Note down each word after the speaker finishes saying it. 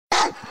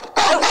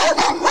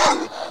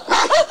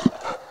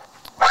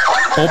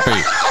Popi.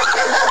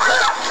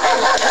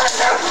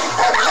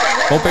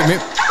 Popi.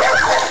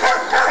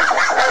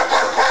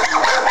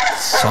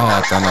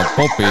 Saatana,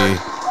 Popi.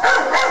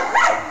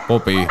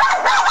 Popi.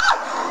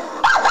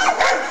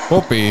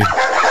 Popi.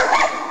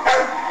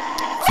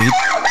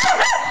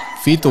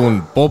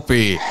 Fitun,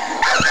 Popi.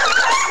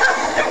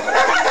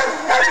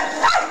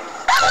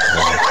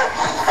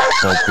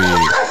 Popi.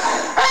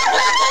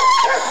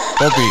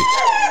 Popi.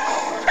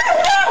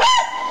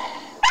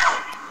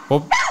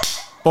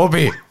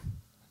 Popi.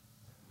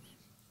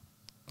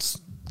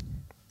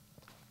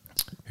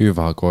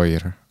 Hyvä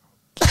koira.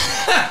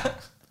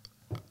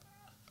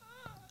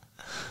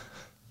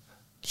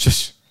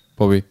 Shush,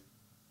 Popi.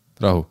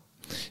 Rahu.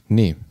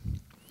 Nii.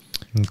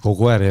 Kui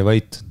koer jäi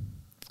vait.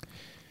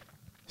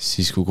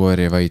 Siis kui koer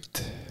jäi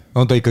vait.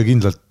 On ta ikka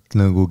kindlalt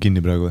nagu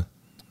kinni praegu?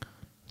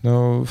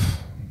 No,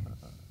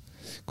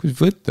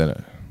 kuidas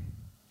võtta?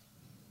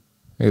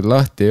 Ega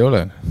lahti ei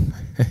ole.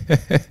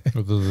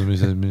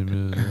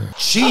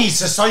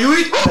 Jesus, sa ju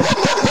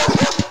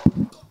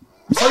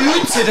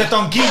ütlesid, et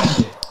on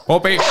kinni.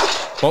 Popi.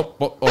 Pop.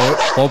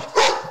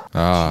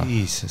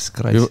 Jesus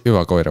Christ.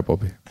 Hyvä koira,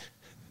 Popi.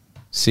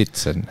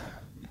 Sitsen.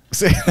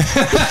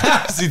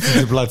 Sitsen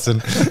see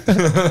platsen.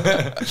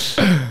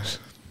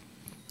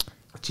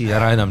 Gee,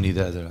 ära enam nii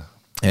tead.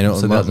 Ei no,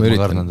 ma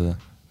üritan.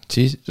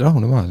 Siis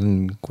rahune maha, see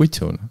on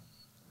kutsu.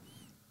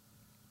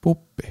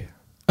 Puppi.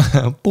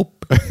 Pupp.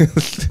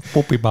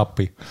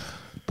 Pupi-papi.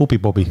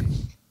 Pupi-pobi.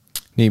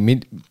 Nii,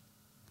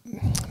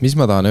 mis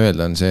ma tahan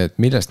öelda on see, et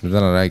millest me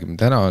täna räägime.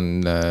 Täna on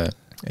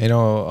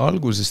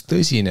alguses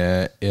tõsine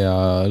ja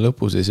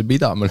lõpus ei saa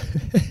pidama.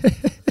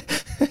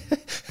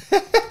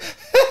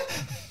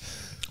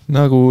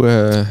 Nagu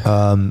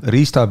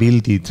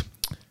riistapildid.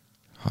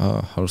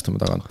 Alustame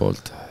tagant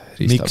poolt.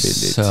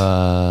 Riistapildid.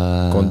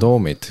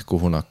 Kondoomid,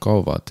 kuhu nad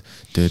kaovad.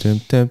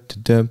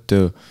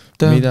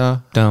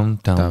 Mida?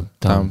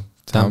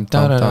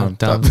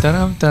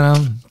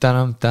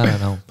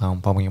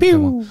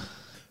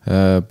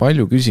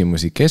 Palju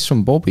küsimusi. Kes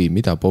on Bobi?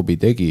 Mida Bobi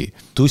tegi?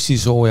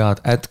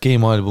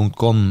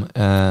 tussisoojad@gmail.com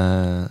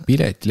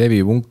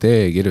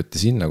Piletilevi.ee kirjuta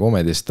sinna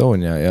Comedy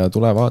Estonia ja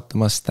tule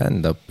vaatama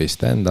stand-upi.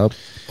 Stand-up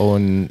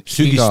on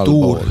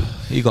sügistuur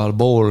igal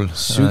pool.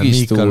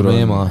 Sügistuur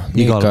on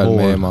Mikael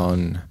Meema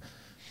on.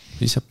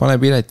 Lihtsalt pane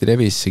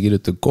Piletilevisse,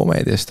 kirjuta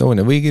Comedy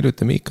Estonia või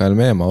kirjuta Mikael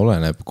Meema,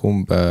 oleneb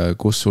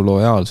kus su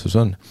lojaalsus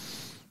on.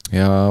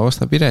 Ja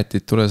osta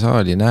piletit, tule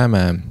saali,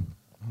 näeme.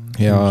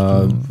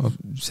 Ja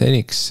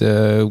seniks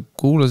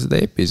kuula seda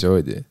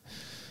episoodi.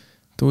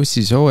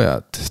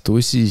 Tussisoojad,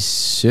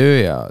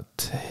 tussisööjad.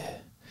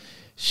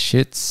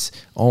 Shit's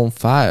on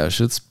fire,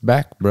 shit's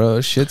back,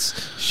 bro.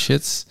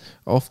 Shit's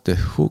off the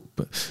hook,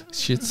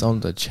 shit's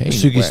on the chain.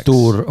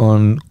 Sügistuur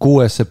on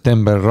 6.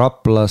 september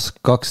Raplas,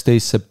 12.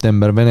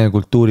 september Vene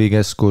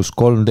Kultuurikeskus,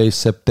 13.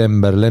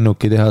 september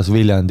Lennukitehas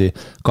Viljandi,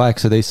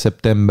 18.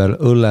 september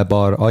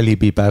Õllebaar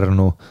Alibi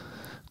Pärnu,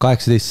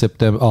 18.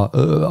 september,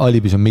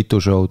 Alibis on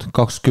mitu showd,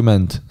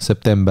 20.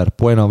 september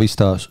Buena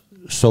Vista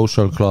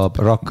Social Club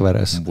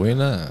Rakveres.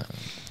 Buena.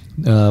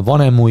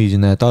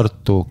 Vanemuisne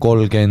Tartu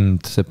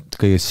 30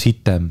 kõige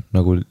sitem,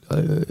 nagu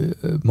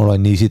ma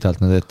olen nii sitalt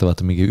nad ette,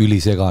 vaata mingi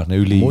ülisegarne,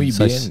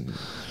 ülisass.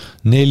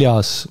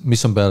 4.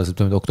 mis on peale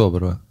september,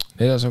 oktoober või?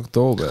 4.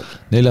 oktoober.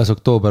 4.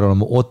 oktoober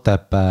oleme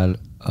Otepääl,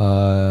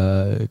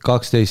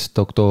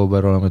 12.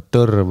 oktoober oleme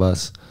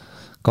Tõrvas,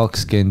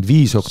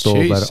 25.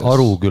 oktoober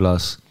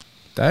Arukülas,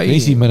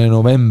 1.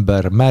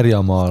 november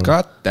Märjamaal,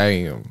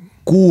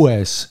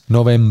 6.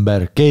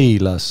 november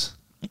Keilas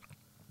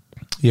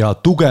ja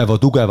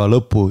tugeva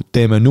lõpu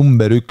teeme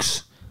number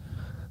 1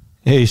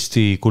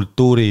 Eesti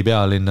kultuuri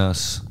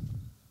pealinnas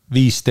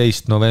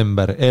 15.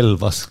 november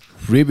Elvas.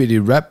 Ribbidi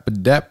rap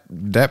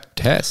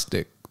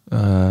dap-tastic.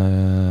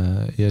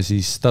 Ja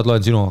siis tahad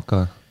loen sinu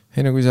hakka?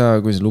 Ei no kui sa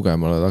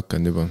lugema oled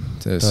hakanud juba.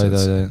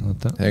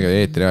 Ega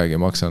eetriaeg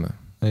ei maksa.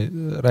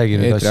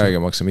 Eetriaeg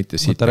ei maksa mitte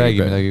siit.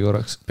 Räägi midagi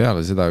korraks.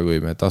 Peale seda, kui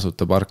me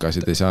tasuta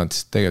parkasid ei saanud,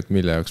 siis tegelikult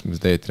mille jaoks me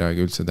seda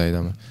eetriaegi üldse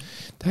täidame.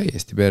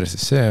 Täiesti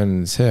perses,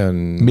 see on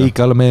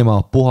Mikael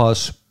Meema,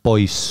 puhas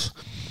poiss.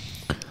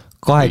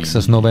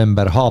 8.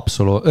 november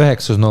Haapsalu,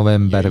 9.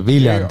 november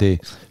Viljandi,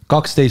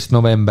 12.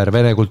 november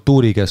Vene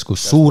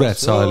Kultuurikeskus, suured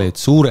saalid,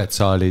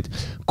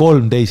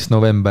 13.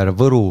 november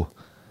Võru,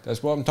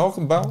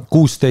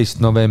 16.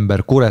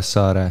 november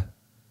Kuressaare,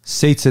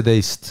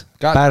 17.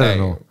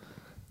 Pärnu,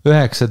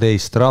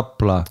 19.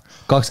 Rapla,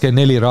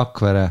 24.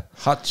 Rakvere,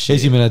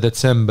 1.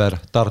 detsember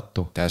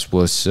Tartu.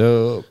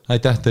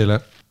 Aitäh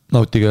teile.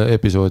 Nautige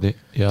episoodi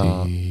ja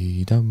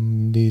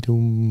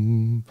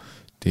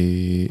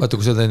vaata,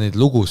 kui sa teed neid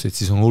lugusid,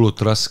 siis on hullult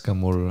raske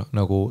mul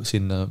nagu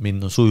sinna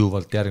minna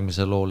sujuvalt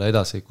järgmise loole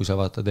edasi, kui sa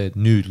vaata teed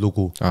nüüd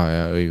lugu.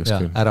 Ja õigus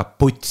küll. Ära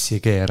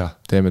putsi keera.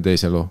 Teeme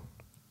teise loo.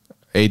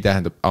 Ei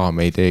tähendab,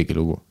 me ei teegi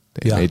lugu.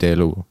 Ei tee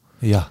lugu.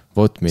 Jah,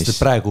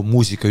 sest praegu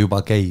muusika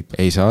juba käib.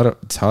 Ei, sa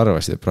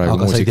arvasid, et praegu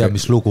aga muusika... sa ei tea,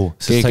 mis lugu,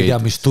 sest sa ei tea,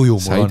 mis tuju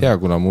mul on. Sa ei tea,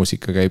 kuna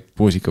muusika käib,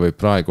 muusika võib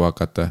praegu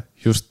hakata,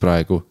 just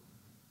praegu.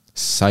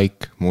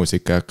 Psych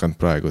muusika ei hakanud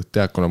praegu,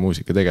 tead, kuna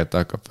muusika tegelikult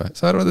hakkab või?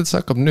 Sa arvad, et see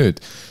hakkab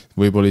nüüd?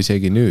 Võib-olla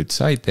isegi nüüd,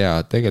 sa ei tea,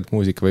 tegelikult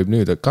muusika võib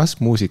nüüd, kas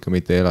muusika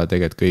mitte ei ela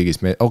tegelikult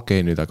kõigis,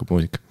 okei, nüüd hakkab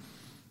muusika.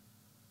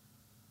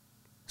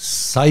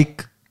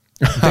 Psych.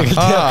 Tegelikult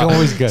ei hakka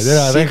muusika,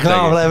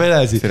 reklaam läheb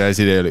edasi. Selle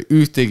asi ei ole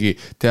ühtegi,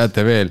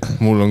 teate veel,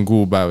 mul on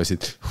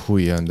kuupäevasid,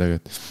 hui on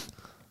tegelikult.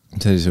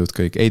 See oli suht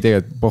kõik, ei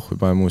tegelikult pohvi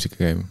pane muusika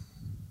käima.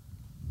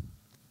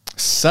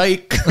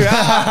 Psych.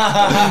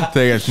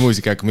 Tegelikult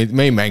muusika hakkab,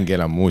 me ei mängi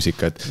enam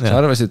muusikat. Sa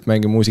arvasid, et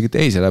mängi muusikat,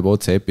 ei, see läheb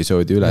otse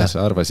episoodi üle,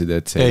 sa arvasid,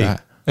 et see ei lähe.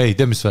 Ei,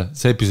 tea mis või,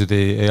 see episood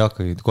ei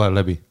hakkagi kohe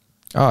läbi.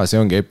 See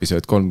ongi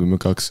episood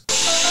 32.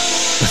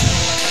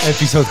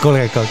 Episood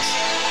 32.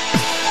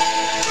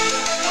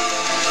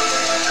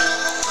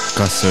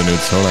 Kas see on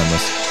üldse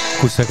olemas?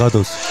 Kus see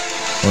kadus?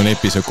 On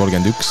episood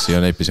 31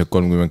 ja on episood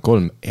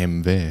 33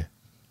 MV.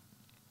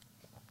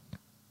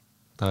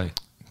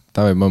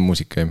 Tavai, ma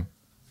muusika käima.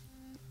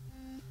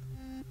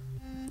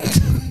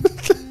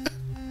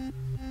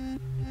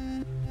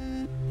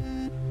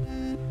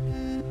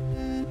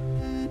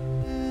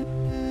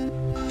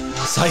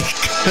 Psych.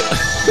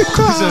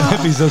 Kus on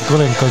episood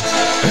 32?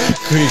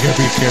 Kõige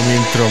pikem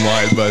intro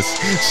maailmas.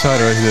 Sa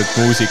arvasid, et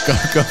muusika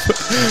hakkab.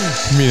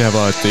 Mine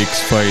vaata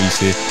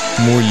X-Filesi.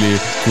 Mulli,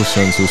 kus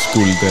on su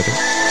skulder?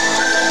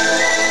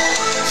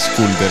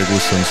 Skulder,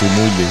 kus on su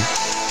mulli?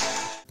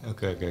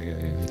 Okei,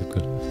 näitab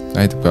küll.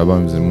 Näitab ka,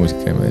 paneme selle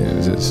muusika käima ja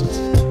selles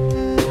suhtes.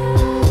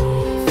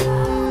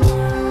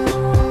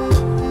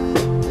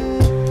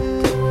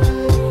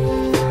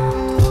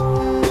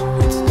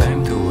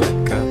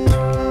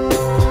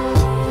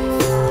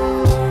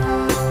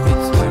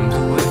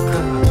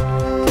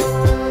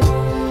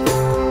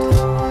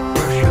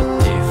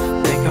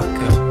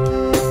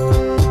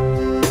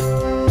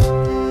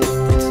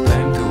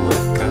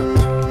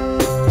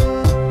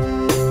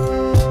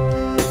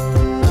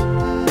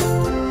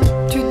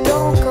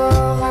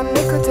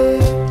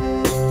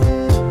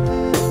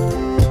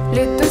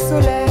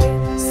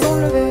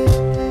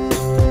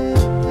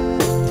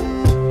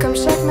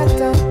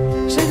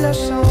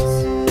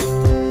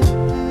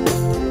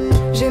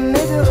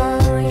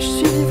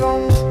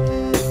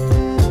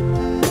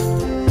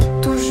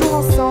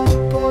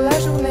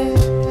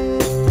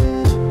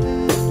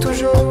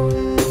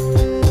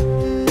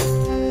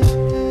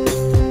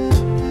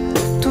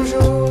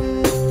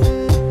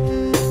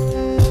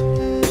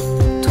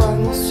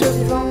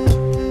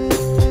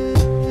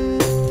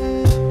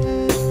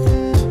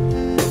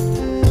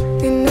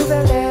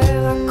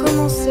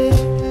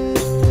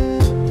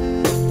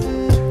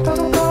 Dans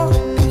ton corps,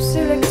 puce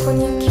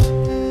électronique.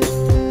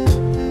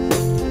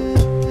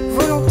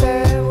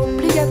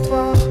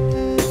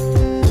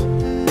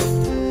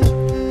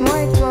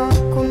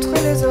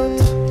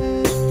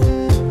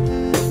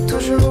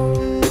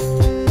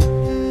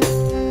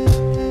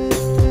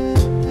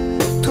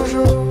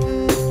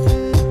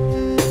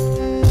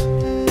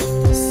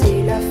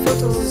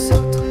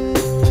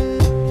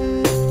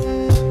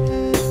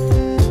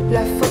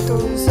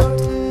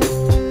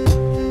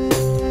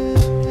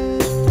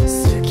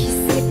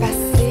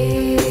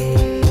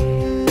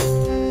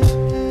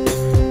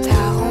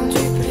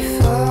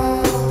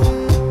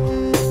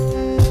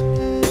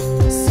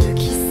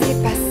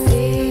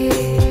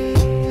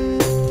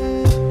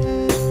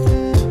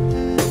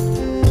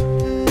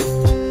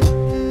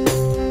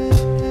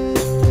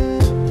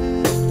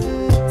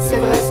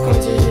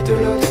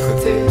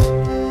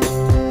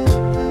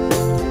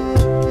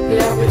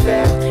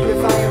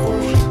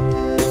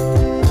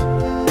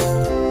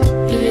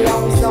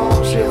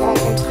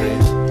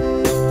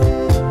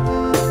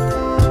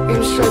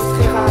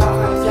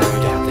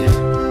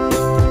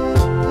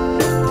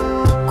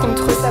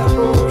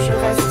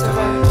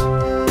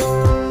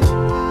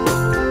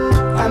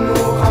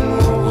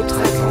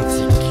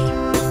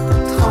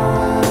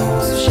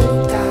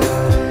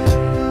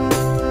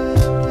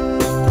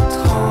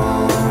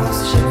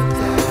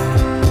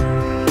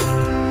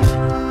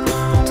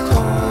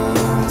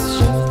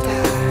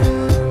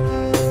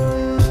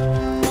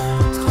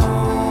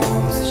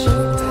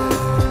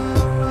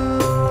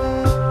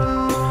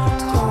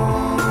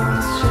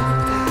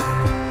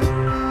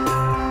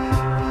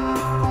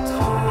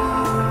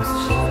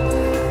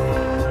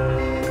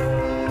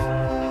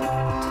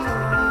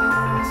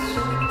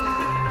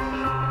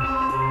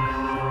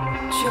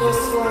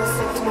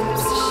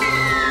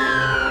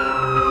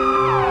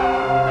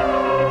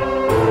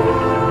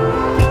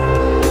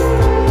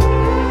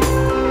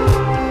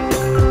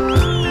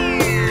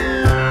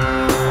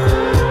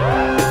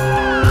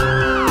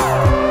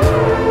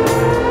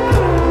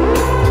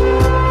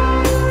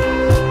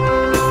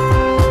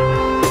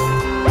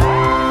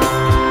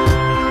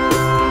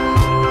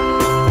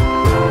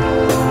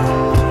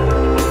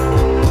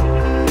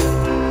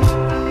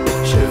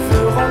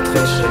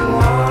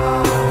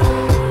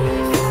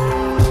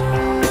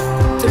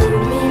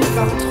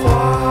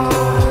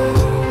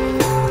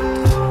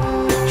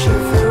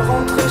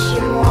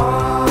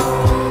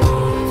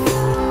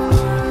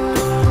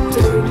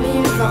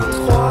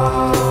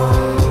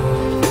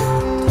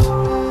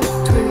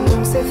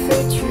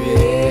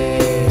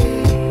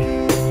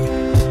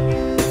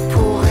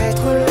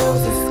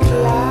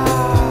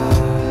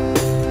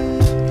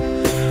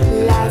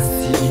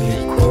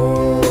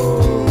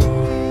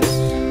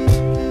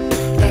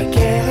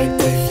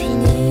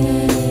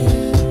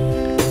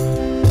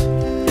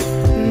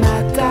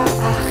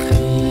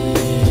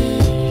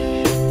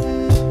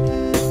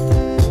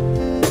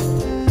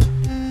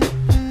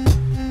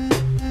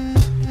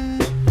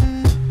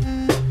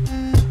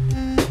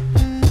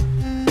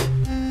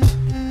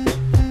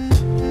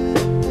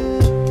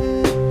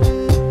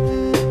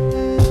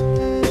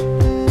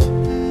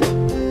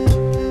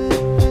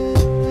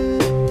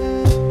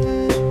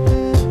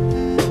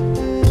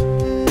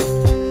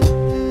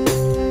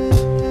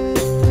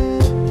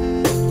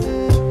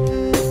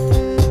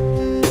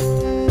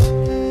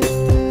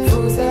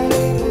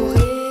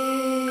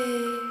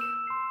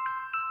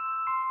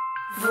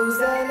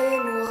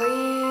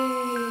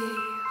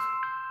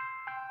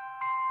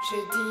 Je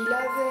dis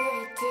la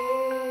vérité.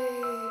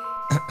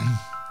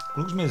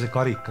 Kuule, kus meil see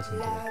karikas on?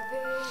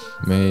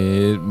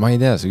 Ma ei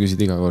tea, sa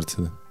küsid iga kord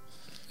seda.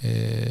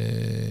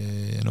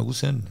 No kus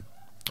see on?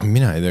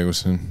 Mina ei tea,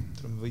 kus see on.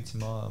 Me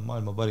võitsime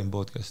maailma parim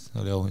podcast,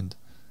 oli auhind.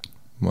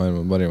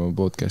 Maailma parima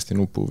podcasti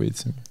nupu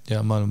võitsime.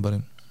 Jaa, maailma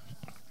parim.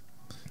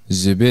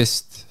 The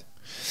best.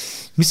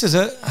 Mis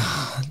see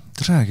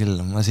tere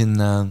küll, ma siin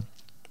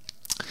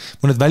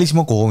mõned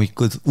välismaa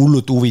koomikud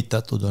hullult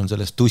huvitatud on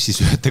sellest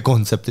tussisüöte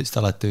kontseptist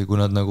alati, kui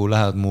nad nagu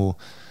lähevad mu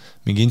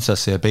mingi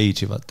instasse ja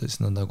page'i vaata,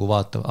 siis nad nagu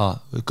vaatavad,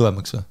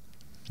 kõvemaks või?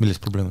 Milles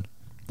probleem on?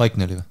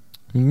 Vaikne oli või?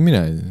 Mina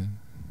ei tea.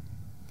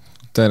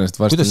 Tõenäoliselt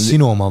varsti... Kuidas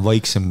sinu oma on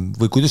vaiksem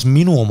või kuidas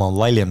minu oma on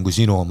valjem kui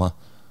sinu oma?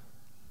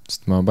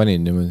 Sest ma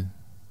panin niimoodi.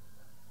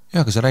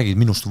 Jah, aga sa räägid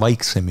minust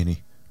vaiksemini.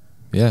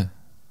 Jah.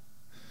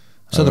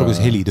 Saad aru, kuidas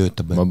heli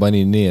töötab? Ma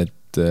panin nii,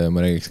 et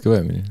ma räägiks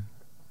kõvemini.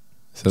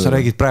 Sa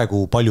räägid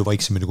praegu palju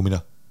vaiksemini kui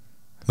mina.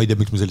 Ma ei tea,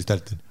 miks ma sellist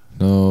häält teen.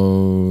 No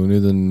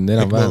nüüd on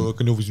enam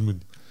vähem.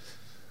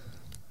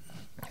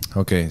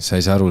 Okei, sa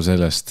ei saa aru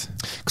sellest.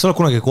 Kas sa oled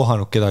kunagi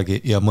kohanud kedagi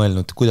ja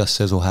mõelnud, kuidas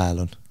see su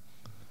hääl on?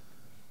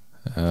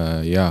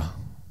 Jaa.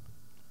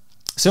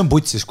 See on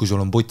putsis, kui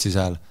sul on putsis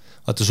hääl.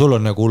 Vaata, sul on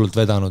nagu hullult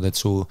vedanud, et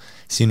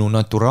sinu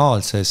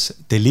naturaalses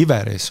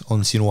deliveris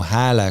on sinu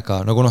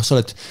häälega, nagu sa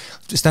oled,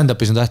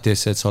 stand-upis on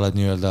tähtis, et sa oled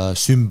nii-öelda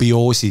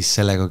sümbioosis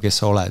sellega,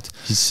 kes sa oled.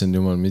 Issand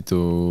jumal, mitu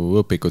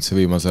õpikut see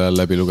viimase ajal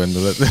läbi lugenud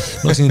oled?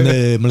 No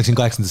ma läksin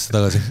 8.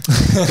 tagasi.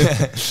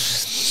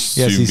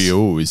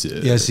 Sümbioosi.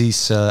 Ja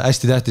siis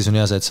hästi tähtis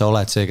on jah see, et sa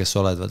oled see, kes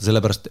sa oled.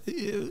 Sellepärast...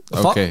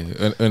 Okei,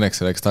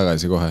 õnneks sa läks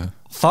tagasi kohe.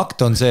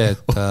 Fakt on see,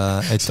 et...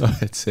 Sa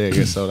oled see,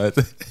 kes sa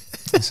oled.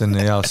 See on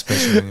hea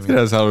special nimi.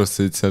 Sa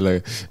alustasid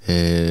sellega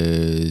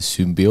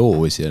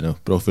sümbioosi ja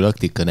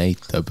profülaktika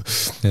näitab.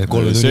 See,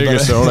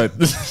 kes sa oled.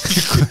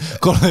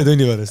 3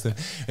 tunni pärast.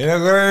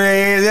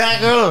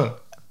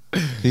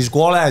 Siis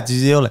kui oled,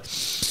 siis ei ole.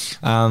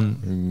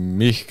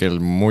 Mihkel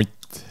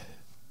Mutt.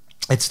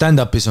 Et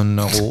stand-upis on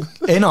nagu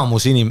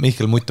enamus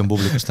Mihkel Mutt on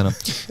publikust täna,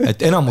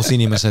 et enamus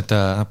inimesed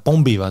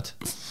pombivad.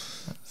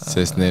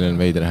 Sest neil on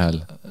veidre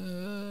hääl.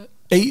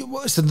 Ei,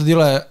 sest nad ei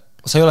ole,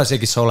 sa ei ole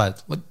see, kes sa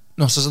oled.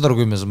 Sa saad aru,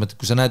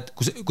 kui sa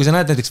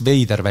näed näiteks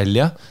veider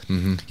välja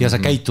ja sa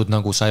käitud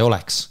nagu sa ei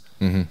oleks,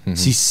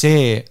 siis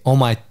see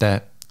omaette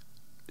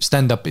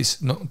stand-upis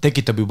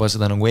tekitab juba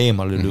seda nagu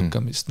eemale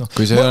lükkamist.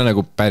 Kui sa ei ole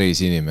nagu päris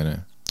inimene,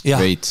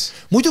 veits.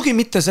 Muidugi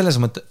mitte selles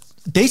mõttes.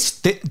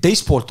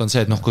 Teist poolt on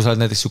see, et kui sa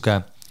oled näiteks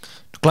siuke,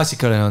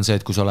 klassikaline on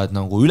see, et kui sa oled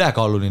nagu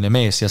ülekaaluline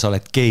mees ja sa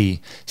oled gei,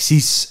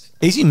 siis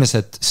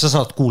esimesed, sa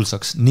saad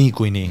kuulsaks nii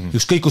kui nii.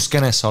 Ükskõik kus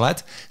kenes sa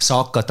oled,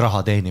 sa hakkad raha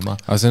teenima.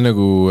 Aga see on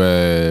nagu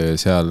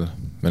seal,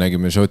 me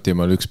nägime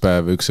Šotimaal üks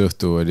päev, üks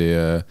õhtu oli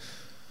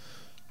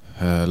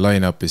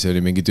line-upis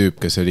oli mingi tüüp,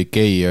 kes oli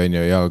gei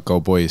ja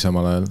kauboi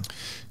samal ajal.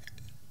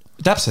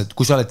 Täpselt,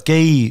 kui sa oled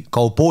gei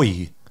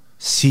kauboi,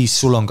 siis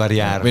sul on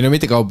karjäär. Või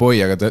mitte kauboi,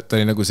 aga ta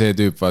oli nagu see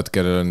tüüp,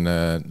 kellel on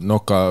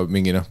noka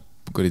mingi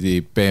kuradi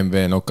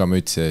BMW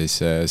nokamüts ja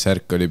siis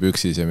särk oli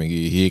püksis ja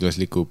mingi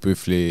hiiglasliku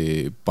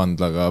pühvli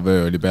pandlaga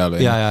vöö oli peal.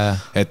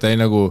 Et ta oli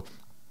nagu,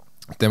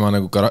 tema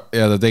nagu,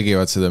 ja ta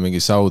tegivad seda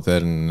mingi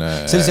Southern...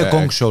 See oli see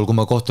Gong Show, kui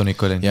ma kohtunik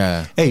olin.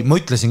 Ei, ma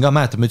ütlesin ka,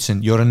 mäletab, ma ütlesin,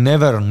 you're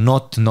never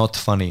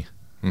not funny.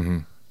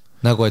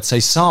 Nagu, et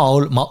sa ei saa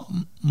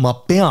ma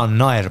pean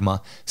naerma,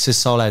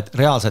 sest sa oled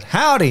reaalselt,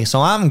 howdy, so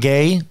I'm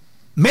gay.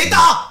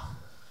 Mida?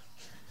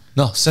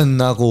 See on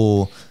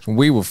nagu...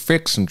 We were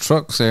fixing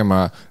trucks and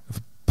my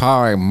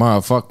pie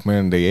motherfuck me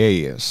in the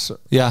ass.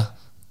 Jah,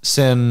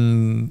 see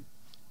on...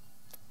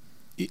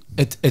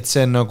 Et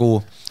see on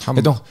nagu...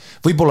 Et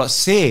võibolla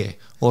see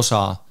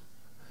osa...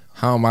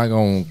 How am I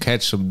gonna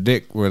catch some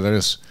dick with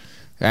this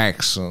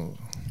accent?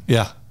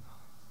 Jah.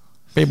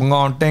 People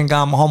gonna think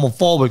I'm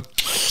homophobic.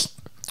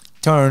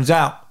 Turns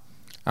out,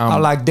 I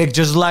like dick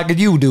just like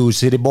you do,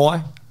 city boy.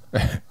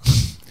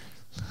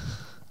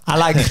 I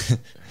like it.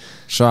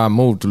 So I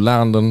moved to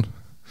London.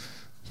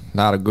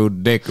 Not a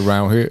good dick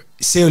around here.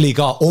 See oli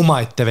ka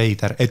omaette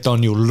veider, et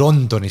on ju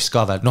Londonis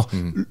ka veel.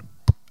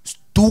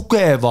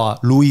 Tugeva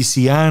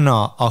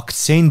Louisiana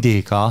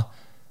aktsendiga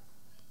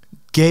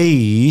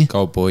gei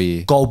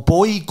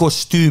kauboi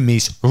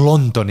kostüümis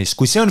Londonis.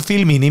 Kui see on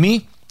filmi nimi,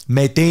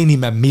 me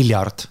teenime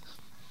miljard.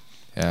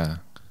 Jah.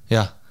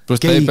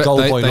 Gei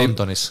kauboi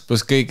Londonis.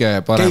 Plus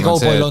kõige parem on see... Gei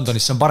kauboi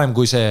Londonis, see on parem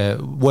kui see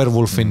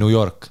Werewolf in New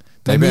York.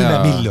 Ta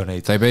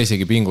ei pea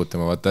isegi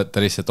pingutama, ta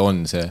lihtsalt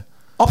on see.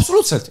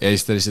 Absoluutselt. Ja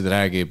siis ta lihtsalt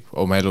räägib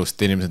oma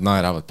elust, inimesed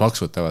naeravad,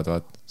 plaksutavad.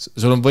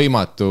 Sul on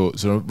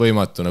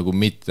võimatu nagu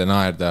mitte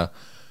naerda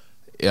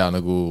ja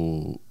nagu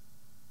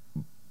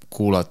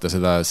kuulata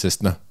seda,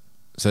 sest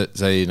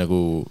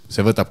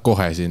see võtab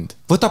kohe sind.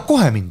 Võtab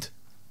kohe mind.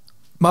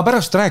 Ma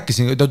pärast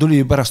rääkisin, ta tuli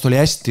pärast, oli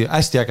hästi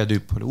äge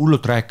tüüp,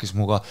 hullult rääkis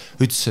muga,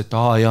 ütles, et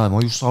ma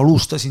just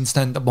alustasin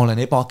stand-up, ma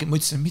olen ebakil, ma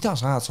ütlesin, mida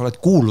sa ajad, sa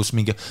oled kuulus,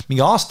 mingi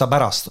aasta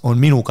pärast on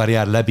minu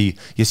karjäär läbi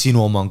ja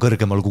sinu oma on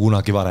kõrgemal kui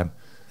kunagi varem.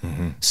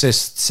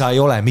 Sest sa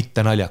ei ole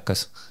mitte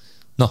naljakas.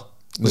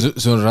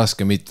 Sul on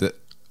raske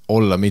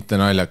olla mitte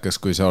naljakas,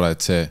 kui sa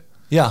oled see.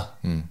 Jah,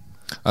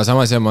 aga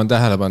samas ma olen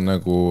tähele pannud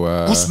nagu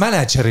kus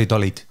managerid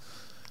olid?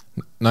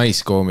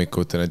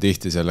 Naiskoomikutele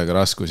tihti sellega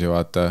raskusi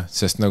vaata,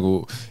 sest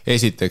nagu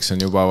esiteks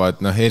on juba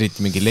vaat,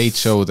 eriti mingi late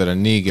show'del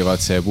on niigi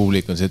vaat see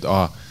publik on see, et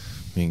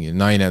mingi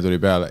naine tuli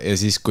peale ja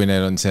siis kui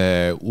neil on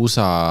see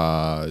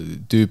USA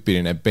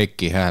tüüpiline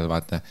Becky hääl,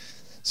 vaata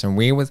so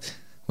we was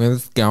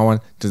going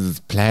to the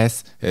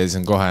place ja siis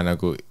on kohe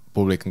nagu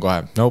publik on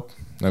kohe, nope,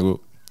 nagu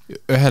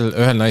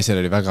ühel naisel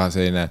oli väga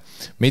selline,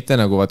 mitte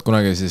nagu vaat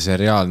kunagi see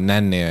seriaal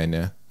Nanny on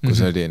ju, kus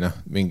oli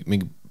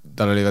mingi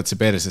tal oli vaat see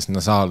perses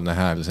nasaalne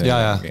hääl.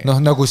 Ja,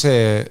 nagu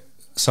see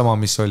sama,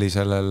 mis oli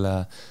sellel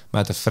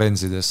mäletad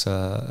Friendsides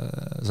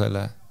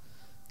selle,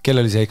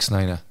 kelle oli see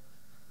eksnaine?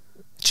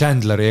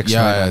 Chandleri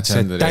eksnaine,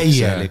 see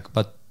täielik,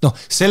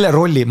 selle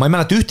rolli, ma ei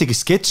mäleta ühtegi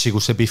sketši,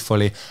 kus see Biff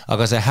oli,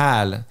 aga see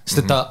hääl,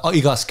 sest et ta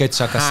iga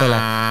sketš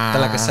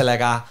hakkas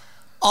sellega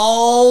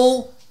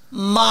oh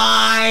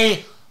my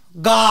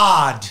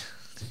god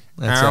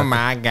oh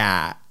my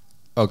god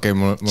okei,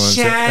 mul on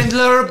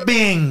Chandler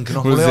Bing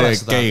mul see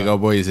keiga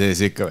boi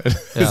sees ikka veel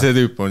see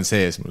tüüp on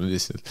sees mul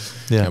lihtsalt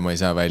ja ma ei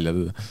saa välja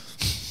teda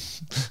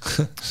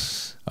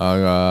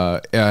aga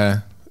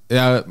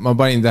ja ma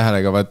panin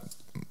tähele ka vaat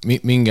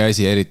mingi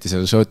asi eriti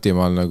seal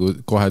Šotimaal nagu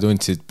kohe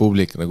tundsid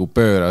publik nagu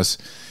pööras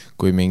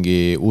kui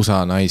mingi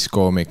USA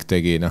naiskoomik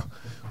tegi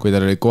kui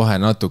tal oli kohe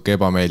natuke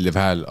ebameeldiv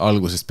hääl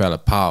algusest peale,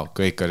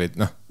 kõik olid,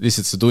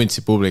 lihtsalt sa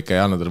tundsid publik ei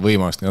anna tal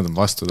võimalust, nad on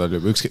vastu tal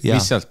juba ükskõik,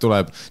 mis sealt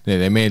tuleb,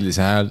 neile ei meeldi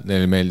see hääl,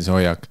 neile ei meeldi see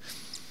hoiak.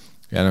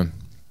 Ja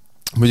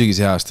muidugi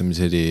see aasta,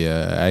 mis oli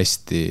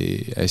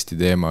hästi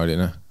teema oli,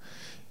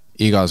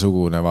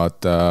 igasugune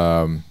vaata,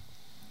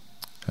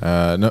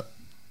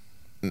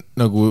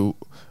 nagu,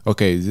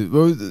 okei,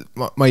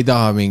 ma ei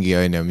taha mingi,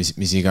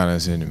 mis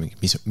iganes,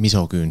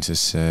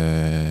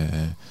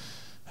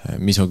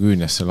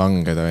 misoküünesse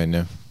langeda,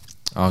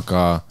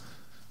 aga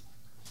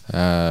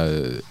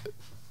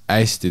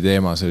hästi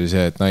teemas oli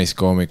see, et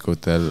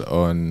naiskoomikutel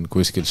on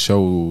kuskil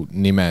show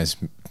nimes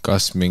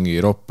kas mingi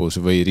roppus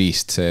või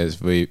riist sees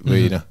või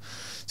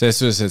selles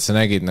suhtes, et sa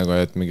nägid nagu,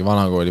 et mingi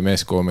vanakooli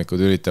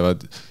meeskoomikud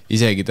üritavad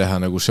isegi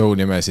teha nagu show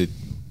nimesid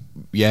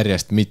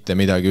järjest mitte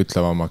midagi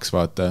ütlevamaks,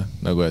 vaata,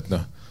 nagu et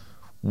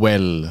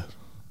well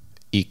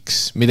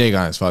X, mida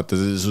iganes, vaata,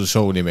 su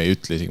show nime ei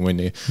ütle isegi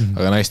mõni,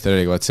 aga naistel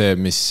oli vaat see,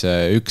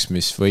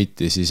 mis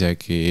võitis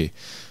isegi,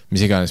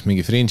 mis iganes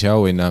mingi Fringe'i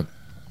auhinna,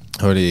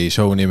 oli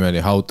show nime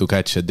oli How to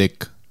catch a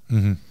dick.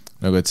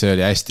 Nagu, et see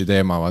oli hästi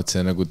teema, vaat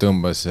see nagu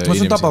tõmbas see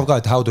on tabav ka,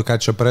 et How to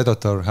catch a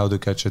predator, How to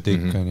catch a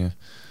dick, on ju.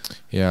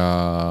 Ja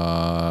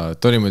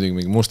ta oli muidugi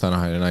mingi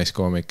mustanahaline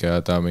naiskoomik ja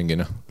ta mingi,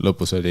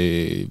 lõpus oli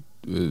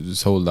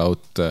sold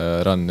out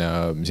run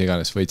ja mis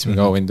iganes võits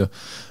mingi auhindu.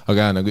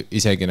 Aga nagu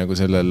isegi nagu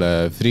sellel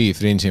Free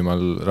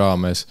Fringe'imal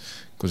raames,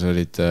 kus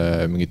olid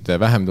mingid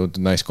vähem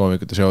tuntud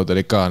naiskoomikute show'd,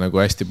 oli ka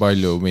nagu hästi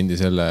palju mindi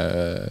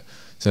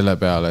selle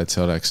peale, et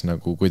see oleks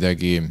nagu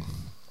kuidagi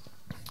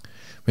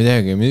ma ei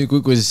teagi,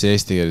 kuidas see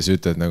eesti keeles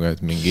ütled nagu,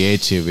 et mingi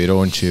edgy või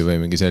raunchy või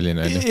mingi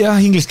selline jah,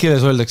 inglise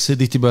keeles öeldakse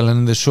tihti peale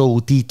nende show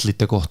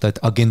tiitlite kohta, et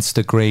against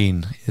the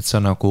grain, et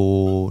sa nagu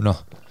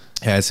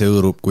ja see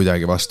õõrub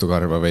kuidagi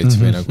vastukarva veits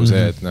või nagu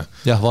see, et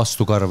jah,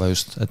 vastukarva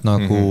just, et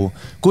nagu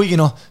kuigi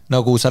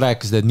nagu sa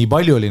rääkisid, et nii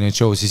palju oli neid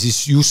show'si,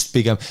 siis just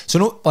pigem see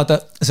on,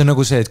 vaata, see on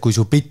nagu see, et kui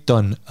su bitt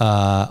on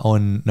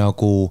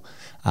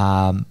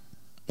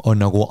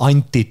nagu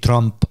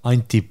anti-Trump,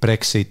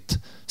 anti-Brexit,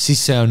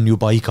 siis see on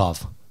juba igav.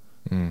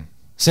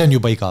 See on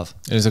juba igav.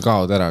 Ja sa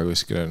kaod ära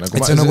kuskile. Et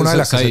see on nagu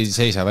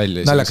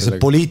naljakas, et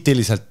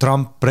poliitiliselt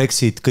Trump,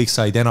 Brexit, kõik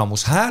said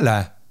enamus hääle,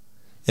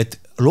 et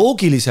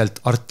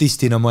loogiliselt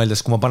artistina mõeldes,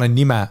 kui ma panen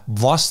nime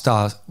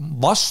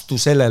vastu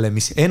sellele,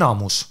 mis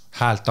enamus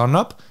häält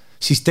annab,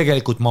 siis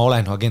tegelikult ma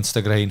olen against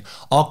the grain,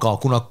 aga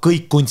kuna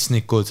kõik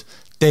kunstnikud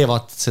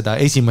teevad seda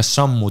esimest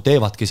sammu,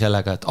 teevadki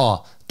sellega, et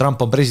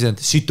Trump on president,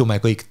 situme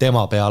kõik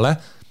tema peale,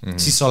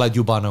 siis sa oled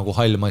juba nagu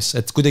hall mass,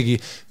 et kuidagi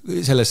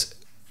selles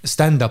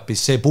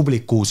stand-upis see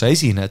publik, kuhu sa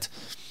esined,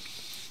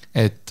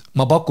 et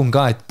ma pakun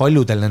ka, et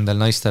paljudel nendel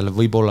naistel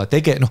võib olla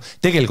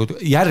tegelikult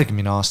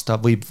järgmine aasta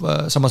võib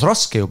samas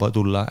raske juba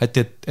tulla,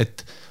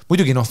 et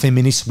muidugi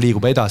feminism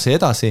liigub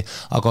edasi,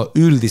 aga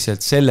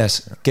üldiselt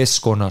selles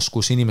keskkonnas,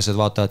 kus inimesed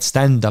vaatavad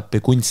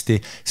stand-upi kunsti,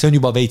 see on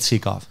juba veits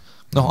igav.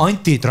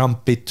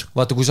 Anti-Trumpit,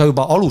 vaata, kui sa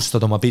juba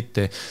alustad oma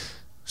bitti,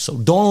 so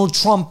Donald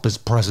Trump is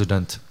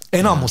president,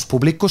 enamus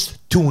publikust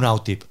tune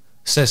outib,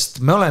 sest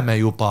me oleme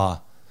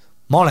juba,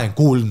 ma olen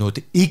kuulnud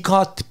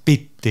igat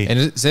bitti.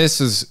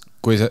 Selles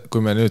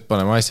kui me nüüd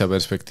paneme asja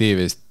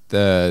perspektiivist,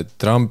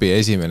 Trumpi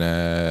esimene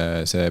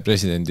see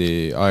presidendi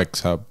aeg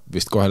saab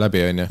vist kohe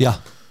läbi, on ju?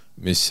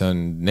 Mis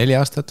on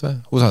 4 aastat või?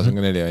 USA's on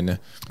ka 4, on ju?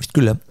 Vist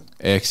küll, jah.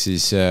 Ehk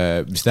siis,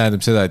 mis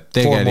tähendab seda, et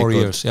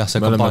tegelikult jah,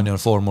 see kampaania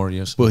on 4 more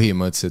years.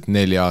 Põhimõtteliselt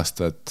 4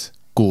 aastat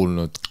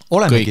kuulnud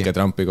kõike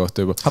Trumpi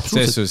kohta juba.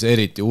 Selles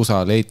eriti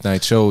USA late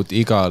night show'd,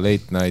 iga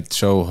late night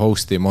show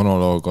hosti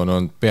monoloog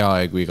on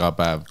peaaegu iga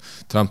päev.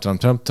 Trump.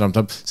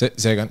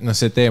 Seega,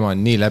 see teema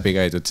on nii läbi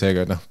käidud,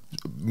 seega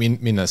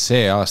minna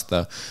see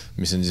aasta,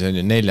 mis on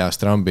siis 4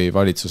 Trumpi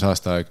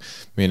valitsusaasta aeg,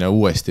 minna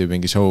uuesti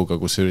mingi show'ga,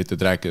 kus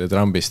üritad rääkida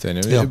Trumpist,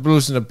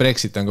 pluss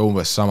Brexit on ka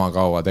umbes sama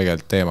kaua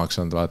tegelikult teemaks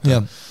olnud,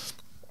 vaata.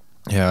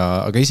 Ja,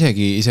 aga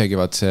isegi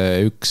vaat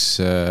see üks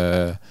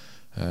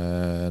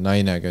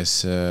naine, kes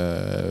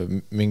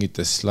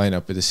mingites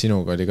line-upides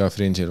sinuga oli ka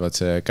Fringe'il, vaat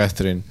see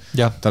Catherine,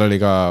 tal oli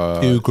ka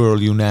You Girl,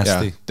 You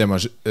Nasty. Tema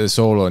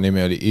soolo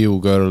nimi oli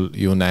You Girl,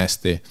 You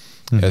Nasty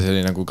ja see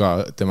oli nagu ka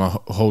tema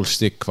whole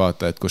stick,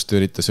 vaata, et kus ta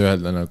üritas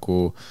öelda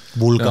nagu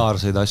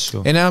vulgaarseid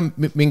asju. Ei näha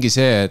mingi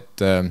see,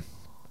 et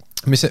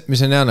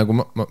mis on hea nagu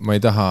ma ei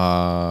taha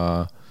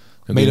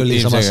nagu meil oli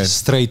samas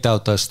Straight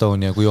Outta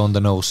Estonia, kui On The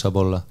Nose saab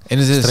olla.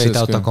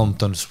 Straight Outta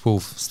Compton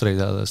spoof,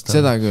 Straight Outta Estonia.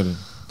 Seda küll.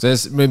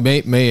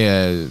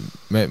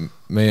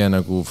 Meie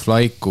nagu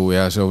Flaiku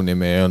ja show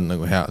nimi ei on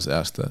nagu hea see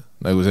aasta.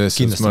 Nagu selles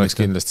ma oleks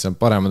kindlasti see on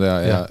paremad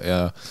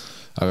ja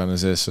aga no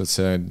selles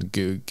see on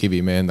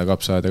kivi meie enda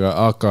kapsaaedega.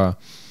 Aga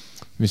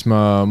mis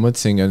ma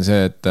mõtlesingi on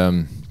see, et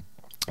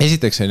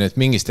esiteks on, et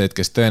mingist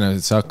hetkest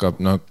tõenäoliselt see hakkab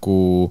nagu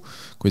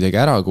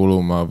kuidagi ära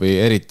kuluma või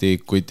eriti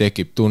kui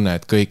tekib tunne,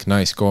 et kõik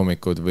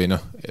naiskoomikud või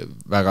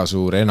väga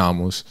suur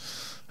enamus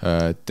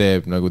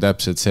teeb nagu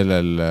täpselt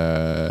sellel,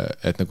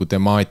 et nagu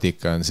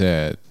temaatika on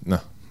see, et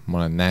ma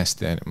olen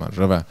nasty ja ma olen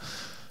rõve.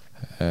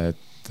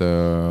 Et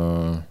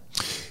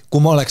kui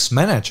ma oleks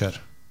manager,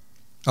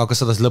 aga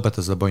sa tahad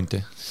lõpetada seda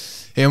pointi?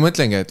 Ei, ma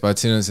mõtlengi, et vaat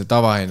siin on see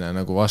tavaine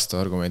nagu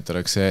vastuargument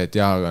oleks see, et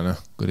aga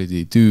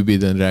kuradi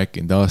tüübid on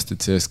rääkinud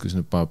aastaid sellest, kus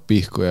nad paneb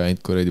pihku ja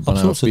ainult kuradi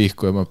panevad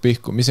pihku ja paneb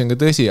pihku, mis on ka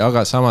tõsi,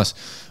 aga samas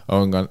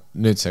on ka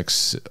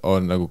nüüdseks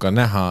on nagu ka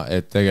näha,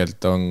 et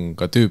tegelikult on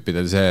ka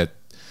tüüpidel see,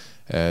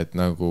 et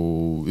nagu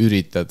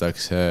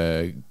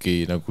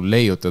üritataksegi nagu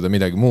leiutada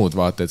midagi muud,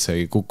 vaata, et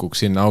see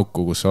kukuks sinna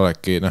auku, kus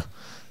olekki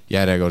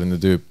järjekordne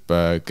tüüp,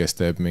 kes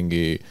teeb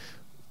mingi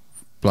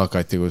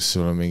plakati, kus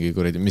sul on mingi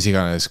kuradi, mis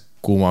iganes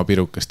kuuma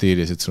piruka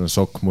stiilis, et sul on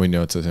sokk munni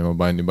otsas ja ma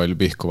panen nii palju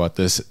pihku,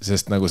 vaata,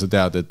 sest nagu sa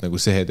tead, et nagu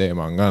see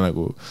teema on ka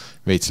nagu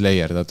veits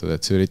leierdatud,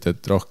 et sa üritad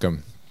rohkem,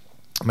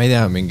 ma ei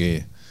tea, mingi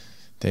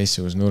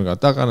teistsuguse nurga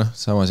taga,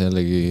 samas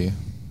jällegi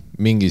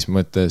mingis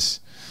mõttes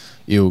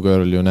You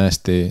Girl, You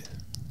Nasty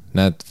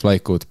näed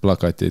Flycoat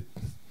plakatit,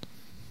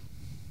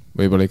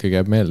 võib-olla ikkagi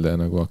jääb meelde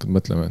nagu hakkad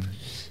mõtlema.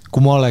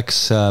 Kui ma oleks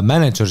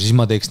manager, siis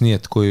ma teeks nii,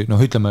 et kui,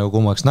 ütleme,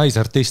 kui ma oleks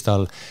naisartist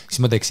all, siis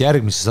ma teeks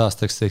järgmises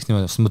aastaks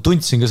niimoodi, sest ma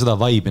tundsin ka seda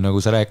vibe'i,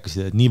 nagu sa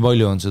rääkisid, et nii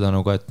palju on seda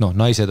nagu, et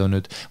naised on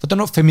nüüd,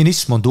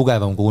 feminism on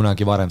tugevam kui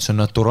kunagi varem, see on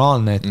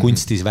naturaalne, et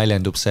kunstis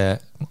väljendub see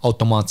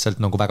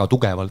automaatselt nagu väga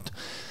tugevalt.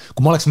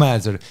 Kui ma oleks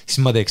manager, siis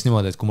ma teeks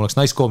niimoodi, et kui ma oleks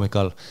naiskoomik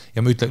all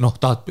ja ma ütlen,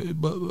 tahad,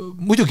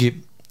 muidugi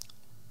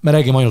me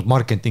räägime ainult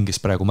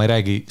marketingist praegu, ma ei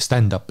räägi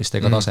stand-upist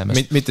ega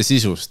tasemest. Mitte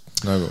sisust.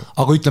 Nagu.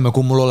 Aga ütleme,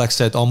 kui mul oleks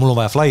see, et mul on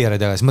vaja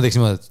flyereid teha, siis ma teeks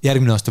niimoodi, et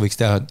järgmine aasta võiks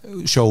teha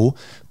show,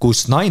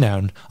 kus naine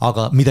on,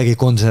 aga midagi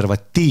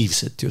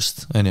konservatiivset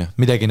just.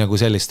 Midagi nagu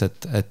sellist,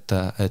 et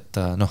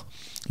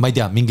ma ei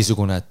tea,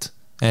 mingisugune,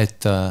 et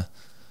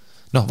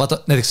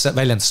vaata, näiteks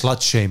väljend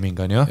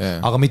slut-shaming on ju,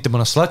 aga mitte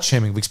mõna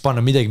slut-shaming võiks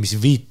panna midagi, mis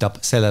viitab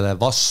sellele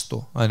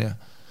vastu.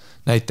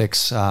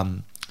 Näiteks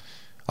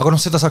aga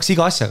seda saaks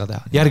iga asjaga teha.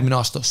 Järgmine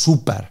aasta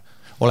super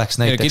oleks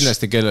näiteks. Ja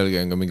kindlasti kellelgi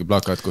on ka mingi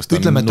plakat, kus ta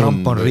ütleme,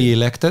 Trump on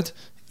re-elected.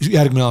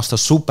 Järgmine aasta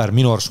super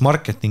minu arust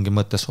marketingi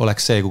mõttes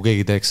oleks see, kui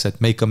keegi teeks,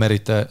 et Make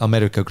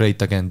America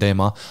Great Again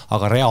teema,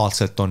 aga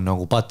reaalselt on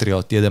nagu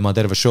patriot ja tema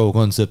terve show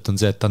koncept on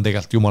see, et ta on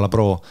tegelikult jumala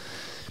pro.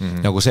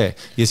 Nagu see.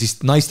 Ja siis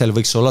naistel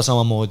võiks olla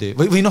samamoodi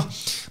või ma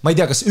ei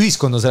tea, kas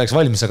ühiskond on selleks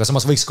valmis, aga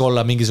samas võiks ka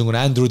olla mingisugune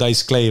Andrew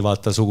Dice Clay,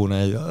 vaata sugune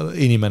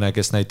inimene,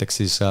 kes näiteks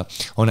siis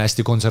on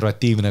hästi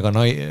konservatiivne ka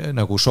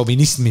nagu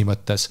šovinismi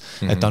mõttes,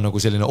 et ta on nagu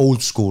selline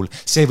old school.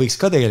 See võiks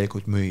ka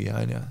tegelikult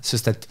müüa,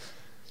 sest et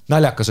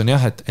naljakas on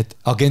jah, et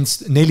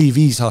Against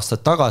 4-5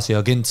 aastat tagasi,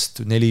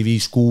 Against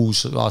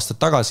 4-5-6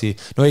 aastat tagasi,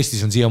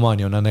 Eestis on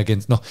siiamaani on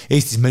Against,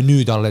 Eestis me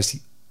nüüd alles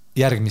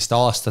järgmiste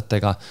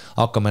aastatega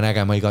hakkame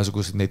nägema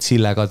igasuguseid neid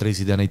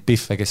sillekadrisid ja neid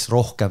piffe, kes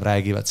rohkem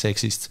räägivad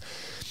seksist.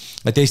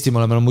 Et Eesti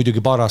me oleme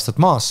muidugi paar aastat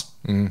maas.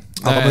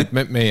 Aga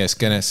meie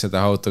skenes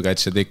seda how to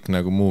catch a dick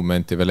nagu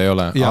movementi veel ei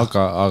ole,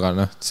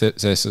 aga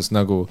selles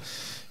nagu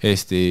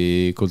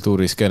Eesti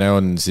kultuuriskene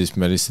on, siis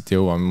me lihtsalt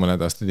jõuame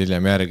mõned aastad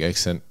hiljem järgi,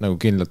 eks see nagu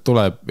kindlalt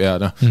tuleb ja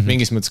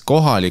mingis mõttes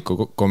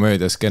kohaliku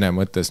komöödiaskene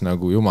mõttes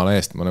nagu jumala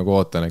eest ma nagu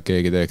ootan, et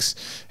keegi teeks,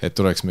 et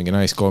tuleks mingi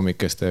naiskoomik,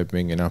 kes teeb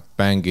mingi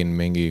bängin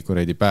mingi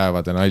kuredi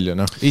päevade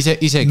nalju,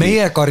 isegi.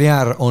 Meie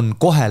karjäär on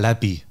kohe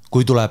läbi,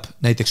 kui tuleb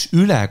näiteks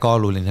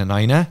ülekaaluline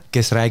naine,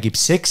 kes räägib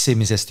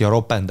seksimisest ja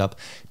ropendab.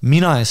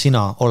 Mina ja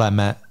sina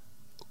oleme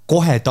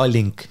kohe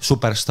Tallink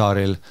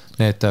Superstaril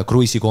need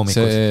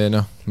kruiisikoomikud. See,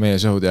 meie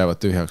show'd jäävad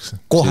tühjaks.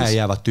 Kohe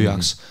jäävad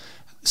tühjaks.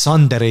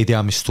 Sander ei tea,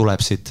 mis tuleb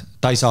siit.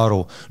 Ta ei saa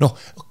aru.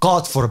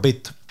 God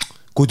forbid,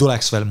 kui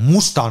tuleks veel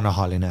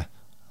mustanahaline,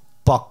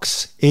 paks,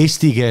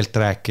 eesti keelt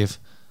rääkiv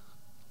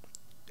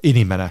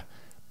inimene.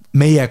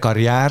 Meie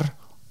karjäär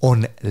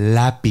on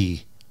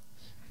läbi.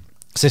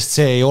 Sest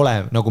see ei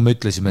ole, nagu me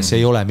ütlesime,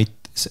 see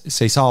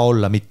ei saa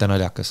olla mitte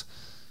naljakas.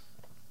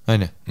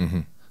 On ju?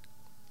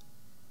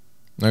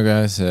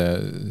 aga jah,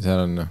 seal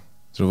on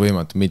sul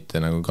võimatu mitte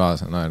nagu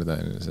kaasa naerda.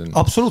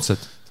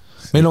 Absoluutselt.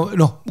 Meil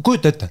on,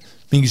 kujuta ette,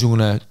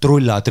 mingisugune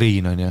Trulla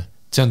Triin on ju.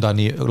 See on ta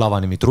nii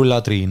lavanimi,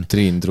 Trulla Triin.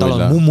 Tal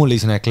on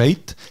mummulisene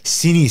kleit,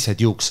 sinised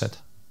juuksed.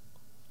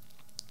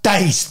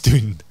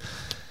 Täistünn.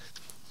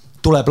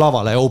 Tuleb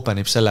lavale ja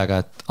openib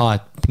sellega, et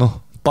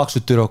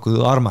paksud türokud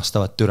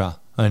armastavad türa,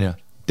 on ju.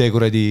 Tee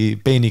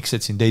kuradi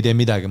peeniksed siin, te ei tee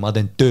midagi, ma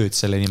teen tööd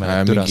selle nimel,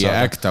 et türa saada. Mingi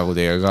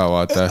act-out'iga ka,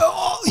 vaata.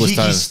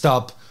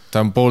 Higistab.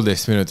 Ta on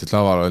 1,5 minutit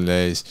laval olnud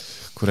ja siis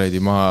kuradi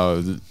ma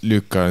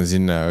lükkan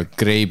sinna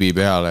kreibi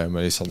peale ja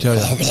ma lihtsalt...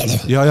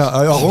 Ja,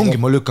 ongi,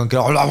 ma lükkan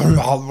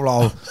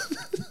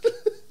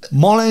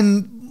Ma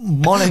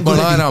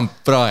naeran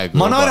praegu.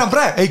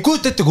 Ei,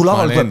 kujuta ette, kui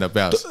laval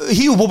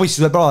hiu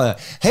pubistus veel praegu.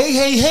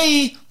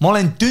 Hei, ma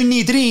olen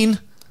Tünni Triin.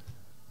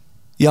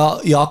 Ja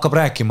hakkab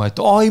rääkima, et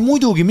ai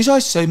muidugi, mis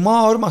asja, ma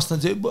armastan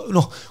see,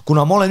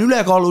 kuna ma olen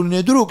ülekaaluline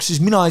tüdruk, siis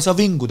mina ei saa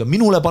vinguda,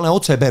 minule pane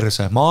otse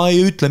perse, ma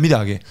ei ütle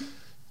midagi.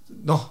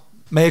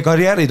 Meie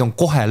karjäärid on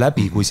kohe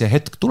läbi, kui see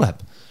hetk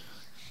tuleb.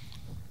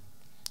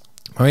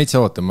 Ma veits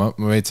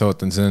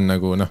ootan, see on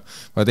nagu,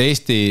 vaata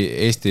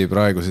Eesti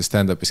praeguse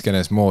stand-upi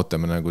skenes me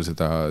ootame nagu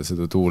seda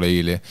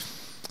tuuleiili.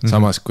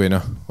 Samas kui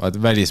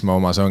välismaa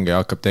omas ongi,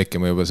 hakkab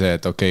tekkima juba see,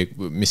 et okei,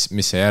 mis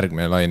see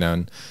järgmine laine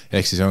on.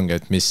 Ehk siis ongi,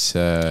 et mis,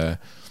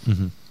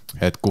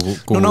 et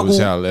kuhu nagu,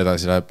 seal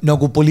edasi läheb.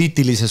 Nagu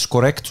poliitilises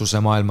korrektsuse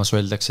maailmas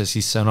öeldakse,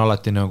 siis see on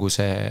alati nagu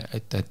see,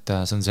 et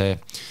see on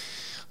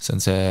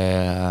see,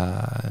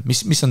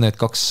 mis on need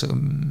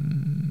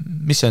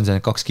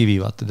kaks kivi,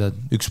 vaata,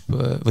 üks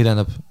või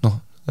tähendab,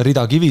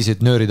 rida kivisid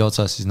nööride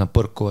otsas, siis nad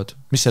põrkuvad.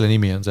 Mis selle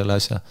nimi on selle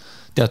asja?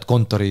 Tead,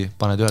 kontori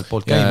paned ühelt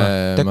poolt käima.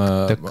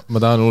 Ma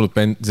tahan hullult,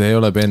 see ei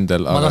ole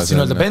pendel. Ma tahtsin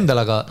öelda pendel,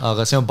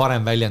 aga see on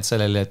parem väljend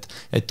sellele,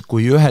 et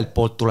kui ühelt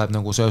poolt tuleb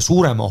nagu see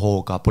suurema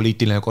hooga,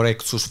 poliitiline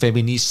korrektsus,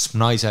 feminism,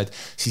 naised,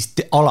 siis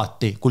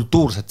alati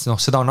kultuurselt,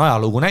 seda on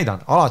ajalugu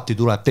näidanud, alati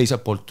tuleb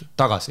teiselt poolt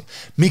tagasi.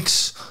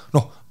 Miks,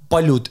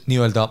 paljud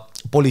nii-öelda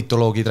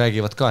politoloogid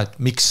räägivad ka, et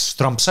miks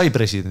Trump sai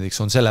presidendiks,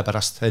 on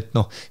sellepärast, et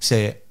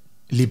see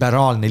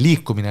liberaalne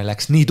liikumine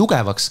läks nii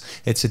tugevaks,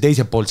 et see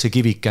teiselt poolt see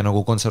kivike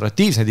nagu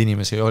konservatiivsed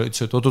inimesi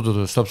ütles, et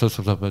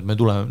stopp, et me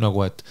tuleme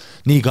nagu, et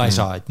nii ka ei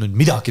saa, et nüüd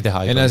midagi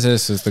teha ei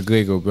sellest, sest ta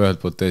kõigub ühelt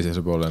poolt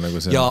teisele poole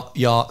nagu see.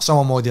 Ja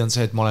samamoodi on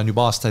see, et ma olen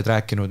juba aastaid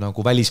rääkinud nagu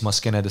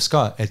välismaaskenedes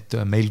ka, et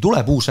meil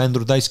tuleb uus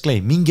Andrew Dice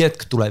Clay, mingi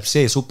hetk tuleb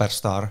see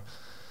superstar,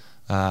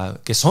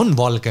 kes on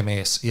valge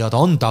mees ja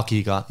ta on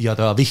tagiga ja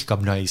ta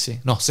vihkab naisi.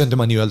 See on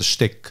tema nii-öelda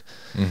štek.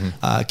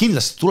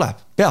 Kindlasti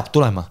tuleb, peab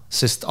tulema,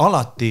 sest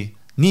alati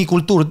nii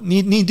kultuur,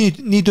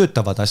 nii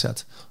töötavad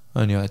asjad.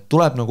 On ju, et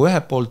tuleb nagu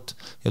ühelt poolt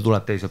ja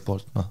tuleb teiselt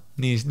poolt.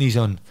 Nii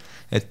see on.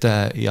 Et,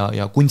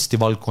 ja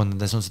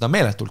kunstivaldkondades on seda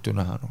meeletult ju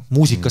näha.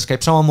 Muusikas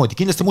käib samamoodi,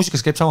 kindlasti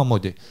muusikas käib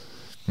samamoodi.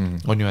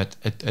 On ju,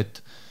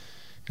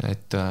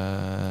 et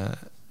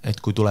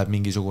kui tuleb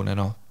mingisugune,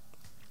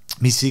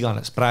 mis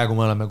iganes. Praegu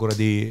me oleme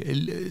kuradi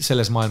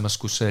selles maailmas,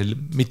 kus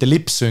mitte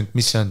lipsync,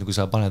 mis see on, kui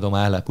sa paned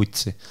oma hääle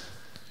putsi.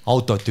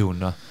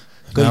 Autotune,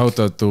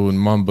 Autotune,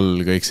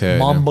 mumble, kõik see.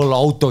 Mumble,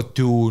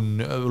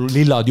 autotune,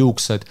 lillad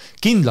juuksed.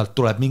 Kindlalt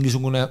tuleb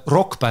mingisugune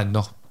rockbänd,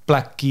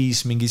 Black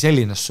Keys, mingi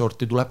selline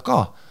sorti tuleb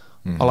ka.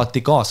 Alati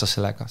kaasa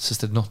sellega,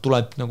 sest et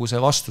tuleb nagu see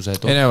vastuse.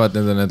 Enevad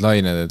need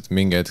lained, et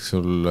mingi hetk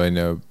sul on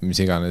ju mis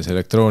iganes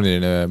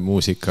elektrooniline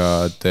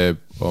muusika teeb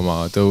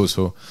oma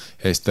tõusu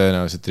ja siis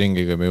tõenäoliselt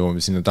ringiga me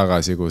jõuame sinna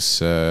tagasi, kus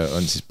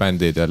on siis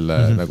bändid jälle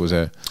nagu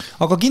see.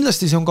 Aga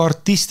kindlasti see on ka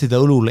artistide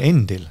õlul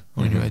endil,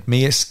 on ju, et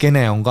meie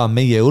skene on ka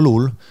meie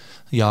õlul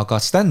ja ka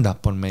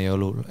stand-up on meie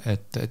õlul,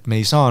 et me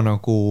ei saa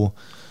nagu,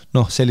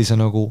 sellise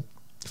nagu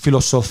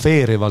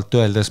filosofeerivalt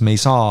öeldes me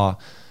ei saa,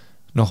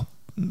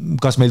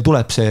 kas meil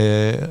tuleb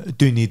see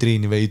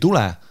tünnitriini või ei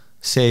tule,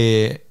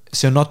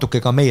 see on natuke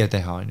ka meie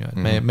teha, on ju,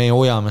 et me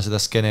hoiame seda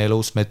skene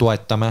elus, me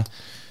toetame.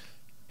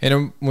 Ei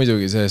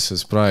muidugi selles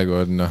suhtes praegu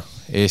on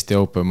Eesti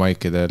open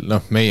mic'idel,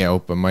 meie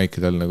open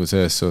mic'idel nagu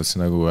selles suhtes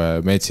nagu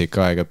metsik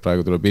aeg, et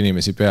praegu tuleb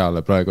inimesi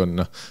peale, praegu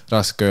on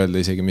raske öelda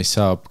isegi, mis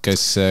saab,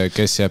 kes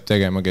jääb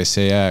tegema, kes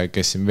ei jää,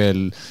 kes siin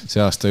veel see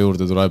aasta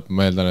juurde tuleb,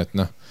 ma eeldan,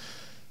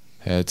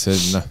 et see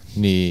on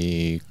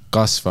nii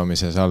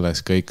kasvamises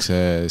alles kõik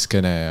see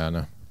skene ja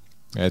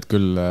et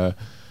küll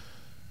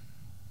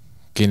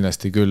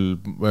kindlasti küll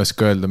ma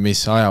oska öelda,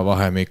 mis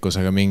ajavahemikus,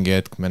 aga mingi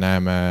hetk me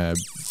näeme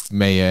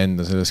meie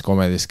enda selles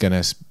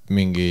komediskenes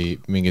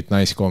mingit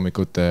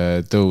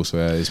naiskoomikute tõusu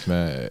ja siis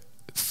me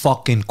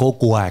fucking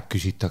kogu aeg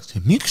küsitakse,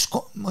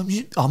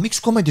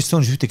 miks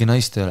komedistoonis ühtegi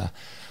naist ei ole?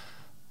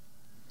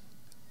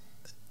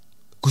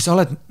 Kui sa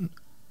oled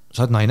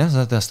naine,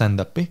 sa oled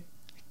stand-upi,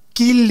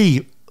 killi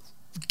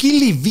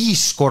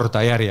 5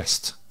 korda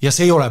järjest ja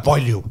see ei ole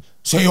palju.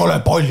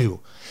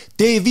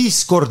 Tee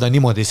 5 korda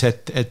niimoodi,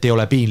 et ei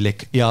ole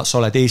piinlik ja sa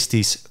oled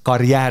Eestis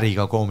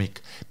karjääriga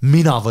koomik.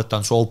 Mina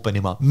võtan su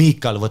openima,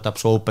 Miikal võtab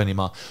su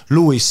openima,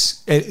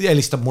 Louis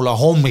helistab mulle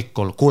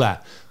hommikul, kuule,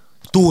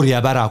 tuur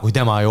jääb ära, kui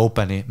tema ei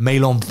openi.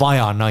 Meil on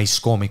vaja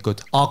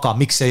naiskoomikud, aga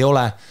miks ei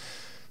ole?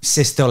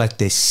 Sest te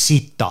olete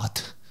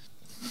sitad.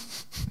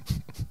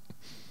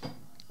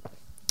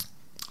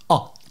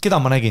 keda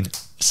ma nägin?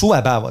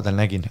 Suvepäevadel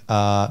nägin,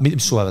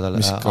 mis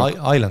suvepäevadel?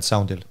 Island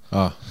Soundil.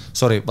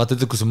 Sorry, vaata,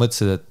 kui sa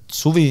mõtlesid, et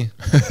suvi.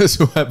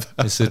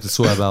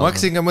 Suvepäevad. Ma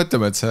hakkasin ka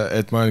mõtlema,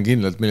 et ma olen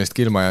kindlalt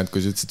millestki ilma jäänud,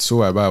 kui sa ütlesid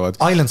suvepäevad.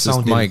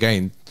 Sest ma ei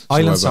käinud.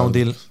 Island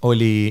Soundil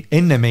oli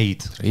enne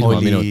meid,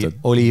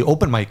 oli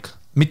open mic,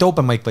 mitte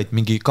open mic, vaid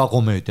mingi ka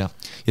komöödia.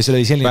 Ja seal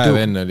oli selline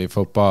päev enne oli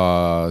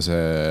Fopaa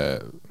see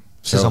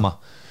sama.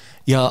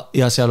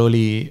 Ja seal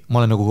oli, ma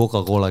olen nagu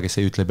Coca-Cola, kes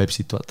ei ütle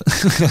Pepsit, vaata.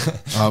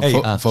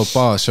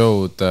 Fopaa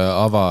show'd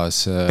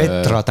avas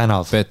Petra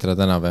tänav,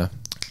 jah.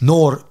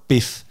 Noor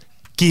Pihv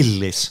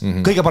killis,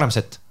 kõige parem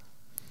set,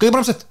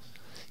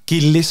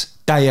 killis,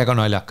 täiega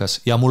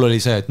naljakas ja mul oli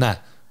see, et näe,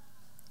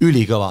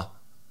 ülikõva.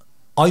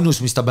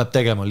 Ainus, mis ta peab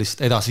tegema,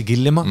 lihtsalt edasi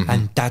killima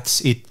and that's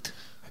it.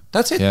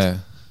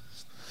 Yeah.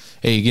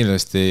 Ei,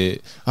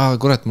 kindlasti,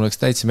 kurat, mul oleks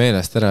täitsa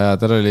meelest ära ja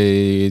tal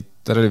oli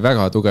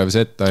väga tugev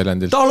set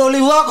Islandil.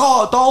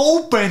 Ta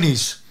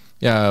openis.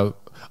 Ja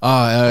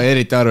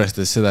eriti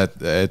arvestades seda,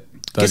 et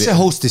kes see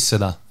hostis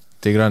seda?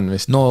 Tigran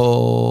vist. No,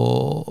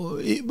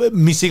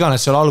 mis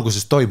iganes seal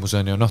alguses toimus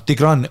on ju,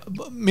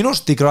 minu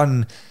arust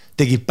Tigran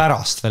tegi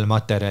pärast veel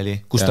materjali,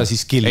 kus ta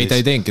siis killis. Ei, ta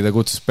ei teengi, ta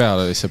kutsus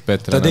peale lihtsalt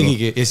Petra. Ta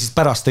tegigi ja siis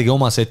pärast tegi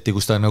oma seti,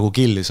 kus ta nagu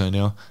killis on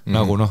ju,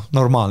 nagu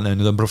normaalne,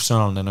 nüüd on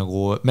professionaalne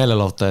nagu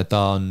meelelautaja,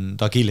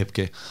 ta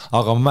killibki.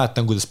 Aga ma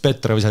mäletan, kuidas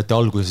Petra visati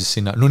alguses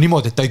sinna, no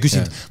niimoodi, et ta ei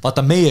küsinud,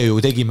 vaata meie ju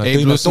tegime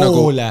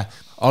toole.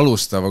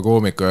 Alustava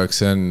koomiku jaoks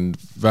see on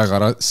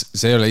väga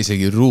see ei ole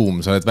isegi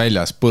ruum, sa oled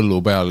väljas põllu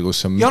peal,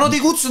 kus on... Ja nad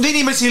ei kutsunud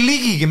inimesi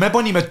ligigi, me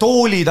panime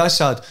toolid,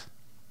 asjad.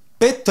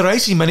 Petra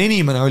esimene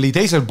inimene oli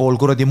teisel pool,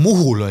 kuradi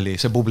Muhul oli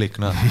see publik,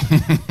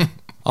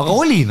 Aga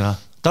oli,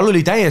 tal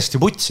oli täiesti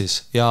putsis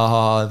ja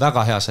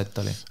väga hea set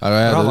oli.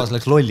 Rahvas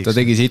läks lolliks. Ta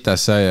tegi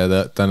sitas sai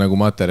ja ta nagu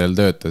materjal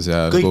töötas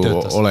ja kõik nagu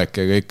töötas.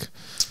 Olek ja kõik.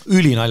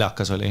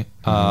 Ülinaljakas oli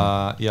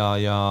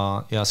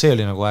ja see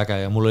oli nagu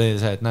äge ja mul oli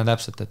see, et näe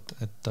täpselt,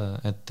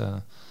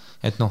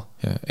 et noh,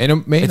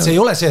 et see ei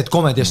ole see, et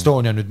Comedy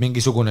Estonia nüüd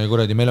mingisugune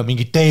kuradi, meil on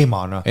mingi teema,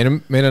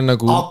 meil on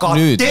nagu aga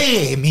nüüd,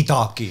 tee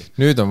midagi.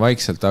 Nüüd on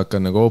vaikselt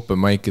hakanud nagu open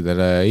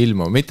mic'idele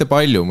ilma, mitte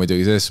palju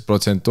muidugi, see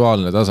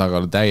protsentuaalne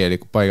tasakaal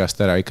täielikult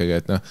paigast ära ikkagi,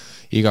 et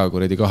iga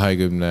kuradi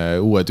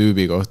 20 uue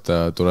tüübi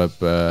kohta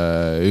tuleb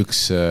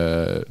üks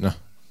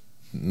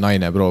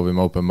naine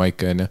proovima open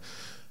mic'e,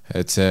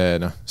 et see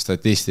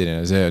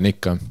statistiline, see on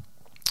ikka,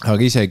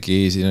 aga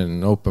isegi siin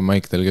on open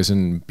mic'del, kes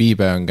on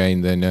Piibe on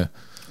käinud,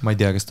 ma ei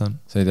tea, kes ta on.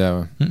 Sa ei tea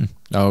või?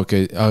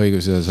 Okei,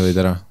 õigus, sa olid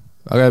ära.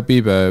 Aga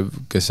Piibe,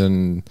 kes on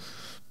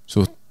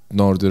suht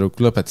noor tüdruk,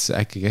 lõpetas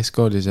äkki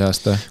keskkooli see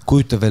aasta.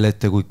 Kujuta veel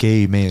ette, kui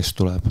gei mees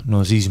tuleb.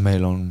 No siis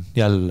meil on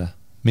jälle,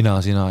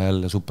 sina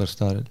jälle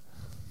superstaarid.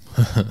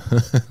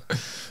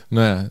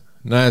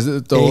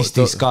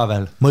 Eestis ka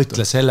veel,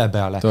 mõtle selle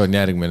peale. Too on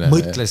järgmine.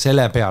 Mõtle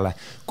selle peale,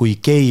 kui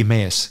gei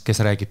mees,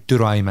 kes räägib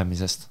türa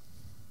imemisest.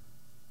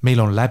 Meil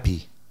on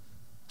läbi.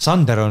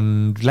 Sander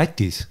on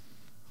Lätis.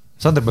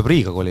 Sander peab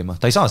Riiga kolima,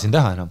 ta ei saa siin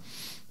teha enam.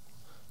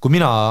 Kui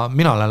mina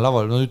lähen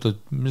laval, ütled,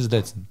 mis sa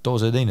teed siin? Too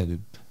see teine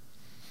tüüp.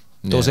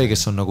 Too see,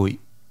 kes on nagu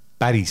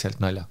päriselt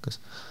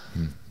naljakas.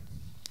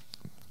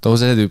 Too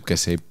see tüüp,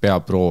 kes ei pea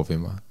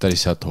proovima, ta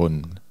lihtsalt on.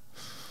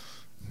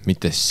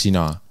 Mitte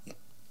sina.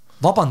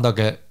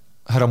 Vabandage,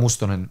 härra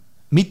Mustonen,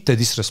 mitte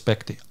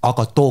disrespekti,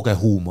 aga tooge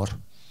huumor.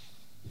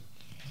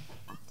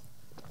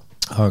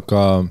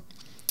 Aga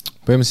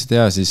põhimõtteliselt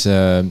hea siis...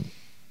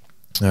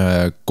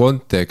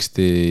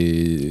 konteksti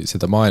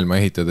seda maailma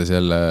ehitades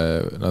jälle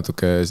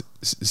natuke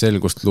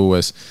selgust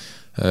luues.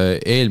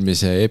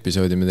 Eelmise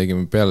episoodi me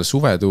tegime peale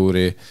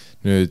suvetuuri,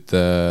 nüüd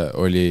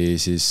oli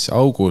siis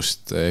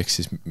august, ehk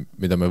siis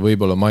mida me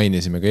võib-olla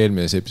mainisime ka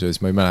eelmises episoodis,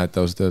 ma ei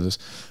mäleta ausalt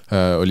öeldes,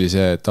 oli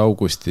see, et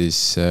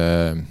augustis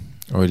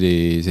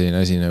oli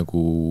selline asi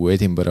nagu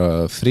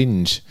Edinburgh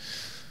Fringe,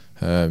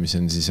 mis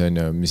on siis,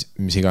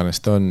 mis iganes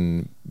ta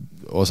on,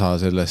 osa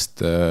sellest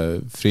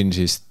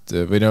Fringe'ist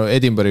või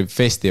Edinburghi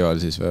festival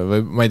siis või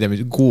ma ei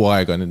tea, kuu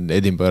aega on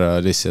Edinburgh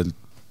lihtsalt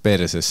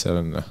perses,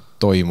 seal on,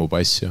 toimub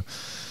asju.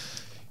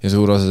 Ja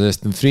suur osa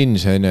sellest on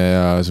Fringe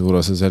ja suur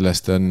osa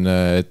sellest on,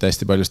 et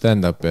hästi palju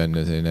stand-upi on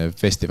ja selline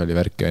festivali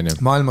värki on.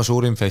 Maailma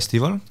suurim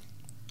festival,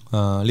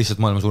 lihtsalt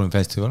maailma suurim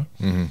festival,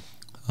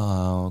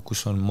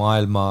 kus on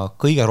maailma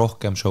kõige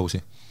rohkem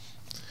showsi.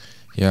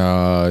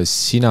 Ja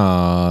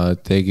sina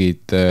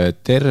tegid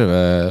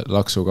terve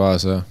laksu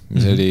kaasa,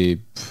 mis oli,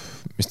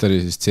 mis ta oli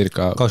siis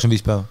circa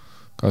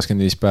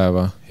 25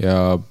 päeva ja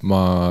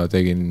ma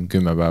tegin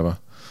 10 päeva.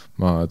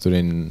 Ma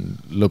tulin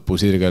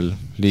lõpusirgel,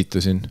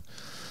 liitusin.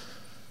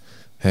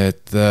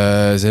 Et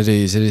see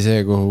oli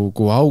see,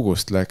 kuhu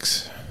august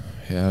läks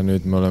ja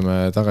nüüd me oleme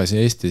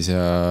tagasi Eestis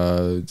ja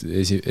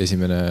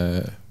esimene...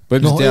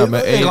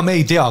 ega me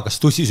ei tea, kas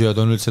tussisööd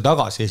on üldse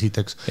tagasi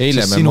esiteks.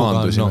 Eile me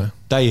maandusime.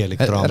 Täielik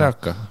draama. Ära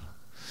hakka.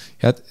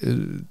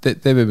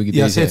 Teeme mingi teise.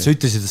 Ja see, et sa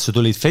ütlesid, et sa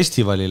tulid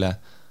festivalile,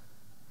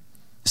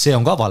 see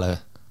on ka vale.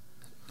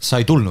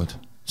 Sa ei tulnud.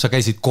 Sa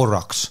käisid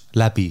korraks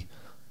läbi.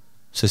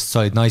 sest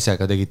sa olid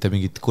naisega, tegite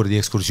mingit kurdi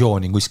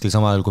ekskursiooni kuskil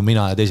samal ajal kui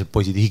mina ja teised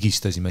poisid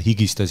higistasime.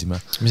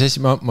 Mis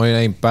asi, ma ei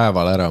näinud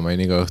päeval ära, ma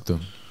olin iga õhtu.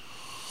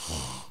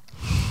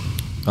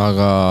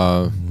 Aga...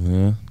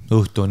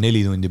 õhtu on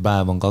 4 tundi,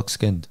 päev on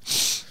 20.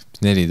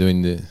 4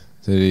 tundi,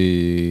 see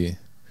oli...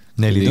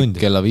 4 tundi.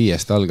 Kella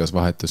 5 algas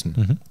vahetus.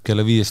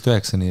 Kella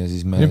 5-9 ja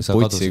siis me... Putsi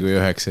kadusid. Kui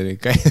 9.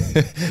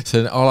 See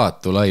on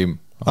alatu laim.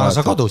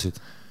 Sa kadusid?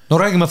 No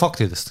räägime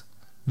faktidest.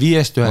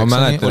 5-9. Ma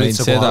mäletan ainult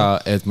seda,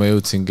 et ma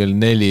jõudsin kell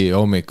 4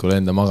 hommikul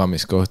enda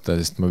magamiskohta,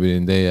 sest ma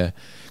pidin teie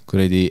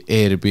kuradi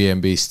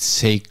Airbnb-st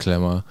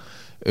seiklema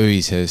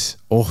öises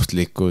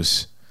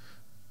ohtlikus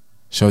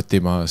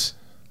Šotimaas.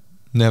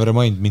 Never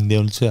mind, mind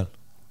ei olnud seal.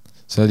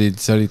 Sa olid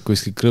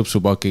kuskil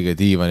krõpsupakiga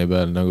diivani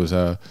peal, nagu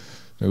sa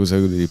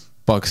kuradi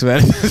paks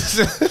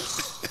värdus.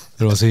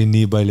 Ma sõin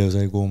nii palju,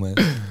 sai kuume.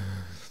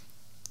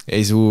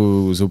 Ei,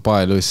 su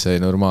paeluss sai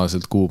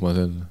normaalselt kuuma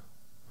seal.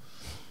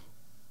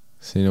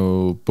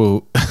 Sinu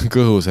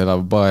kõhus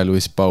elav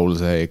paeluss Paul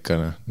sai ikka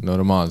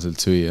normaalselt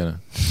süüa.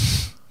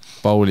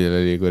 Paulil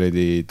oli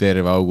kuradi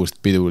terve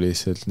august pidu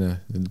lihtsalt.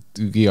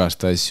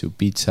 Igast asju,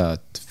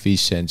 pitsat,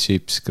 fish and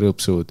chips,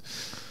 krõpsud.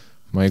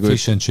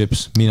 Fish and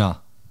chips, mina.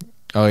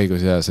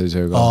 Õigus, jaa, sa ei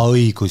söö ka.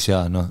 Õigus,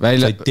 jaa, no. Sa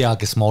ei tea,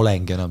 kes ma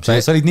olengi enam. Sa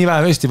olid nii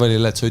vähe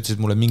festivalil, et sa ütlesid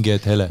mulle mingi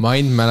hetk hele. Ma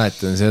ainult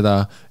mäletan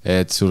seda,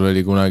 et sul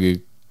oli kunagi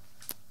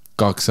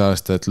 2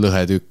 aastat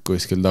lõhetükk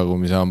kuskil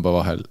tagumise hamba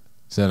vahel.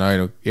 See on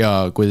ainult,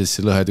 ja kuidas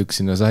see lõhetükk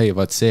sinna sai,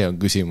 vaat see on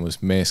küsimus,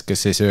 mees,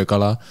 kes ei söö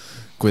kala,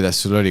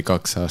 kuidas sul oli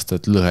 2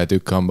 aastat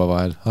lõhetükk hamba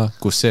vahel,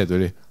 kus see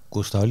tuli?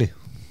 Kus ta oli?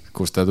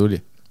 Kus ta tuli?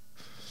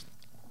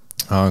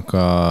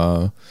 Aga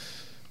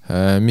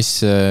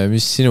mis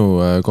sinu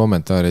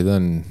kommentaarid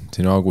on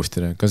sinu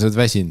augustile? Kas sa oled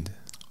väsinud?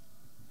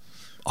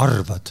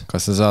 Arvad?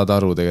 Kas sa saad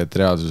aru tegelikult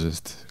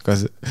reaalsusest?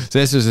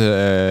 Selles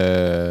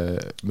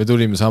me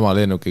tulime sama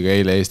lennukiga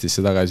eile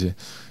Eestisse tagasi,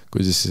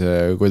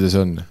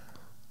 kuidas on?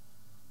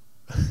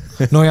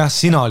 No jah,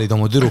 sina olid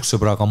oma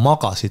tüdruksõbraga,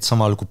 magasid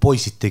samal kui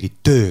poisid tegid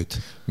tööd.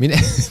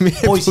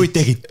 Poisid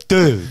tegid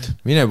tööd.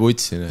 Mine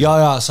putsi.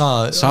 Ja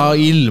sa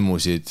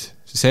ilmusid.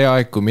 See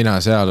aeg, kui mina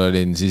seal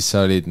olin, siis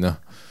sa olid,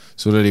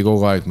 sul oli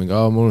kogu aeg mingi,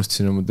 ma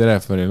unustasin oma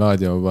telefoni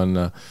laadima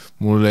panna,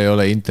 mul ei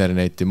ole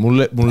interneti,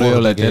 mul ei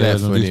ole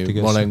telefoni,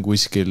 ma olen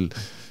kuskil,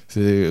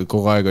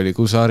 kogu aeg oli,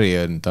 kus Ari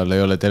on, tal ei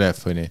ole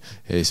telefoni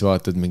ja siis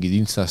vaatad, mingid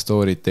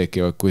Instastorid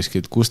tekivad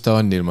kuskilt, kus ta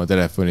on ilma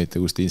telefonita,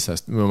 kus ta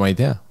Instast, ma ei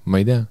tea.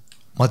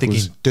 Ma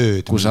tegin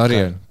tööd. Kus Ari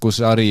on?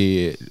 Kus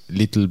Ari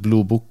Little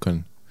Blue Book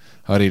on?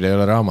 Aril ei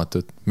ole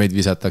raamatut, meid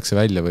visatakse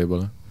välja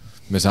võib-olla.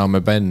 Me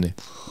saame bänni.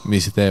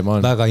 Mis teema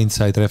on? Väga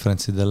inside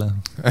referentsidele.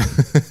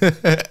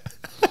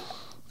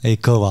 Ei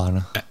kõva,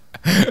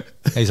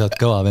 Ei saad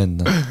kõva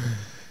vend,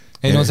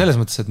 Ei, selles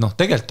mõttes, et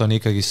tegelikult on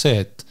ikkagi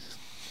see, et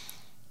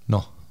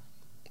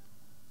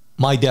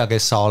ma ei tea,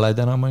 kes sa oled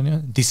enam,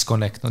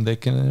 disconnect on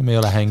tekkinud, me ei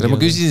ole hänginud. Ma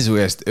küsisin su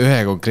eest ühe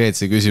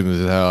konkreetse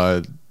küsimuse,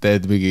 sa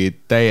teed mingi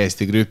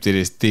täiesti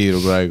krüptilist tiiru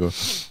praegu.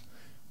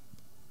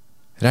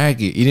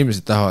 Räägi,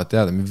 inimesed tahavad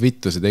teada, mis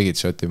vittu sa tegid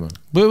Šotimaal?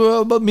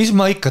 Mis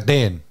ma ikka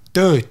teen?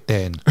 Tööd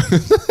teen.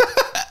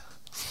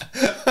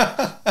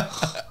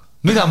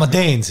 Mida ma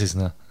teen siis,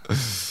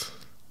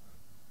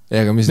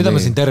 Mida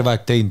ma siin terve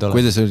aeg teinud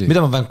olen?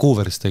 Mida ma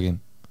Vancouveris tegin?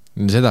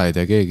 Seda ei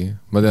tea keegi.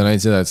 Ma tean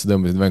ainult seda, et sa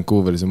tõmbasid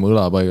Vancouveris oma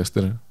õla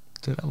paigast ära.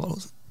 Tere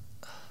valusad.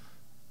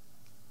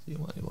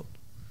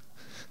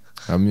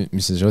 Aga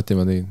mis sa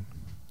Šotimaa tegid?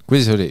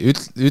 Kuidas oli?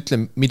 Ütle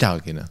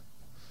midagi,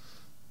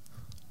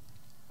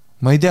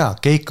 Ma ei tea,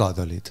 keikad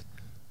olid.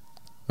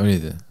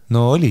 Olid?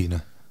 No oli,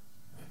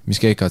 Mis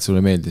keikad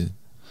sulle meeldisid?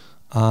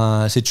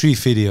 See Tree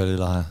Fitty oli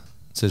lahe.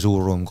 See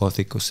suur ruum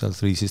Gothikus seal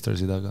Three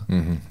Sistersi taga.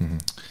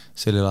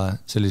 See oli lahe.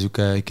 See oli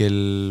siuke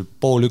kell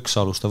 12:30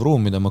 alustav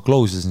ruum, mida ma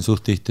close isin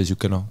suht tihti.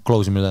 Siuke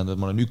close imine tähendab,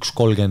 et ma olen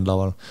 1:30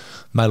 laval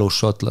mälus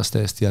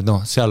šotlaste eest ja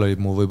seal olid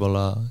mu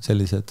võib-olla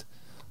sellised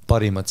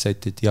parimad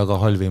setid ja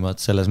ka halvimad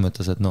selles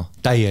mõttes, et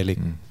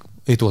täielik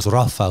it was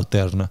rough out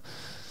there.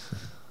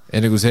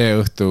 Enne kui see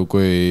õhtu,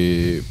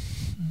 kui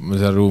ma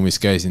seal ruumis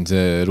käisin,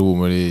 see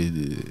ruum oli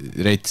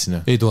rets.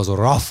 It was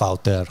rough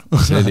out there.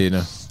 See oli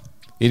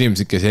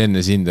inimesed, kes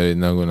enne sind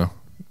olid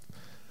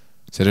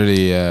seal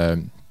oli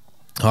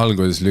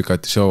alguses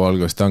lükati show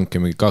alguses tanki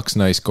mingi 2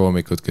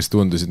 naiskoomikut, kes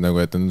tundusid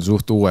et on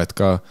suht uued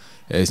ka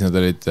ja siis nad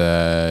olid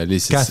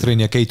lihtsalt...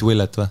 Catherine ja Kate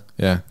Willett või?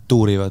 Yeah.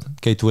 Tuurivad.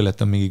 Kate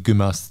Willett on mingi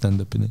 10 aastat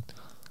stand-upi neid.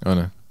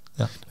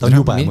 Ja, ta on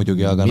jube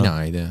muidugi, aga mina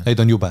ei tea. Ei,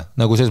 ta on jube.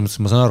 Selles mõttes,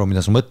 ma saan aru,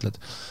 mida sa mõtled.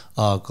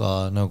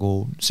 Aga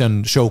see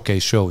on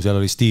showcase show, seal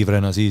oli Steve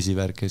Renasiisi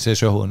värk ja see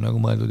show on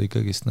mõeldud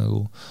ikkagist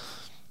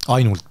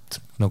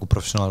ainult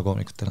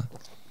professionaalkoomikutele.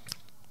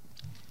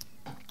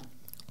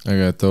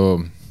 Aga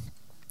too...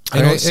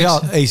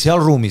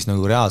 Seal ruumis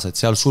reaalselt,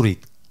 seal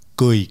surid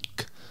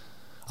kõik.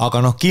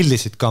 Aga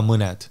kildisid ka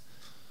mõned.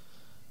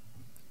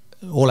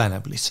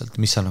 Oleneb lihtsalt,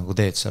 mis sa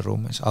teed seal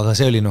ruumis. Aga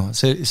see oli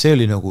see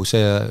oli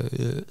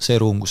see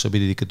ruum, kus sa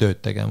pidid ikka tööd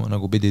tegema.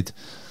 Pidid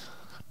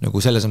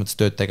selles mõttes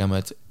tööd tegema,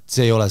 et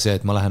see ei ole see,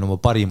 et ma lähen oma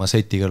parima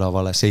setiga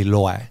lavale, see ei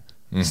loe.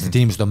 sest et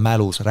inimesed on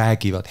mälus,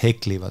 räägivad,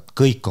 heklivad,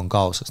 kõik on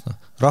kaoses, noh,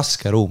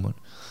 raske ruum on.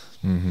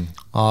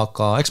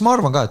 Aga eks ma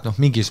arvan ka, et noh,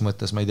 mingis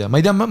mõttes ma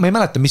ei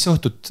mäleta, mis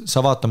õhtut sa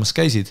vaatamas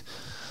käisid,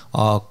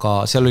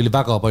 aga seal oli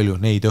väga palju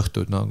neid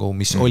õhtud, nagu,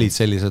 mis olid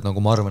sellised,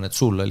 nagu ma arvan, et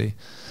sul oli.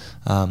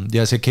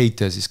 Ja see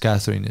Kate ja siis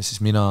Catherine ja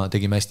siis mina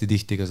tegime hästi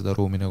tihti ka seda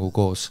ruumi nagu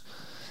koos.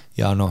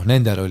 Ja noh,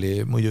 nendel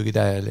oli muidugi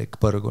täielik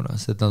põrguna,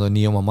 sest et nad on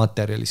nii oma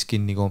materjalis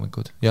kinni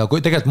koomikud. Ja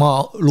kui tegelikult ma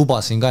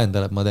lubasin ka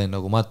endale, et ma teen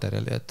nagu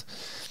materjali,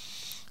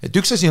 et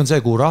üks asi on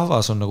see, kui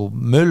rahvas on nagu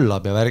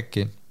möllab ja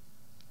värki,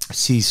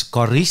 siis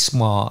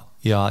karisma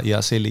ja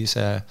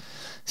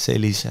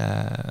sellise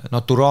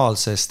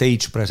naturaalse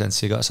stage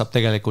presence'iga saab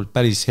tegelikult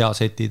päris hea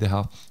seti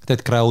teha.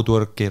 Teed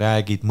crowdwork'i,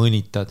 räägid,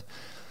 mõnitad.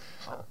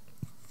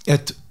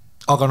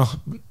 Aga noh,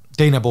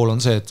 teine pool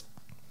on see,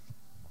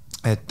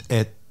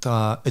 et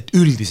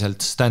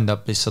üldiselt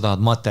stand-up'is sa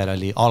tahad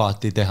materjali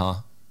alati teha,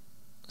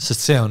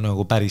 sest see on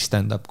nagu päris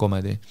stand-up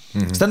comedy.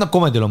 Stand-up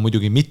comedy'l on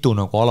muidugi mitu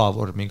nagu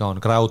alavormiga,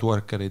 on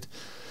crowdworkerid,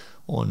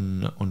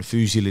 on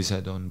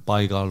füüsilised, on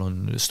paigal,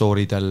 on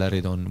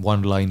storytellerid, on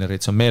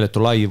one-linerid, see on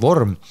meeletu lai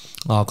vorm,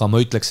 aga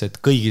ma ütleks, et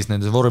kõigis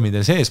nendes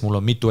vormide sees mul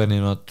on mitu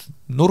erinevat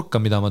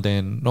nurka, mida ma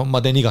teen, no ma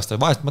teen igast,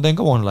 vahest ma teen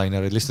ka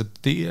one-linerid, lihtsalt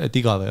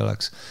et igav ei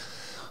oleks.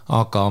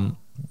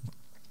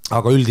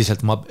 Aga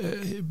üldiselt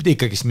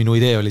ikkagist minu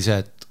idee oli see,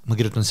 et ma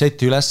kirjutan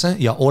seti ülesse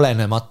ja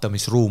olenemata,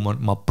 mis ruum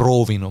on, ma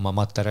proovin oma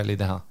materjali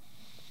teha.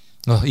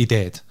 Noh,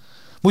 ideed.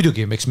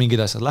 Muidugi, miks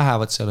mingid asjad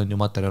lähevad, seal on ju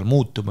materjal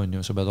muutub, on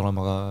ju, sa pead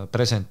olema ka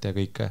present ja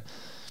kõike.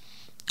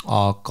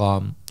 Aga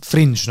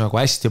Fringe nagu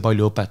hästi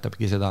palju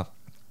õpetabki seda,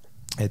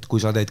 et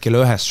kui sa teed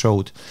kella 1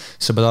 show'd,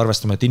 sa pead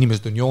arvestama, et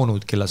inimesed on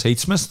joonud kella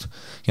 7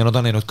 ja nad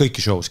on näinud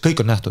kõiki show's,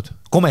 kõik on nähtud,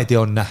 komedi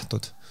on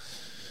nähtud.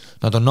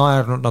 Nad on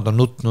naernud, nad on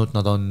nutnud,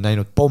 nad on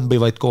näinud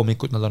pombivaid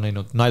koomikud, nad on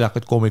näinud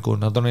naljakaid koomikud,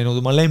 nad on näinud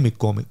oma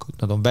lemmikkoomikud,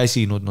 nad on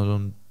väsinud, nad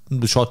on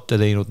shotte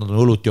teinud, nad on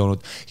õlut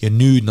joonud ja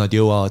nüüd nad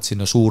jõuavad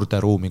sinna suurde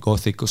ruumi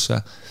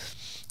Gothikusse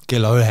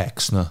kella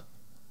 9, noh.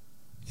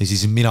 Ja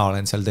siis mina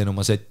olen seal teen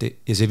oma seti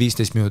ja see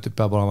 15 minutit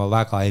peab olema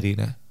väga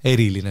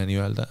eriline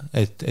nii öelda,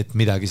 et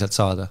midagi sealt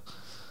saada.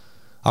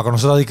 Aga noh,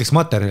 sa tahad ikkagi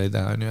materjali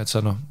teha, nii et sa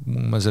noh,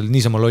 ma seal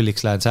niisama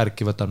lolliks lähen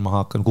särki, võtan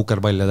maha, hakkan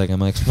kukerpalle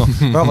tegema, eks noh,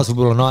 rahvas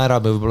võib-olla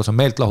naerab ja võib-olla see on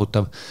meelt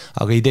lahutav,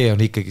 aga idee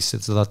on ikkagi, et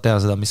sa tahad teha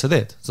seda, mis sa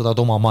teed, sa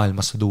tahad oma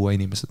maailmasse tuua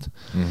inimesed.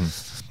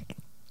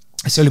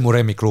 See oli mu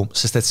remmikruum,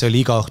 sest et see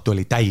oli iga õhtu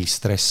oli täis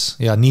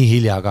stress ja nii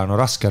hiljaga, no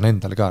raske on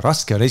endal ka,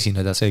 raske on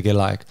esineda see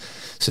kellaaeg,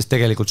 sest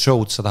tegelikult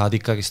show'd sa tahad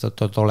ikkagi,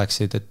 et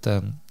oleksid, et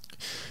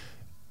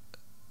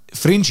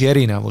Fringe'i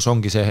erinevus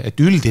ongi see,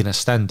 et üldine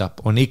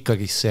stand-up on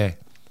ikkagi see,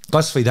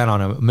 kas või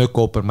tänane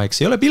Möko Open Mic,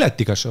 see ei ole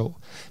piletiga show.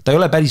 Ta ei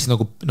ole päris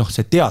nagu, noh,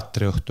 see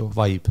teatriõhtu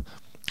vibe,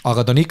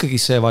 aga ta on ikkagi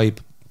see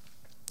vibe,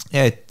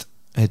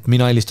 et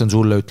mina helistan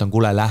sulle, ütlen,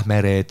 kuule, lähme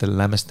reedel,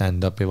 lähme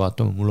stand-upi,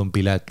 vaatame, mul on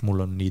pilet,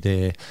 mul on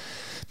idee,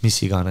 mis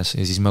iganes.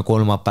 Ja siis me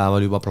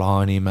kolmapäeval juba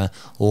plaanime,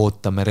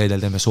 ootame, reedel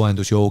teeme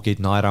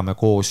soendusjoogid, naerame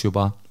koos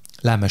juba,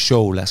 lähme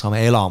show'le,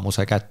 saame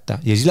elamuse kätte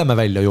ja siis lähme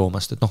välja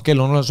joomast, et noh, kell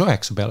on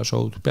 9 peale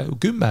show'd,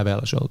 10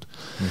 peale show'd.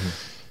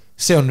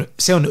 See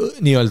on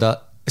nii-öelda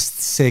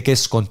see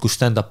keskkond, kus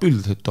stand-up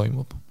üldiselt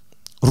toimub.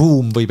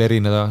 Ruum võib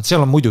erineda,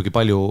 seal on muidugi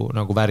palju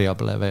nagu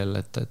variable veel,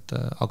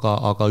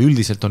 aga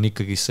üldiselt on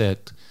ikkagi see,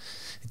 et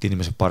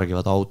inimesed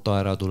pargivad auto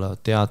ära, tulevad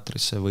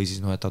teatrisse või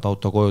siis võtavad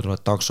auto koju,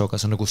 tulevad taksoga,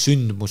 see on nagu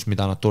sündmus,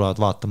 mida nad tulevad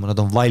vaatama, nad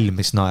on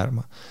valmis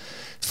naerma.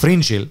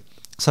 Fringe'il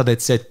sa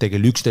teed sette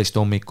kell 11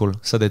 hommikul,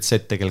 sa teed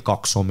sette kell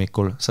 2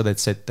 hommikul, sa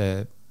teed sette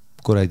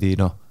kuradi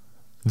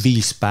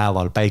 5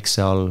 päeval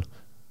päikse all,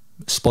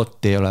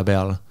 spotti ei ole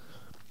peal.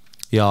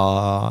 Ja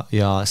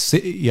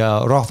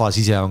rahvas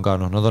ise on ka,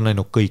 nad on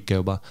näinud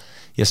kõike juba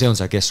ja see on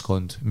see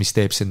keskkond, mis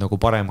teeb sind nagu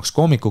paremaks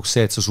koomikuks,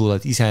 see, et sa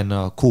suudad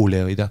isena cool'i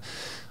hoida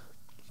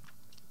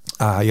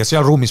ja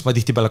seal ruumis ma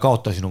tihti peale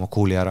kaotasin oma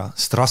cool'i ära,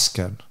 sest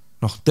raske on,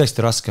 noh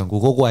tõesti raske on, kui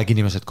kogu aeg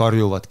inimesed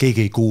karjuvad,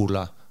 keegi ei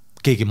kuula,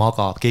 keegi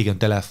magab, keegi on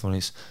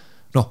telefonis.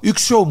 Noh,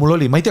 üks show mul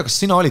oli, ma ei tea, kas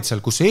sina olid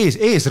seal, kus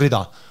eesrida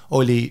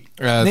oli,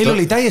 neil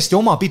oli täiesti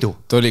oma pidu.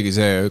 Ta oligi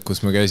see,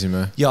 kus me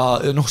käisime. Ja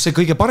noh, see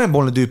kõige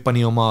parempoolne tüüp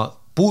pani oma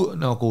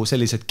nagu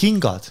sellised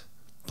kingad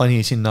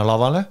pani sinna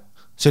lavale,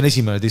 see on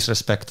esimene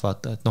disrespect,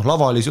 vaata, et noh,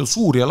 lava oli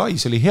suur ja lai,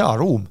 see oli hea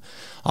ruum,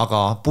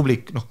 aga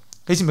publik, noh,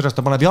 esimesest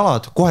ta paneb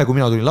jalad, kohe kui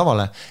mina tulin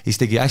lavale, ja siis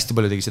tegi hästi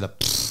palju tegi seda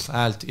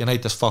häält ja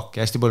näitas fuck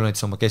ja hästi palju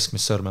näitas oma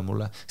keskmist sõrme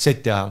mulle,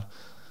 seti ajal.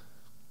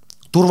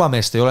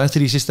 Turvameest ei ole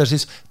Three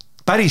Sistersis,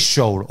 päris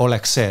show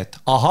oleks see, et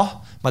ahah,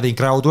 ma tein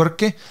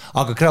crowdwork'i,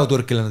 aga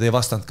crowdwork'ile nad ei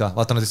vastanud ka,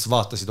 vaata, nad lihtsalt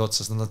vaatasid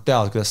otsast, nad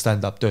teavad, kuidas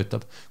stand-up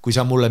töötab. Kui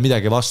sa mulle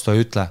midagi vastu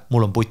ei ütle,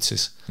 mul on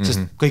putsis,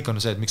 sest kõik on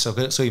see, et miks sa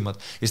sõimad.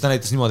 Ja siis ta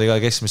näitas niimoodi ka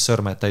keskmist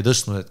sõrme, et ta ei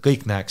tõstnud, et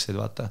kõik näeksid,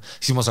 vaata.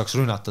 Siis ma saaks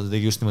rünnata, ta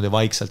tegi just niimoodi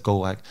vaikselt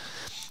kogu aeg.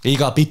 Ja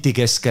iga piti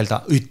keskel ta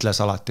ütles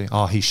alati,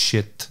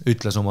 shit,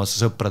 ütles oma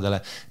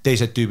sõpradele,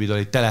 teised tüübid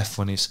olid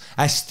telefonis,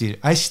 hästi,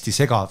 hästi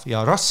segav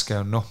ja raske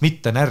on, noh,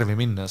 mitte närvi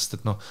minna, sest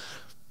et noh,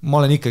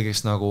 ma olen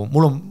ikkagist nagu,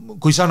 mul on,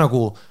 kui sa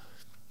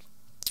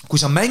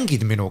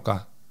mängid minuga,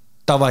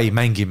 tavai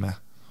mängime,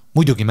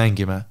 muidugi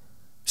mängime,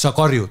 sa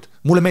karjud,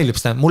 mulle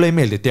ei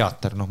meeldi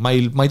teater, noh, ma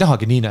ei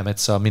tahagi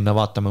Niinemetsa minna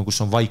vaatama,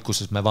 kus on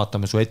vaikuses, me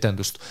vaatame su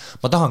etendust.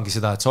 ma tahangi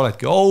seda, et sa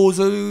oledki,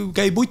 sa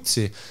käi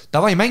putsi,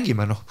 davai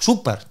mängime, noh,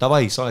 super,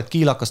 davai, sa oled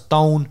kiilakas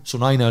down,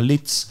 su naine on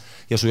lits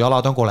ja su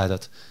jalad on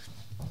koledad.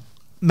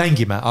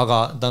 Mängime, aga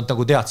nad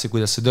nagu teadsid,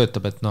 kuidas see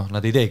töötab, et noh,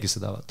 nad ei teegi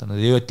seda, vaata, nad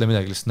ei ütle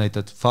midagi, lihtsalt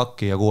näitad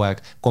fuck'i ja kogu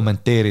aeg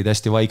kommenteerid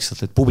hästi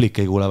vaikselt, et publik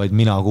ei kuule, vaid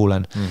mina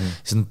kuulen.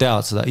 Siis nad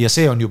teavad seda ja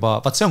see on juba,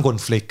 vaat see on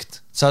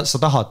konflikt, sa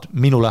tahad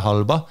minule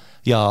halba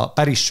ja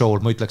päris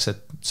show'l ma ütleks,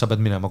 et sa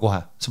pead minema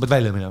kohe, sa pead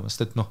välja minema,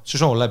 sest et noh, see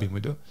show on läbi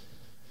muidu.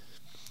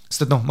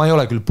 Sest et noh, ma ei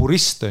ole küll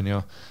purist, on ju,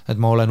 et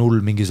ma olen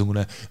hull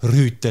mingisugune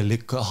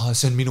rüütelik,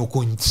 see on minu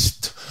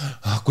kunst,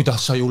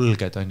 kuidas sa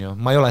julged, on ju,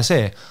 ma ei ole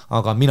see,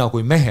 aga mina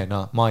kui mehena,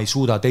 ma ei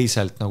suuda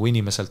teiselt nagu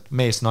inimeselt,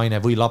 mees, naine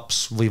või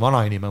laps või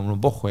vanainime, mul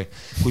on pohhui,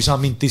 kui sa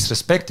mind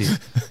disrespektid,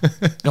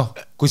 noh,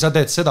 kui sa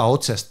teed seda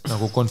otsest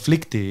nagu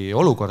konflikti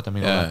olukorda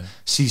minule,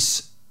 siis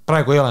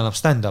praegu ei ole enam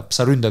stand-up,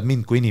 sa ründad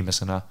mind kui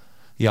inimesena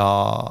ja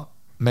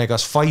me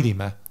kas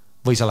fightime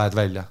või sa lähed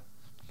välja.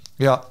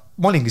 Ja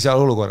ma olingi seal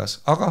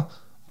olukorras, aga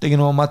tegin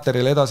oma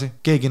materjali edasi,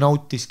 keegi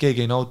nautis,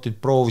 keegi ei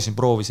nautinud,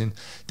 proovisin,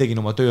 tegin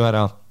oma töö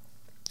ära.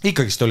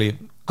 Ikkagist oli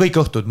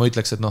kõik õhtud, ma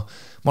ütleks, et noh,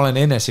 ma olen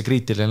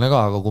enesekriitiline ka,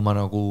 aga kui ma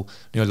nagu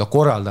nii-öelda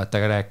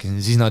korraldajatega rääkisin,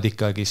 siis nad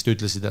ikkagist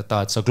ütlesid, et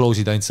sa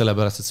close'id ainult selle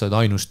pärast, et sa oled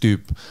ainus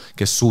tüüp,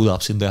 kes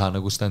suudab siin teha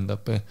nagu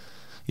stand-upi.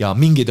 Ja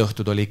mingid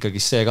õhtud oli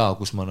ikkagi see ka,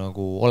 kus ma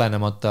nagu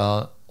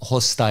olenemata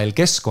hostile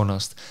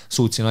keskkonnast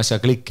suutsin asja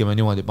klikkima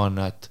niimoodi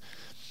panna, et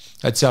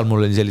seal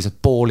mul oli sellised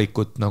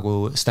poolikud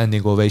nagu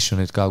standing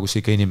ovationid ka, kus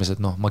ikka inimesed,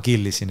 noh, ma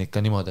killisin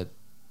ikka niimoodi,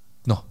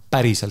 et noh,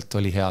 päriselt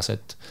oli hea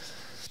set.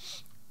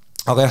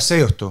 Aga jah,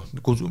 see õhtu,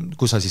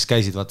 kus sa siis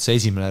käisid, vaat see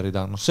esimene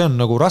rida, noh, see on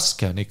nagu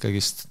raske on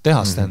ikkagist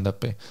teha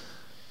stand-upi.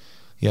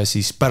 Ja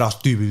siis pärast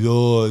tüübid,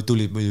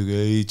 tulid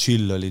muidugi, ei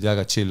chill, olid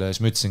väga chill ja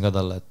siis ma ütlesin ka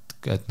talle,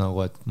 et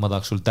ma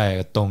tahaks sul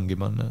täiega tongi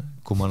panna,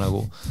 kui ma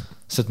nagu,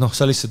 sest noh,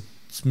 sa lihtsalt,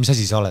 mis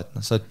asi sa oled,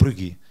 sa oled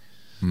prügi.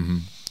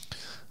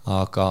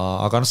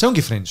 Aga no see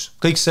ongi fringe,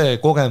 kõik see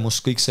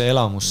kogemus, kõik see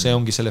elamus, see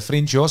ongi selle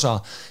fringe'i osa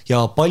ja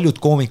paljud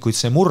koomikuid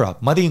see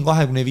murrab. Ma tegin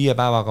 25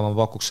 päevaga, ma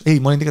pakuks,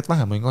 ma olin tegelikult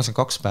vähem, ma olin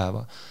 22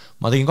 päeva.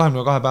 Ma tegin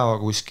 22 päevaga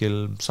kuskil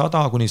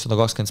 100 kuni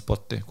 120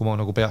 spotti, kui ma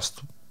nagu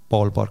peast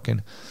ballparkin.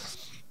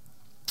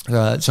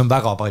 See on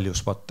väga palju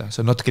spotte,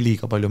 see on natuke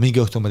liiga palju, mingi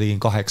õhtu ma tegin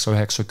 8,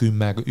 9,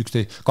 10,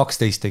 11,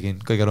 12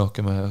 tegin kõige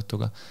rohkem ühe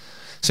õhtuga.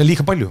 See on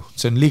liiga palju,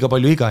 see on liiga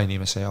palju iga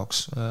inimese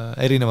jaoks.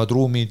 Erinevad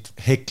ruumid,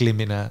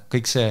 heklimine,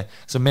 kõik see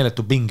on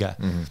meeletu pinge.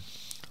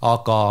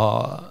 Aga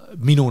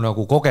minu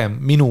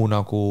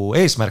nagu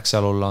eesmärk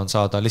seal olla on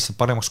saada lihtsalt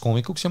paremaks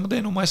koomikuks ja ma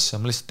teen oma asja,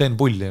 ma lihtsalt teen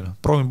pulli,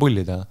 proovin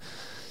pulli teha.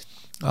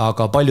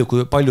 Aga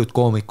paljud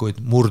koomikuid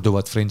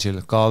murduvad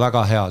fringe'il, ka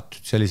väga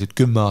head, sellised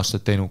 10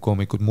 aastat teinud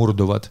koomikud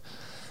murduvad.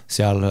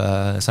 Seal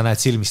sa näed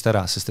silmist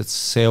ära, sest et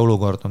see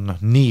olukord on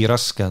nii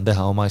raske on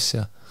teha oma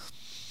asja.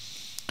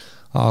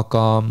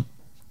 Aga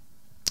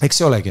eks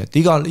see olegi, et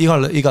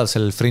igal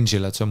sellel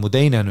fringe'il, et see on mu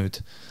teine nüüd,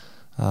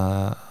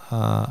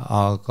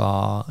 aga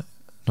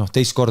noh,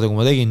 teist korda, kui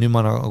ma tegin, nüüd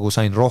ma nagu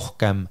sain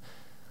rohkem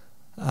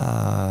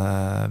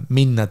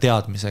minna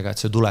teadmisega, et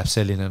see tuleb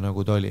selline,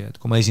 nagu ta oli, et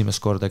kui ma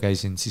esimest korda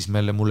käisin, siis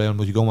mul ei olnud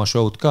muidugi oma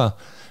show'd ka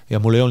ja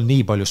mul ei olnud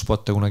nii palju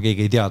spotte, kuna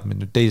keegi ei teadnud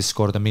mind, nüüd teisest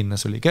korda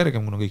minnes oli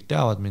kergem, kuna kõik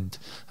teavad mind,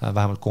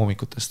 vähemalt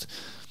koomikutest.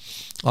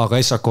 Aga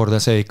esakorda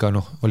see ikka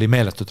oli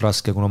meeletult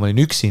raske, kuna ma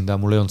olin üksinda,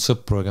 mul ei olnud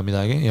sõpru ega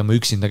midagi ja ma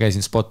üksinda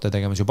käisin spotte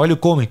tegemas ja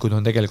paljud koomikud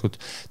on tegelikult,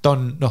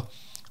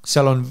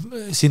 seal on,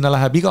 sinna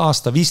läheb iga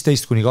aasta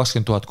 15 kuni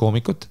 20 000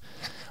 koomikut,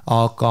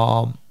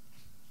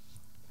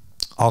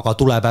 aga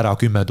tuleb ära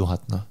 10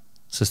 000,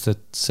 sest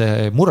et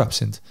see murrab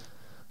sind.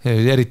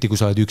 Eriti kui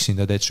sa oled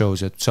üksinda teed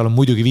show's, et seal on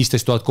muidugi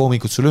 15 000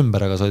 koomikut sul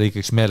ümber, aga sa oled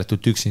ikkagi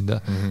meeletult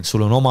üksinda.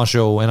 Sul on oma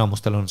show,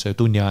 enamustel on see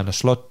tunniajane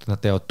slot, nad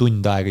teevad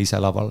tund aega ise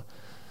laval.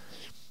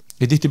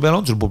 Ja tihti peale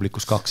on sul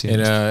publikus 2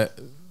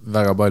 inimest.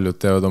 Väga paljud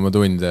teevad oma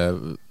tunde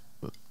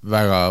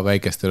väga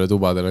väikestele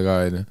tubadele ka.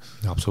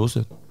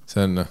 Absoluutselt.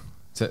 See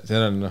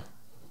on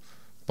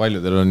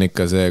paljudel on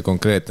ikka see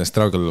konkreetne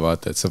struggle,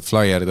 vaata, et sa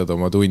flyerdad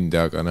oma tundi,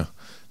 aga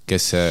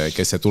kes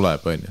see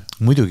tuleb, on ju?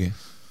 Muidugi,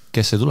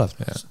 kes see tuleb?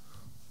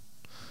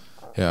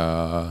 Ja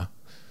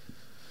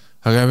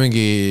aga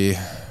mingi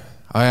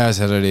aja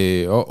seal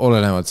oli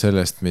olenevalt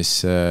sellest,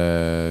 mis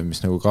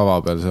nagu kava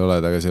peal sa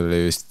oled, aga seal oli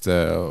vist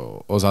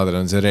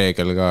osadel on see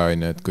reegel ka,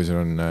 et kui sul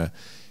on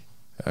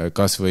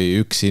kas või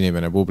üks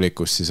inimene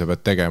publikus, siis sa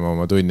pead tegema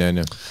oma tunni,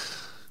 on ju.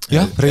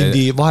 Jah,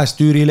 rendi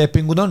vahest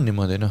üürilepingud on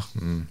niimoodi,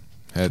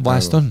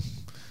 vahest on.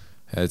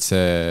 Et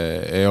see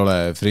ei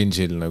ole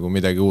fringe'il nagu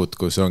midagi uut,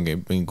 kus ongi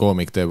mingi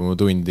koomik teeb oma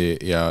tundi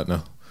ja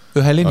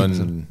ühel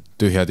inimesel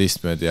tühjad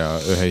istmed ja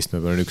ühe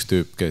istme peal on üks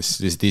tüüp, kes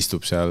lihtsalt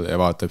istub seal ja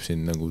vaatab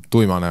siin nagu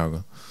tuima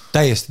näoga.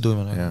 Täiesti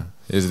tuima näoga.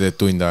 Ja sa teed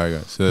tund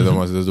aega, sa teed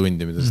oma seda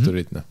tundi, mida sa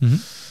tulid.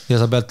 Ja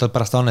sa pead tal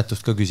pärast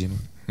annetust ka küsima.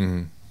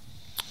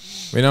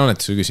 Või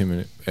annetuse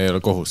küsimine ei ole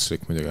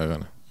kohustuslik muidugi,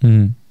 aga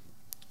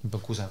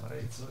peab kusema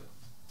reid.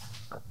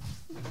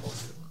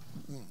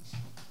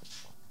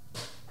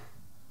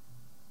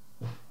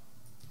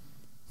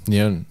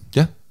 nii on.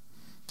 jah.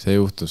 See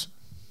juhtus.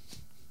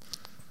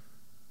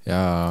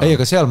 Ja... ei,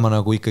 aga seal ma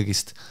nagu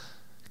ikkagist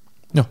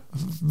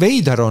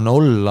veider on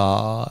olla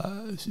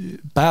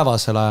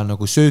päevasel ajal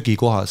nagu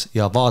söögikohas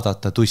ja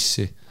vaadata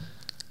tussi.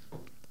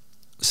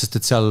 Sest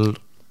et seal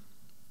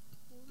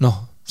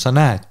sa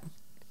näed,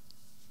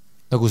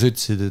 nagu sa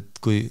ütlesid, et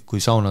kui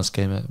saunas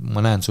käime,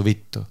 ma näen su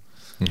vittu.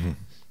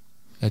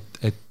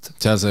 Et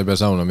seal sa ei pea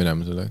sauna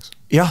minema selleks.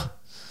 jah,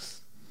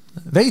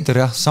 veider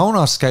jah,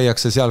 saunas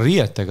käiakse seal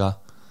riietega,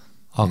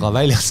 aga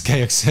väljas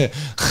käiakse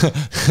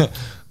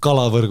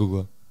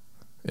kalavõrguga.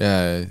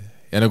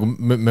 Ja nagu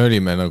me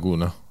olime nagu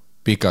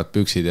pikad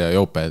püksid ja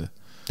joped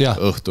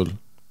õhtul.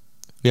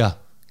 Jah.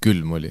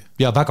 Külm oli.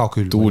 Ja väga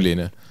külm.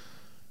 Tuuline.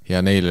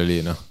 Ja neil oli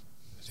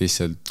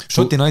lihtsalt...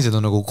 Šoti naised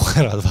on nagu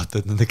koerad,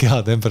 vaata, et nende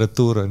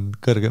kehatemperatuur on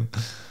kõrgem.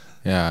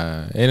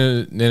 Ja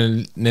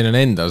neil on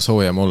endal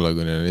soojem olla,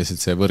 kui neil on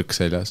lihtsalt see võrk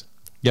seljas.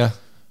 Jah.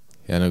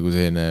 Ja nagu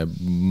selline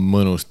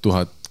mõnus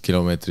 1000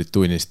 kilomeetrit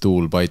tunnis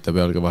tuul paitab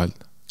jalga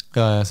vahelt.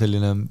 Ja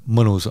selline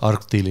mõnus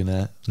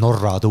arktiline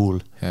Norra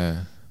tuul.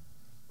 Ja.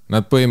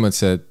 Nad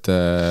põhimõtteliselt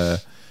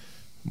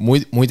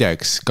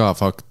muideks ka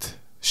fakt,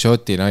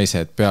 Šoti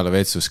naised peale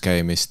vetsus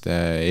käimist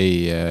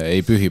ei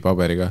pühi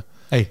paberiga.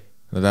 Ei.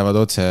 Nad lähevad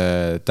otse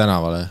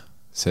tänavale,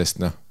 sest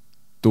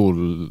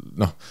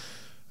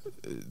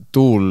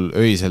tuul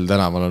öisel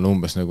tänaval on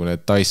umbes nagu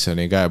need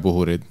Dysoni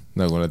käepuhurid,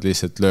 nagu nad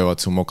lihtsalt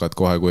löövad su mokad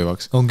kohe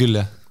kuivaks. On küll,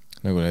 jah.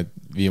 Nagu need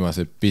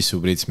viimased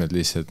pissupritsmed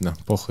lihtsalt,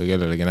 pohhu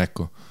kellelegi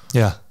näkku.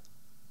 Jah.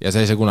 Ja sa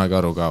ei saa kunagi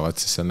aru ka,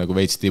 vaat, sest see on nagu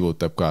veits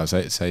tibutab ka,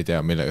 sa ei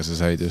tea, millega sa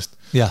said just.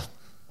 Jah.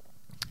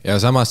 Ja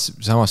samas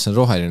see on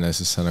roheline,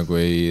 sest sa nagu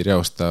ei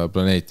reosta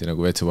planeeti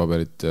nagu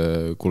vetsupaberit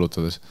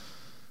kulutades.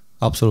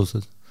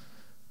 Absoluutselt.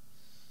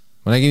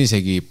 Ma nägin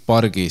isegi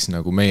pargis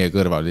nagu meie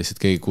kõrval lihtsalt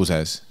keegi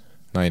kuses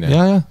naine.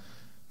 Ja.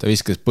 Ta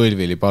viskas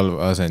põlvili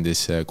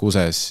palvasendis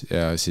kuses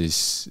ja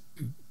siis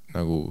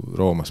nagu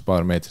roomas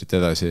paar meetrit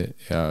edasi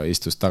ja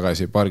istus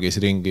tagasi pargis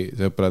ringi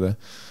sõprade.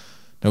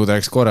 Nagu ta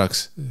läks korraks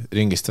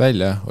ringist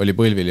välja, oli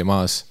põlvili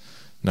maas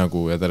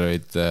nagu ja tal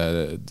olid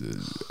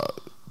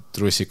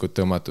trussikud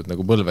tõmmatud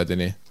nagu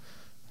põlvedeni.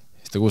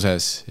 Siis ta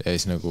kuses ja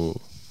siis nagu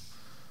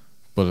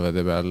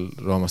põlvede peal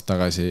roomas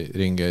tagasi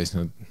ringi ja siis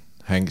nad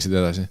hängisid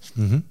edasi.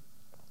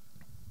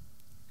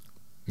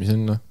 Mis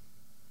on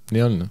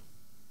nii on.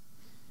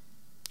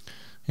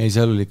 Ei,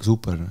 seal oli ikka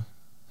super.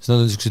 Nad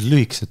on sellised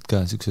lühikesed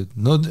ka,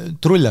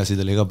 truljasid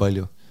oli ka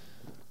palju.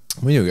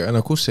 Muidugi,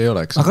 kus ei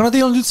oleks. Aga nad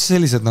ei olnud üldse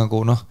sellised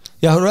nagu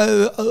jah,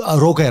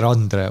 Roger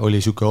Andre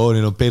oli siuke,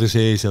 neil on perse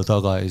ees ja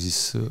taga ja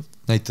siis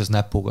näitas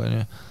näpuga.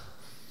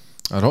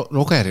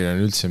 Rogeril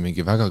on üldse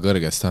mingi väga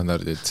kõrged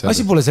standardid.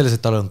 Asi pole selles,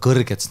 et tal on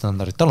kõrged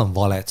standardid, tal on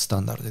valed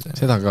standardid.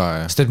 Seda ka,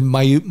 jah. Sest et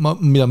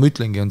mida ma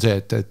ütlengi on see,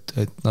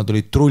 et nad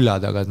olid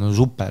truljad, aga et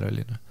super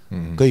oli.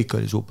 Kõik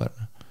oli super.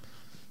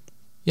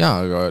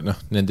 Jaa, aga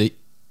nende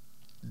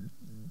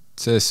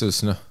selles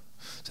suhtes,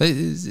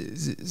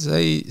 sa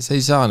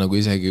ei saa nagu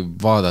isegi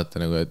vaadata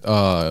nagu, et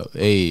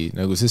ei,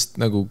 nagu, sest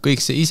nagu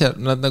kõik see ise,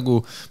 nad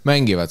nagu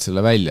mängivad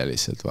selle välja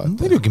lihtsalt, vaata.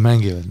 Muidugi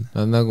mängivad.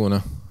 Nad nagu,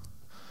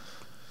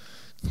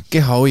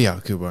 keha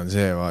hoiak juba on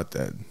see,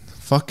 vaata, et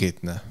fuck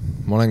it, ma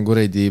olen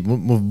kuredi,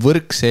 mul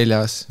võrk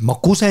seljas. Ma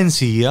kusen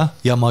siia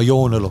ja ma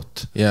joon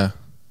õlut. Ja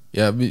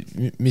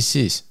mis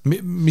siis?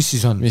 Mis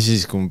siis on? Mis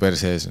siis, kui mu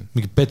perse ees on?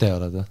 Mingi pede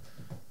oled, või?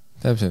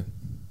 Täpselt.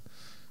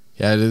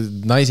 Ja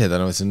naised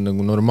on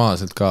nagu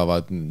normaalselt ka,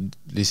 vaat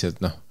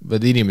lihtsalt,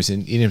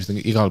 inimesed on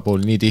igal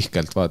pool nii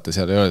tihkelt, vaata,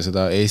 seal ei ole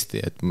seda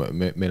Eesti, et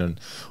meil on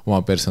oma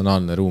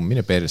personaalne ruum,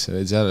 mine perse,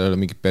 seal ei ole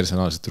mingit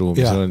personaalset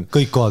ruumi. Ja,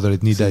 kõik kohad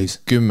olid nii täis.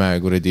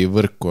 10 kuradi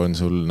võrku on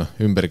sul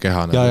ümber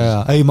keha. Ja,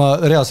 ei, ma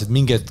reaalselt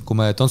mingi hetk,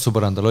 kui me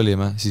tantsupõrandal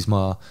olime, siis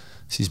ma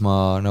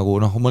nagu,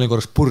 ma olin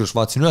korraks purjus,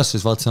 vaatasin üles,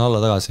 siis vaatasin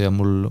alla tagasi ja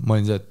ma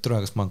olin see, et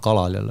kas ma olen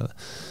kalal jälle.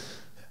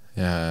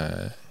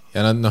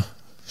 Ja nad,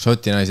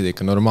 Šoti naised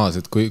ikka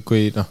normaalselt, kui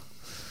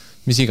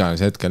mis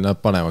iganes hetkel nad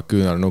panevad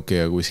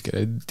küünarnukiga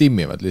kuskile,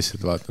 timmivad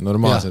lihtsalt, vaata,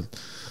 normaalselt.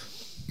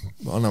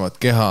 Annavad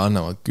keha,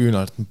 annavad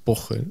küünart,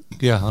 pohhu.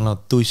 Jah,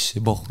 annavad tussi,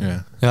 pohhu.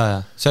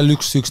 Ja. Seal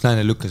üks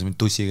naine lükkas mind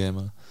tussi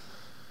käima.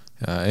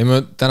 Ja, ei,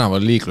 ma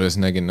tänaval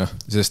liikluses nägin,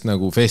 sest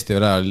nagu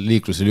festival ajal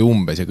liiklus oli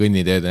umbes ja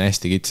kõnniteed on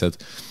hästi kitsad.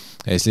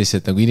 Ja siis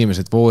lihtsalt nagu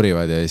inimesed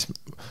voorivad ja siis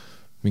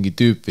mingi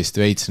tüüp vist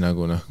veits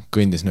nagu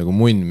kõndis nagu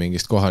munn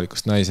mingist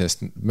kohalikust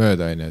naisest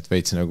mööda, et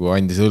veits nagu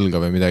andis õlga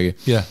või midagi.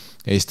 Ja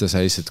siis ta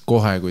sai lihtsalt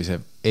kohe, kui see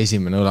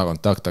esimene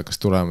õlakontakt hakkas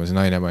tulema, see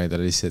naine pani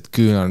talle lihtsalt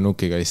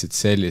küünarnukiga lihtsalt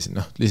sellise,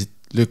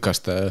 lihtsalt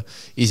lükkas ta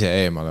ise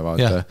eemale,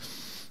 vaata.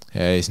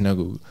 Ja siis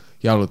nagu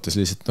jalutas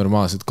lihtsalt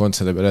normaalselt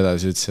kontsade peal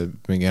edasi, ütles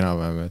mingi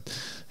enam-vähem, et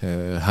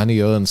honey,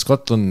 you're in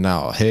Scotland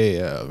now, hey.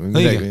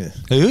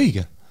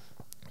 Õige.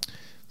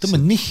 Tõmba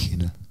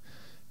nihina.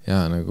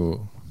 Ja nagu...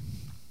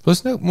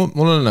 Plus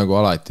mul on nagu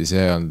alati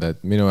see olnud,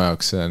 et minu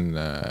jaoks on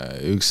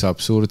üks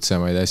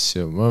absurdsemaid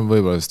asju, ma olen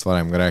võib-olla sellest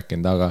varem ka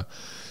rääkinud, aga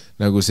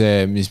nagu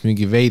see, mis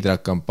mingi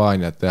veidrak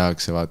kampaaniat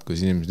tehakse, vaat,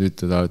 kus inimesed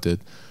ütlevad alati,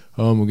 et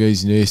ma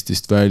käisin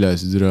Eestist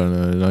väljas ja türa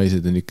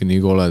naised on ikka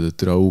nii koledad,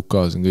 türa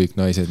UK-s on kõik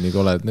naised nii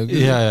koledad. Nagu,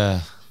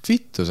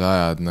 vittu sa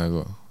ajad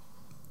nagu.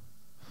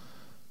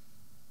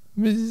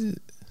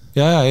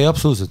 ei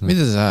absoluutselt.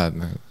 Mida sa ajad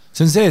nagu?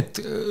 See on see, et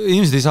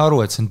inimesed ei saa aru,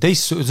 et see on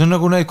see on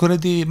nagu need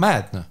kuradi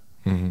mäed,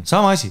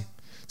 sama asi.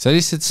 Sa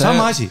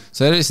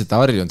lihtsalt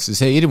harjunud,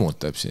 see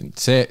hirmutab sind,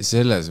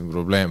 selles on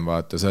probleem,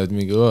 vaata, sa oled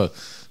mingi,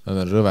 nad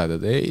on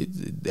rõvedad,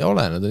 ei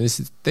ole, nad on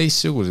lihtsalt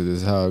teistsugused ja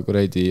sa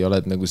kuradi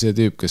oled nagu see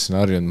tüüp, kes on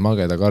harjunud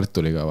mageda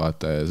kartuliga,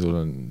 vaata, ja sul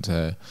on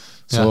see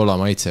soola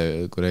maitse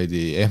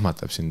kuradi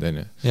ehmatab sind, on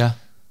ju.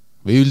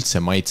 Või üldse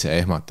maitse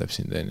ehmatab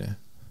sind, on ju.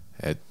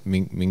 Et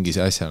mingis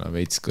asjana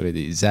veits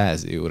kuradi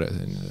sääsi juures,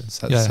 on ju,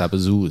 saab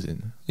zuusin.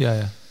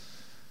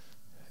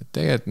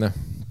 Tegelikult, noh.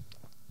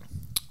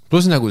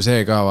 Plus nagu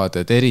see ka,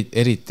 vaata, et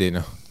eriti,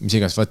 noh, mis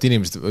iganes, vaata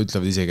inimesed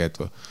ütlevad isegi, et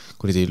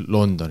kuradi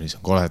Londonis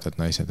on koledad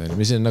naised,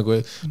 mis on nagu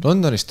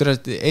Londonis,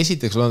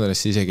 esiteks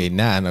Londonis isegi ei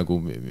näe nagu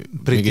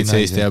mingit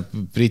sellist ja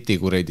Briti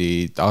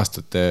kuradi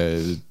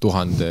aastate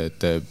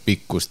tuhandete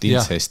pikkust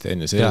incesti,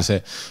 on ju, see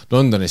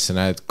Londonis sa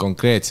näed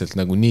konkreetselt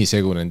nagu nii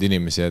segunenud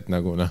inimesi, et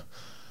nagu, noh,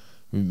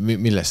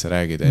 millest sa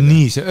räägid?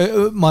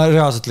 Ma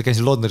reaalselt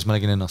käisin Londonis, ma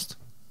nägin ennast.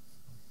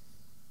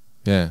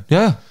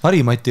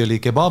 Harimati oli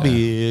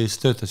kebabis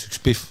töötas üks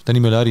pihv, ta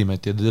nimi oli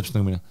Harimati ja ta täpselt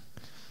nagu mina.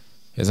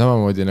 Ja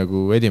samamoodi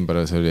nagu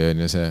Edinburghs oli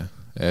on ju see,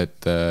 et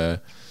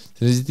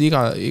sellised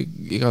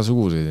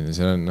igasuguseid,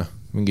 seal on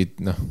mingid,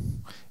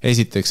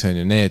 esiteks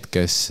on ju need,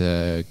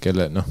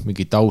 kelle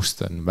mingi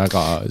taust on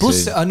väga...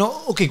 Plus,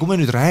 kui me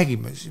nüüd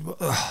räägime,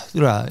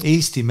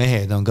 Eesti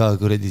mehed on ka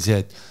kuradi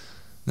see, et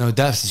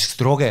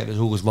täpselt rogele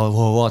suugus,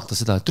 vaata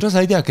seda, et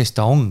sa ei tea, kes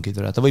ta ongi,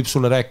 ta võib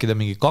sulle rääkida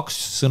mingi 2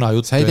 sõna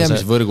juttu. Sa ei tea,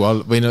 mis võrgu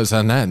all, või sa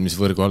näed, mis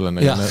võrgu all on,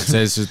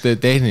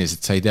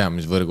 tehniliselt sa ei tea,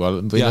 mis võrgu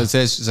all, või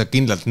sa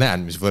kindlalt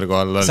näed, mis võrgu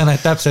all on. Sa näed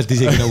täpselt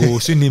isegi nagu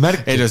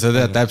sünnimärk. Ei, sa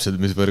tead täpselt,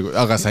 mis võrgu,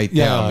 aga sa ei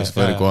tea, mis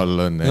võrgu all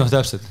on.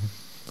 Täpselt.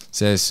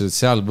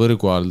 Seal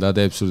võrgu all ta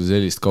teeb sulle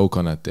sellist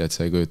coconut'i, et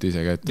sa ei kujuta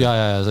ise kätte.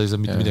 Ja, sa ei saa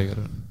mitte midagi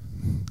aru.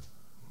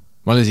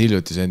 Ma alles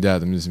hiljuti sain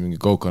teada, mida see mingi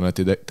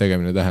coconut'i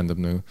tegemine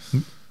tähendab nagu.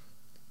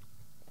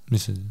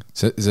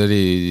 See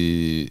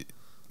oli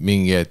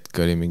mingi hetk,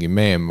 oli mingi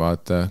meem,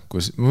 vaata,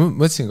 kus ma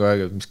mõtlesin kogu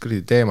aeg, et mis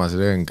kuradi teema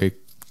see on, kõik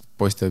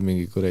postavad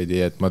mingi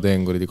kuradi, et ma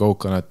teen kuradi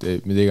coconut'i,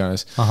 mida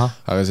iganes.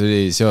 Aga see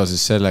oli seoses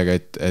sellega,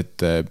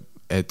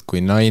 et kui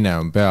naine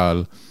on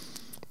peal,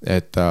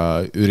 et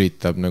ta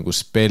üritab nagu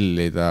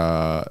spellida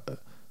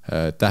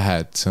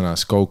tähed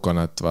sõnas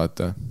coconut,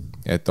 vaata,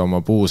 et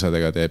oma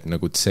puusadega teeb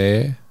nagu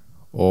C,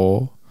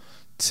 O,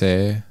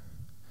 C,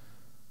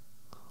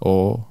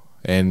 O,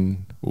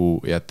 N,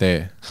 U ja T.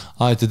 Et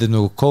ta teeb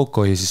nagu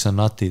koko ja siis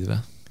on natid või?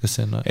 Kas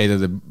see on? Ei, ta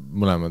teeb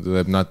mõlemad, ta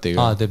teeb natiga.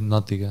 Teeb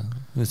natiga.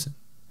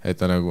 Et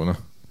ta nagu,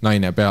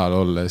 naine peal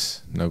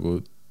olles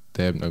nagu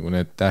teeb nagu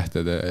need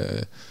tähtede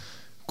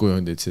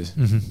kujundid siis.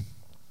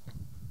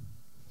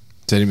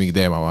 See oli mingi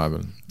teema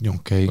vahepeal.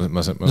 Okay.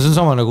 See on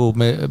sama nagu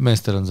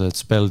meestel on see, et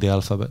spell the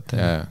alphabet.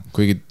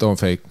 Kuigi ta on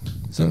fake.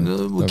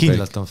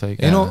 Kindlalt on fake.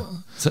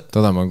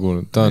 Toda ma olen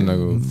kuulnud, ta on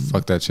nagu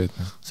fuck that shit.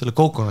 Selle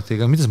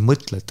coconutiga, mida sa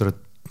mõtled?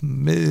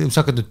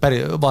 Sa hakkad nüüd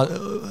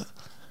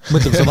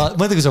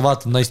mõtle, kui sa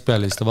vaatad naist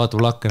peale, siis ta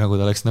vaatab lakke, nagu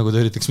ta oleks, nagu ta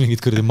üritaks mingit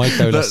kõrdi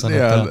maita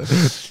ülesannet.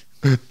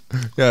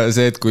 Ja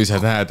see, et kui sa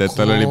näed, et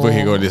tal oli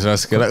põhikoolis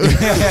raske.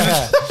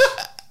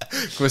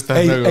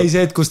 Ei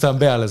see, et kus ta on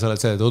peale, sa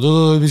oled see, et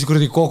mis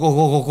kurdi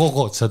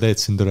kokot sa teed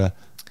siin tule.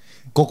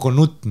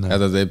 Kokonutne. Ja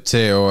ta teeb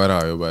CO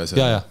ära juba.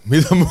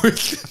 Mida ma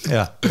ütlen?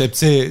 Ja, teeb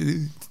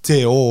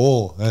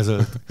C-O-O.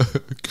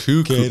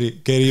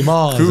 Keri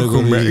maa.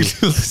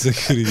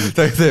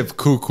 Ta teeb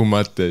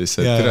kukumatte,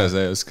 tere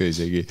sa ei oska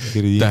isegi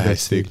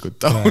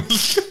tähestikut.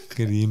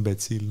 Keri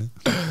imbetsiilne.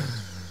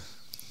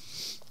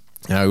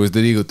 Ja kui ta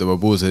liigutab oma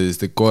puusa, siis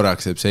ta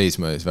korraks jääb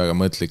seisma ja siis väga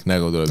mõtlik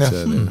nägu tuleb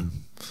seda.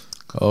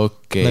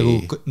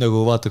 Okei.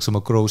 Nagu vaataks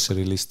oma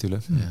grocery listi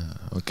üle.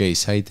 Okei,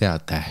 sa ei tea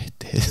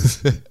tähti.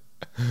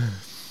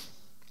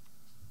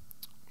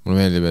 Mulle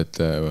meeldib, et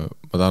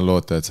ma tahan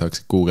loota, et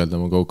saaksid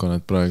guugeldama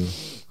coconut praegu.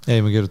 Ei,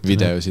 ma kirjutan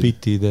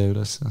biti idee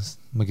üles.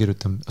 Ma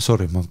kirjutan,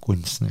 sorry, ma olen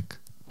kunstnik.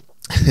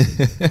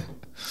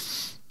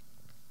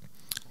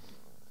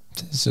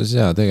 See on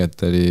hea,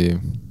 tegelikult oli...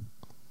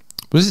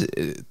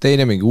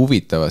 Teine mingi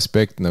huvitav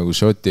aspekt nagu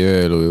Šoti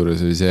ööelu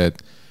juures oli see, et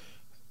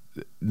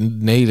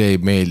neile ei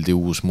meeldi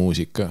uus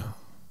muusika.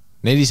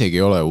 Neil isegi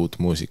ei ole uut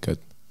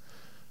muusikat.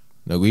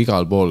 Nagu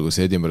igal pool, kus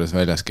Edinburghs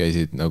väljas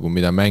käisid, nagu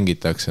mida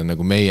mängitakse,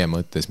 nagu meie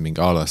mõttes mingi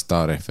ala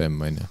Star FM,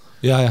 on ju.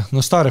 Ja,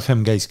 Star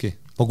FM käiski.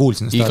 Ma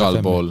kuulsin Star igal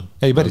FM. Pool.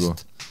 Ei,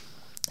 päriselt. Nagu,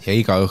 ja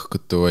iga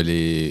õhtu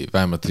oli,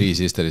 vähemalt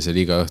Riisisteris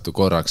oli iga õhtu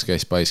korraks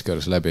käis Spice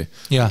Girls läbi.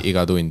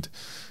 Iga tund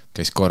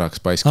käis korraks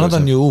Spice Girls. Nad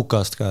on ju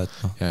UK-ast ka, et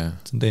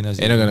see on teine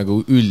asi. Ei,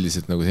 nagu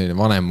üldiselt nagu selline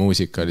vanem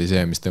muusika oli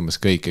see, mis tõmbas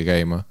kõike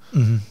käima.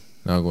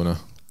 Nagu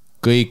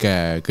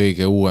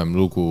kõige uuem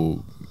lugu,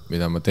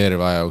 mida ma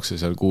terve aja jooksul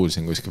seal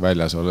kuulsin kuskil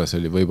väljas olles,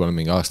 oli võib-olla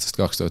mingi aastast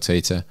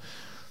 2007.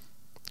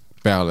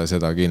 Peale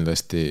seda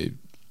kindlasti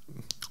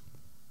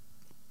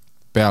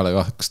peale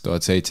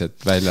 2007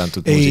 välja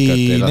antud muusikat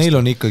ei, neil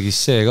on ikkagi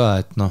see ka,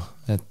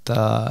 et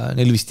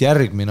neil vist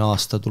järgmine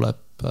aasta tuleb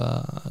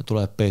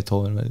tuleb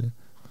Beethoven välja.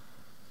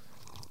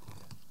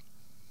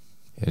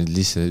 Ja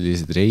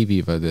lihtsalt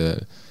reivivad ja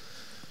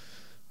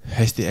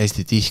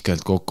hästi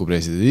tihkelt kokku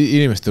presid.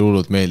 Inimestel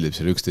hullult meeldib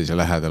seal üksteise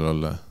lähedal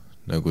olla.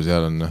 Nagu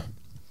seal on,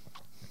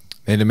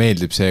 neile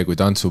meeldib see, kui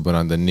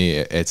tantsupõrand on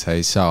nii, et sa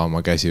ei saa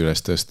oma käsi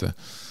üles tõsta.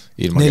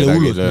 Neile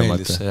hullult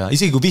meeldis see ja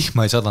isegi kui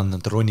vihma ei sadanud,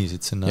 nad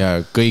ronisid sinna. Ja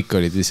kõik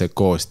olid lihtsalt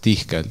koos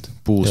tihkelt,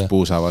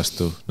 puusa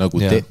vastu, nagu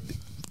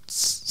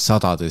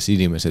sadades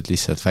inimesed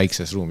lihtsalt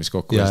väikses ruumis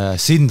kokku. Ja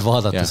sind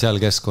vaadata seal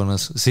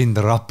keskkonnas, sind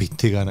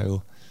rapiti ka nagu.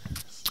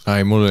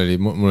 Ai, mul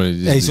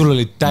oli ei, sul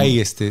oli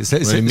täiesti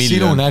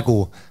sinu nägu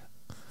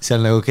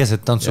seal nagu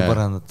keset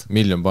tantsupõrandat.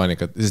 Miljon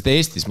paanikat, sest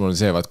Eestis mul on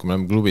see, vaat kui me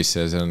oleme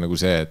klubisse ja seal on nagu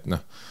see, et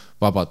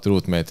vabad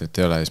ruutmeetrit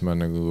ei ole, siis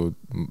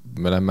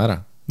me läheme ära.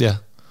 Jah.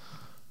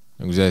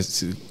 Nagu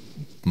see,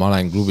 ma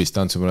olen klubis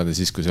tantsupõranda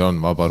siis, kui see on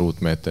vaba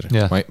ruutmeeter.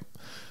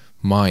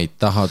 Ma ei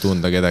taha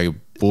tunda kedagi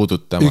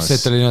puudutamas. Üks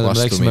hetk oli nii, et me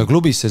läksime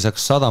klubisse,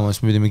 saaks sadama,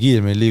 siis me pidime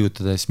kiiremini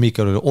liigutada, siis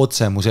Miikal oli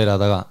otse mu selja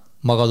taga.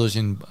 Ma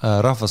kadusin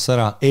rahvast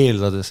ära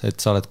eeldades, et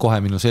sa oled kohe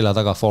minu selja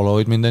taga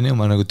follow'id mind,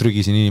 ma nagu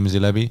trügisin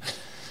inimesi läbi.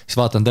 Siis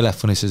vaatan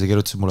telefonisse ja see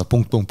kirjutas mulle ...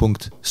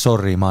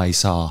 Sorry, ma ei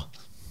saa.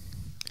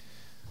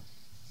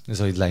 Ja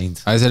sa olid läinud.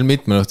 Aga seal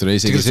mitmel õhtul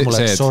isegi see,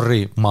 et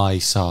sorry, ma ei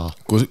saa.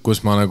 Kus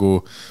ma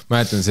nagu,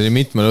 mäletan, see oli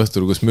mitmel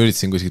õhtul, kus ma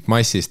üritasin kuskilt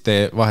massist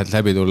vahelt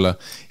läbi tulla.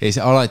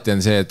 Ja alati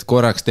on see, et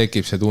korraks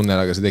tekib see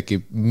tunnel, aga see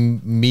tekib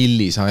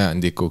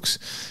millisajandikuks.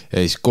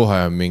 Ja siis kohe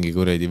on mingi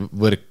kuredi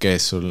võrk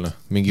ees sul.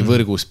 Mingi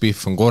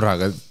võrguspiff on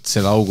korraga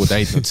selle augu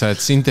täitnud. Sa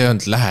oled sind ei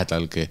olnud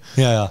lähedalgi.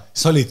 Ja,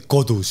 sa olid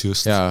kodus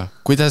just. Ja,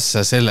 kuidas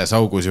sa selles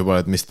augus juba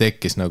oled, mis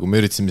tekkis, nagu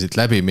me üritasime siit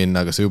läbi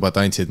minna, aga sa juba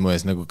tantsid mu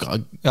ees nagu...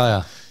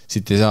 Ja.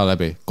 Siit ei saa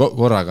läbi,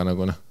 korraga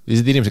nagu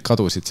lihtsalt inimesed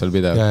kadusid seal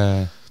pidev.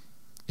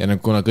 Ja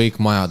kuna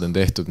kõik majad on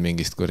tehtud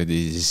mingist kuradi,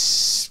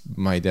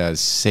 ma ei tea,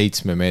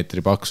 7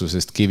 meetri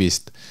paksusest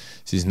kivist,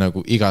 siis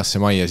nagu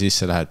igasse majja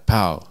sisse lähed,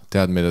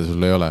 tead, mida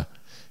sul ei ole,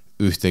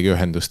 ühtegi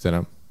ühendust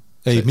enam.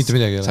 Ei, mitte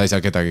midagi ei ole. Sa ei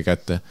saa kedagi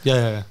kätte.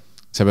 Ja.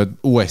 Sa pead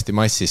uuesti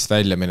massist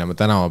välja minema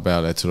tänava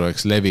peale, et sul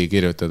oleks levi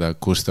kirjutada,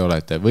 kus te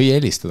olete, või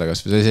helistada,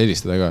 kas või sa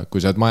helistada ka,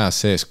 kui sa oled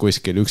majas sees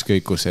kuskil,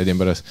 ükskõik kus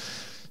Edinburgh's,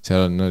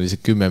 seal on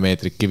lihtsalt 10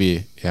 meetrit kivi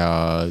ja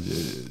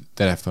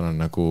telefon on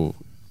nagu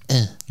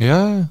ja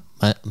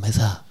ma ei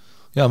saa.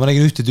 Ja ma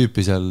nägin ühte tüüpi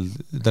seal,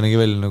 ta nägi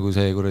veel nagu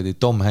see kuradi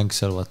Tom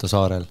Hanks seal vaata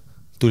saarel.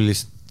 Tuli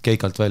lihtsalt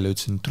keikalt välja,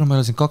 ütlesin, tule ma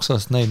elasin 2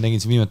 aastat näinud,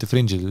 nägin siin viimati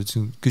Fringe'il,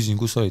 küsisin,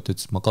 kus olid,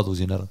 ütles, ma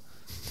kadusin ära.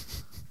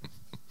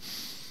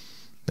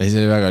 Ei, see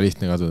oli väga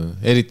lihtne kaduda.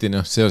 Eriti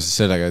seoses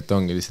sellega, et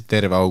ongi lihtsalt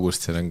terve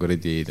august, seal on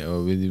kuradi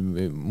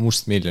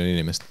must miljon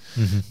inimest.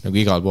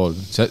 Nagu igal pool.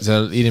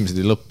 Seal inimesed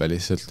ei lõppe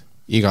lihtsalt.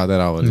 Iga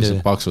terav on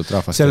lihtsalt paksult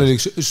rahvast. Seal oli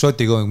üks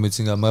šoti kogu, ma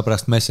ütlesin ka, ma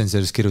pärast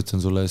Messengeris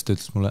kirjutan sulle ja siis ta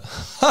ütles mulle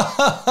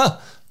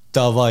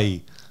davai.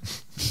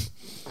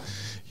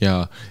 Ja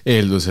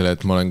eeldusel,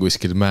 et ma olen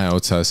kuskil mäe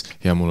otsas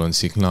ja mul on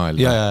signaal.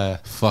 Ja.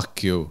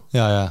 Fuck you.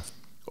 Ja.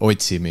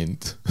 Otsi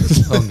mind.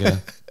 Ongi,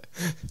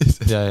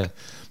 ja.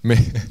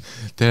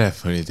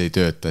 Telefonid ei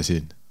tööta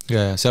siin.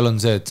 Ja, seal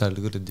on see, et sa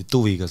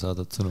tuviga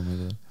saadad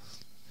sõnumid.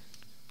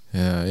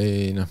 Ja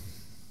ei,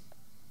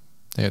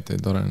 tegelikult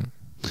ei tore.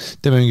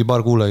 Teeme mingi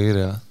paar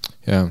kuulajakirja.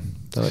 Ja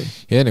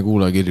enne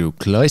kuulajakirju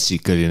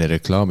klassikaline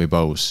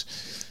reklaamipaus.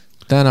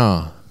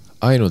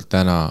 Ainult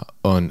täna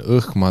on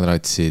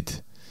õhkmadratsid.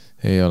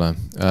 Ei ole.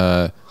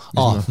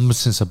 Ma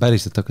mõtlesin, sa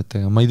päriselt hakkad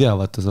tegema. Ma ei tea,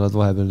 vaata, sa oled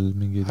vahepeal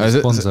mingi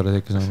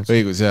sponsorid äkki saanud.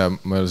 Õigus, ja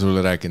ma ei ole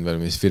sulle rääkinud veel,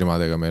 mis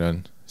firmadega meil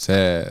on.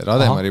 See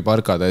Rademari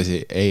parkade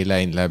asi ei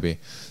läinud läbi.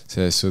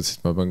 Selles suhtes,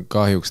 et ma pean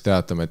kahjuks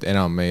teatama, et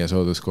enam meie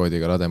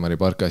sooduskoodiga Rademari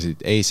parkasid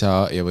ei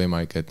saa ja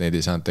võimalik, et neid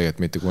ei saanud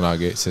tegelikult mitte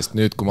kunagi, sest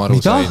nüüd, kui ma aru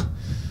sain,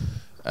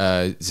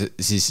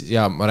 siis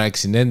ma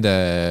rääkisin nende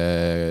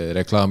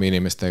reklaami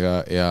inimestega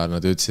ja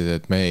nad ütlesid,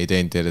 et me ei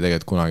teinud teile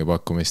tegelikult kunagi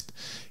pakkumist.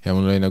 Ja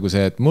mul oli nagu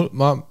see, et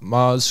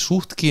ma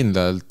suht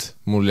kindlalt,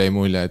 mul jäi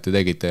mulje, et te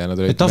tegite. Ja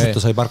nad olid, et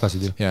tasuta sai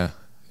parkasid ju. Ja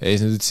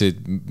siis nad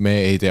ütlesid, me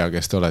ei tea,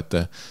 kes te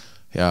olete.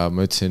 Ja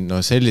ma ütlesin,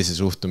 sellise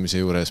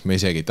suhtumise juures ma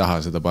isegi ei taha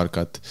seda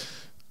parkat.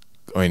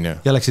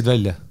 Ja läksid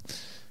välja?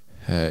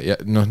 Ja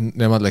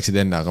nemad läksid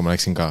enne, aga ma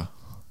läksin ka.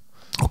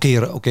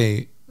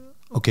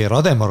 Okei,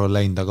 Rademar on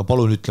läinud, aga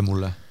palun ütle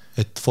mulle,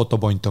 et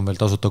Fotopoint on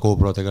veel tasuta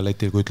GoProdega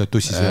letil, kui ütled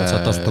tussisööd,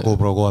 saad tasuta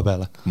GoPro kohe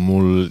peale.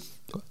 Mul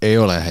ei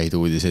ole häid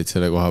uudiseid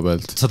selle koha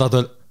pealt. Sa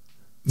tahad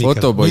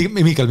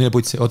Miikal, mine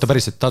putsi, oota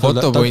päriselt,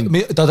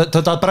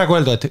 ta praegu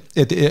öelda,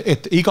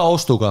 et iga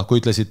ostuga, kui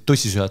ütlesid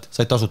tussisööd,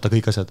 said tasuta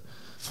kõik asjad.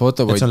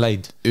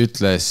 Fotopoint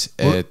ütles,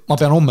 et ma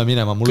pean homme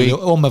minema, mul oli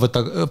homme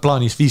võtta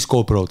plaanis 5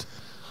 GoPro'd.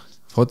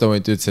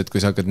 Fotopoint ütles, et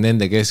kui sa hakkad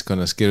nende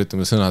keskkonnas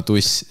kirjutama sõna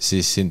tuss,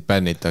 siis sind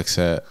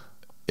bännitakse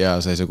ja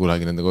sa ei saa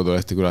kunagi nende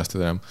kodulehti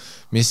külastada enam.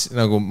 Mis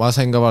nagu ma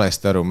sain ka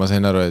valesti aru, ma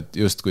sain aru, et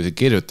just kui sa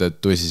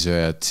kirjutad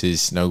tussisööjad,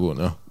 siis nagu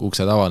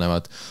uksed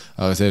avanevad,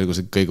 aga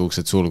selgus, et kõik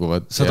uksed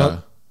sulguvad.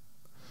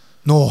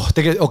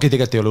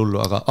 Tegelikult ei ole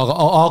hullu,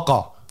 aga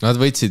nad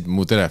võtsid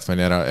mu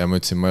telefoni ära ja ma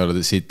ütlesin, ma ei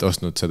ole siit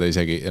ostnud seda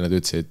isegi ja nad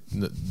ütlesid,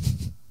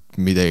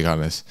 mida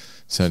iganes.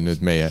 See on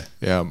nüüd meie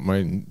ja ma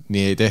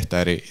nii ei tehta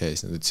äri ja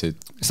siis nad ütlesid.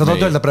 Sa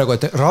tahad öelda praegu,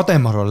 et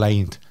Rademar on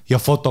läinud ja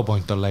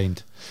Fotopoint on läinud.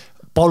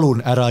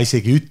 Palun ära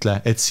isegi ütle,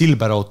 et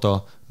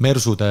Silverauto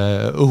Mersude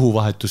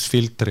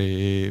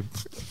õhuvahetusfiltri.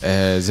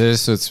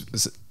 Selles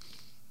suhtes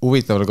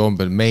huvitaval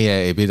kombel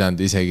meie ei pidanud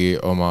isegi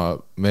oma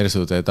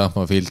Mersude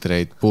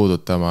tahmafiltreid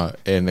puudutama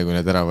enne kui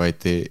need ära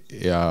võeti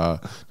ja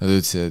nad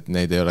ütlesid, et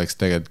neid ei oleks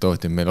tegelikult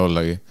tohtinud meil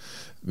ollagi.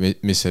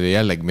 Mis oli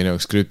jällegi minu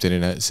jaoks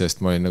krüptiline,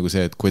 sest ma olin nagu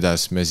see, et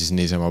kuidas me siis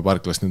niisama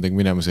parklast nendega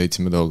minema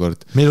sõitsime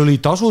tookord. Meil oli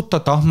tasuta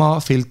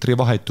tahmafiltri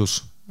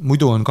vahetus.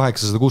 Muidu on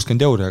 860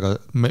 €, aga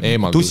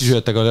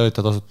tussisööjatega oli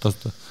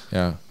tasuta.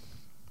 Jaa.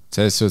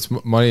 Selles suhtes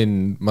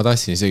ma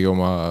tahtsin isegi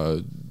oma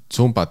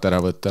sumbat ära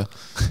võtta.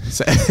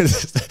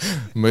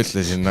 Ma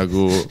ütlesin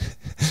nagu,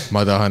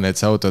 ma tahan, et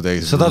see auto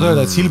teeks. Sa tahad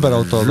öelda,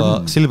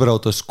 et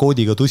Silverautos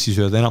koodiga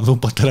tussisööjad enam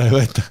sumbat ära ei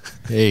võeta?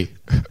 Ei.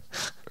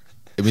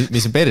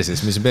 Mis on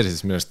perses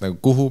minu arust, nagu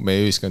kuhu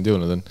meie ühiskond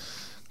jõudnud on.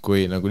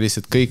 Kui nagu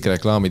lihtsalt kõik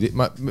reklaamid,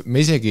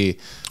 me isegi.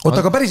 Oota,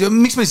 aga päris,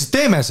 miks me siis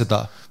teeme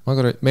seda?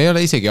 Me ei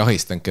ole isegi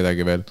ahistanud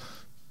kedagi veel.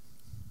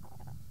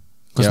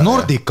 Kas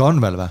Nordica on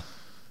veel või?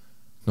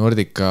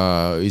 Nordica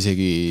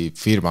isegi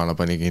firmana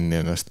pani kinni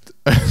ennast.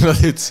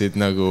 Nad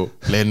ütlesid nagu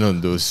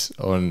lennundus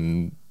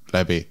on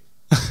läbi.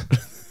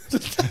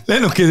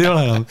 Lennukid ei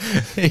ole enam?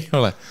 Ei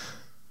ole.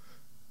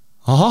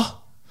 Ahah.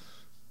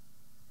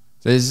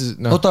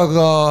 Oota,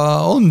 aga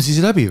on siis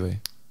läbi või?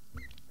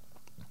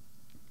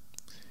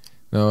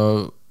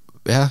 No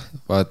jah,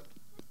 ma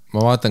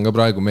vaatan ka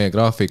praegu meie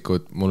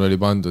graafikut, mul oli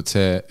pandud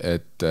see,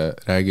 et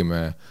räägime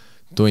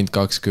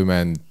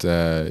 1:20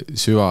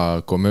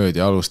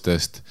 süvakomöödia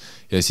alustest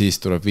ja siis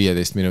tuleb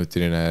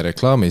 15-minutiline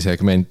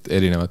reklaamisegment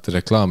erinevate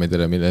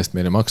reklaamidele, mille eest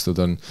meile makstud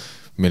on,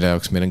 mille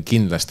jaoks meil on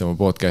kindlasti oma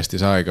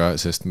podcastis aega,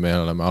 sest me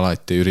oleme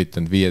alati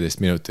üritanud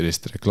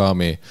 15-minutilist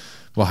reklaami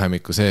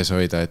vahemikku sees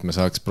hoida, et me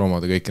saaks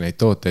promoda kõiki neid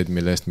tooteid,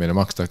 mille eest meile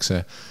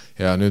makstakse.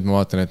 Ja nüüd ma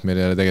vaatan, et meil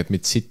ei ole tegelikult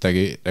mitte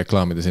sittagi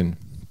reklaamida siin.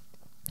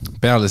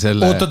 Peale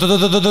selle...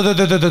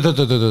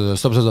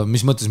 Stopp,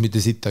 mis mõttes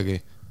mitte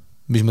sittagi?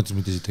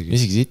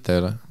 Isegi sitta ei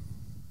ole.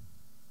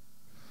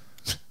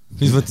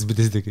 Mis mõttes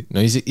mitte sittagi?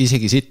 No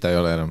isegi sitta ei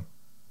ole enam.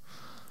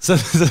 Sa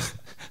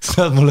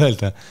saad mulle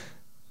öelda?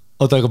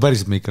 Oota, aga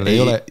päriselt Mikkel,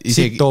 ei ole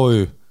sitt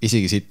OÜ?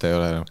 Isegi sitta ei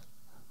ole enam.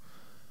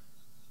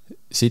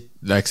 Sitt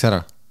läks ära.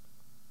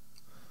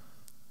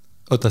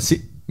 Oota, sa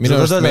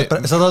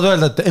tahad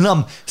öelda, et enam,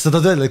 sa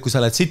tahad öelda, et kui sa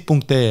lähed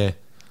sitt.ee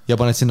ja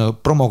paned sinna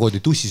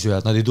promokoodi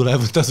tussisööjad, nad ei tule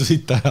võtta su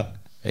sitta ära.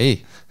 Ei,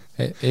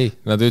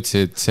 nad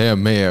ütlesid, see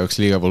on meie jaoks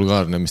liiga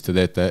vulgaarne, mis te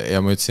teete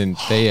ja ma ütlesin,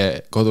 teie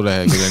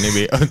kodulehekülje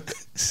nimi on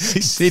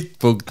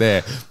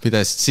sitt.ee,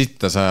 pidas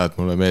sitta sajad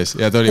mulle mees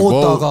ja ta oli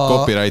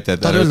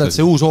copyrighted. Ta öelda, et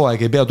see uus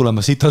hooaeg ei pea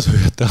tulema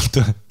sitasööjate alt.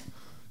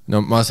 No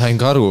ma sain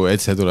ka aru,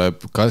 et see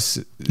tuleb kas...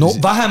 No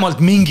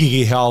vähemalt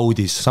mingigi hea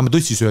uudis, saame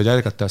tussisööjad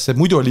jälgata, see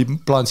muidu oli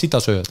plaan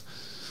sitasööjad.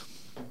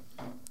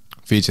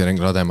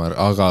 Featuring Rademar,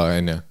 aga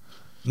enne.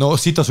 No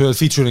sitasööjad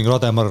featuring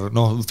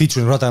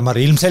Rademar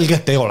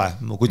ilmselgelt ei ole,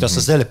 kuidas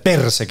sa selle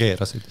perse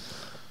keerasid.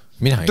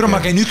 Ma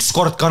käin üks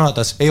kord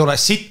Kanadas, ei ole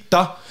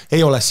sitta,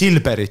 ei ole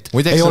Silberit,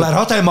 ei ole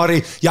Rademari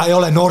ja ei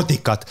ole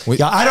Nordicat.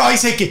 Ja ära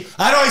isegi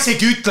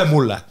ütle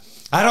mulle.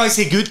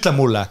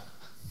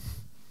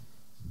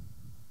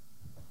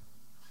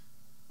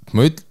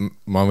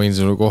 Ma võin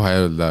sulle kohe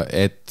öelda,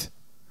 et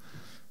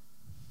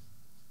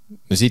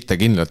no sitta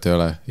kindlalt ei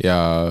ole ja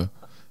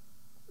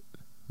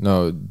no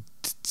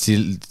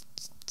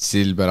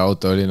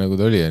Silverauto oli nagu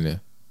ta oli, on ju.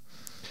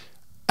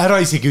 Ära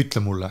isegi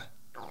ütle mulle.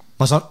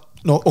 Ma saan,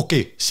 no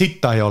okei,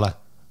 sitta ei ole.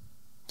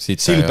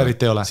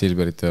 Silberit ei ole.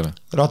 Silberit ei ole.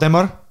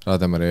 Rademar?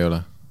 Rademar ei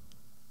ole.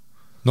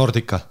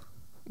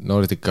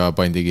 Nordica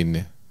pandi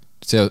kinni.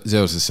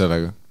 Seoses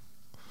sellega.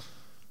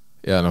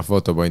 Ja noh,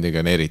 Fotopointiga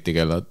on eriti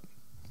kellad.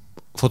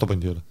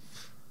 Fotopointi ei ole.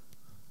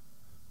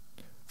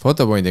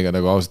 Fotopointiga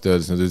nagu ausalt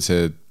öeldes nad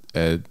ütlesid,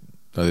 et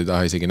nad ei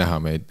taha isegi näha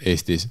meid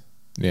Eestis.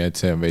 Nii et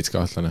see on veits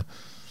kahtlane.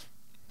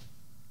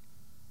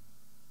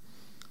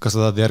 Kas sa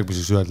tahad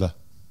järgmiseks öelda?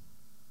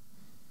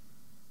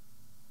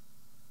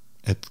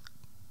 Et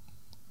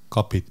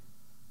kapid.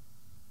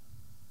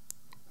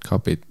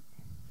 Kapid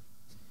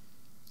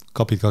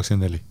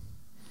 24.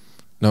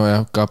 No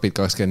jah, kapid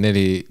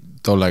 24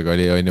 tollega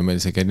oli on ju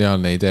meil see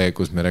geniaalne idee,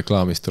 kus me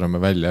reklaamist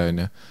tuleme välja on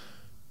ju.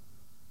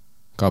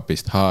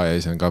 Kapist ja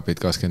siis on kapid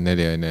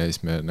 24 on ja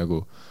siis me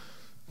nagu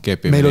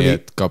kepime nii,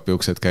 et kapi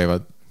uksed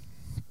käivad.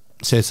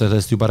 See, et sa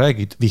sellest juba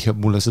räägid, vihjab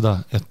mulle seda,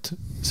 et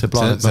see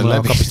plaan, et me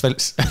läheme kapist välja.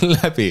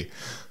 Läbi.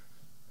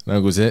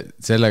 Nagu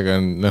sellega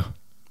on, noh,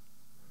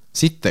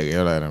 sittegi ei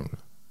ole enam.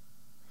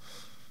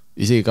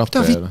 Isegi kapi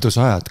ei ole. Mida vittu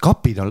sa ajad?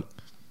 Kapid on...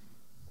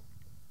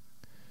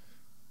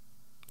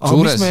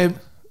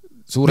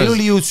 Meil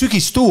oli ju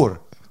sügistuur.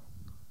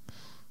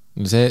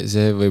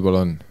 See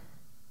võib-olla on.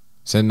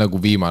 See on nagu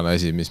viimane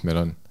asi, mis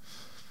meil on.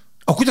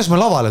 Aga kuidas me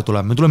lavale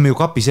tuleme? Me tuleme ju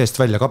kapi seest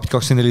välja, Kapit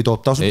 24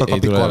 toob tasuta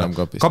ei tule enam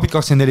kapist. Kapit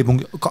 24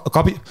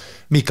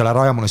 Miikal,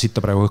 ära aja mulle sitta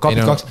praegu.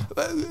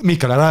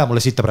 Miikal, ära aja mulle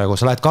sitta praegu.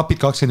 Sa lähed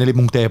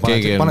kapit24.ee.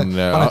 Keegi on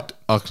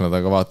akna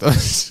taga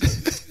vaatamas.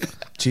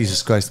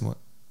 Jesus Christ, ma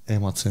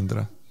ematsen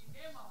tere.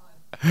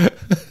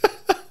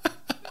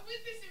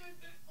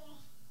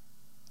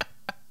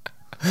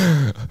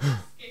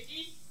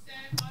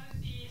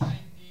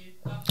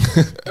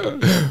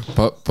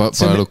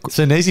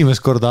 See on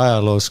esimest korda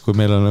ajaloos, kui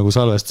meil on nagu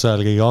salvestuse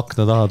ajal keegi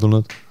akna taha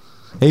tulnud.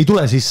 Ei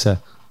tule sisse.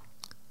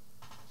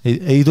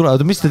 Ei tule,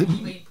 oota, mis te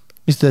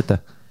teete?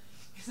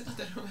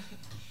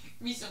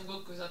 Mis on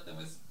kokku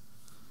sattumas?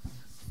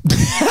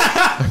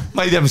 Ma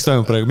ei tea, mis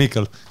toimub praegu,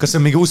 Miikal. Kas see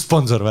on mingi uus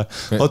sponsor või?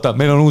 Oota,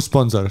 meil on uus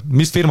sponsor.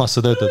 Mis firmas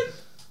sa töötad?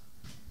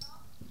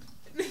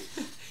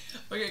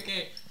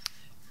 Okei.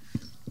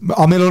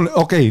 Aga meil on,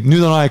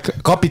 nüüd on aeg,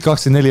 Kapit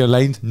 24 on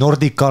läinud,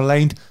 Nordica on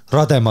läinud,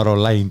 Rademar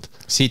on läinud.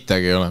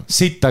 Sittagi ei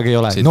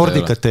ole.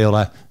 Nordicat ei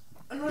ole.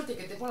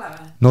 Nordicat ei pole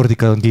või?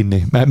 Nordica on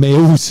kinni. Meie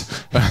uus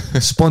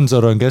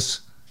sponsor on kes?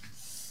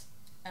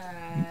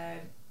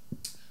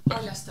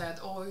 Haljastajad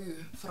OÜ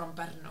from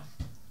Pärnu.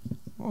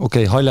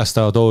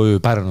 Haljastajad OÜ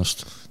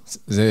Pärnust.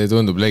 See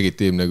tundub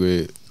legitiimne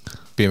kui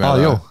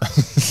pimeda.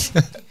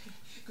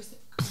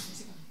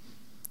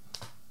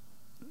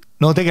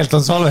 No tegelikult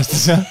on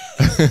salvestus, jah.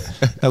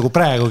 Nagu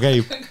praegu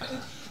käib.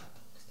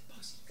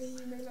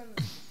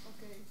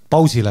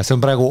 Pausile, see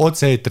on praegu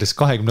otse-eetris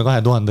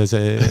 22 000,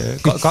 see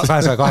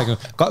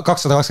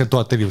 220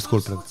 000 inimest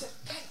kuulb.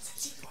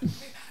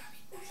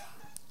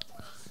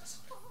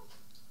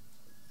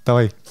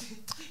 Davai.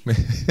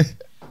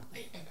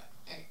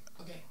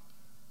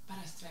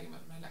 Pärast räägime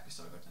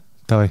naljakast olukorda.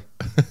 Davai.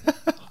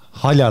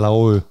 Haljala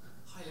OÜ.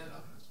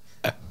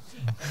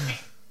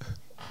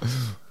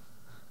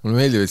 Mulle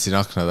meeldib, et siin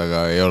akna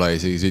taga ei ole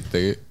isegi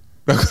sittagi.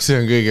 Nagu see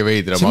on kõige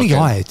veidram. See on mingi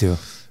aed ju.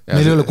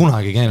 Meil ei ole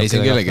kunagi käinud. Ei, see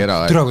on kellegi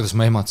era aed. Türa, kuidas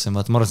ma ematsen,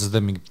 vaata, ma arvan, sa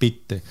teed mingi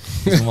bitti.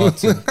 Ma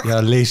vaatasin ja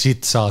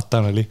legit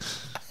saatan oli.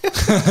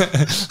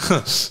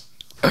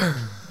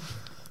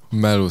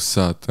 Mälus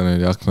saatan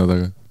oli akna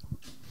taga.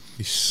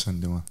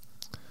 Issand jumal.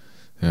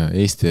 Ja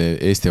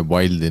Eesti on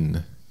wildin.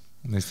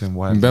 Me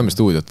peame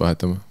stuudiot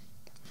vahetama.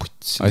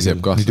 Asi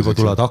jääb kahtlus. Nüüd juba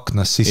tulevad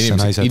aknast sisse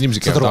naised.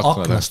 Saad aru,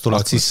 aknast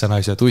tulevad sisse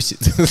naised.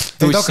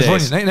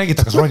 Nägid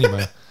takkas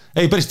ronima.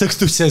 Ei, päris tõks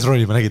tuss sees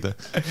ronima, nägid?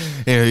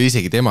 Ei,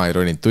 isegi tema ei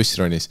roninud, tuss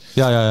ronis.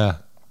 Ja.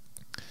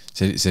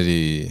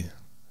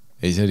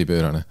 See oli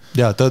pöörane.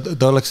 Ja, ta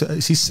oleks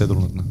sisse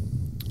tulnud.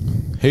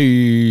 Hei.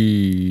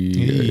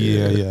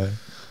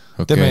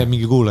 Teeme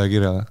mingi kuulaja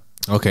kirja.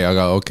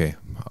 Aga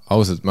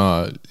ausalt,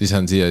 ma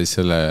lisan siia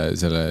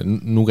selle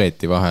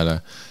nugeti vahele,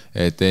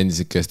 et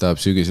endiselt, kes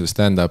tahab sügisel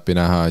stand-upi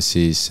näha,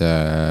 siis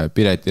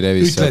Pireti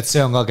Revis. Ütle, et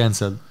see on ka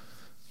cancel.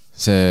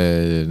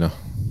 See,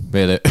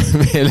 veel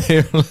ei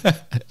ole.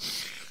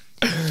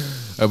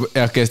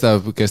 Jah, kes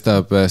tahab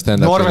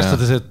stand-upi no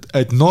arvestades,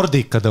 et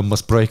Nordica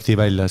tõmbas projekti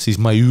välja,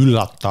 siis ma ei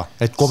üllata,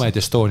 et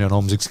Comedy Estonia on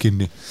homseks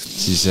kinni.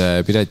 Siis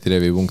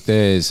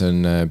piretirevi.ee on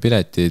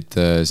piletid,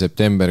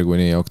 september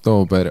kuni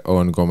oktoober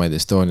on Comedy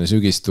Estonia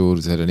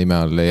sügistuur, selle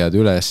nime all leiad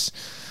üles.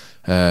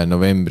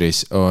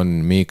 Novembris on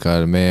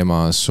Miikael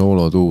Meemaa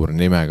soolotuur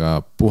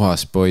nimega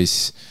Puhas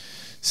poiss.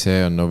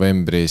 See on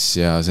novembris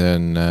ja see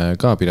on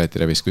ka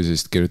Piretirevis, kui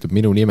siis kirjutab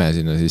minu nime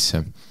sinna sisse.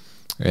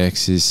 Ehk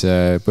siis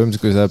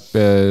põhimõtteliselt, kui saab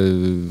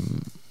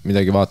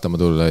midagi vaatama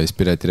tulla, siis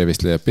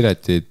Piretirevist leiab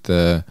piletid.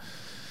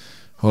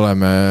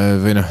 Oleme,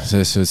 või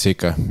selles suhtes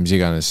ikka, mis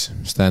iganes,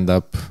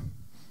 stand-up,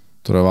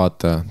 tule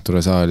vaata,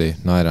 tule saali,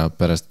 naera,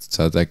 pärast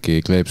saad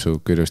äkki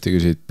kleepsu, küljusti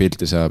küsid,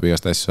 pilti saab,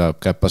 igast asju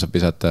saab, käppa saab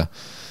pisata.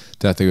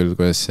 Teate küll,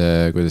 kuidas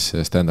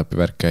see stand-upi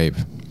värk käib.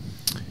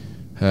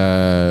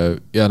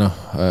 Ja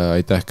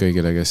aitäh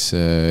kõigile, kes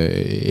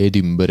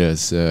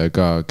Edinburgh's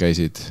ka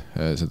käisid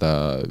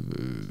seda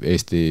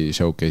Eesti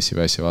showcase'i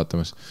või asja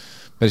vaatamas.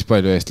 Päris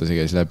palju eestlasi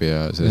käis läbi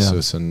ja selles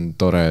suhtes on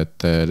tore,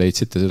 et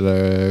leidsite selle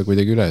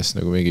kuidagi üles,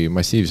 nagu mingi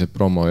massiivset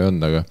promo ei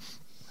olnud,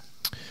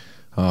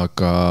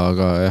 aga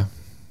jah,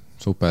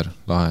 super,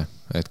 lahe,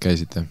 et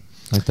käisite.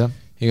 Aitäh.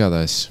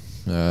 Igatahes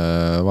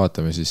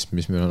vaatame siis,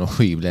 mis meil on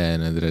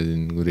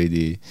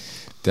kuradi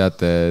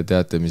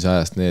teate, mis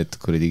ajast need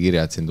kuradi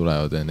kirjad siin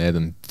tulevad. Need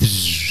on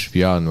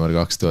jaanuar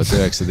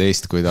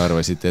 2019, kui te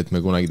arvasite, et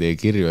me kunagi teie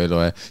kirju ei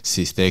loe,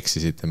 siis te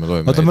eksisite, me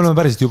loeme. Oota, me oleme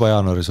päriselt juba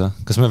jaanuaris või?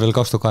 Kas me veel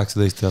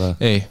 2018 ei ole?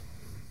 Ei,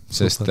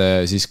 sest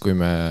siis kui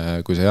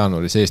sa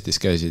jaanuaris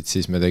Eestis käisid,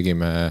 siis me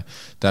tegime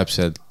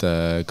täpselt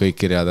kõik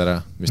kirjad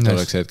ära, mis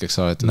oleks hetkeks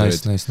saadetud.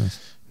 Nice.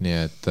 Nii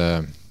et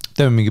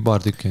teeme mingi paar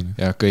tükki.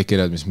 Ja kõik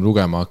kirjad, mis me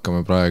lugema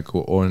hakkame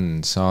praegu,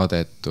 on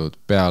saadetud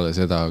peale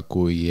seda,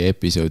 kui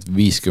episood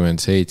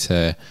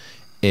 57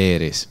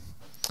 eeris.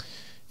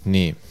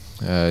 Nii,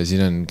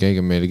 siin on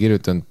keegi meile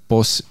kirjutanud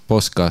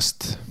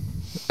podcast.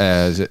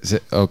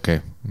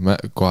 Me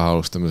kohe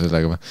alustame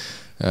sellega.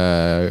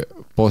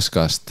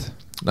 Podcast.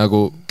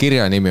 Nagu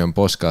kirja nimi on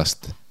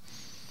podcast.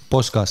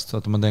 Podcast,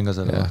 oota, ma teen ka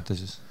selle kohta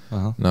siis.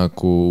 Aha.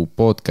 Nagu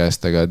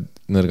podcast, aga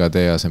nõrga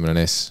tee asemel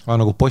on S.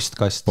 Nagu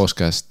postkast.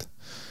 Podcast.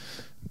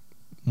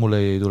 mul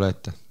ei tule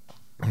ette.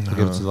 Sa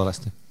kirjutasid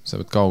valesti. Sa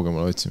pead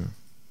kaugemale otsima.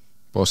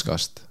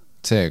 Podcast.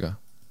 C-ga.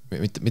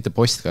 Mitte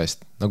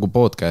postkast, nagu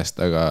podcast,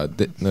 aga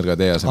nõrga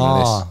tee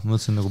asemel S.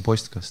 Mõtlesin nagu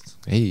postkast.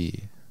 Ei,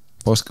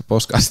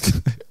 postkast.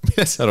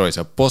 Mida sa aru ei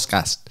saa?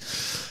 Postkast.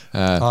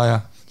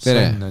 Jah,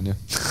 Sven on ju.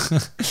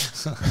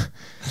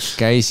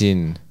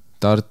 Käisin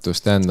Tartu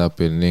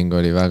stand-upil ning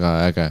oli väga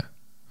äge.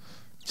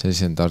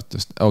 See on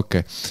Tartust.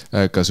 Okei.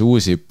 Kas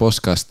uusi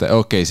podcast...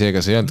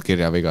 seega see ei olnud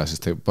kirjaviga,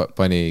 sest ta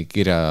pani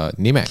kirja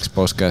nimeks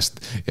podcast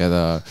ja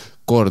ta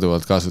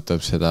korduvalt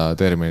kasutab seda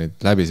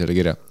terminit läbi selle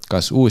kirja.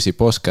 Kas uusi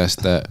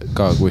podcaste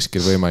ka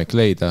kuskil võimalik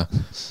leida,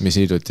 mis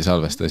hiljuti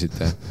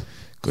salvestasite?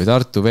 Kui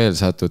Tartu veel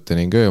satute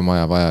ning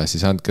öömaja vaja,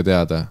 siis andke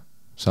teada.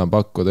 Saan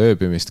pakkuda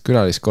ööbimist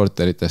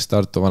külaliskorteritest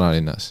Tartu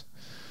vanalinnas.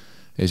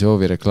 Ei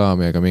soovi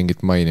reklaami ega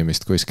mingit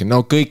mainimist kuskil.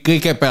 No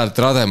kõigepealt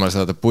Rademal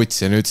saada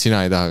putsi ja nüüd sina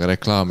ei taha ka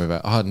reklaami või?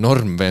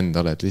 Normvend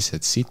oled,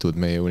 lihtsalt situd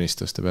meie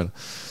unistuste peal.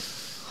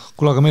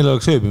 Kuule, aga meil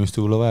oleks ööbimist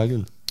ju vaja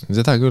küll.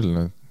 Seda küll,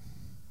 no.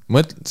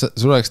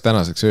 Sul oleks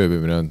tänaseks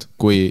ööbimine olnud,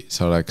 kui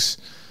sa oleks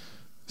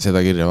seda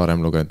kirja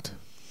varem lugenud.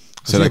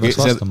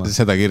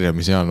 Seda kirja,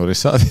 mis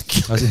jaanuaris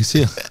saadeti.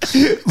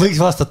 Võiks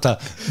vastata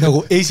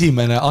nagu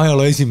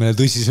ajaloo esimene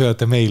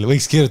tõsisööjate meil.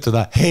 Võiks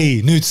kirjutada, hei,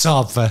 nüüd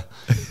saab või?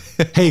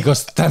 Hei,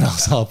 kas täna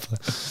saab?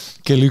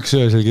 Kell 1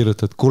 öösel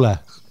kirjutad, kule.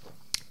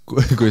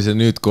 Kui sa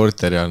nüüd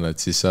korteri annad,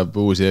 siis saab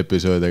uusi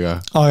episoodega.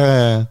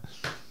 Jah.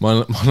 Ma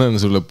annan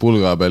sulle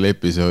pulga peal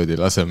episoodi,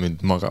 lase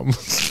mind magama.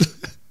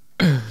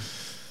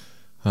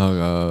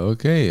 Aga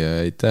okei,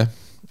 aitäh.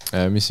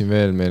 Mis siin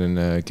veel meil on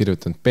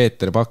kirjutanud?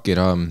 Peeter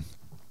Pakiraam.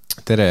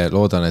 Tere,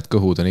 loodan, et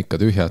kõhud on ikka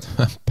tühjad.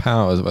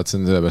 Päevas,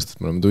 vaatsin sellepärast, et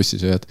me oleme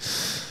tussisööjad.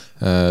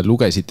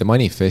 Lugesite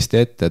manifesti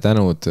ette,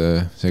 tänud.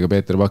 Seega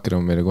Peeter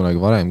Pakiraam meile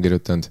kunagi varem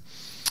kirjutanud.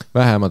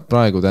 Vähemalt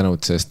praegu tänud,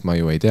 sest ma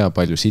ju ei tea,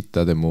 palju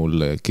sitta te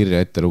mul kirja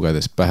ette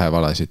lugedes pähe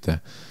valasite.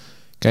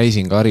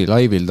 Käisin ka Ari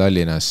laivil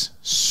Tallinnas.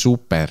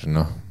 Super,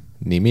 noh.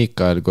 Nii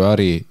Mikael kui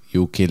Ari,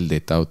 you killed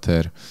it out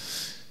there.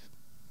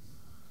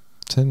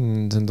 See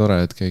on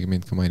tore, et keegi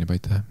mind ka mainib,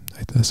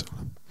 aitäh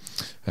sulle.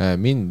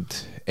 Mind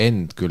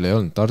end küll ei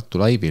olnud Tartu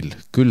laivil,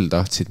 küll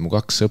tahtsid mu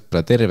 2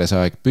 sõpra terves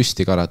aeg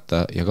püsti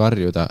karata ja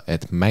karjuda,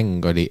 et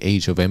mäng oli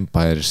Age of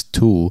Empires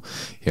 2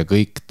 ja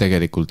kõik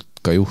tegelikult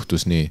ka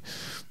juhtus nii.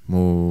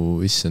 Mu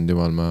issand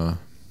jumal,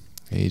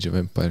 Age of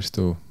Empires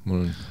 2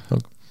 mul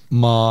on...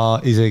 Ma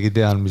isegi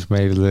tean, mis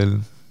meil veel.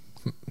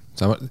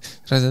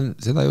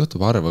 Seda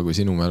juhtub harva, kui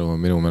sinu mälu on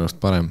minu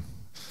mälust parem.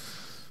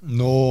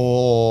 No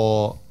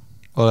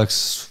oleks,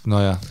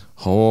 no jah.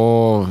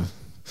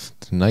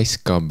 Nice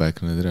comeback.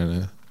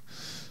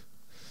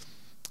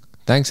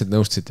 Thanks, et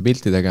nõustusite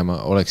pilti tegema.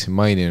 Oleksin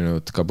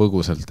maininud ka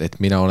põgusalt, et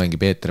mina olengi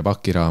Peeter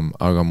Pakiraam,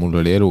 aga mul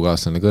oli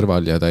elukaaslane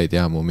kõrval ja ta ei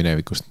tea mu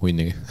minevikust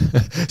munnigi.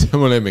 See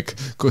on mu lemmik,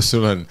 kus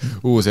sul on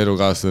uus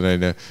elukaaslane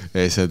ja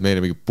sa oled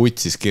meile mingi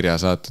putsis kirja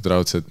saatud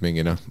raudselt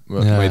mingi, noh,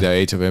 ma ei tea,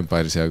 Age of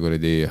Empires ja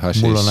kuradi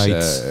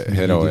Hashis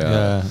hero ja...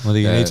 Ma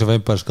tegin Age of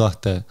Empires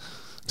 2.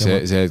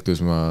 See,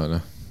 kus ma,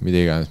 noh, mida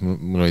iganes,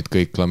 mul olid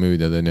kõik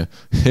klamüüdiad, on ju.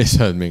 Ja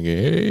sa oled mingi,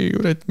 ei,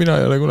 kurat, mina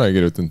ei ole kunagi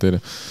kirjutanud teile.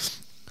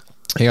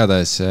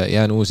 Igatahes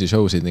jään uusi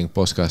showsid ning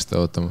podcaste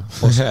ootama.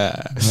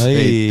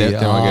 Ei,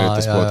 tema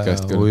kirjutas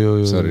podcast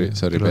küll.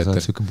 Sorry, Peeter.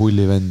 Siuke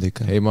pulli vend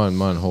ikka. Ei, ma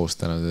olen host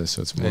täna selles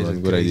suhtes. Mul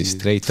on kuradi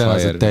straight fire.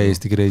 Täna sa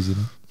täiesti crazy.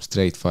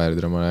 Straight fire,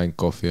 tere, ma olen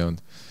kohvi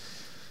joonud.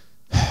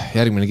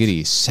 Järgmine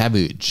kiri,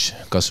 Savage.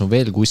 Kas on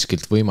veel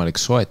kuskilt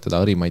võimalik soetada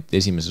Harimati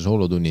esimese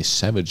soolotunnis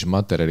Savage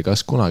materjali?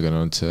 Kas kunagi on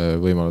olnud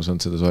see võimalus on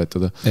seda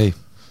soetada? Ei.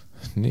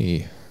 Nii.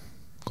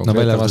 No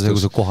välja arvata,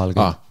 kui sa kohal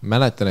käib.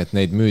 Mäletan, et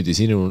neid müüdi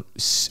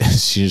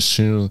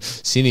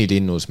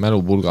Sinilinnus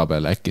mälupulga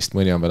peal, äkist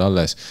mõni on veel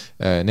alles.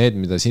 Need,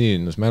 mida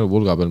Sinilinnus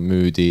mälupulga peal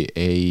müüdi,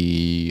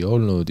 ei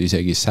olnud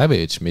isegi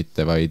Savage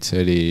mitte, vaid see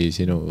oli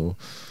sinu...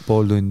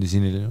 Pool tundi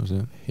Sinilinnus,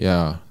 jah.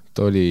 Jaa,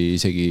 ta oli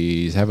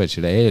isegi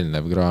Savage'ile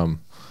eelnev kraam.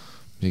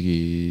 Isegi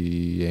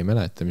ei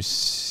mäleta, mis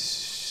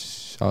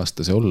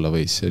aasta see olla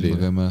võis.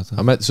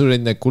 Sul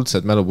olid need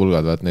kuldsed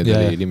mälupulgad, vaat need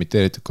oli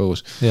limiteeritud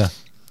kogus. Jah.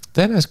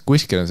 Tõenäoliselt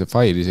kuskil on see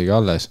fail isegi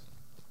alles.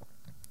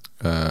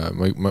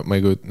 Ma ei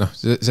kujuta, noh,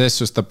 selles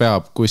suhtes ta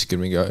peab kuskil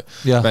mingi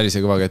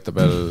välise kõvaketta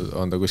peal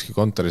on ta kuskil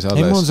kontoris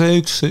alles. Ei, mul on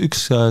see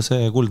üks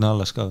see kuldne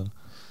alles ka.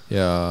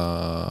 Ja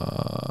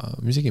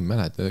ma isegi ei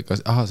mäleta,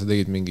 sa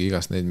tegid mingi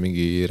igast neid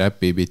mingi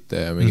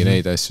räpibitte ja mingi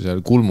neid asju seal,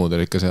 kulmud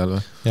olid ka seal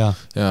või?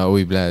 Ja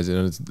oi plee,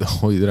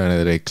 oi türa,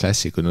 need olid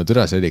klassikud, no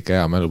türa, see oli ikka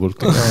hea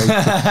mälupulk. Kui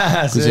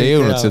sa ei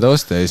jõudnud seda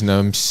osta ja siis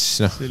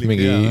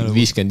mingi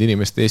 50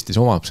 inimest Eestis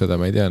omab seda,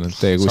 ma ei tea,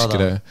 tee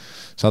kuskile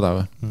 100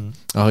 või?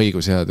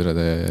 Õigus, hea, türa,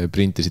 te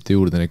printisite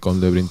juurde neid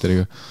 3D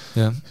printeriga,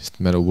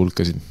 sest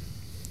mälupulkasid.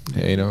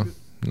 Ei no,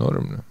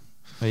 norm, no.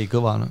 Ei,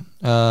 kõva, no.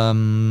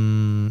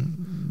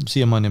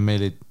 Siiamaani on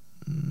meilid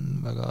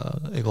väga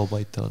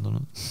egopaitavad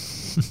olnud.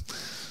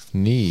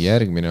 Nii,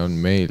 järgmine on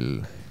meil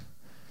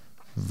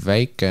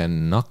Väike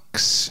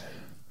Naks.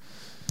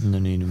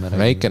 No nii, nüüd me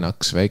räägime.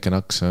 Väike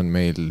Naks on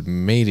meil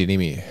meili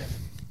nimi.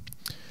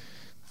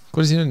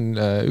 kuule, siin on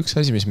üks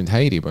asi, mis mind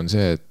häirib, on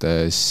see, et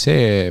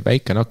see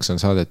väike naks on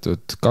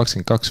saadetud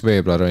 22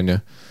 veebruar, on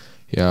ju.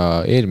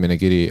 Ja eelmine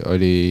kiri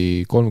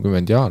oli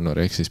 30 jaanuar,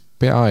 ehk siis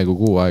peaaegu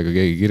kuu aega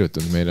keegi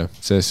kirjutanud meile.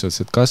 Selles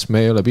suhtes, et kas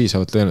me ei ole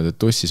piisavalt öelnud, et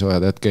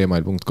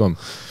tussisoojad@gmail.com.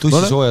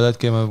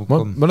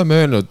 tussisoojad@gmail.com. Me oleme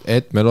öelnud,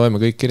 et me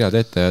loeme kõik kirjad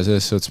ette ja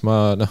selles suhtes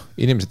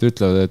inimesed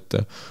ütlevad,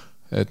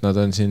 et nad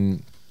on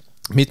siin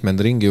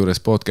mitmenda ringi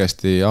juures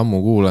podcasti ammu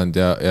kuulanud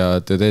ja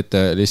te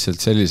teete lihtsalt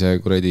sellise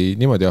kuradi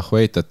niimoodi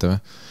ahhueitate või?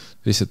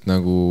 Lihtsalt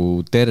nagu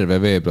terve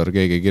veebruar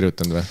keegi ei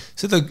kirjutanud või?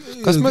 Seda...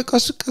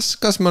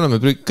 Kas me oleme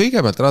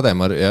kõigepealt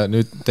Rademar ja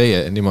nüüd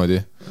teie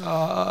niimoodi?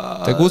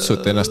 Te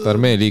kutsute ennast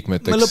armee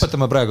liikmeteks. Me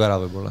lõpetame praegu ära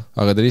võib-olla.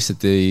 Aga te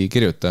lihtsalt ei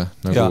kirjuta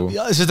nagu...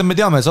 Ja sest me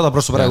teame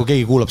 100% praegu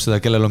keegi kuulab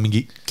seda, kellel on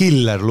mingi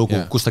killer lugu,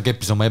 kus ta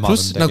keppis oma ema.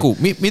 Plus nagu,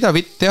 mida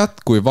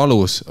tead, kui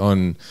valus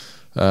on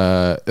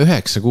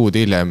 9 kuud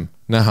hiljem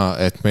näha,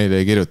 et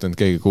meile ei kirjutanud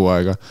keegi kuu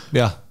aega.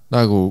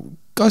 Nagu,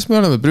 kas me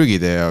oleme prügi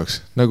teie jaoks?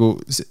 Nagu,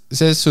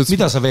 suhtes,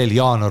 mida sa veel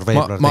jaanuar,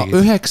 veebruar tegid?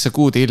 Ma 9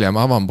 kuud hiljem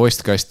avan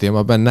postkasti ja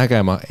ma pean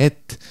nägema,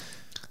 et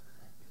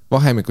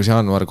vahemikus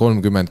jaanuar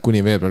 30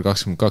 kuni veebruar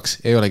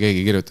 22 ei ole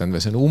keegi kirjutanud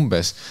või see on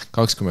umbes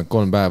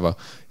 23 päeva.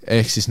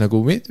 Ehk siis nagu...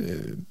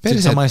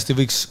 Sama hästi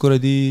võiks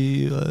kuradi...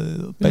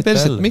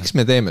 Miks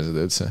me teeme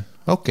seda üldse?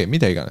 Okei,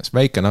 mida iganes,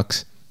 väike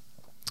naks.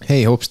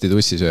 Hei, hopsti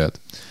tussisööjad.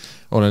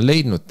 Olen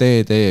leidnud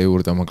teie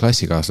juurde oma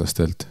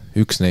klassikaaslastelt.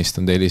 Üks neist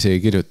on teile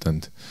isegi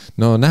kirjutanud.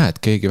 No näed,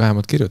 keegi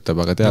vähemalt kirjutab,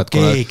 aga tead,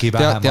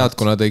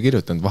 kuna ta ei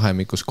kirjutanud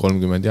vahemikus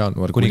 30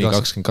 jaanuar kuni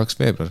 22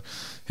 veebruar.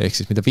 Ehk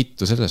siis mida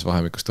vittu selles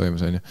vahemikus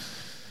toimus, on ju.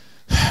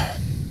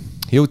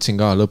 Jõudsin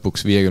ka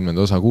lõpuks 50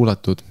 osa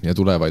kuulatud ja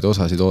tulevaid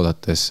osasid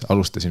oodates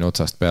alustasin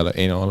otsast peale.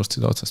 Ei no,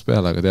 alustasid otsast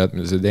peale, aga tead,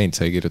 mida see teinud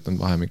sai kirjutanud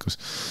vahemikus.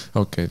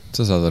 Okei,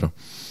 sa saad aru.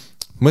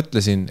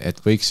 Mõtlesin,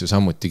 et võiks ju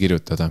samuti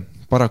kirjutada.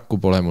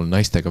 Paraku pole mul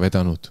naistega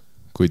vedanud,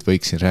 kuid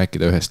võiksin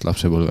rääkida ühest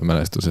lapsepõlve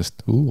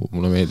mälestusest.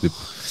 Mulle meeldib.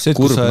 See,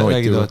 kus sa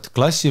räägid, et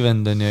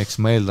klassivend on ja eks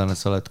ma eeldan, et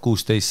sa oled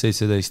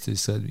 16-17,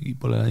 siis sa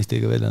pole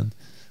naistega vedanud.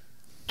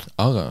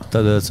 Aga... Ta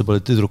tead, et sa pole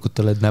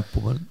tüdrukutele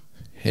näppu pannud.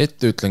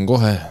 Ette ütlen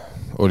kohe,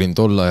 olin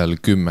tol ajal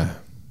 10.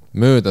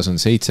 Möödas on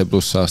 7+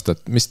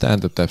 aastat. Mis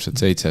tähendab täpselt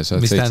 7?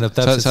 Mis tähendab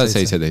täpselt 7? Sa oled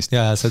 17.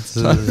 Jaa, sa oled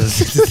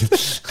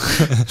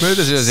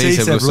möödas on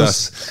 7+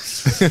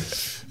 aastat.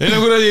 Ei no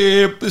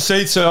kuradi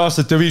 7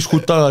 aastat ja 5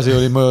 kuud tagasi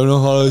oli ma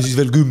siis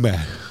veel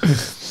 10.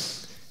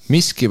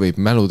 Miski võib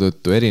mälu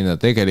tõttu erineda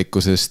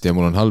tegelikkusest ja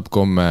mul on halb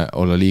komme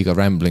olla liiga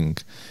rambling.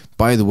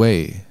 By the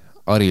way,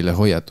 Arile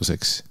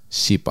hoiatuseks,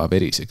 sipa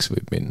veriseks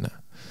võib minna.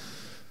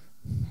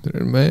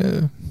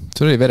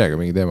 Sul oli verega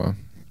mingi teema?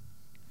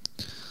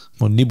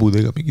 Mul on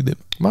nibudega mingi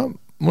teema.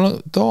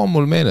 Too on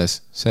mul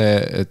meeles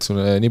see, et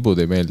sulle nibud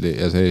ei meeldi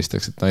ja see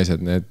eelistaks, et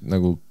naised need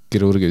nagu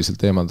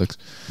kirurgiliselt eemaldaks.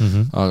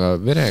 Aga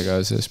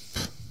verega see...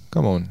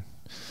 Come on.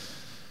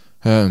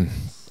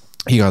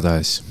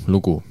 Igatahes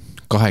lugu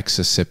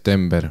 8.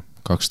 september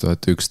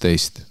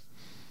 2011.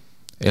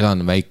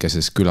 Elan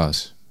väikeses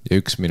külas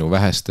ja üks minu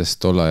vähestest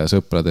tolla ja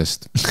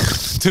sõpradest.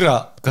 Türa,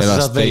 kas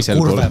sa saad veel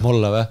kurvem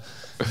olla või?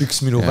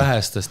 Üks minu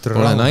vähestest.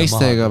 Olen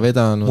naistega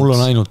vedanud. Mul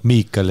on ainult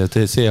Miikal ja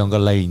see on ka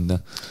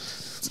läinud.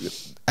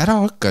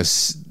 Ära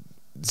hakkas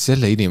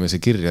selle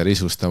inimese kirja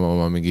risustama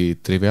oma mingi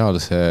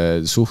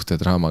triviaalse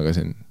suhtedraamaga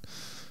siin.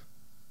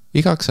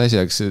 Igaks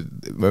asjaks,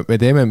 me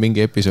teeme mingi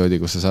episoodi,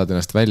 kus sa saad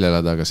ennast välja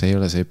elada, aga see ei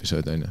ole see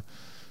episood, on ju.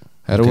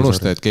 Ära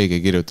unusta, et keegi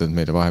ei kirjutanud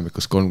meile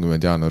vahemikus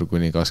 30 jaanuar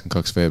kuni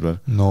 22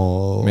 veebruar. No,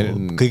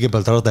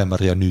 kõigepealt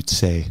Rademar ja nüüd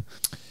see.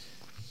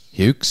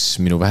 Ja üks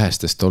minu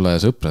vähestest tolle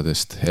ja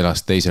sõpradest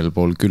elas teisel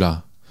pool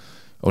küla.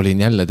 Olin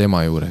jälle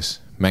tema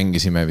juures.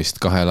 Mängisime vist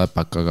 2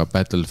 läpakaga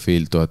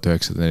Battlefield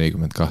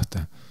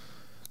 1942.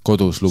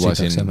 Kodus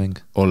lubasin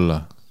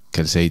olla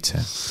kell 7.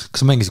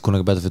 Kas sa mängisid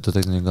kunagi Battlefield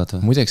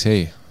 1942? Muideks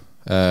ei.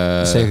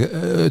 See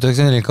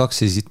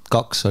 1942 ja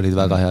 2 olid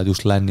väga head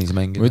just LANis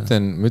mängida.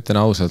 Ma ütlen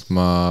ausalt,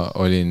 ma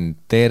olin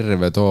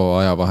terve too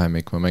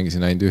ajavahemik, ma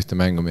mängisin ainult ühte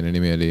mängu, mille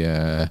nimi oli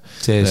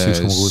CS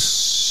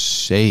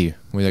 1.6. Ei,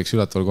 muideks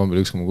üllataval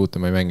kombel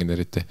 1.6 ma ei mänginud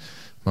eriti.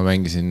 Ma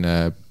mängisin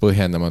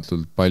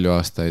põhjendamatult palju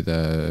aastaid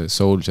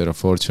Soldier of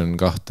Fortune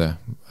 2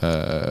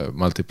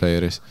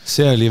 multiplayeris.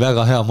 See oli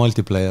väga hea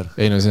multiplayer.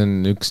 Ei no see on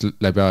üks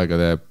läbi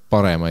aegade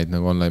paremaid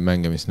nagu online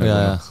mänge, mis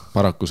nagu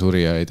paraku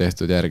suri ja ei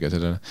tehtud järge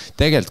sellele.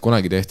 Tegelikult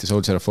kunagi tehti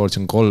Soldier of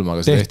Fortune 3,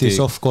 aga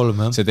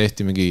see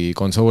tehti mingi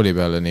konsooli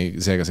peale, nii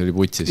seega see oli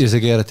putsis. Ja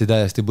see keerati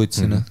täiesti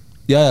putsina.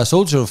 Ja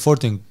Soldier of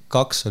Fortune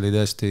 2 oli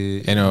tõesti...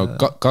 Ei no,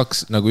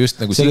 2 nagu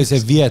just nagu... See oli see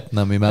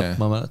Vietnami map,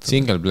 ma mäletan.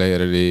 Single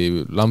player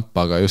oli lamp,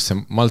 aga just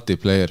see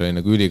multiplayer oli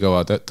nagu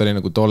ülikõva. Ta oli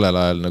nagu tollel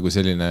ajal nagu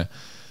selline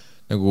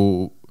nagu...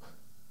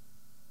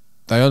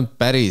 Ta ei olnud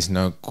päris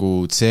nagu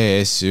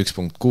CS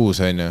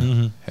 1.6, on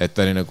ju. Et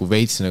ta oli nagu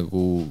veits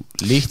nagu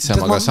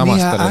lihtsam, aga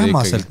samas ta oli ikkagi...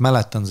 Ma ähmaselt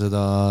mäletan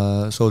seda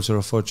Soldier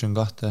of Fortune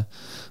 2.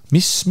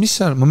 Mis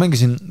seal? Ma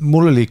mängisin...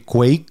 Mul oli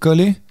Quake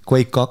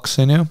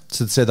 2, on ju.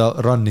 Seda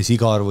runnis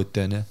iga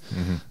arvuti, on ju.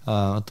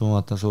 Vaata, ma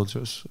vaatan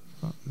Soldiers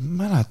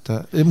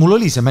mäleta, mul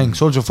oli see mäng,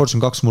 Soldier of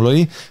Fortune 2 mul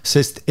oli,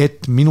 sest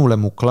et minule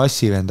mu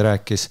klassivend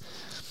rääkis.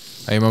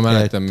 Ei, ma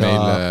mäletan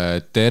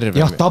meil terve...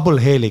 Jah, Double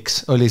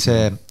Helix oli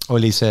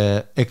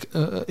see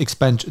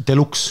Expansion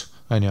Deluxe,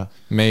 on ju.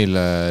 Meil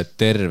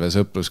terve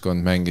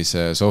sõpruskond mängis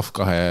Soft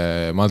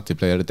 2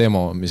 multiplayer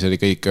demo, mis oli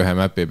kõik ühe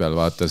mapi peal,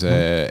 vaata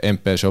see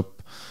MP Shop.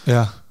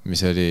 Jah.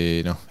 Mis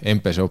oli,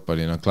 MP Shop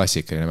oli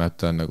klassikaline map,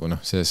 ta on nagu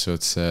selles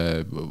suhtes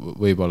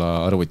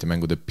võib-olla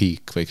arvutimängude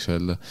peak, võiks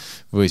öelda.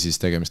 Või siis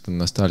tegemist on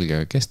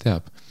nostalgiaga, kes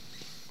teab.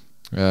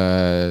 See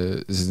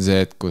on see,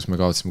 et kus me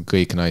kaotasime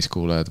kõik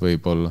naiskuulajad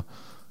võib-olla.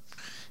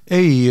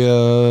 Ei,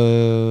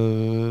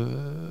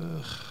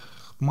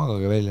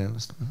 magage välja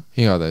ennast.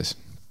 Igatahes.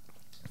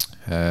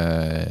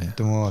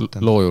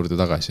 Loo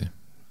juurde tagasi.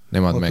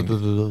 Nemad mängud.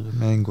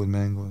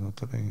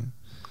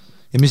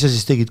 Ja mis sa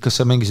siis tegid, kas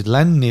sa mängisid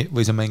LAN-i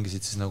või sa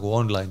mängisid siis nagu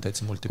online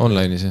täitsa multiplayer?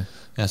 Online'is, jah.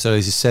 Ja see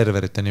oli siis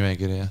serverite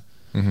nimekiri, jah?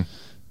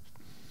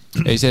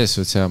 Ei, selles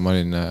suhtes, jah, ma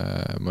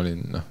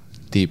olin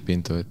deep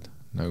into it.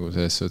 Nagu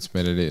selles suhtes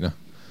meil oli,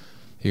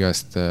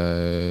 igast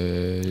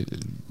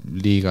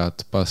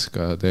liigad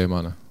paska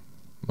teemana.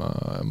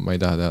 Ma ei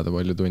taha teada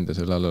palju tunde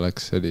selle alla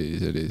läks, see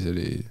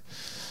oli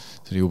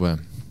jube.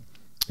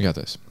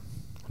 Igatahes,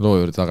 loo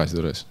juurde tagasi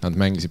tulles, nad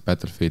mängisid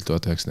Battlefield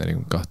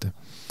 1942.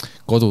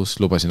 Kodus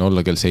lubasin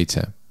olla kell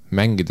 7.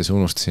 Mängides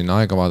unustasin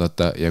aega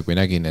vaadata ja kui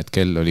nägin, et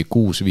kell oli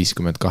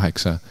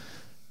 6:58,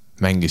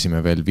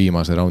 mängisime veel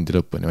viimase raundi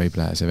lõpuni, või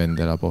plähe, see vend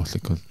elab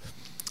ohtlikult.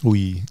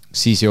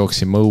 Siis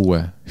jooksin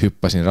õue,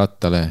 hüppasin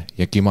rattale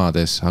ja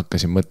kimades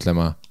hakkasin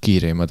mõtlema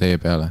kiireima tee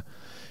peale.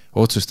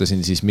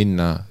 Otsustasin siis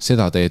minna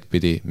seda teed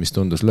pidi, mis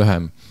tundus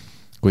lühem,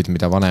 kuid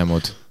mida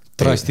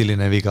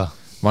drastiline viga.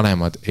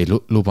 Vanemad ei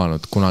lubanud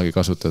kunagi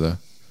kasutada.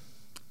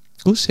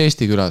 Kus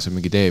Eesti külas on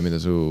mingi tee, mida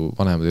su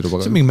vanemad ei luba?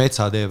 See on mingi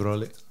metsatee, bro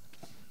oli.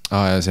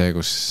 Ja see,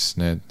 kus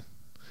need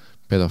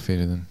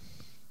pedofiilid on.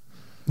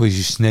 Või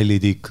siis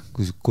Snellitiik,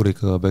 kui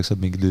kurikaga peaksab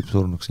mingi tüüp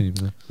surnuks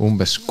inimene.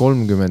 Umbes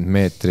 30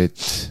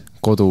 meetrit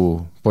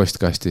kodu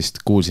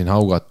postkastist kuulsin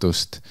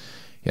haugatust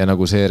ja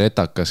nagu see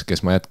retakas,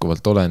 kes ma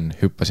jätkuvalt olen,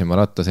 hüppasin ma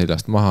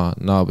rattaseljast maha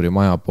naabri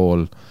maja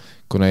pool,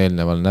 kuna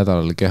eelneval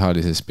nädalal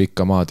kehalises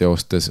pikka maad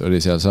joostes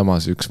oli seal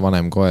samas üks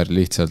vanem koer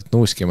lihtsalt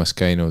nuuskimas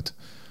käinud.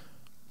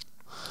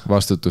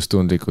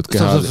 Vastutustundlikud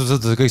kehal...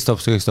 Kõik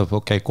stopp.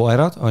 Okei,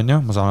 koerad on ju,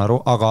 ma saan aru,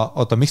 aga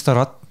oota, miks ta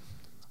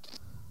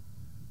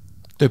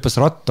hüppas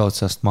ratta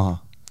otsast maha?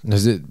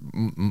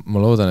 Ma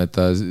loodan, et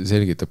ta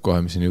selgitab kohe,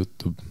 mis siin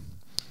juhtub.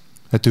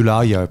 Et üle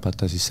aia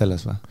hüpata siis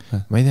selles või?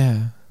 Ma ei tea.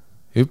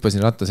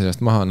 Hüppasin ratta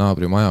sellest maha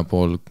naabri maja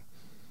pool.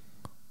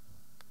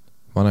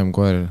 Vanem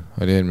koer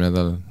oli eelmine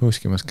nädal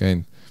nuuskimas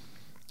käinud.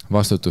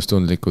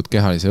 Vastutustundlikud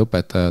kehalise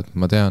õpetajad,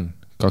 ma tean,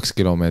 2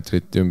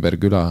 kilomeetrit ümber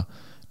küla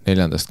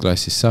 4.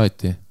 klassist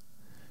saati.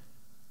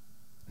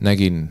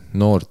 Nägin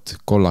noort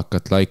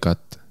kollakat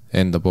laikat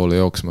enda poole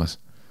jooksmas.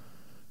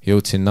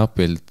 Jõudsin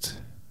napilt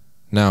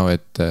näo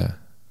ette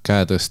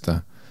käe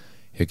tõsta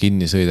ja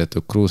kinni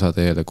sõidetud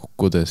kruusateele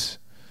kukkudes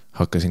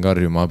hakkasin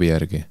karjuma abi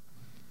järgi.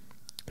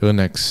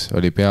 Õnneks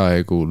oli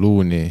peaaegu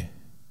luuni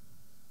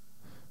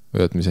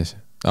mis asi?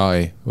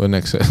 Ei,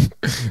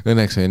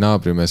 õnneks oli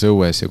naabrimees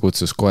õues ja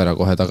kutsus koera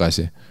kohe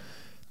tagasi.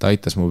 Ta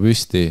aitas mu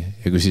püsti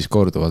ja küsis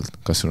korduvalt,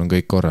 kas sul on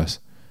kõik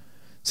korras.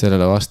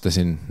 Sellele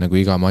vastasin nagu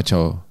iga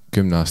macho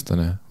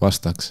 10-aastane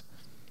vastaks.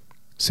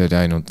 See oli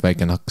ainult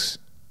väike naks.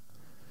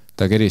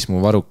 Ta keris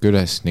mu varuki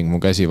üles ning mu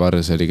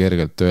käsivarrs oli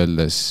kergelt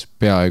öeldes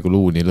peaaegu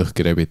luuni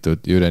lõhki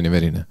rebitud ja üleni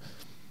verine.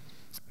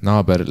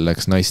 Naaber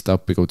läks naist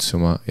appi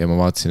kutsuma ja ma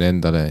vaatasin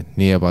endale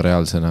nii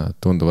ebareaalsena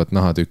tunduvat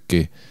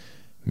nahatükki,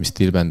 mis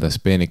tilbendas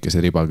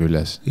peenikese riba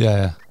küljes.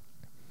 Ja.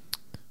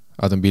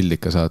 Nad on pild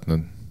ikka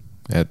saatnud,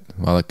 et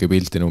vaadake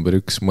pilti number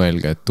 1,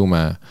 mõelge, et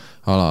tume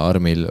ala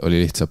armil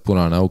oli lihtsalt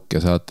punane auk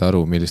ja saate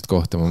aru, millist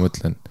kohta ma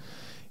mõtlen.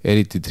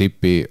 Eriti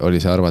tripi oli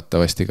see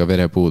arvatavasti ka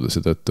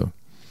verepuuduse tõttu.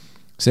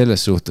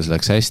 Selles suhtes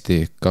läks hästi,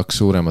 2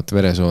 suuremat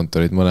veresoont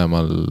olid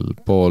mõlemal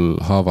pool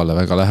haavale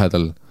väga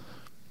lähedal.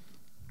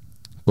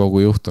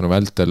 Kogu juhtunu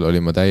vältel oli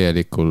ma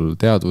täielikul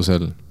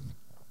teadvusel.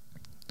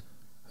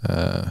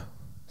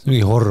 See on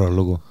mingi horror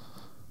lugu.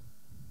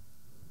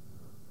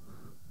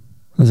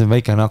 See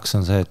väike naks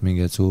on see, et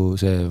mingi, et su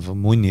see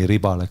munni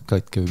riba läks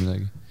katki või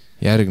midagi.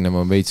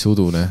 Järgneva veits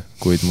udune,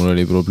 kuid mul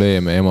oli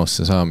probleeme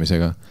emosse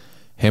saamisega.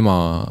 Ema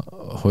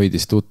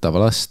hoidis tuttava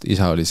last,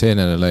 isa oli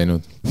seenele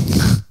läinud.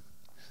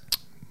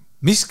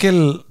 Mis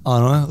kell?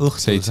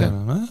 Õhtul 7.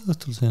 seenele.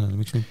 Õhtul seenele,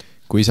 miks mitte?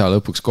 Kui isa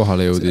lõpuks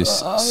kohale jõudis...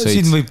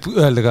 Siin võib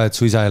öelda ka, et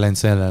su isa ei läinud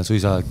seenele, su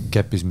isa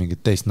keppis mingit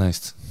teist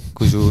naist.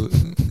 Kui su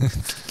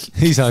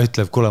isa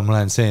ütleb, kuule, ma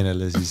lähen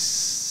seenele, siis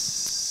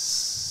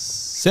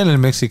seenele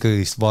meks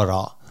ikkagi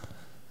vara.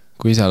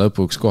 Kui isa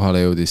lõpuks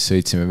kohale jõudis,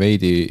 sõitsime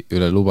veidi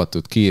üle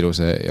lubatud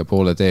kiiruse ja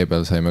poole tee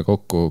peal saime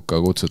kokku ka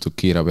kutsutud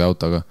kiirabi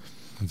autoga.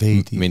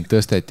 Veidi. Mind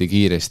tõsteti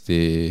kiiresti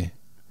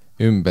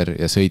ümber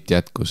ja sõit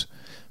jätkus.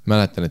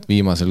 Mäletan, et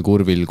viimasel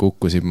kurvil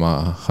kukkusin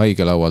ma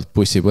haigelaualt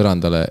bussi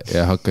põrandale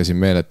ja hakkasin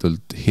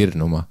meeletult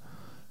hirnuma.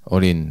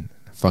 Olin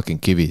fucking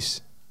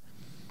kivis.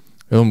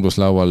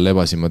 õmbluslaual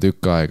lebasin ma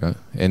tükk aega.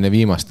 Enne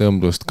viimast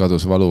õmblust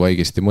kadus valu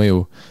vaigesti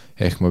mõju,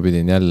 ehk ma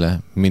pidin jälle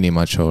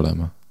minimacho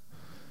olema.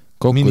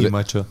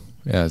 Minimacho?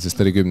 Jaa, sest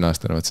ta oli 10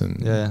 aastane, vaat see on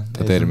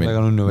ta termin.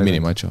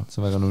 Minimacho.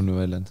 See on väga nunnu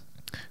väljend.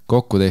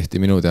 Kokku tehti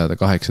minu teada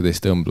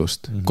 18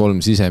 õmblust,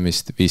 3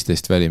 sisemist,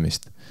 15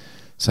 välimist.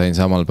 Sain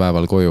samal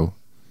päeval koju.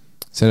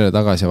 Sellele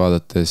tagasi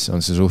vaadates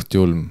on see suht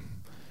julm.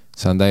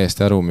 Saan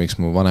täiesti aru, miks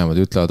mu vanemad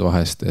ütlevad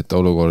vahest, et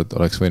olukord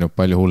oleks võinud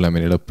palju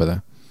hullemini lõppeda.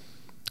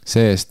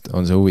 See-eest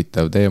on see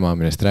huvitav teema,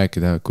 millest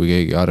rääkida, kui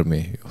keegi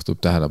armi juhtub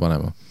tähele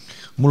panema.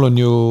 Mul on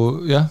ju,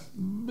 jah,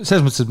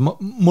 selles mõttes, et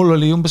mul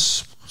oli umbes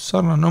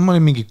sarnane, no ma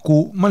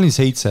olin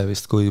 7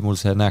 vist, kui mul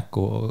see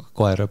näkku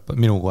koer õppes,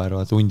 minu koer,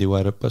 hundi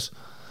koer õppes.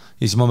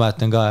 Ja siis ma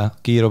mäletan ka,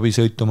 kiirobi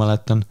sõitu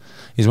mäletan.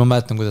 Ja siis ma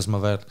mäletan, kuidas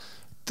ma veel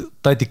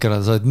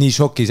tatikana, sa oled nii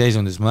šoki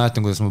seisundis, ma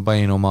mäletan, kuidas ma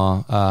panin oma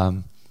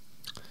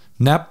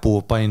näpu,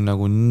 panin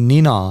nagu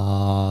nina,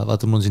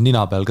 vaata mul on siin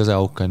nina peal ka see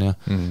auk on ja.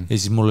 Ja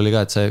siis mul oli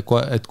ka,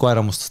 et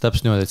koera mustas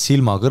täpselt niimoodi, et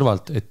silma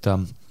kõrvalt, et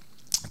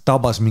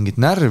tabas mingit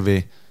närvi,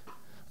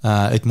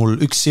 et mul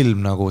üks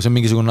silm nagu, see on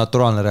mingisugune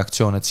naturaalne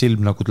reaktsioon, et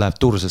silm nagu läheb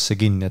tursesse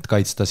kinni, et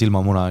kaitsta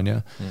silmamuna on ja.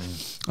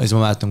 Ja siis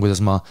ma mäletan,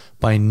 kuidas ma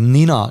panin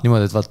nina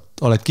niimoodi, et vaat,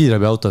 oled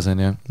kiirabi autos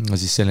on ja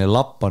siis selline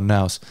lapp on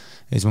näos.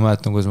 Ja siis ma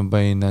mäletan, kuidas ma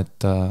panin,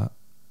 et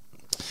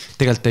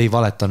tegelikult ei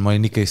valetan, ma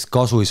olin ikkagi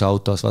kasuisa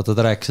autos, vaata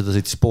ta rääkis, ta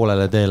sõitis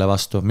poolele teele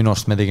vastu, minu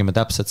arust me tegime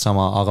täpselt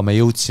sama, aga me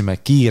jõudsime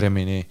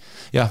kiiremini.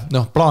 Jah,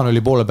 noh, plaan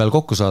oli poole peal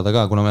kokku saada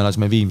ka, kuna me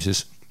elasime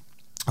Viimsis,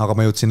 aga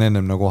ma jõudsin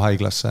ennem nagu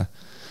haiglasse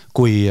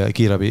kui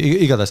kiirabi,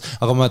 igatahes,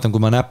 aga ma mäletan,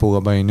 kui ma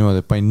näpuga panin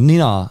niimoodi, et panin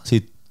nina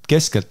siit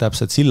keskelt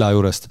täpselt silla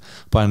juurest,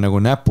 panin nagu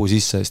näpu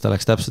sisse, siis ta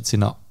läks täpselt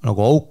sinna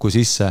nagu auku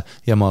sisse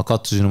ja ma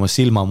katsusin oma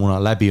silmamuna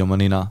läbi oma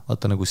nina,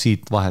 vaata nagu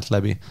siit vahelt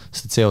läbi,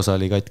 sest see osa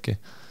oli katki.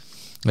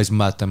 Ja siis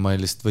ma mäletan, ma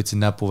lihtsalt võtsin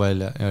näpu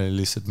välja ja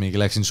lihtsalt mingi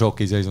läksin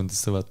šoki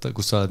seisundisse, vaata,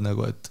 kus sa oled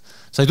nagu, et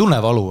sa ei tunne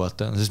valu,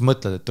 vaata, siis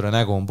mõtled, et tule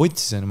nägu on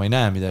putsis ja ma ei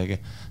näe midagi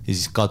ja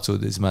siis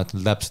katsud ja siis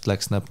mäletan, täpselt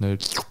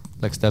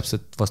läks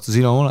täpselt vastu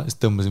silmamuna, siis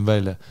tõmbasin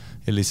välja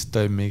ja lihtsalt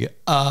toim mingi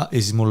ja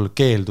siis mul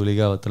keel tuli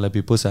ka vaata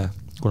läbi põse,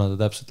 kuna ta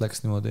täpselt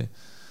läks niimoodi,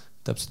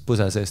 täpselt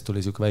põse seest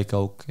tuli siuke väike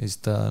auk ja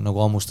siis ta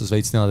nagu hammustas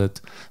veits niimoodi,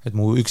 et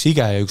mu üks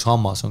ige ja üks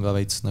hammas on ka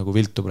veits nagu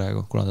viltu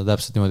praegu, kuna ta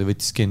täpselt niimoodi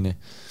võttis kinni.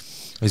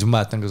 Ja siis ma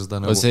mäletan ka seda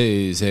nagu...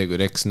 See, kui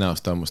Rex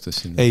näost hammustas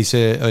sind? Ei,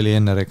 see oli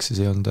enne Rexi,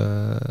 see ei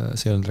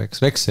olnud Rex.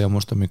 Rex ei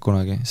hammusta mind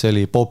kunagi. See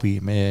oli Bobby,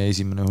 meie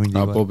esimene hundi.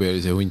 Bobby oli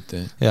see hunt,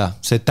 jah? Jah,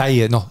 see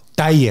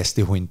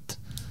täiesti hunt.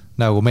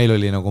 Nagu meil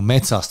oli nagu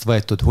metsast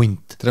võetud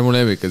hunt. Tere, mul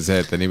lemmik on see,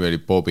 et ta nimi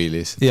oli Bobby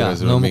lihtsalt. Jaa,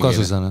 no mu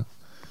kasuisana.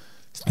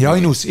 Ja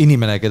ainus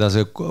inimene, keda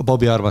see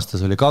Bobby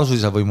armastas, oli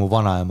kasuisa või mu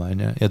vanaema.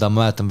 Ja ta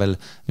mäletan veel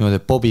niimoodi,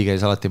 et Bobby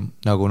käis alati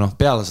nagu noh,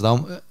 peale seda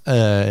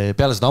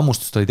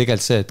ammustust oli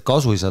tegelikult see, et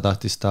kasuisa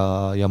tahtis ta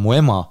ja mu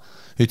ema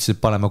ütles,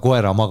 et paneme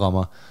koera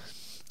magama.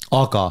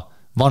 Aga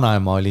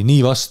vanaema oli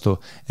nii vastu,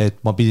 et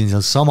ma pidin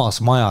seal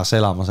samas majas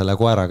elama selle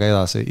koeraga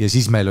edasi ja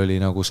siis meil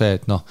oli nagu see,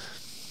 et noh,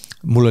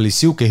 mul oli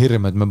siuke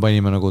hirm, et me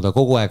panime nagu ta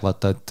kogu aeg,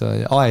 vaata, et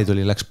aed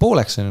läks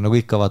pooleks, nagu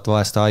ikka vaata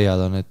vaheste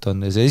aiad on, et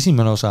on see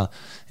esimene osa,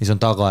 siis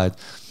on tagaaed.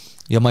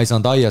 Ja ma ei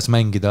saanud aias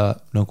mängida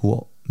nagu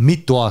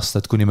mitu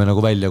aastat, kuni me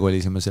nagu välja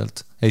kolisime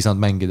sealt. Ei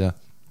saanud mängida,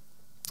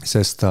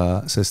 sest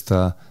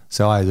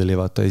see aed oli,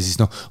 vaata, ja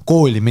siis noh,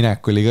 kooli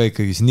minek oli ka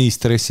ikkagi nii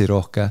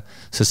stressirohke,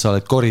 sest sa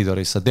oled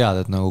koridoris, sa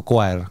tead, et nagu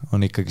koer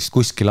on ikkagi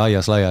kuskil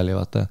aias laiali,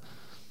 vaata.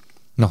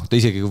 Noh, ta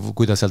isegi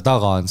kui ta seal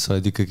taga on, sa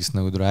oled ikkagi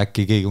nagu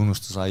äkki keegi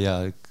unustas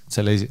aia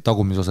selle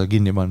tagumisosa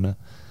kinni panna.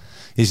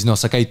 Ja siis noh,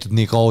 sa käitud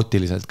nii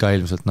kaootiliselt ka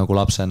ilmselt nagu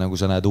lapsena, kui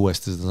sa näed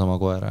uuesti seda sama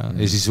koera.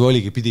 Ja siis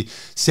oligi, pidi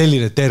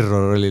selline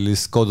terror oli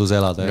lihtsalt kodus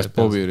elada. Kas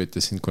Bobby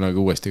üritas sind kunagi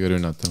uuesti ka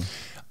rünnata?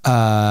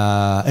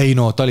 Ei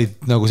no, ta oli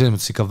nagu selles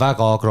mõttes ikka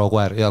väga agro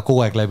koer ja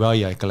kogu aeg läbi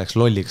aia ikka läks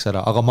lolliks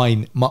ära, aga ma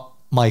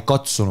ei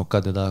katsunud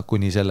ka teda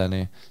kuni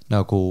selleni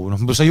nagu,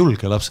 noh, sa ei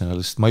julge lapsena,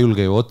 sest ma ei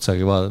julge ju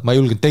otsagi vaadata, ma ei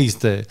julge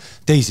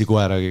teisi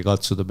koeragi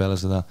katsuda peale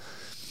seda.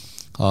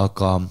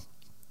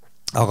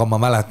 Aga ma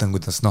mäletan,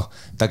 kuidas noh,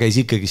 ta käis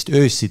ikkagist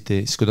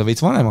öösiti, siis kui ta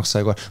veits vanemaks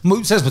sai kohe.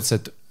 Selles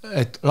mõttes,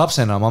 et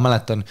lapsena ma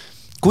mäletan,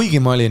 kuigi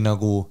ma olin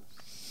nagu,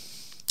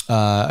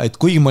 et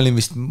kuigi ma olin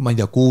vist, ma ei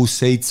tea,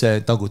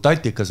 6-7, nagu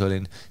tatikas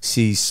olin,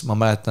 siis ma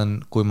mäletan,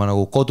 kui ma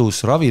nagu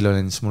kodus ravil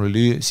olin, siis mul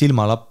oli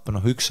silmalapp,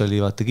 noh, üks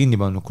oli vaata kinni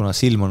pannud, kuna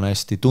silm on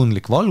hästi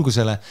tundlik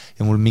valgusele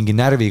ja mul mingi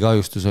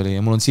närvikahjustus oli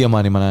ja mul on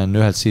siiamaani, ma näen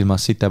ühelt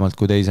silmast sitemalt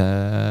kui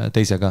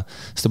teisega,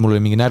 sest mul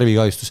oli mingi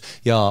närvikahjustus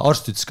ja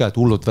arst ütles ka,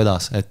 et hullult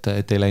vedas, et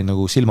ei läinud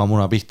nagu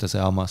silmamuna pihta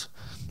see hammas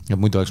ja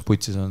muidu oleks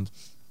putsis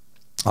olnud.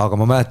 Aga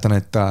ma mäletan,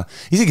 et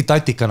isegi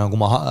tatikana, kui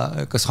ma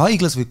kas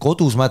haiglas või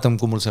kodus, mäletan,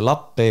 kui mul see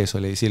lapp ees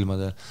oli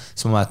silmadel,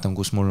 siis ma mäletan,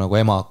 kus mul nagu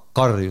ema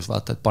karjus,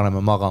 vaata, et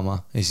paneme magama.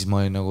 Ja siis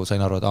ma nagu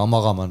sain aru, et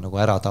magama on nagu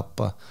ära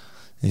tappa.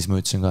 Ja siis ma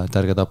ütlesin ka, et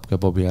ärge tapke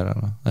Bobby ära.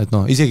 No. Et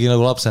noh, isegi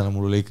nagu lapsena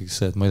mul oli ikkagi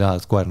see, et ma ei taha,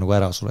 et koer nagu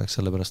ära suleks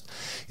selle pärast.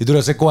 Ja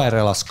tule see koer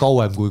elas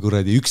kauem kui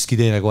kuradi ükski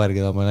teine koer,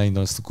 keda ma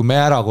näinud olen. Kui me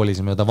ära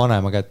kolisime ta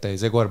vanema kätte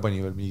ja see koer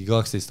pani veel mingi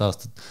 12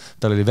 aastat.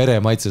 Tal oli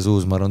veremaitse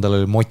suus, ma arvan, tal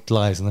oli mott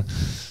laes. No.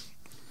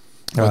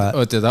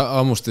 oot, ja ta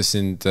hammustas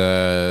sind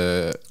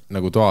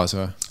nagu toas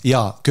või?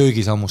 Jaa,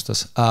 köögis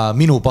hammustas.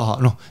 Minu paha,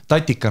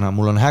 tatikana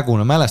mul on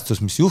hägune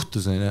mälestus, mis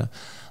juhtus,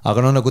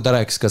 aga nagu ta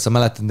rääkis, kas sa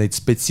mäletad neid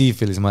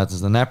spetsiifilisi, ma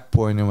mäletan seda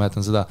näppu, ma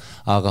mäletan seda,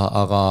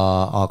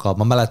 aga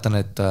ma mäletan,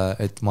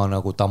 et ma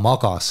nagu ta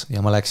magas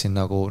ja ma läksin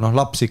nagu,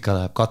 laps ikka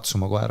läheb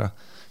katsuma koera.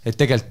 Et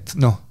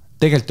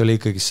tegelikult oli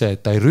ikkagi see,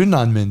 et ta ei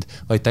rünnanud mind,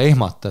 vaid ta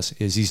ehmatas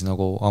ja siis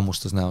nagu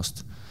hammustas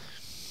näost.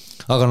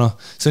 Aga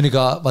see on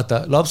ikka,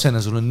 vaata,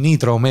 lapsena sul on nii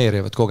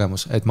traumeerivad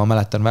kogemus, et ma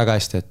mäletan väga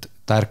hästi, et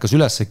ta ärkas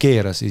üles,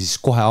 keeras ja siis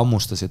kohe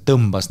hammustas ja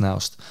tõmbas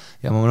näost.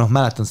 Ja ma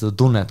mäletan seda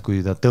tunnet,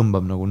 kui ta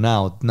tõmbab nagu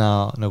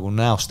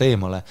näost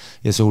eemale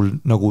ja sul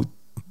nagu,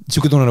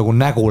 siuke tunne nagu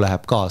nägu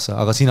läheb kaasa,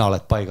 aga sina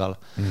oled paigal.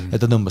 Ja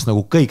ta tõmbas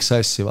nagu kõik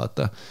sassi,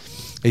 vaata.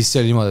 Ja siis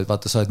see oli niimoodi, et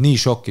vaata, sa oled nii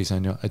šokis,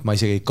 on ju, et ma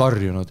isegi ei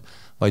karjunud,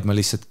 vaid ma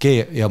lihtsalt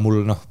ja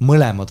mul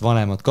mõlemad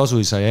vanemad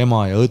kasuisa ja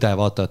ema ja õde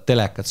vaatavad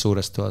telekat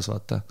suurest toas,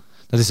 vaata.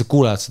 Nad lihtsalt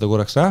kuulevad seda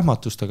korraks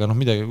rähmatust, aga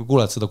midagi,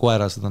 kuulevad seda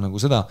koera, seda nagu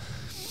seda.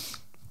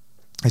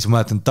 Ja siis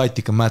ma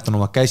mäletan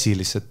oma käsi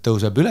lihtsalt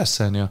tõuseb üles,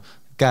 on ju,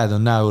 käed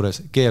on näo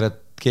juures,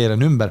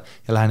 keeran ümber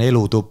ja lähen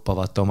elutuppa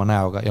vaata oma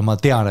näoga ja ma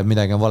tean, et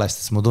midagi on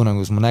valesti, sest ma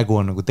tunnen, kus mu nägu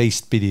on nagu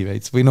teistpidi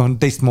veits või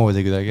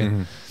teistmoodi kuidagi.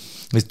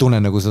 Ja siis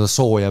tunnen nagu seda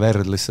sooja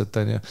verd lihtsalt,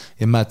 on ju,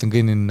 ja mäletan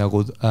kõnnin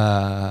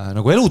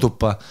nagu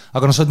elutuppa,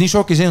 aga sa oled nii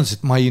šokis jäänud,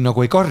 et ma ei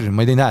karjunud,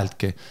 ma ei teinud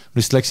häältki.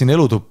 Ma lihtsalt läksin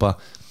elutuppa.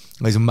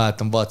 Ja siis ma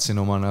mäletan, vaatasin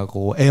oma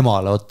nagu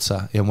emale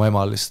otsa ja mu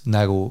ema lihtsalt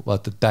nägu,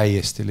 vaata,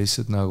 täiesti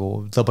lihtsalt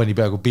nagu, ta pani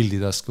peaaegu pildi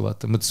tasku,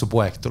 vaata, mõttes su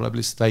poeg tuleb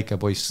lihtsalt väike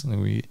poiss,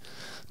 nagu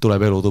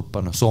tuleb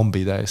elutuppa,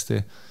 zombi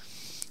täiesti.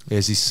 Ja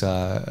siis...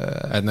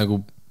 Et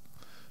nagu,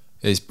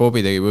 ja siis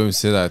Bobi tegi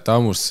põhimõtteliselt seda, et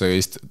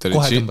hammustas, ta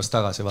kohe tõmbas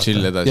tagasi, vaata.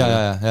 Chill edasi.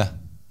 Ja.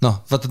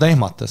 Vaata, ta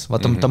ehmatas,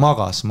 vaata, ta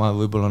magas, ma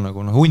võib-olla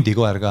nagu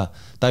hundikoer ka,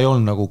 ta ei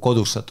olnud nagu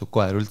kodustatud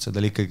koer üldse,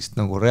 ta oli ikkagist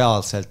nagu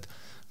reaalselt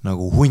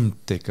nagu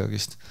hunt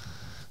ikkagist.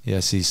 Ja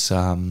siis,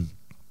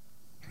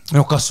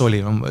 kas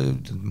oli,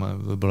 ma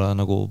võib-olla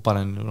nagu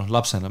panen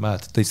lapsena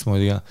mäletan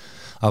teistmoodi ka,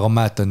 aga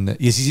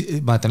ja siis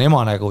mäletan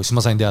ema nägu, siis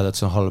ma sain teada, et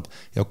see on halb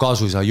ja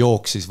kaasuisa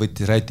jooksis,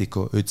 võttis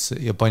rätiku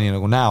ja pani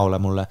nagu näole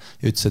mulle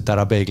ja ütles, et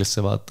ära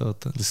peeglisse vaata,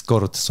 lihtsalt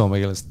korrutas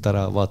soome keelest, et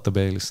ära vaata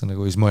peeglisse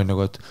nagu, ja siis ma olin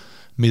nagu, et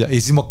mida, ja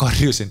siis ma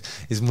karjusin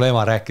ja siis mul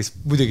ema rääkis,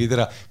 muidugi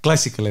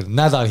klassikaline,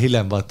 nädal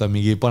hiljem vaata,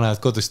 mingi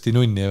panevad kodusti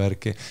nunni ja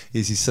värki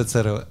ja siis saad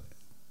sa aru,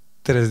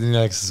 tere, nii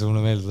läheks, see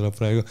mulle meelde tuleb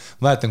praegu.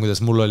 Mäletan, kuidas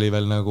mul oli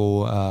veel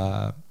nagu,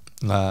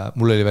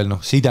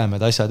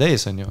 sidemed asjad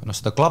ees, on ju,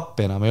 seda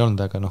klappi enam ei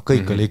olnud, aga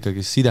kõik oli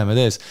ikkagi sidemed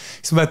ees.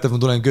 Siis mäletan, ma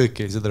tulen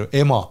kööki ja seda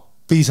ema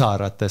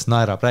pisarates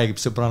naerab,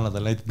 räägib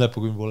sõbrannadel, näitab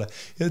näpuga poole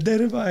ja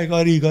terve aeg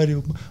Ari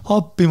karjub,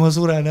 appi ma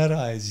suren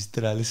ära ja siis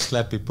tere lihtsalt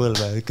läpib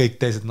põlve ja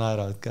kõik teised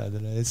naeravad ka,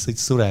 et sa ei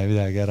sure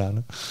midagi ära,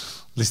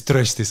 lihtsalt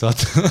röstis,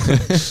 vaata.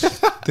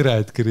 Tere,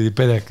 et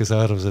pedeke sa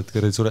arvas, et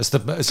sure,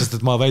 sest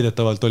et ma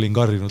väidetavalt olin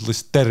karjunud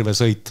lihtsalt terve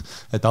sõit,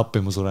 et appi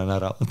ma suren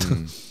ära.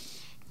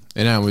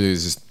 Ei näe muidugi,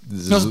 sest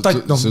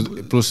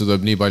pluss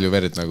tuleb nii palju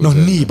verd nagu.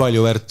 Nii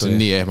palju verd. See on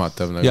nii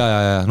ehmatav.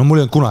 Ja, mul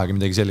ei olnud kunagi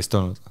midagi sellist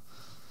olnud.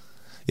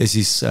 Ja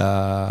siis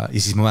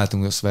ma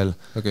mäletan, kuidas veel.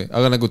 Okay.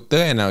 Aga nagu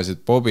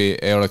tõenäoliselt Bobi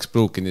ei oleks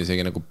pruukinud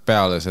isegi nagu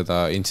peale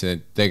seda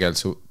intsidenti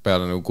tegelikult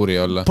peale nagu kuri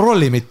olla.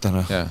 Prolli mitte,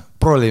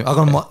 Prolli,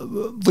 aga ma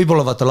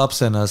võib-olla vaata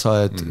lapsena sa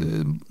oled,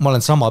 ma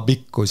olen sama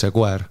pikk kui see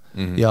koer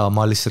ja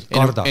ma lihtsalt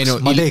kardaks,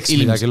 ma teeks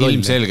midagi lolli.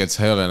 Ilmselgelt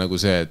sa ei ole nagu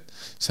see, et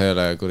sa ei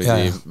ole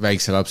kuradi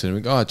väikse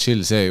lapsena,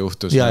 chill, see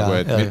juhtus, nagu,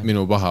 et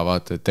minu paha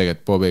vaata, et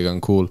tegelikult Bobiga on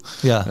cool.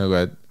 Nagu,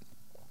 et,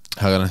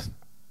 aga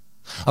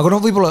Aga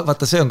võib-olla,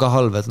 vaata, see on ka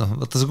halb, et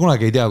vaata, sa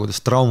kunagi ei tea, kuidas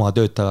trauma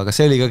töötab, aga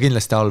see oli ka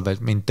kindlasti halb, et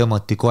mind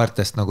tõmmati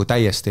koertest nagu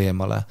täiesti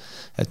eemale.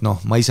 Et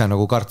ma ise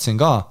nagu kartsin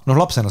ka,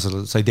 lapsena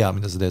sa ei tea,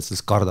 mida sa teed, sa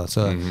kardad.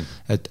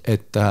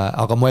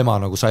 Aga mu ema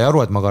nagu sai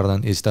aru, et ma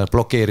kardan ja siis ta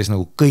blokeeris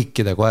nagu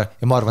kõikide koer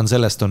ja ma arvan,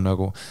 sellest on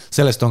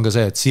ka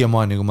see, et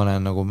siiamaani, kui ma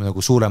näen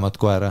nagu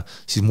suuremat koera,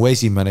 siis mu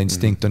esimene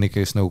instinkt on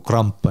ikkagi nagu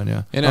kramp.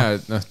 Ja näe,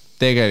 et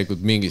tegelikult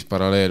mingis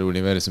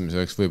paralleeluniversumis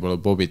oleks võib-olla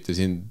Bobit ja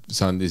siin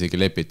saanud isegi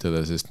lepitada,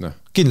 sest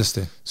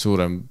kindlasti.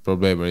 Suurem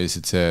probleem oli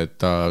lihtsalt see, et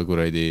ta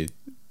kuradi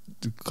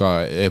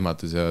ka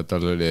ehmatas ja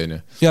tal oli enne.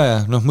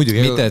 Ja,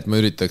 muidugi. Mitte, et ma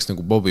üritaks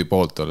nagu Bobi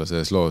poolt olla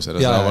selles loos, ära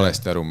saa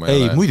valesti aru.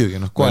 Ei,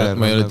 muidugi, koer.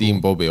 Ma ei ole tiim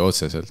Bobi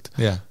otseselt.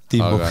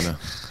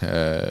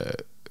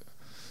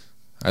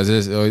 Aga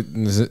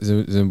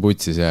see on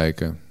putsis ja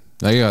ikka.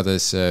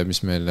 Igatahes,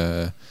 mis meil...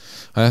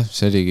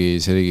 see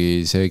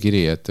oligi see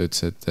kiri, et ta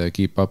ütles, et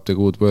keep up the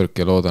good work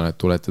ja loodan, et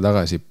tulete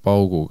tagasi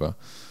pauguga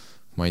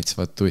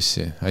maitsvat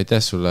tussi.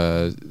 Aitäh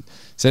sulle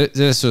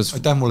selles suhtes...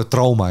 Aitäh mulle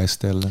trauma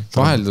eest jälle.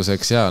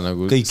 Vahelduseks ja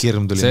nagu... Kõik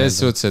hirm tuli selles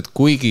suhtes, et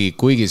kuigi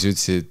sa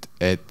ütlesid,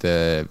 et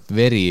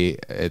veri,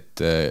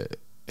 et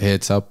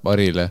heads up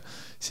Arile,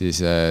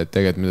 siis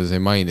tegelikult mida sa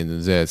ei maininud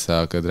on see, et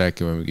sa hakkad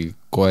rääkima mingi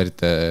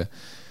koerte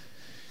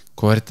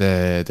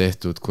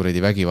tehtud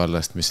kuredi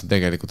vägivallast, mis on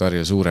tegelikult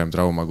Arile suurem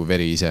trauma kui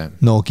veri ise.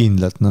 No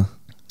kindlalt,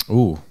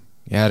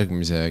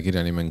 Järgmise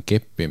kirja nimi on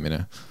keppimine.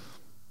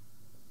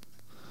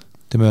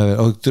 Teeme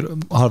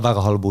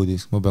väga halb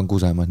uudis, ma pean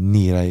kusema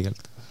nii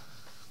räigelt.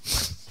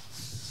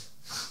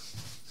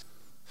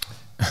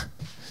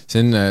 see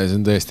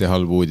on tõesti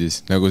halb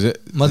uudis. Nagu see,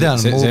 ma tean,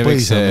 mu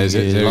põis on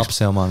mingi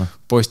lapse omana.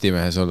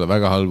 Postimehes olla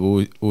väga halb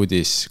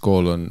uudis,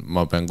 koolon,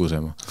 ma pean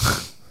kusema.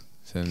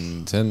 See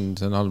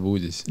on halb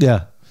uudis.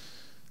 Yeah.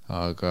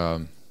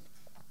 Aga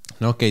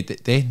no okei,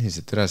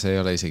 tehniliselt see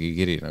ei ole isegi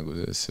kiri nagu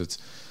selles.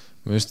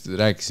 Me just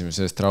rääkisime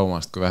sellest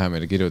traumast, kui vähe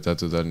meile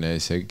kirjutatud on ja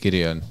see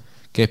kiri on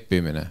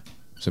keppimine.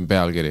 See on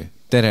pealkiri.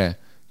 Tere,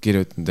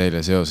 kirjutan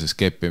teile seoses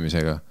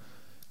keppimisega.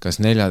 Kas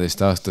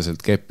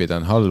 14-aastaselt keppida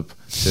on halb,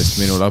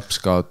 sest minu laps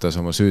kaotas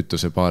oma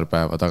süütuse paar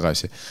päeva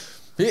tagasi.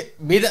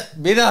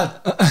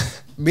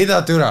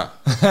 Mida türa?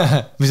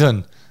 Mis on?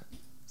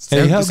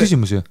 Ei, hea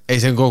küsimus ju. Ei,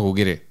 see on kogu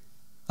kiri.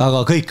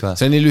 Aga kõik või?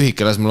 See on nii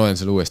lühike, las ma loen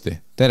selle uuesti.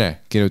 Tere,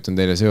 kirjutan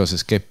teile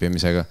seoses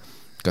keppimisega.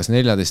 Kas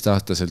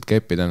 14-aastaselt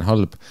keppida on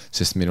halb,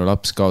 sest minu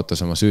laps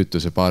kaotas oma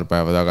süütuse paar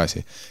päeva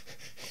tagasi?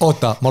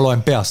 Oota, ma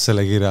loen peast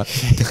selle kirja.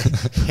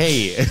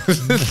 Hei!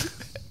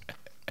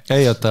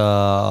 Ei, oota,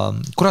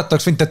 kurat,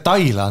 oleks võinud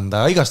detaile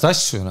anda, igast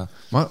asju. No.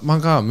 Ma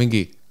ka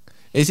mingi...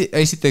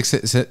 Esiteks,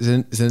 see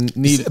on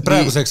nii...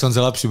 Praeguseks on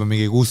see laps juba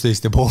mingi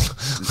 16 ja pool.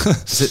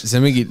 see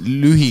on mingi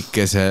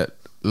lühikese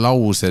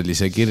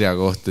lauselise kirja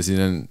kohta, siin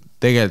on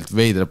tegelikult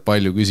veidrab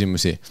palju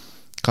küsimusi.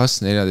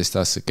 Kas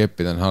 14-aastaselt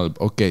keppida on halb?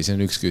 Okei, see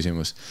on üks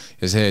küsimus.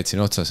 Ja see, et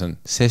siin otsas on,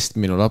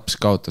 sest minu laps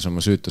kaotas oma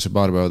süütuse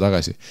paar päeva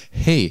tagasi.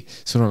 Hei,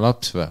 sul on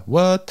laps või?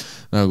 What?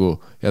 Nagu,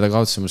 ja ta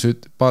kaotas oma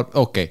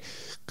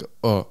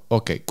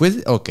Okei.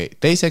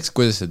 Teiseks,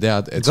 kuidas sa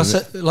tead, et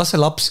las see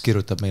laps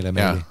kirjutab meile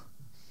meili.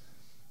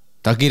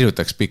 Ta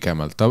kirjutaks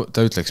pikemalt,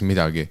 ta ütleks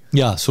midagi.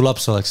 Jaa, su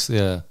laps oleks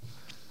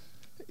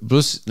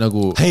Plus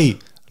nagu hei,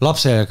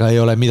 lapsega ei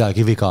ole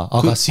midagi viga,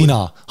 aga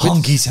sina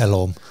hangi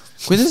iseloom.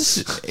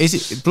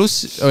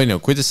 Pluss,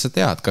 kuidas sa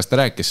tead, kas ta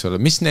rääkis sulle,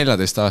 mis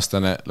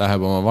 14-aastane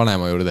läheb oma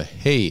vanema juurde,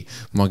 hei,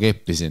 ma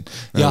keppisin.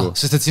 Jah,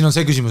 sest et siin on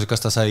see küsimus, kas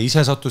ta sai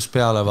ise sattus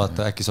peale,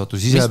 vaata, äkki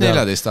sattus ise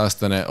peale. Mis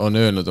 14-aastane on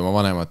öelnud oma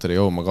vanematele,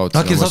 ma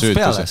kaotasin oma süütuse.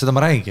 Peale, seda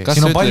ma räägin.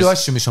 Siin on palju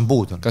asju, mis on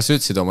puudu. Kas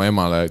ütlesid oma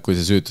emale, kui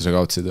sa süütuse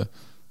kaotasid?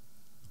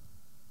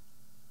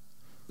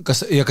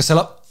 Kas see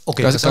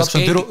laps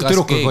on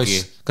tüdruk või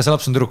poiss? Kas see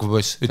laps on tüdruk või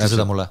poiss? Ütle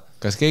seda mulle.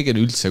 Kas keegi on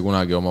üldse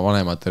kunagi oma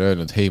vanematele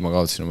öelnud, hei, ma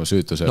kaotasin oma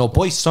süütuse? No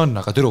poiss on,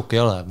 aga tüdruk ei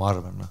ole, ma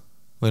arvan.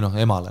 Või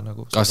emale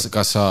nagu.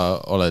 Kas sa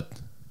oled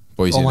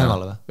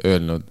poisina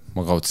öelnud,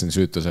 ma kaotasin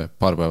süütuse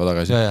paar päeva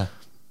tagasi? Jaa.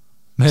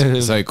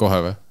 Sai kohe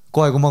või?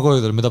 Kohe, kui ma koju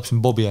tulin, me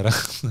tapsin Bobi ära.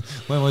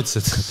 Ma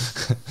mõtlesin,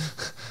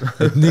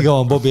 et nii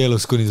kaua on Bobi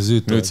elus, kuni ta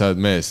süütu. Nüüd sa oled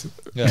mees.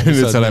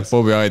 Nüüd sa lähed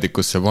Bobi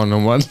aedikusse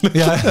One-on-one.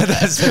 Jaa,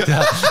 täpselt,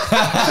 jah.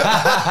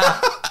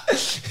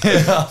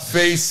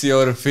 Face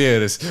your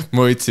fears.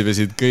 Me otsime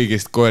siit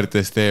kõigist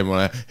koertest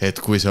eemale,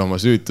 et kui sa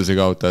oma süütuse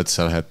kaotad,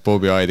 sa lähed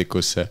Bobi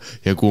aedikusse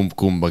ja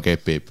kumba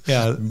kepib.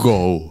 Go!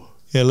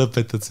 Ja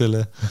lõpetad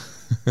selle.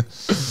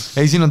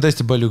 Ei, siin on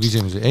tõesti palju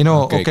küsimusi. Ei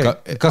no, okei.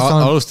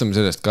 Alustame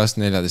sellest, kas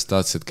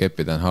 14-aastased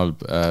keppida on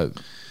halb.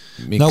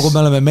 Nagu me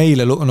oleme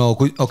meile...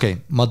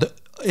 ma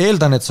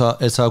eeldan, et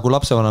sa kui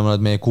lapsevanem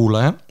oled meie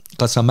kuulaja,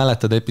 kas sa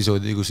mäletad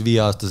episoodi, kus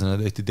 5-aastasena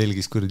tehti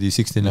telgis kurdi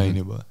 69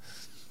 juba?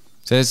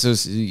 Selles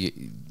suhtes,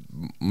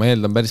 ma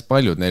eeldan päris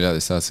paljud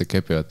 14-aastased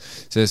kepivad.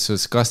 Selles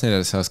suhtes, kas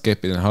 14-aastased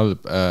keppida on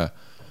halb?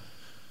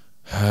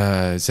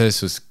 Selles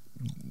suhtes,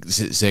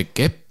 see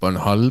kepp on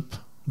halb.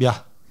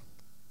 Jah.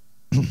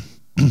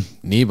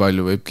 Nii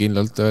palju võib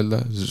kindlalt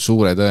öelda.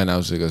 Suure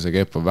tõenäosusega see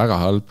kepp on väga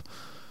halb.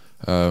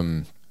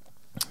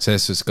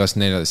 Selles suhtes, kas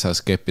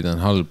 14-aastased keppida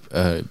on halb?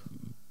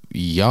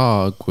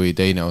 Ja kui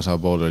teine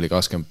osapool oli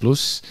 20+,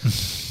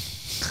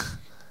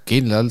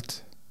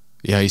 kindlalt.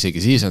 Ja isegi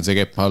siis on see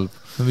kepp halb.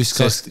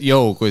 Sest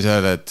kui sa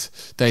oled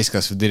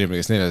täiskasvanud inimene,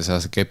 kes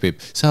 14-aastased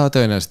kepib, sa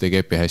tõenäoliselt ei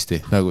kepi hästi.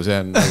 Nagu see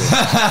on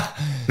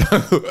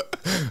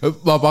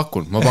ma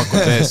pakun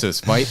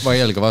selles,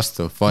 vaielge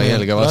vastu.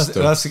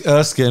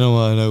 Raske on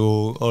oma nagu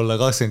olla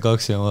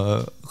 22 ja oma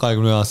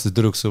 20-aastase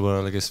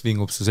tüdruksõbrale, kes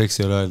vingub su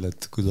seksiole öelda,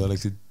 et kui ta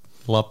oleksid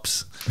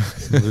laps,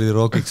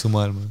 rokiks su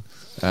maailma.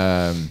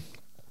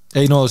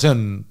 Ei, no see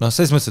on,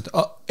 selles mõttes, et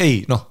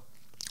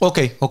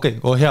okei,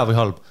 hea või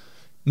halb.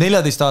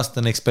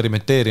 14-aastane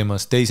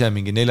eksperimenteerimas teise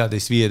mingi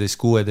 14, 15,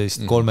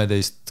 16,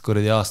 13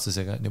 kuradi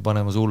aastasega ja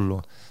panemas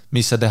hullu.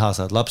 Mis sa teha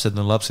saad? Lapsed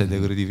on lapsed ja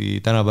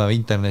kuradi tänapäeva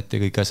internet ja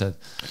kõik asjad.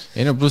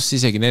 Ei no pluss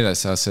isegi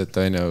 14-aastased,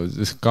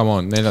 come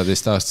on,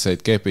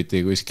 14-aastaseid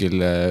kepiti kuskil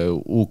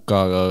UK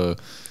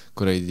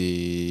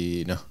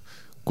kuradi,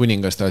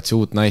 kuningas tahtsi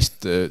uut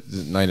naist,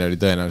 naine oli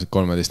tõenäoliselt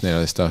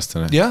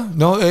 13-14-aastane. Jah,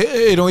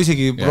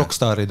 isegi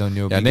rockstarid on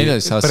ju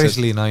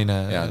Presley naine.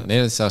 Ja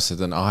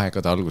 14-aastased on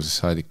aegade alguses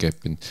saadik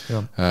keppinud.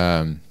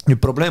 Nüüd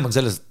probleem on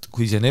selles, et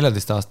kui see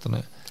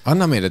 14-aastane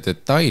anna meile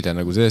detaile,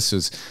 nagu selles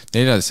suhtes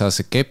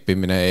 14-aastase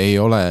keppimine ei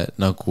ole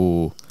nagu...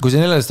 Kui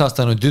see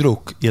 14-aastane on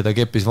tüdruk ja ta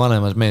keppis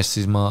vanemas meest,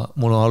 siis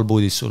mul on halb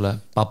uudis sulle.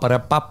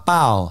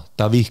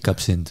 Ta vihkab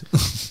sind.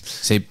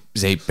 See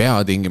see ei pea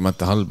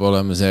tingimata halb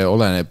olema, see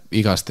oleneb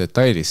igast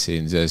detailist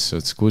siin, selles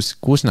suhtes,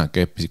 kus nad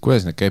keppisid,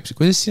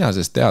 kuidas sina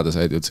sellest teada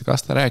said üldse,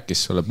 kas ta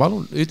rääkis sulle,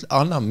 palun,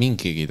 anna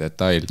mingigi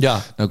detail.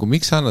 Nagu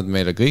miks annad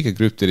meile kõige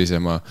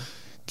krüptilisema,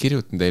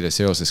 kirjutan teile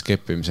seoses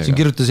keppimisega. Siin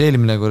kirjutas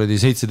eelmine korradi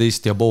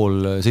 17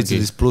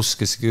 pluss,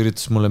 kes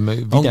kirjutas mulle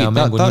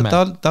videomängu nime.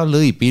 Ta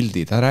lõi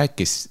pildi, ta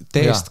rääkis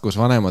teest, kus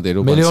vanemad ei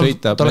lubanud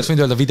sõita. Ta oleks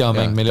võinud öelda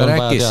videomäng, meil ei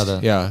olnud vaja teada.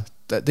 Jaa,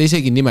 ta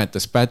isegi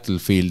nimetas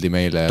Battlefieldi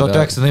meile.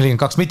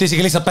 1942, mitte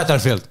isegi lihtsalt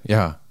Battlefield.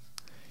 Jaa.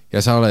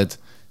 Ja sa oled,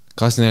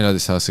 kas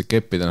 14-aastased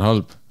keppid on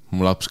halb?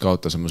 Mu laps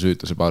kaotas oma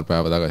süütuse paar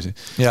päeva tagasi.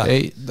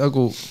 Ei,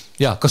 nagu...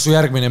 Ja, kas su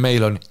järgmine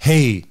meil on,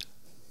 hei,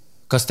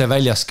 kas te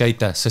väljas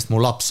käite, sest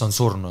mu laps on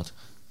surnud?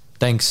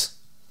 Thanks.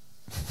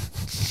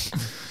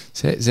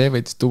 see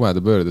võitis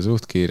tumeda pöörde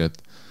suht kiirelt.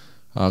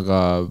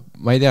 Aga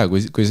ma ei tea,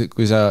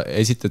 kui sa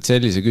esitad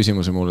sellise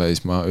küsimuse mulle,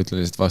 siis ma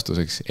ütlen lihtsalt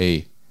vastuseks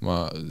ei.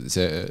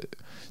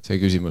 See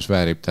küsimus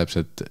väärib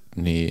täpselt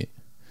nii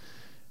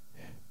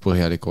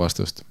põhjalikku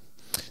vastust.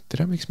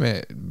 Tere, miks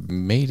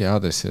meili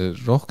aadressi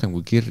rohkem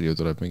kui kirju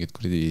tuleb mingit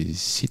kuradi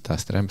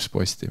sitast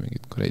rämpsposti,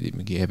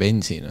 mingi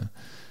eventsina.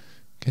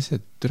 Kes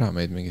see türa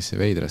meid mingisse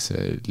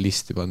veidrasse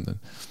listi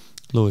pandud?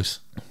 Louis.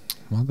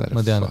 Ma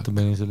tean, et ta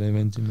pani selle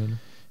eventi meile.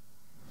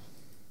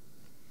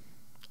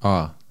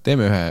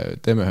 Teeme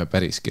ühe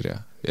päris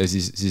kirja ja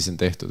siis on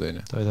tehtud,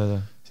 õine.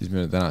 Siis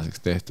meil on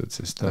tänaseks tehtud,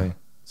 sest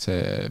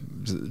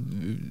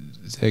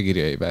see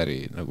kirja ei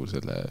vääri nagu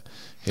selle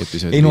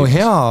episoodi. Ei no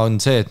hea on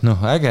see, et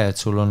äge, et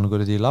sul on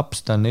kuradi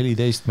laps, ta on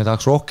 14, me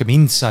tahaks rohkem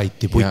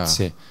insighti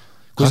putsi.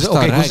 Kas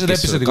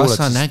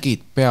sa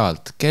nägid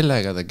pealt,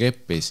 kellega ta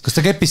keppis? Kas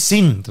ta keppis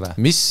sind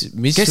või?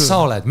 Kes sa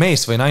oled,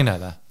 mees või naine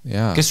või?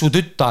 Kes su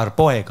tütar,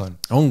 poeg on?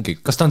 Ongi,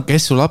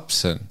 kes su laps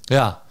on?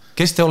 Jaa,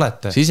 kes te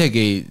olete? Sa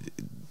isegi ei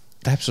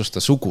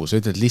täpsusta sugu,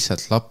 sa ütled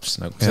lihtsalt laps.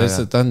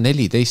 Ta on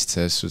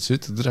 14, sa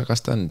ütled,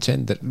 kas ta on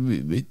gender,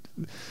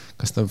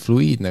 kas ta on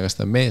fluiidne, kas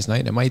ta on mees,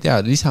 naine, ma ei tea,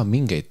 lisa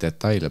mingeid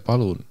detaile,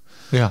 palun.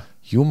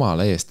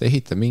 Jumala eest,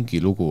 ehita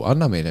mingi lugu,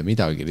 anna meile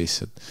midagi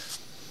lihtsalt.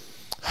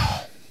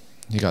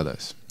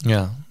 Igatahes.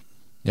 Jaa.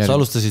 Sa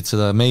alustasid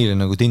seda meile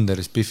nagu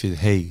Tinderis Biffid,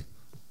 hei.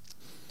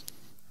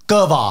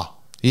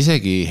 Kõva!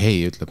 Isegi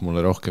hei ütleb mulle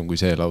rohkem kui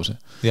see lause.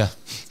 Jah,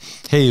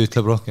 hei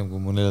ütleb rohkem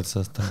kui mu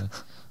 14-aastane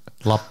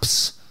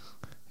laps.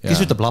 Kes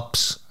ütleb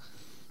laps?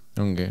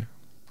 Ongi.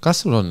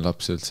 Kas sul on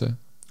laps üldse?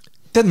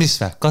 Tead mis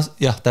või?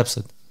 Jah,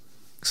 täpselt.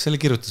 Kas selle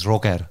kirjutas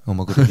Roger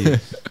oma kuradi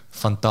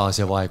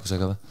fantaasia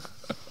vaegusega või?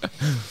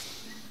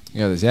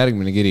 Igatahes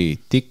järgmine kiri,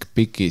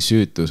 tikk-piki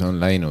süütus on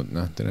läinud.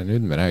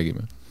 Nüüd me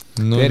räägime.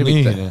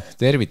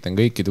 Tervitan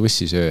kõiki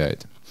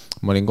tussisööjaid.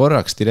 Ma olin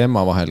korraks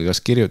dilemma vahel,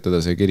 kas kirjutada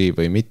see kiri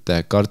või mitte,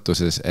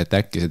 kartuses, et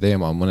äkki see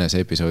teema on mõnes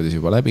episoodis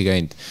juba läbi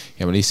käinud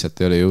ja ma lihtsalt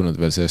ei ole jõudnud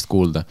veel sellest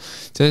kuulda.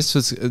 Sellest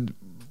suhtes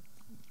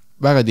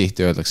väga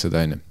tihti öeldakse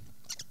seda, on.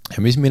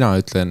 Ja mis mina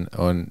ütlen,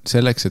 on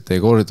selleks, et ei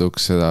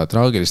korduks seda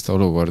traagilist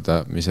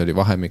olukorda, mis oli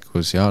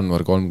vahemikus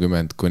jaanuar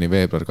 30 kuni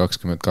veebruar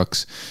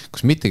 22,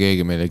 kus mitte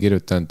keegi meile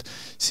kirjutanud,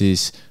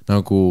 siis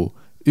nagu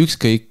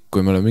ükskõik,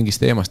 kui me oleme mingist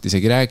teemast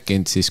isegi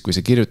rääkinud, siis kui sa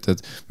kirjutad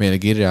meile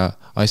kirja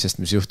asjast,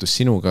 mis juhtus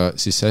sinuga,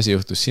 siis see asi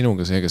juhtus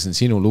sinuga, seega see on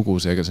sinu lugu,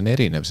 seega see on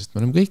erinev, sest me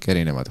oleme kõik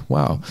erinevad.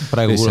 Wow.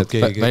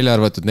 Välja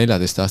arvatud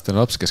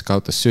 14-aastane laps, kes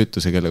kaotas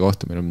süütuse, kelle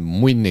kohta meil on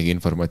munnigi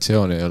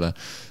informatsiooni ei ole.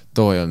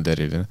 Too ei olnud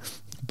eriline.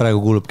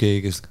 Praegu kuulub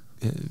keegi, kes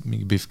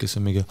mingi Biff, kes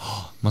on mingi,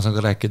 ma saan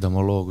ka rääkida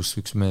oma loo, kus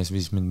üks mees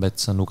viis mind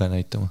metsa nuge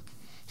näitama.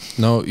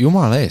 No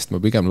jumala eest, ma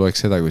pigem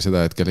loeks seda kui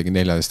seda, et kellegi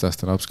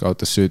 14-aastane laps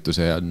kaotas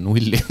süütuse ja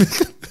nulli.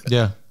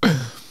 Jah.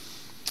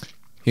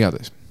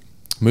 Igatahes.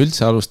 Ma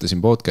üldse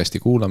alustasin podcasti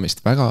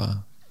kuulamist väga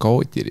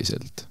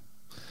kaootiliselt.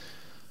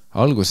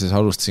 Alguses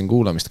alustasin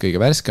kuulamist kõige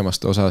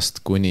värskemast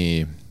osast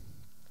kuni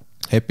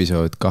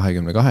episood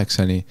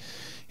 28-ni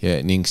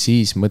ning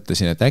siis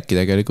mõtlesin, et äkki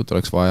tegelikult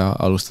oleks vaja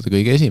alustada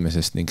kõige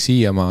esimesest ning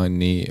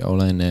siiani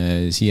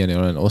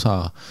olen osa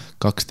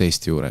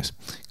 12 juures.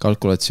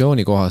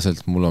 Kalkulatsiooni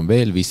kohaselt mul on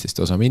veel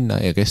 15 osa minna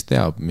ja kes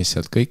teab, mis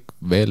sealt kõik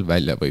veel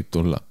välja võib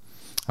tulla.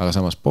 Aga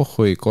samas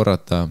pohhui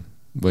korrata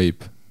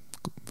võib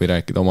või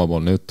rääkida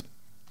omapoolne jutt.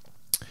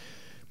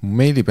 Mu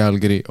meili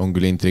pealkiri on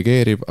küll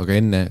intrigeeriv, aga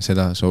enne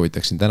seda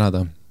soovitaksin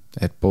tänada,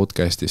 et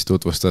podcastis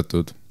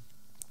tutvustatud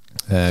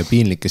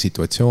piinlikke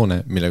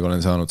situatsioone, millega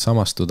olen saanud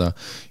samastuda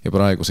ja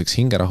praeguseks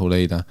hingerahu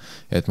leida,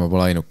 et ma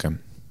pole ainuke.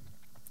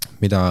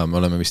 Mida me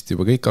oleme vist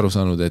juba kõik aru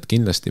saanud, et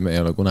kindlasti me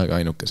ei ole kunagi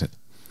ainukesed.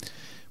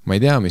 Ma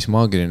ei tea, mis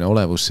maagiline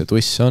olevus see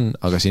tuss on,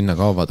 aga sinna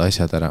kaovad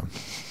asjad ära.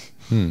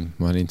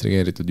 Ma olen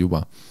intrigeeritud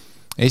juba.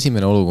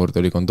 Esimene olukord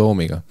oli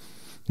kondoomiga.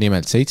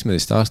 Nimelt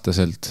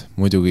 17-aastaselt,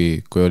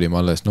 muidugi kui olime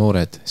alles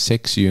noored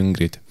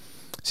seksjüngrid,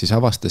 siis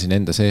avastasin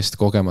enda seest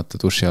kogemata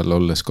duši all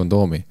olles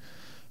kondoomi,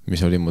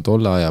 mis oli mu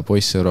tolle aja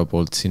poissõra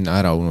poolt sinna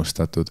ära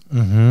unustatud.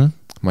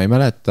 Ma ei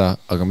mäleta,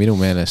 aga minu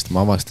meelest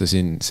ma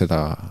avastasin seda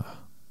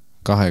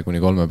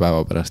 2-3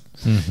 päeva pärast.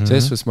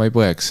 Selles suhtes ma ei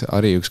põeks.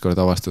 Ari ükskord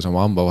avastas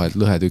oma hamba vahelt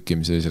lõhetükki,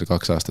 mis oli seal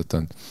 2 aastat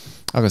on.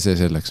 Aga see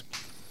selleks.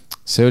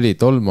 see oli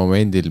tol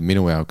momendil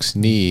minu jaoks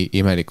nii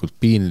imelikult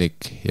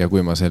piinlik ja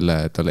kui ma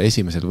selle talle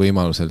esimesel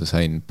võimalusel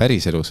sain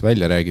päriselus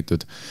välja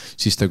räägitud,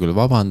 siis ta küll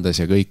vabandas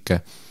ja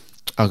kõike.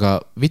 Aga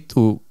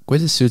vittu,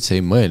 kuidas sa üldse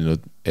ei mõelnud,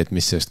 et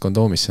mis sellest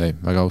kondoomist sai?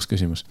 Väga aus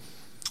küsimus.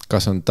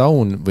 Kas on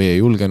taun või ei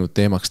julgenud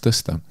teemaks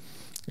tõsta?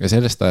 Ja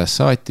sellest ajast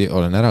saati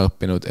olen ära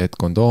õppinud, et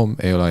kondoom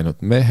ei ole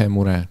ainult mehe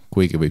mure,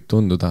 kuigi võib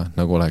tunduda,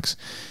 nagu oleks.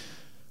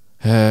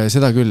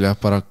 Seda küll jah,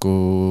 paraku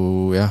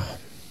jah.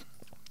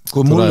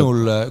 Kui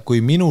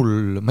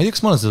minul, ma ei tea,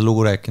 kas ma olen seda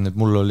lugu rääkinud, et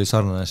mul oli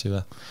sarnane asi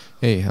või?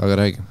 Ei, aga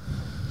räägi.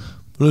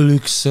 Mul oli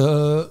üks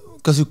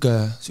ka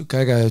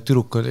süke äge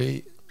tüdruk oli.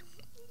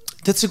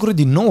 Tead, see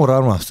kuradi noor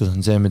armastus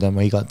on see, mida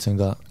ma igatsen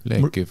ka.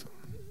 Leekiv.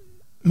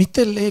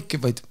 Mitte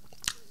leekiv, vaid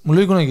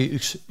mul oli kunagi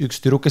üks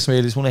tüdruk, kes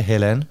meeldis mulle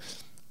Helen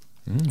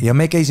ja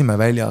me käisime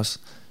väljas.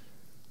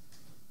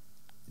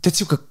 Tead,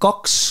 süke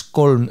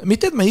 2-3,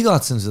 mitte et ma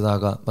igatsen seda,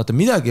 aga vaata,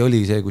 midagi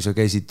oli see, kui sa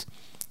käisid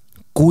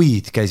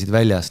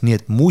väljas, nii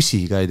et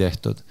musiga ei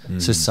tehtud,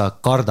 sest sa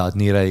kardad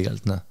nii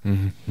räigelt,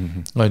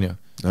 on ju?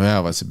 No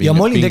jaa, vaat see pinge. Ja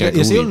ma olin ja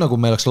see ei olnud nagu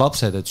me oleks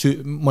lapsed, et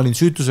ma olin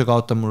süütuse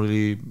kaota, mul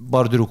oli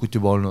paar tüdrukut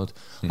juba olnud,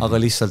 aga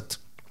lihtsalt.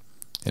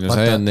 Ja no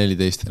sa ei olnud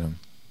 14 enam.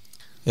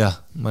 Jah,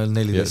 ma ei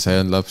olnud 14. Ja sa ei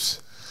olnud laps,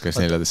 kes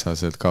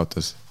 14-aastaselt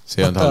kaotas.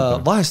 See on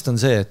halb. Vahest on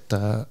see,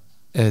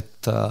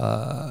 et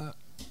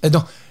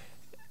noh,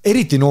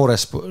 eriti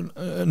noores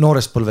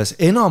põlves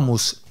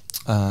enamus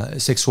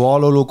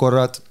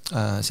seksuaalolukorrad,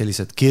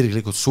 sellised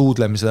kirglikud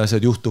suudlemised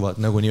asjad juhtuvad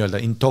nagu nii-öelda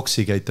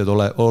intoxicated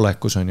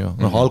olekus on ju,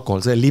 noh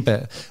alkohol, see libe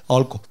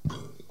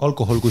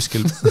alkohol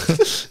kuskil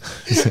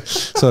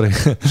sorry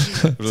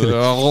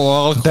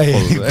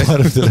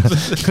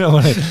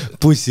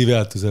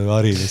bussipeatuse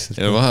vari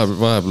lihtsalt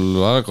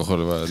vahepeal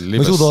alkohol ma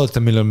ei suuda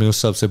oodata, millal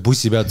minust saab see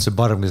bussipeatuse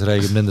barm, kes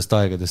räägib nendest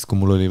aegadest, kui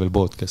mul oli veel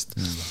podcast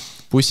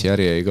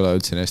bussiäri ei kõla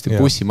üldse nii hästi,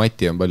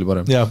 bussimati on palju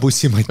parem. Jaa,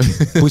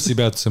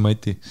 bussipeatuse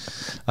mati.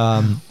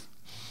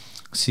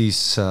 Siis,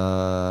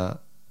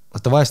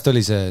 vaata vahest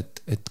oli see,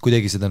 et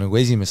kuidagi seda nagu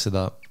esimest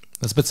seda,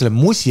 sa pead selle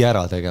musi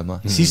ära tegema,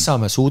 siis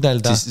saame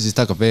suudelda. Siis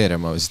ta hakkab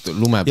veerema, siis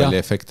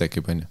lumepalli efekt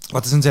tekib.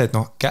 Vaata, see on see, et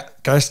noh,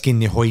 käest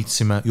kinni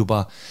hoidsime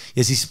juba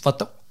ja siis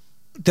vaata,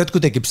 tead,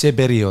 kui tekib see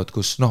periood,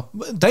 kus noh,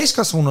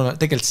 täiskasvununa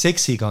tegelikult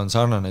seksiga on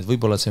sarnane, et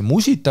võib-olla see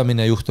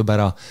musitamine juhtub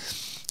ära,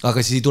 aga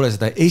siis ei tule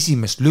seda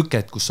esimest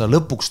lüket, kus sa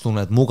lõpuks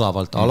tunned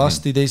mugavalt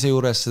alasti teise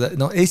juures, seda,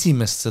 no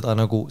esimest seda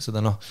nagu, seda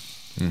noh,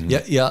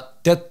 ja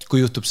tead,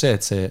 kui juhtub see,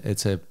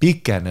 et see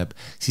pikeneb,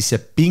 siis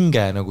see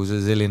pinge nagu see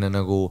selline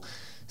nagu,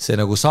 see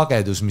nagu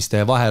sagedus, mis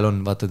teie vahel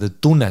on, vaata te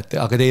tunnete,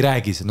 aga te ei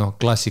räägi see, noh,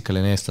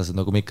 klassikaline eestlased,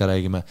 nagu me ikka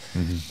räägime,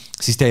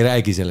 siis te ei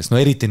räägi sellest, no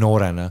eriti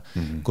noorena,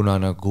 kuna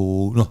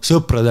nagu, noh,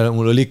 sõpradele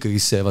mul oli ikkagi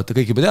see, vaata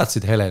kõik juba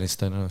teadsid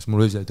Helenist, siis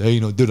mul oli see, et ei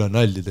no türa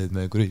nalja teed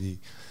me kuradi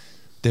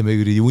teeme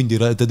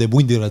ta teeb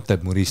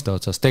hundirattab mu riista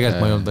otsas.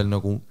 Tegelikult ma ei olnud veel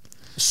nagu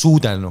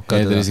suudelnud ka.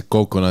 Ja ta lihtsalt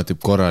kokonatib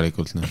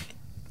korralikult.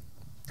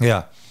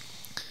 Ja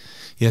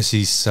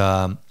siis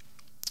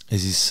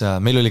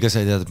meil oli ka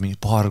see teada mingi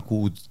paar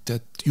kuud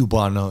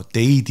juba no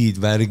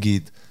teidid,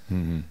 värgid,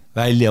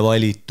 välja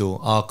valitu,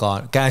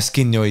 aga käest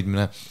kinni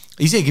hoidmine.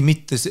 Isegi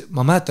mitte,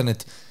 ma mäletan,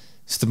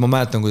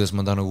 kuidas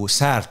ma ta nagu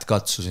säärt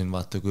katsusin,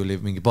 vaata, kui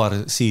oli mingi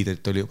paar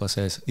siidrit oli juba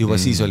sees. Juba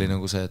siis oli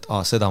nagu see, et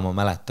seda ma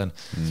mäletan.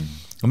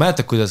 Ma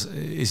mäletad, kuidas,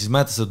 ja siis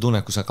mäletad seda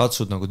tunnet, kui sa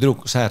katsud nagu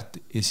tüdruku säärt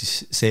ja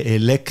siis see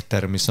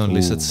elekter, mis on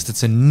lihtsalt, sest et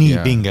see on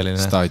nii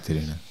pingeline.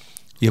 Staatiline.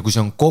 Ja kui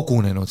see on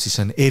kogunenud, siis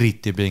see on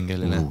eriti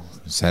pingeline.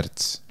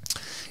 Särts.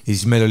 Ja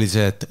siis meil oli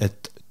see,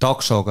 et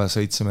taksoga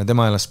sõitsime,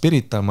 tema elas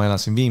Pirital, ma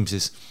elasin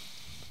Viimsis.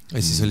 Ja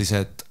siis oli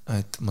see,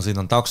 et ma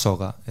sõidan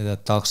taksoga ja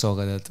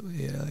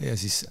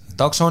siis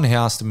takso on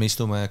hea, sest me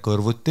istume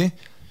kõrvuti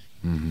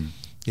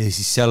ja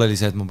siis seal oli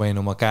see, et ma panin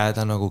oma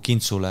käeda nagu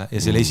kintsule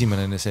ja selle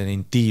esimene see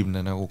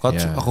intiimne nagu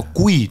katsu, aga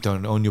kuid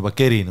on juba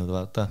kerinud,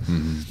 vaata.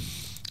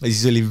 Ja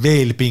siis oli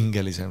veel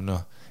pingelisem,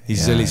 noh. Ja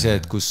siis oli see,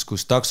 et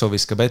kus takso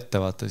viskab ette,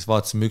 vaata, siis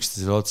vaatasime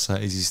üksteisele otsa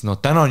ja siis, no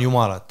tänan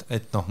jumalat,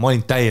 et noh, ma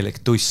olin täielik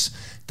tuss,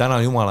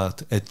 tänan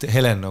jumalat, et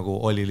Helen nagu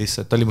oli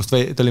lihtsalt, ta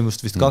oli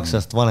must vist 2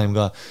 aastat vanem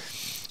ka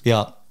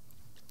ja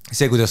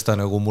see, kuidas ta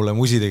nagu mulle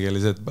musi tegi,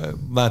 oli see, et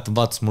mäletan,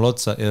 vaatas mulle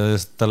otsa ja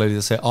tal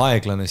oli see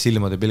aeglane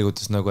silmade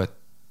pilgutus nagu, et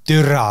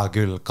türa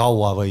küll,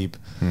 kaua võib.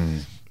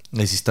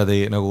 Ja siis ta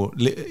tegi nagu,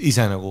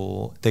 ise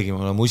nagu tegi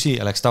mulle musi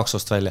ja läks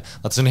taksost välja.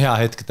 Vaata, see on hea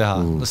hetk teha,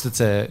 sest et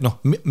see, noh,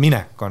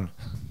 minek on.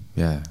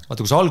 Vaata,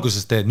 kui sa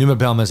alguses teed, nüüd me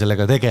peame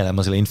sellega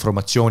tegelema, selle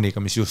informatsiooniga,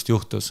 mis just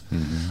juhtus.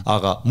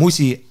 Aga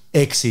musi,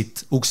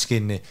 exit, uks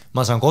kinni,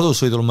 ma saan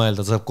kodus sõidul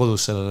mõelda, ta saab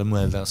kodus sellele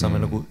mõelda, saame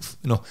nagu,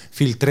 noh,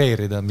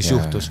 filtreerida, mis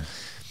juhtus.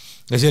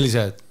 Ja see oli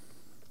see, et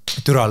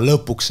türa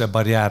lõpuks see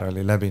barjäär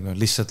oli läbi, no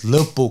lihtsalt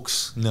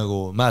lõpuks nagu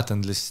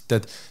mäletan lihtsalt,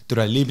 et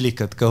türa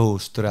liblikad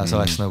kõhus, türa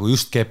sa oleks nagu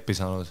just keppi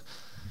saanud.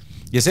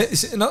 Ja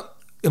see no,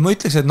 ja ma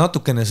ütleks, et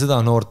natukene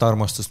seda noort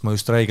armastust ma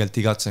just räigelt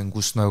igatsen,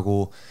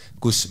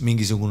 kus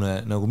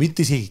mingisugune nagu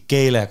mitte isegi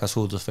keelega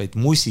suudlus, vaid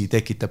musi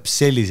tekitab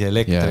sellise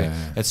elektri,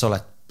 et sa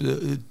oled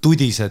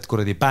tudised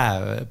kuradi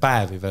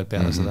päevi veel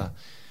peale seda.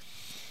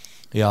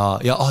 ja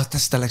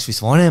ta läks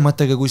vist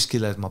vanematega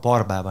kuskile, et ma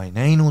paar päeva ei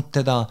näinud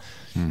teda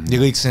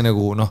ja kõik see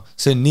nagu, noh,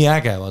 see on nii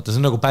äge, vaata,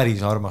 see on nagu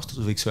päris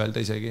armastus, võiks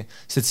öelda isegi.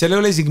 Sest seal ei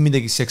ole isegi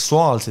midagi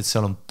seksuaalset,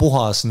 seal on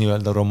puhas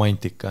nii-öelda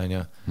romantika, on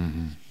ju.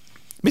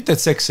 Mitte,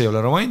 et seks ei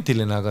ole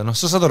romantiline, aga noh,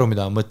 sa saad aru,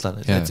 mida ma mõtlen,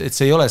 et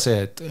see ei ole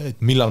see,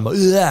 et millal ma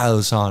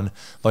saan,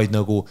 vaid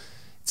nagu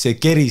see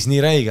keris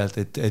nii räigelt,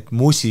 et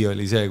musi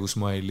oli see, kus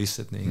ma olin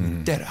lihtsalt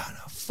nii tere,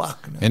 no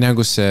fuck. No. Ei näe,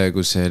 kus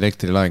see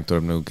elektrilaeng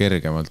tuleb nagu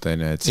kergemalt,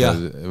 et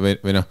seal,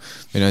 või noh.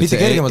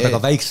 Mitte kergemalt,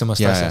 aga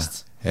väiksemast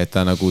asjast. Et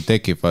ta nagu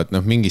tekib, vaat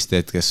noh, mingist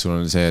hetkest sul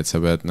on see, et sa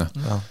pead noh,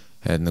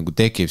 et nagu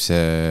tekib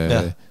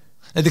see...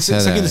 Näiteks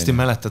sa kindlasti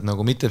mäletad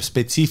nagu mitte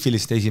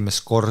spetsiifilist esimest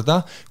korda,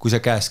 kui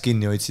sa käest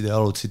kinni hoidsid ja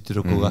alutasid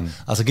tüdrukuga,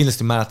 aga sa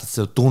kindlasti mäletad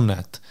seda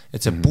tunnet,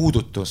 et see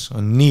puudutus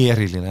on nii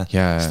eriline,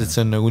 sest et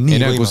see on nagu nii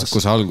võimas.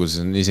 Kus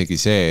alguses on isegi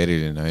see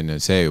eriline,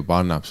 see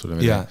juba annab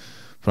sulle midagi.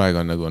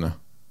 Praegu on nagu noh,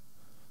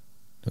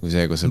 nagu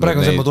see, kus...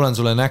 Praegu on see, et ma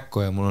tulen sulle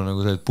näkku ja mul on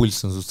nagu see, et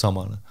pulss on suht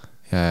samane.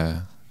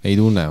 Ei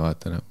tunne,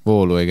 vaata,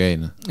 voolu ei käi.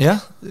 Jah,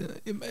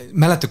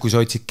 mäletad, kui sa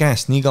hoidsid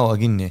käest nii kaua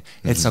kinni,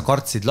 et sa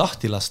kartsid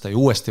lahti lasta ja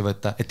uuesti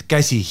võtta, et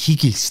käsi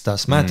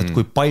higistas, mäletad,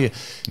 kui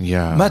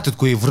mäletad,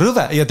 kui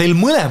rõve, ja teil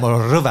mõlemal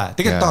on rõve,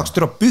 tegelikult tahaks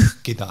türa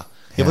pühkida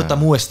ja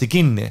võtame uuesti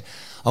kinni,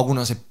 aga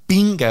kuna see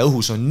pinge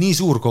õhus on nii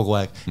suur kogu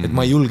aeg, et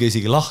ma ei julge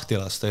isegi lahti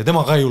lasta ja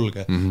tema ka ei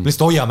julge, me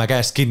lihtsalt hoiame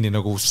käest kinni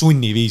nagu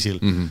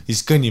sunniviisil ja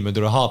siis kõnnime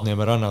türa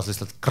Haapneeme rannas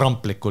lihtsalt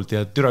kramplikult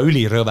ja türa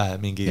ülirõve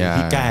mingi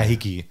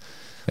käehigi.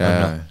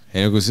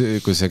 Ei, kus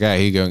see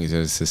käehigi ongi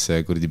sellest, sest see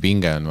kurdi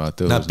pinge on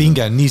vaata õhus.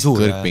 Pinge on nii suur.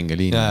 Kõrgpinge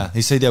liin. Ja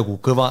siis sa ei tea, kui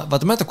kõva.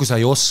 Vaata, mäletad, kui sa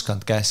ei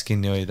oskanud käest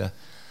kinni hoida.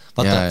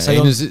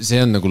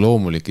 See on nagu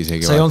loomulik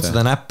isegi. Sa ei olnud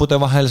seda näppude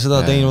vahel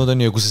seda teinud,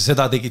 on ju, kui sa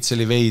seda tegid, see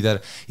oli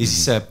veider. Ja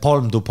siis see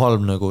palm to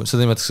palm, nagu,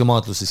 seda nimetakse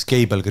maadluses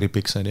cable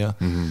gripiks, on ju.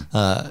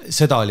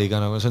 Seda oli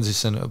ka nagu, see on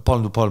siis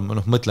palm to palm,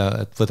 noh, mõtle,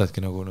 et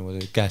võtadki nagu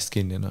käest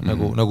kinni,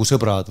 nagu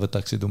sõbrad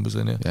võtaksid umbes,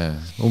 on ju.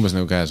 Umbes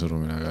nagu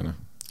käesurumine, aga noh.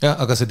 Ja,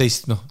 aga see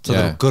teist, noh, saad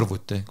aru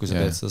kõrvuti, kui sa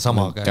teed seda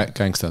sama käega.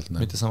 Gangstalt.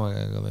 Mitte sama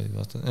käega, või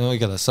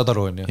igatahes saad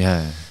aru, on ju.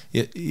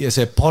 Ja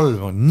see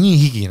palm on nii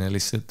higine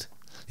lihtsalt.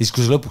 Siis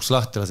kui sa lõpuks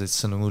lahti lased,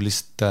 siis on nagu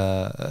lihtsalt,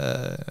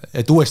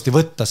 et uuesti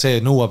võtta, see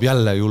nõuab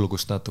jälle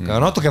julgust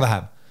natuke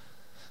vähem.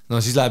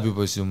 No siis läheb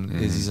juba ja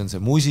siis on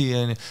see musi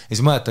ja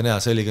siis mäletan,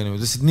 see oli ka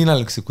nii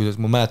naljakas,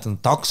 kuidas ma mäletan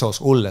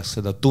taksos olles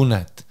seda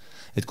tunnet,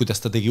 et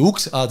kuidas ta tegi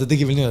ta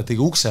tegi veel nii, et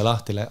tegi ukse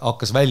lahti,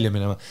 hakkas välja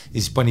minema ja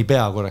siis pani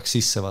pea korraks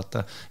sisse,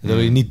 vaata. Ja ta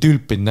oli nii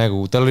tülpinud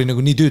nägu, tal oli nagu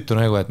nii tüütu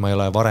nägu, et ma ei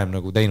ole varem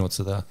nagu teinud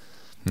seda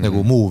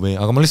nagu movie,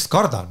 aga ma lihtsalt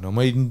kardan, no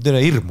ma ei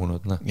tere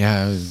hirmunud.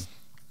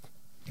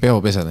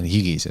 Peopesad on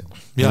higised.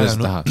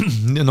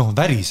 Noh,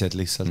 värised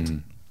lihtsalt.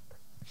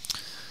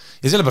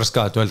 Ja sellepärast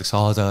ka, et öeldakse,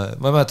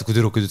 ma mäletan, kui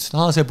tüdrukud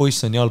ütlesid, see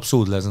poiss on nii halb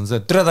suudleja, see on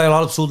see, tere ta ei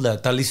ole halb suudleja,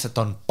 ta lihtsalt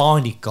on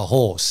paanika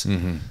hoos.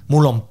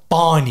 Mul on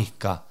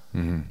paanika.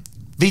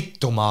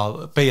 Vittu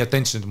ma pay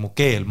attention to mu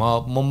keel,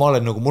 ma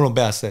olen nagu, mul on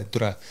peas see, et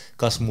türa,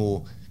 kas mu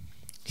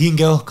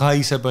hingeõhk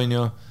haiseb, on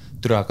ju,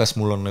 türa, kas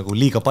mul on nagu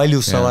liiga palju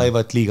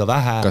salaivat, liiga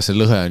vähe. Kas see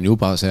lõhe on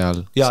juba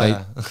seal?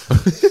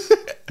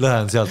 Lõhe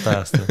on sealt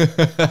ajast.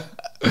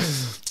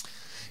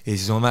 Ja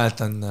siis ma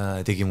mäletan,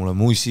 tegi mulle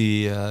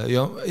musi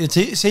ja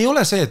see ei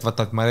ole see, et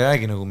vaata, et ma ei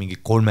räägi nagu mingi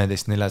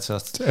 13-14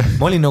 aastast.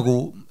 Ma olin nagu,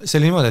 see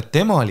oli niimoodi, et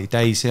tema oli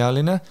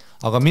täisealine,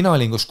 aga mina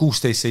olin kus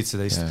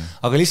 16-17.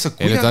 Aga lihtsalt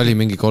ta oli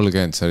mingi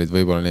 30, sa olid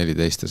võib-olla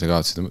 14 ja sa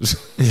kaotsid.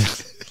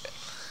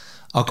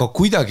 Aga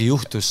kuidagi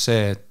juhtus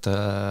see, et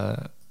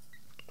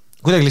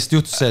kuidagi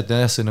lihtsalt juhtus see, et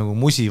see nagu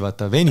musi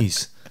vaata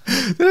venis.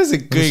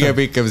 See kõige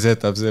pikem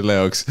setup selle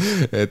jaoks,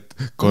 et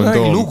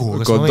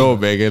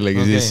kondoom jäi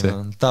kellegi sisse.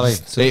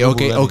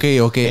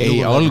 Okei,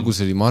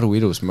 algus oli maru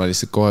ilus, ma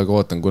lihtsalt kogu aeg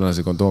ootan, kuna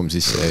see kondoom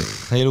sisse jäi.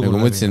 Nagu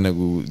mõtlesin,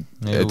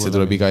 et see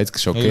tuleb iga hetk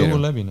šokeerima. Ei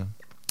lugu läbi, noh.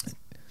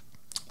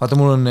 Vaata,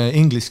 mul on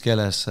inglise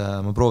keeles,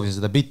 ma proovin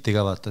seda bitti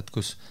ka vaata, et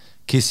kus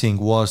kissing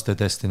was the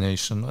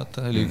destination,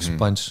 vaata, oli üks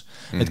punch,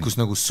 et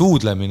kus nagu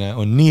suudlemine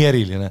on nii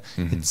eriline,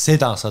 et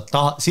seda sa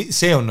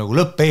see on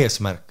nagu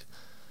lõppeesmärk.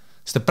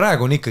 Sest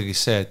praegu on ikkagi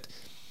see,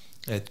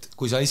 et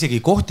kui sa isegi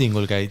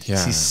kohtingul käid,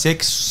 siis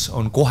seks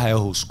on kohe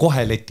õhus,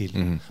 kohe letil.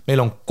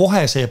 Meil on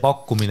kohe see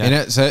pakkumine.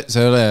 Sa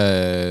ei ole,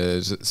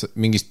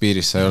 mingist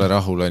piirist sa ei ole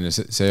rahul,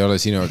 see ei ole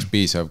sinu jaoks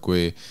piisav,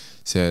 kui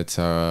see, et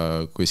sa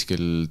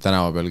kuskil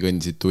tänava peal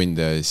kõndisid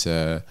tunde ja siis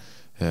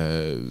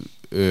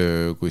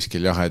öö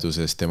kuskil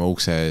jahedusest tema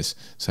ukse ees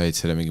said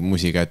selle mingi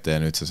musi kätte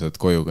ja nüüd sa saad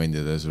koju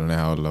kõndida ja sul on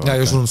hea olla.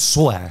 Ja sul on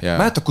soe.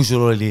 Mäletad, kui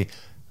sul oli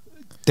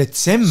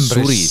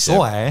detsembris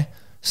soe,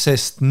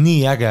 sest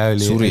nii äge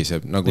oli.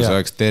 Suriseb, nagu sa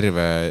oleks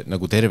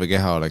terve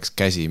keha oleks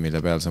käsi,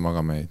 mille peal sa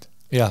magama jäid.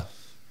 Jah.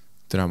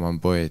 Tere, ma olen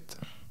poeet.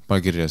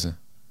 Pane kirja see.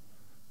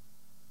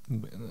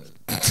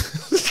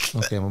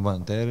 Okei, ma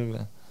panen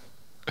terve.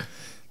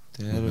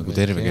 Nagu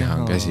terve keha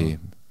on käsi,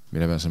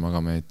 mille peal sa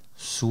magama jäid.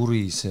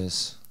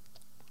 Surises.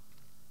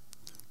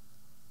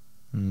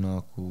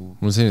 Nagu...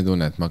 Mul on selline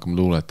tunne, et ma hakkame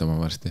luuletama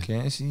varsti.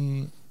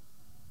 Käsi,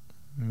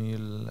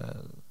 millel...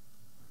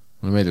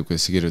 Mulle meeldib,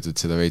 kuidas sa kirjutad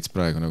seda veits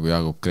praegu, nagu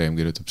Jaagup Kreem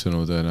kirjutab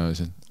sõnu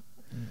tõenäoliselt.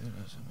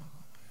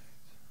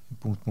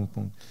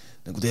 punkt.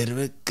 nagu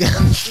terve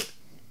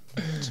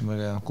see on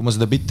väga hea. Kui ma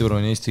seda bitti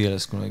proovin eesti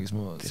keeles kunagi, siis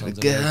ma saan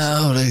keha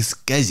oleks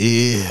käsi,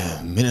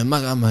 mine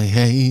magama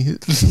jäi.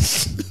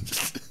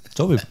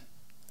 Sobib.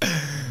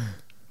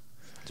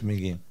 See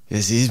mingi... Ja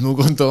siis mu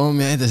kondoom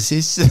jäi ta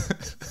sisse.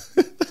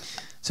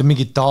 See on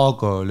mingi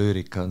Taago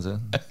lüürika on see.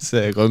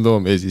 See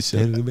kondoom jäi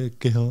sisse. Terve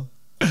keha.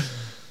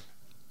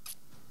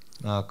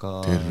 Aga...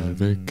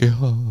 Terve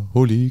keha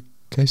oli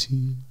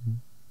käsi,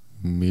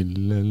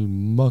 millel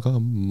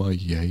magama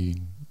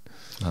jäin.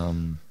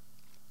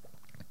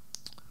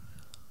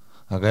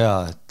 Aga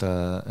jaa,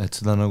 et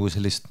seda nagu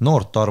sellist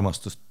noort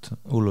armastust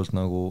hullult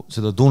nagu,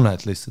 seda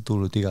tunnet lihtsalt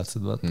hullult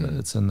igatsed, vaata,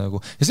 et see on nagu,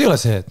 ja see ei ole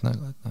see, et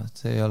nagu, et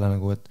see ei ole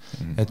nagu,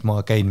 et ma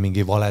käin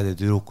mingi valede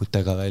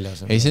tüdrukutega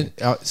väljas. Ei,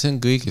 see on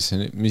kõigis,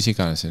 mis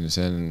iganes,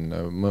 see on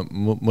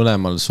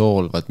mõlemal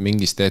sool, vaat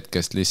mingist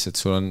hetkest lihtsalt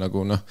sul on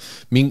nagu,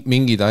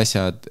 mingid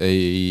asjad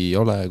ei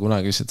ole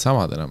kunagi lihtsalt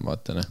samad enam,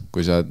 vaata,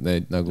 kui sa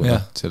neid nagu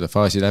selle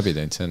faasi läbi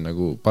teinud, see on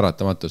nagu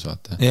paratamatus,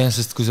 vaata. Jah,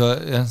 sest kui sa,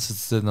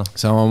 sest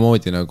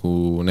samamoodi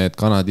nagu need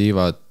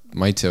kanatiivad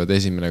maitsevad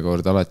esimene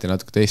kord alati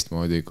natuke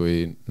teistmoodi,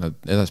 kui nad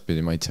edaspidi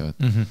maitsevad.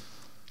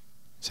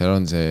 Seal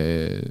on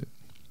see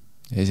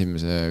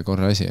esimese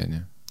korra asi, on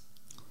ju.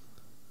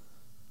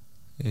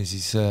 Ja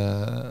siis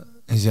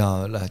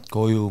lähed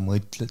koju,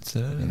 mõtled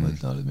sellele,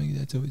 mõtled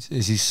mingi täitsa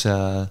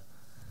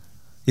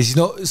ja siis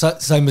no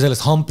saime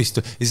sellest hampist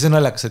ja siis on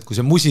naljakas, et kui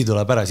see musi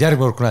tuleb ära, siis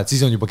järgmine kord, kui näed,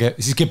 siis on juba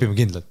siis kepime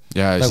kindlalt.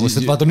 Ja nagu,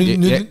 siis vaata,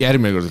 nüüd...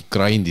 järgmine kord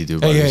grindid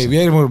juba. Ei,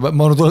 järgmine kord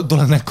ma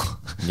tulen näkku.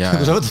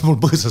 Nagu sa võtad mul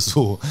põõsas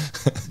suhu.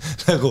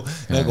 nagu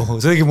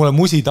see tegi mulle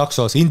musi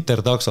taksos,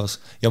 intertaksos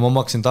ja ma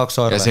maksin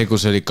takso arve. Ja see,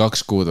 kus oli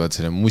 2 kuud, vaat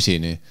selle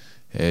musini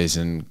ja siis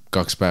on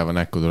 2 päeva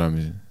näkku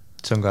tulemisel.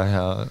 See on ka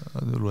hea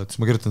luuletus.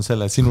 Ma kirjutan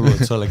selle, et sinu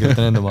luuletus olla,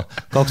 kirjutan enda ma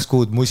 2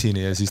 kuud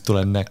musini ja siis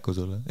tulen näkku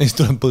sulle. Ja siis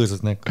tulen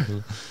põõsas näkku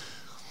sulle.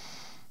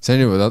 See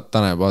on juba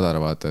Tanel Padar,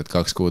 vaata, et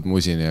 2 kuud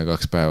musini ja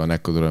 2 päeva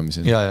näkku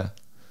tulemisel. Ja.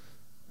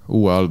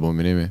 Uue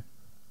albumi nimi.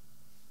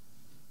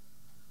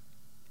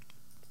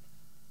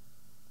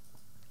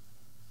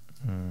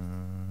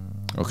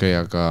 Okei,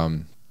 aga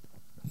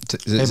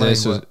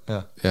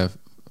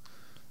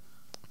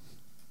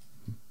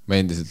ma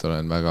endiselt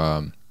olen väga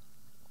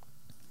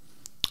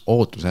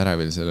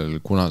ootusärevil sellel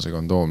kunase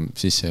kondoom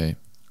sisse jäi.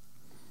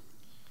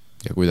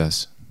 Ja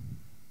kuidas?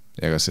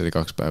 Ja kas see oli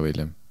 2 päeva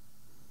hiljem?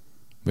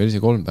 Või oli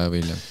see 3 päeva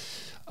hiljem?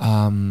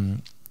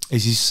 Ja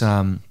siis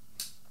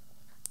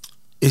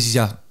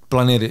jah,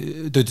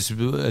 töötas,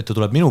 et ta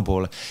tuleb minu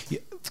poole.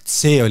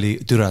 See oli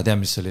türa, tea,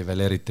 mis oli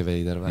veel eriti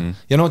veider.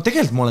 Ja no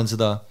tegelikult ma olen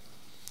seda,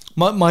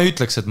 ma ei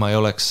ütleks, et ma ei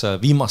oleks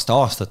viimaste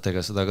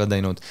aastatega seda ka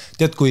teinud.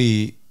 Tead,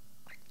 kui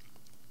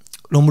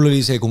no mul oli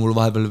see, kui mul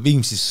vahepeal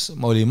Viimsis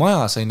ma oli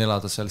maja, sain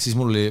elada seal, siis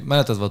mul oli,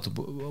 mäletad, vaata,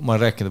 ma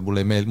olen rääkinud,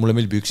 mulle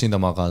meeldib üksinda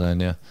magada,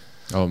 on ju.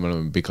 Me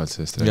oleme pikalt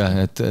sellest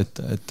rääkinud. Jah,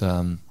 et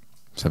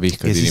sa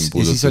vihkad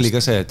inimpuudutust. Ja siis oli ka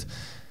see,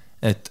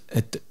 et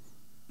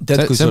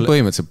tead, see on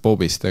põhimõtteliselt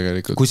Bobis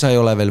tegelikult. Kui sa ei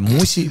ole veel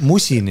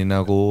musini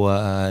nagu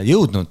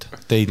jõudnud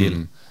teidil,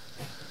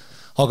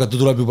 aga ta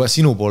tuleb juba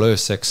sinu poole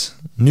öösseks,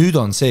 nüüd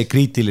on see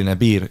kriitiline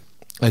piir,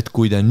 et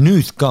kui te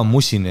nüüd ka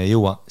musini ei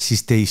jõua,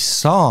 siis te ei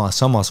saa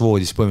samas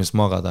voodis põhimõtteliselt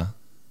magada.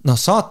 No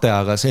saate,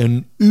 aga see on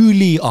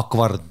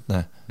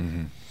üliakvardne.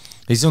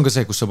 Ja siis on ka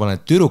see, kus sa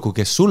paned türuku,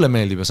 kes sulle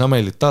meeldib ja sa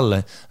meeldid talle,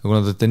 aga kui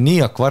nad olete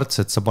nii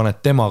akvardsed, sa paned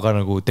tema ka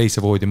nagu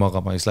teise voodi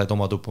magama ja siis lähed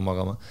oma tuppa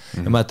magama.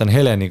 Ja mäletan,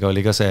 Heleniga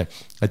oli ka see,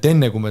 et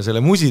enne kui me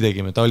selle musi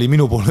tegime, ta oli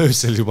minu poole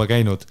öösel juba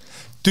käinud.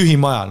 Tühi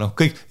maja,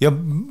 kõik, ja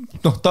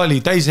ta oli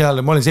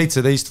täisealine, ma olin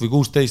 17 või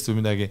 16 või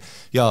midagi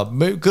ja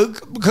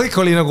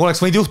kõik oli nagu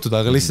oleks võinud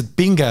juhtuda, aga lihtsalt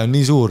pinge on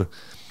nii suur,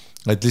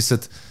 et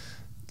lihtsalt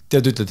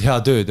tead, ütled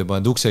hea tööd ja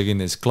paned ukse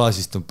kinni ja siis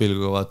klaasist on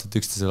pilguga vaatad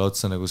üksteisele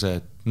otsa nagu see,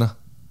 et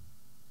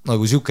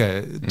nagu siuke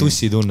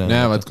tussi tunne.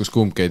 Näevad, kus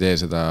kumbki ei tee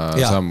seda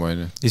sammu.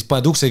 Ja siis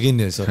paned ukse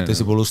kinni ja siis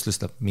teisi pool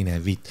ustlistab, mine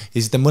viit.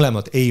 Ja siis ta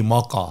mõlemad ei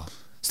maga.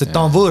 Sest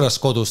ta on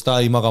võõras kodus, ta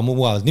ei maga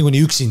mujal.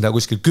 Niikuinii üksinda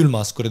kuskil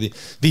külmas kuradi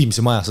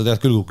Viimsi maja, sa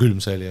tead küll, kui külm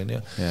see oli.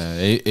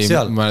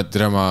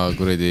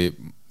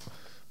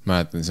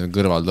 Mäletan, seal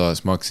kõrvaltoas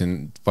ma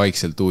hakkasin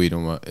vaikselt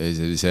uinuma ja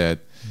see oli see,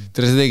 et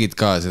tere, sa tegid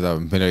ka seda,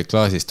 meil oli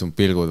klaasist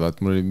pilgud,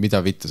 vaat mul oli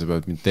mida vittu, sa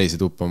pead mind teise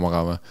tuppa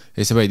magama ja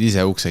siis sa panid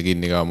ise ukse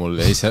kinni ka mul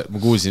ja siis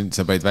ma kuulsin,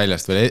 sa panid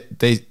väljast veel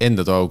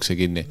enda toa ukse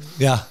kinni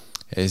ja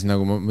siis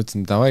nagu ma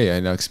mõtlesin, davai,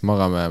 hakkasid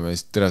magama ja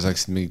siis tere, sa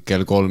hakkasid mingi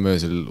kell 3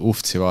 öösel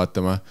uftsi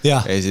vaatama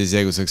ja siis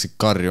see, kus sa hakkasid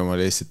karjuma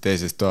lihtsalt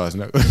teises toas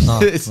nagu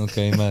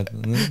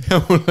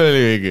ja mul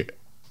oli mingi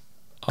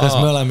kas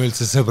me oleme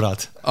üldse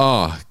sõbrad?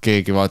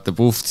 Keegi vaatab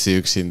uftsi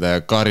üksinda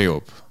ja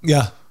karjub.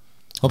 Jah,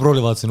 ma prooli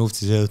vaatasin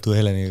uftsi see õhtu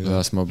Heleniga.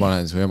 Las ma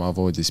panen su ema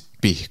voodis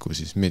pihku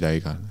siis, mida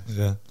igal.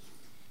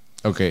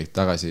 Okei,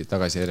 tagasi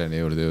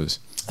Heleni juurde jõudus.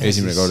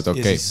 Esimene kord,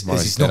 okei. Ja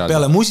siis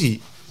peale musi,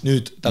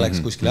 nüüd ta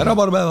läks kuskil ära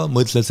paar päeva,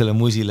 mõtled selle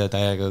musile,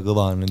 täiega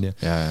kõva on.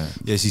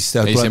 Ja siis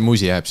see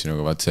musi jääb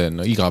sinuga, vaat see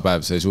on iga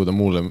päev, sa ei suuda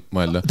muule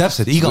mõelda.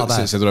 Täpselt, iga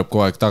päev. See tuleb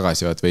kogu aeg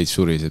tagasi, vaat veits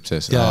suriseb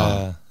sees.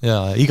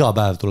 Ja iga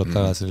päev tuleb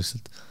tagasi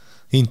lihtsalt.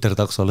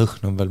 Intertakso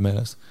lõhn on veel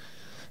meeles.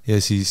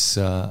 ja siis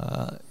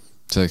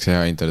see oleks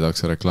hea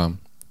Intertakso reklaam.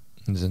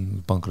 see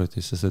on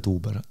pankrotis, sest et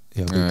Uber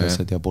ja kõik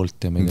asjad ja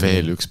Bolt ja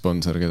veel üks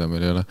sponsor, keda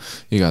meil ei ole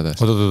igatahes.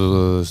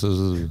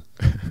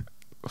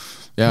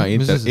 ja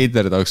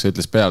Intertakso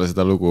ütles peale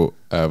seda lugu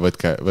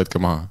võtke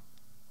maha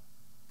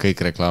kõik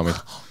reklaamid.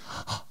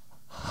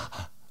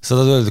 Sa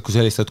tahad öelda, et kui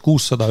sa helistad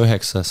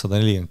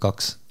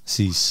 609-142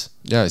 siis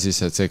ja siis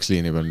saad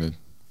seksliini peal nüüd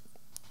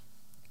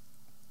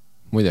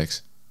muideks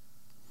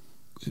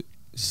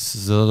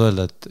sa tahad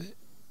öelda, et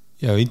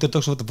ja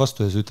Intertakso võtab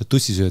vastu ja sa ütled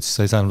tussisööd, siis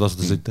sa ei saanud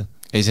vastu sõita.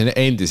 Ei, see on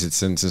endiselt,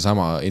 see on see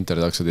sama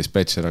Intertakso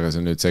dispatcher, aga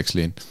see on nüüd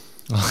seksliin.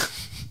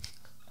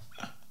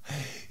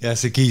 ja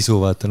see kiisu,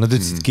 vaata, nad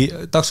ütlesid,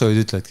 taksojuhid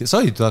ütlevad,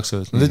 sa olid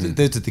taksojuhid,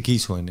 te ütlete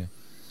kiisu, on ju.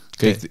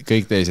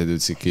 Kõik teised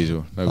ütlesid kiisu,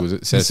 nagu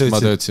sest ma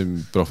töötasin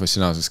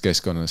professionaalses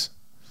keskkonnas.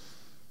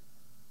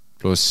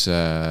 Pluss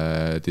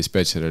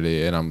dispatcher oli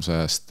enamus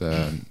ajast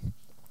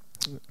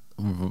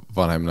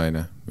vanem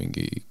naine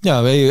mingi...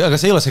 Jaa, aga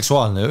see ei ole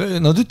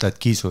seksuaalne, nad ütlevad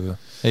kiisu ju,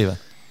 ei või?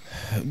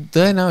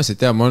 Tõenäoliselt,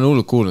 jah, ma olen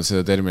hullult kuulnud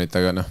seda terminit,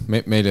 aga noh,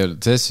 meil ei ole,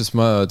 sest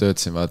ma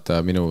töötasin, vaata,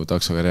 minu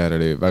taksokarjäär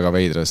oli väga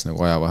veidras nagu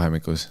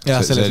ajavahemikus.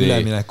 Ja selles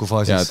ülemineku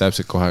faasis. Ja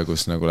täpselt kohe,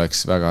 kus nagu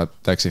läks väga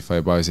Taxify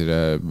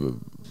baasile,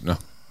 noh,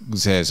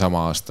 see sama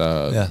aasta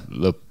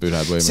lõpp üle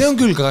põhimõtteliselt. See on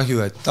küll kahju,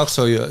 et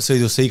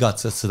taksosõidus sa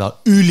igatsed seda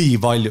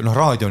ülivalju, noh,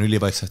 raadio on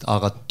ülivaikselt,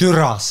 aga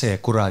türa see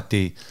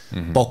kuradi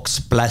box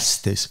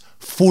blastis,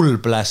 full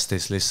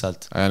blastis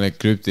lihtsalt. Ja need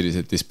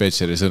krüptilised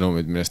dispatcheri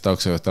sõnumid, millest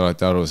taksojuht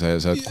alati aru sai ja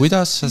saad,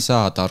 kuidas sa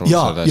saad aru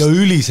sellest? Ja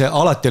see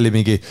alati oli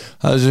mingi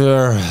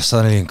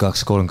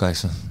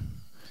 142-38.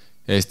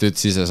 Ja siis ta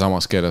ütles ise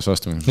samas keeles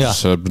vastu.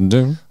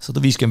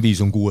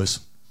 155 on 6.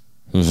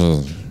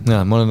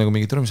 Ja, ma olen nagu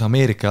mingi mis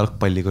Ameerika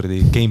jalgpalli kuradi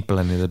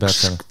gameplanide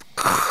pealt.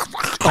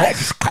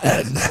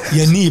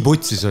 Ja nii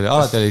putsis oli,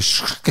 alati oli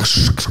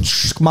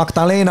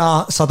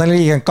Magdalena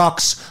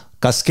 142,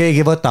 kas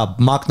keegi võtab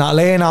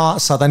Magdalena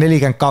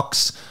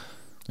 142.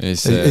 Ja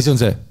siis on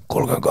see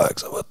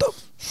 38 võtab.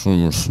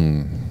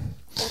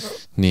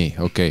 Nii,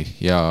 okei.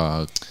 Ja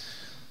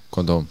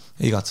kondoom.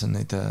 Igatsen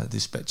neid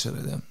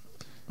dispatcherid.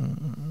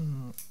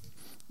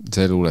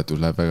 See luuletus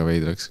läheb väga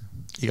veidraks.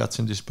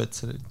 Igatsen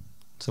dispatcherid.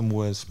 See on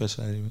muu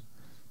spetsiali.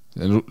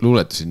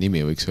 Luuletuse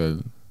nimi võiks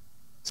öelda.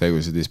 See,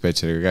 kui see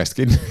dispatcheriga käest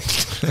kinni.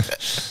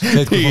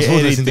 See, et kui ma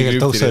suudlesin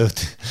tegelikult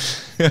taustajõhti.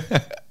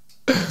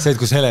 See, et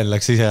kus Helen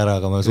läks ise ära,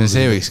 aga ma suudlesin.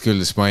 See võiks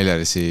küll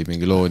Smilersi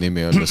mingi loo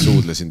nimi olla.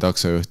 Suudlesin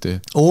taksojuhti.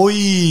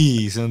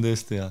 Oi, see on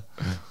tõesti hea.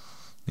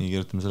 Nii,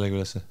 kirjutame sellega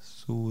ülesse.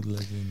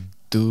 Suudlesin.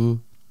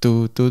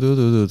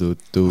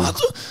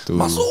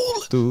 Ma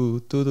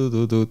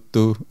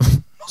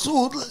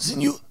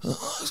suudlesin ju.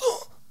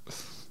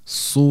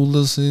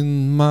 Suudlesin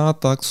ma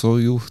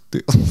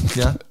taksojuhti.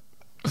 Jah,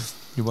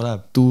 juba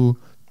läheb.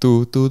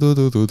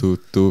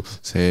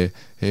 See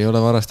ei ole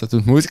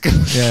varastatud muusika.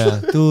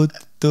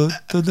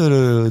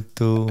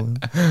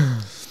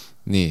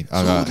 Nii,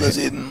 aga...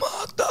 Suudlesin ma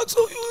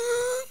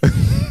taksojuhti.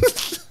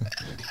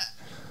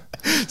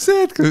 See,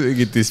 et kui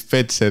mingi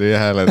dispatcheri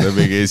hääled on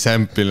mingi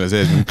samplina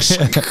sees.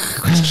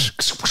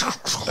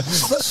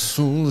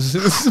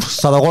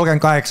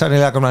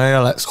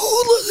 138-44.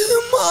 Suudlesin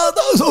ma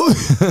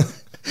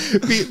taksojuhti.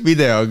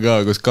 Video on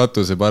ka, kus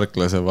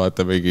katuseparklas on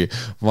vaata mingi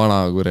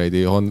vana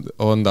kuredi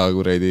Honda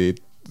kuredi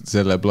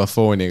selle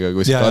plafooniga,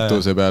 kus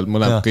katuse peal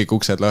mõleb kõik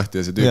uksed lahti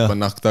ja see tüüp on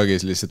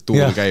nahktagis, lihtsalt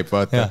tuul käib,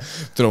 vaata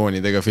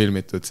droonidega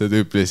filmitud, see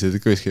tüüp lihtsalt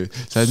kuskil.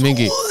 Sa oled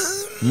mingi,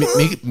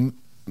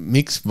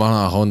 miks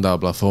vana Honda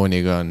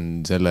plafooniga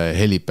on selle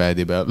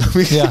helipädi peal?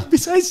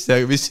 Mis asja,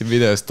 mis siin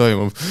videos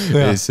toimub?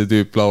 Ja siis see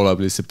tüüp laulab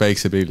lihtsalt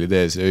päikseprillid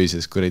ees ja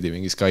öises kuredi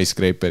mingi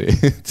skyscraperi.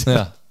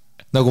 Jah.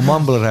 Nagu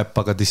mumble rap,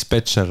 aga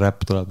dispatcher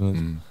rap tuleb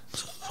nüüd.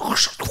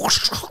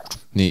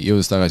 Nii,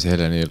 jõudes tagasi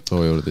Heleni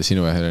loo juurde,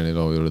 sinu ja Heleni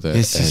loo juurde.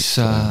 Ja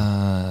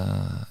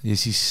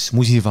siis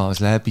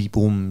musifaas läbi,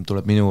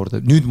 tuleb minu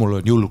juurde. Nüüd mul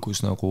on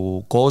julgus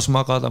nagu koos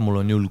magada,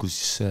 mul on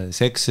julgus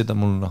seksida,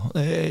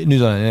 nüüd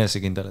olen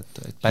enesekindel,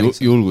 et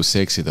päris. Julgus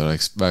seksida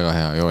oleks väga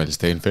hea Joel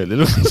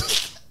Steinfeldil.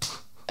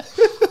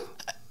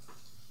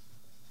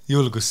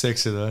 Julgus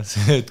seksida,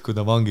 see, et kui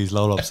ta vangis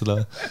laulab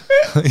seda.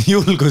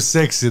 Julgus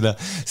seksida,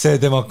 see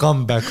tema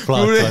comeback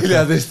plaat. Mul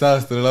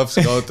 14-aastane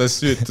laps kaotas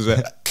süütuse.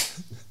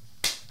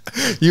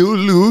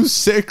 Julgus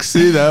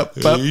seksida.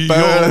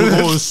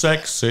 Julgus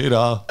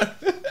seksida.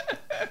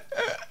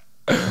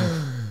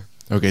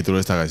 Okei,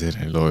 tulles tagasi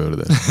loo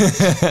juurde.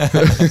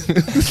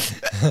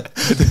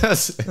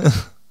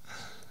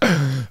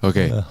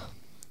 Okei.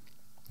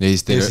 Ja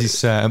siis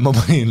ma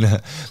panin,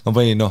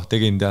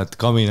 tegin tead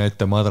kamina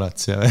ette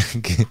madrats ja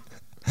värgi.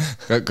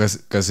 Kas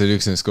see oli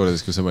üks nendest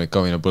kordades, kus sa panid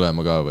kamina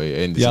põlema ka või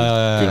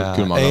endiselt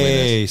külma kamina?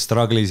 Ei,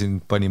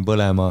 straglisin, panin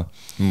põlema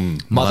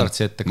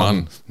madratsi ette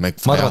kamina.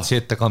 Madratsi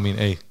ette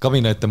kamina, ei,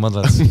 kamina ette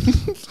madrats.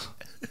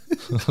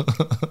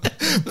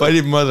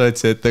 Panin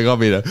madratsi ette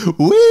kamina.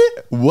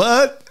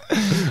 What?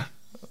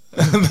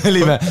 Me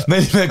olime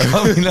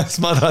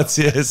kaminas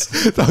madratsi ees.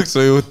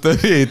 Taksojuht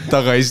oli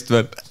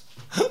tagaistvel.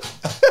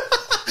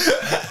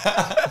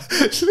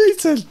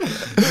 lihtsalt.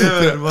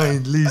 Never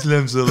mind, Liis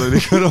Lemsalu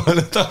oli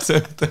kõrvale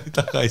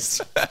tagasi.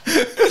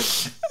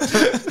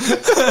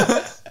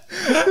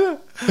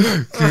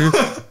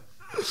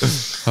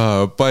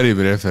 Parim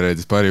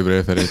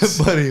referents.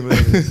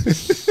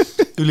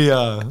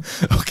 Ülihea.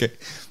 Okei.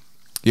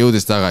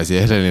 Jõudes tagasi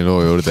Heleni loo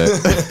juurde.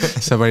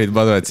 Sa panid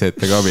madratsi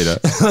ette kabina.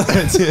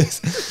 See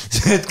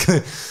hetk...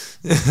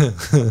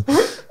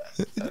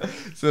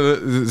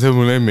 See on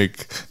mu lemmik.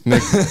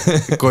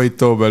 Koit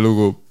Toome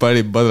lugu.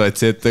 Panid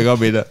madratsi ette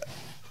kabina.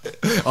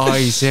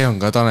 Ai, see on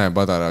ka Tanel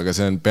Padar, aga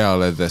see on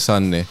peale The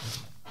Sunni.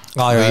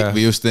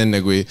 Või just enne,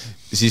 kui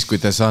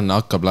The Sun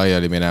hakkab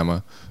laiali minema.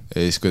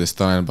 Ja siis, kuidas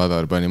Tanel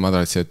Padar pani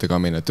madratsi ette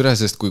kamina. Türa,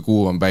 sest kui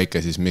kuu on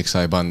päike, siis miks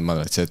sa ei pannud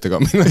madratsi ette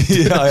kamina?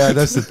 ja,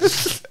 täpselt.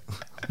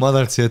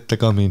 Madratsi ette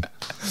kamin.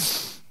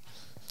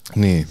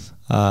 Nii.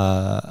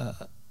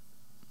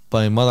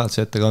 Panin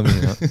madratsi ette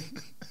kamina.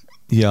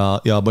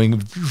 Ja panin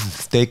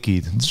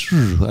tekid.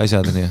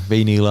 Asjad on nii.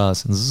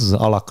 Veiniklaas.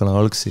 Alakana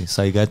algsi.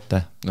 Sai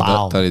kätte.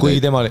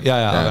 Kui tema oli... Ja,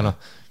 aga noh.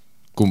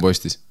 Kumb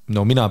ostis?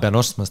 No mina pean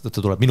ostma, sest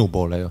ta tuleb minu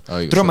poole ju.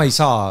 Türa ma ei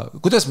saa...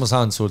 Kuidas ma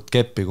saan sult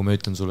keppi, kui ma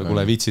ütlen sulle,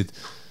 kuule vitsid...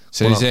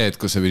 See oli see, et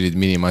kus sa pidid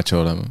minimacho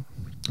olema.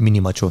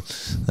 Minimacho.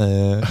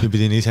 Ja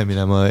pidin ise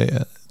minema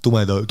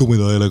tumeda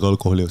häälega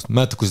alkoholi just.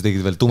 Mäletad, kui sa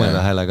tegid veel tumeda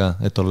häälega,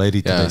 et olla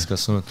eriti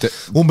täiskasvanud.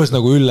 Umbes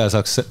nagu Ülle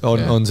saaks,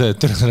 on see, et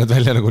türa sa näed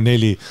välja nagu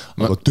 4,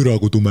 aga türa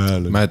kui tume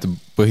hääl. Mäletad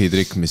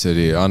põhitrikk, mis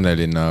oli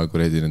Annelinna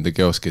kuredi nende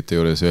geoskite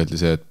juures, öeldi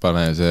see, et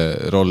pane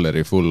see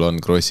rolleri full on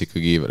krossika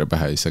kiiver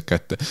pähe ja siis saad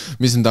kätte.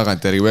 Mis on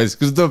tagantjärgi välis?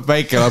 Kui sa tuleb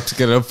väike laps,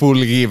 kellel on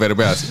full kiiver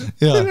peas.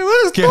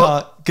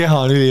 Keha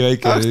on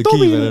üliväike,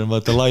 kiiver on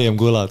vaata laiem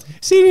kui õlad.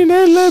 Sinine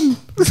LM.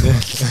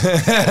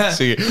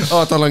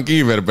 Tal on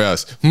kiiver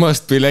peas.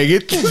 Must be like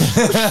it.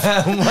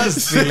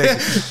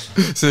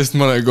 Sest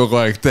ma olen kogu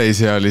aeg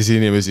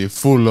täisealisi inimesi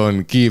full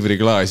on kiivri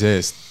klaasi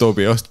eest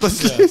Tobi ostmas.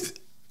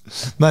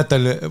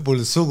 Mäletan,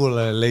 mul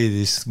sugulane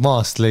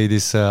maast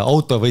leidis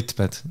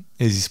autovõtmed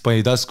ja siis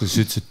pani taskus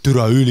ja ütles, et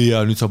türa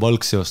ülija, nüüd saab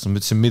algsi osta. Ma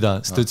ütlesin, mida?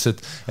 Siis ta ütles,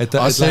 et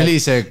see oli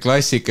see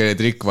klassikaline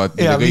trikk, vaat,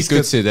 mida kõik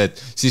ütlesid, et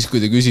siis kui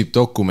ta küsib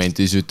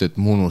dokumenti, siis ütled, et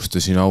ma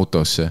unustasin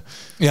autosse.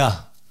 Ja.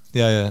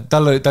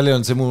 Tal ei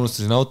olnud see, ma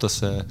unustasin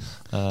autosse.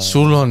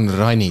 Sul on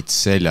ranits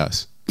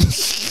seljas.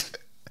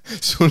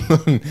 Sul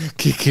on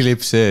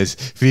kikilips ees,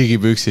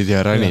 viigipüksid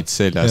ja ranits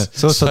seljas.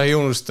 Sa ei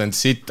unustanud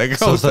sitta ka.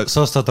 Sa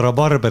ostad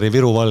rabarberi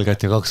Viru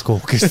Valget ja 2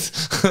 kookist.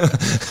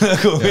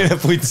 Nagu mine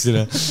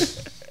putsina.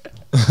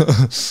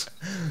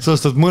 Sa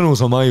ostad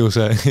mõnusa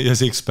maiuse ja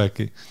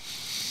six-packi.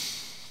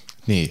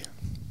 Nii.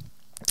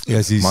 Ja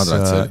siis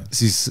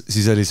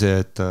oli see,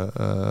 et...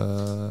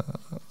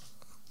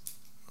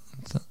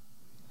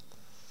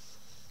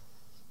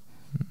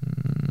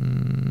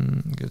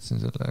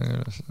 Kötsin selle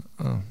üles...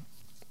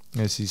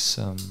 Ja siis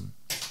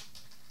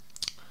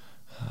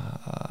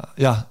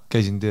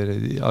käisin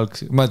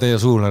ma teie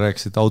suuna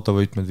rääkis, et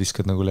autovõitmed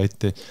viskad nagu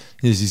letti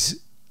ja siis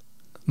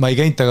ma ei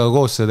käinud taga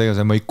koos seda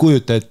tegema, ma ei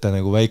kujuta ette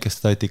nagu väikest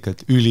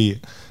statikat, üli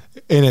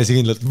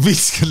enesekindlalt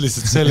viskad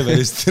lihtsalt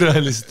selverist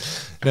lihtsalt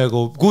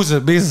nagu,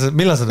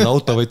 millal sa need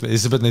autovõitmed ja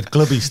siis sa pead neid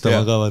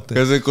klõbistama ka vaata.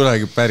 Kas sa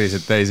kunagi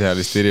päriselt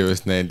täisealist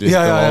inimest näinud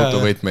lihtsalt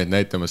autovõitmeid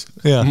näitamas?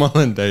 Ma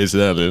olen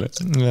täisealine.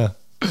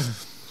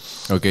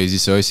 Okei,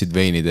 siis sa ostsid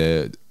veinide,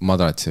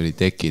 madrats oli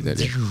tekid,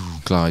 oli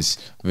klaas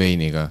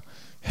veiniga,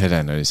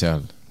 Helen oli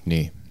seal,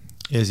 nii.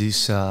 Ja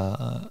siis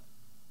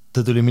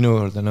ta tuli minu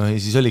juurde, ja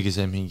siis oligi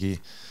see mingi,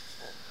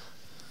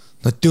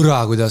 türa,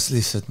 kuidas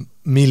lihtsalt,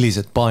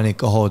 millised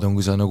paanikahood on,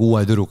 kui sa nagu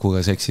uue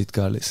tüdrukuga seksid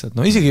ka lihtsalt.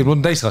 Isegi mul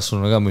on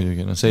täiskasvuna ka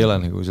muidugi, see ei ole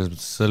nagu,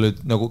 sa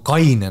olid nagu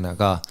kainena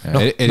ka.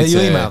 Me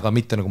jõime, aga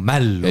mitte nagu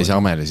mällu. Ja siis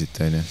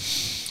amelisite, on ju?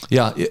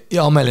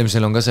 Ja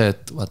amelimisel on ka see,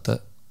 et vaata,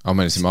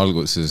 amelisime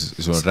alguses,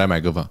 sul on räme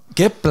kõva.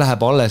 Kepp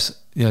läheb alles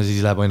ja siis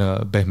läheb aina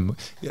pehme.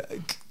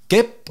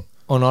 Kepp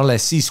on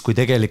alles siis, kui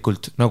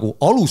tegelikult nagu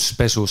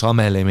aluspesus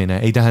amelimine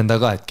ei tähenda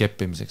ka, et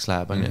keppimiseks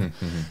läheb.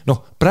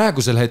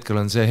 Praegusel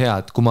hetkel on see hea,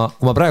 et kui ma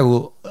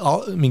praegu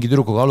mingi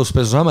tüdrukuga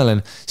aluspesus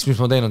amelen, siis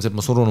mis ma teen on see, et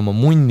ma surun oma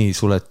munni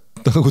sulle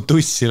nagu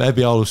tussi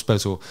läbi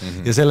aluspesu.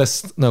 Ja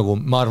sellest nagu,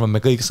 ma arvan,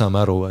 me kõik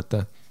saame aru, et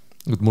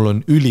mul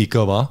on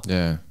ülikõva.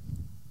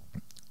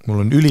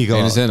 Mul on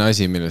ülikõva. See on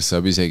asi, millest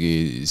saab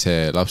isegi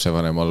see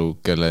lapsevanem aru,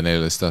 kelle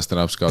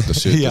 14-aastane laps kaotas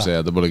süütuse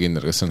ja ta pole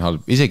kindel, kas see on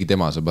halb. Isegi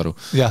tema saab aru.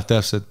 Jah,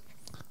 täpselt.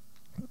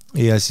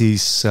 Ja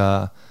siis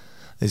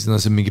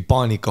see mingi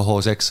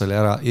paanikahoo seks oli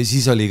ära ja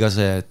siis oli ka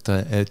see,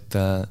 et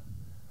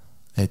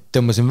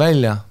tõmbasin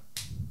välja,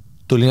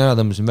 tulin ära,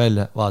 tõmbasin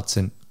välja,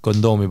 vaatasin,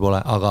 kondoomi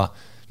pole, aga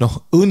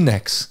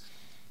õnneks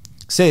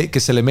see,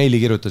 kes selle meili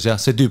kirjutas, jah,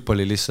 see tüüp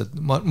oli lihtsalt,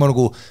 ma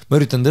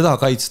üritan teda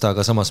kaitsta,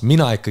 aga samas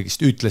mina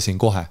ikkagist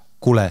ütlesin kohe,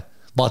 kuule,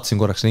 vaatasin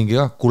korraks ringi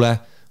ka, kuule,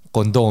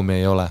 kondoomi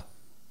ei ole.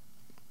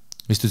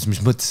 Mis ta ütles,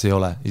 mis mõttes ei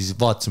ole? Ja siis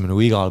vaatasime nagu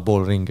igal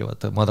pool ringi,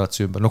 vaata,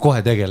 madratsi ümber.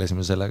 Kohe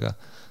tegelesime sellega.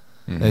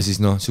 Ja siis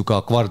siuke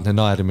akvardne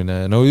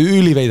naerimine,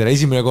 üliveider,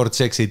 esimene kord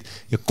seksid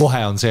ja kohe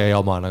on see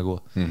jama nagu.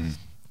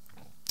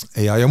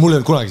 ja mul ei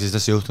olnud kunagi sellist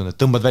asja juhtunud, et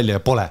tõmbad välja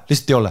ja pole,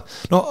 lihtsalt ei ole.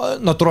 No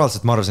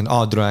naturaalselt ma arvasin,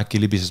 türa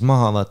äkki libises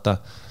maha, vaata.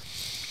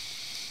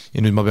 Ja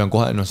nüüd ma pean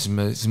kohe,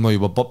 siis ma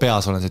juba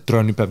peas olen, et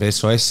türa nüüd peab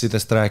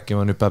SOS-idest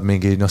rääkima, nüüd peab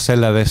mingi,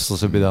 selle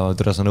vestluse pidama,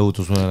 türa see on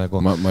õudus mulle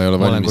nagu. Ma ei ole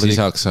valmis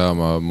isaks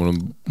saama,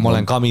 ma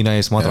olen kamina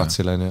ees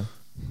madratsil, on ju.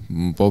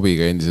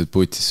 Bobiga endiselt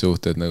putis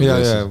suhted nagu.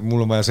 Ja,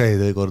 mul on vaja see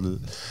tõekord.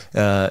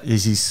 Ja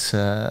siis,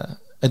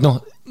 et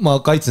ma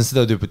kaitsen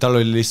seda tüüpi, tal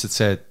oli lihtsalt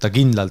see, et ta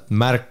kindlalt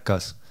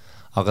märkas,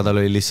 aga tal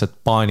oli lihtsalt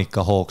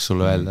paanikahoog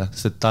sulle öelda,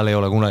 sest tal ei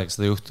ole kunagi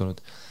seda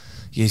juhtunud.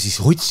 Ja siis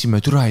otsime,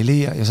 türa ei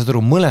leia ja saad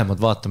aru, mõlemad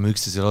vaatame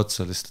üksteisele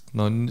otsa lihtsalt,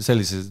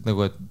 sellised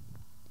nagu, et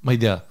ma ei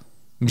tea,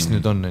 mis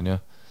nüüd on ju.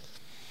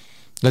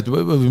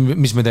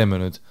 Mis me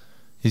teeme nüüd?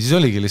 Ja siis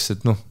oligi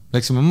lihtsalt,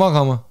 läksime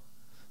magama.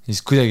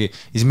 Siis kuidagi,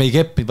 siis me ei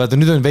keppi, vaata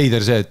nüüd on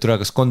veider see, et türa,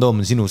 kas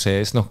kondoom on sinu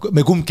sees,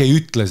 me kumbki ei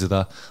ütle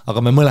seda, aga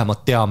me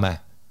mõlemad teame.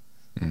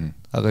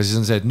 Aga siis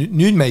on see, et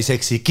nüüd me ei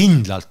seksi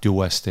kindlalt ju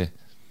uuesti.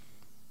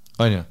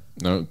 On ju?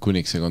 No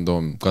kuniks see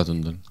kondoom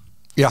kadunud on.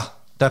 Jah,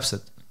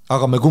 täpselt.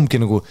 Aga me kumbki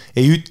nagu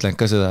ei ütlenud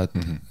ka seda,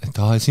 et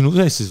sinu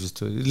sees siis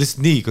vist lihtsalt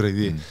nii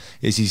kuradi.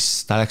 Ja siis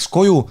ta läks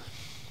koju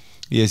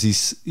ja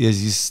siis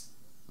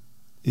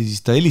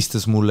ta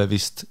helistas mulle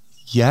vist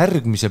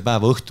järgmise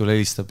päeva õhtul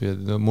helistab ja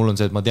mul on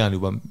see, et ma tean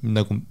juba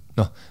nagu,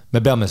 me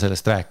peame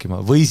sellest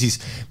rääkima või siis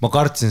ma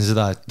kartsin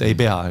seda, et ei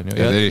pea. Ja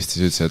ta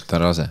helistas ütles, et ta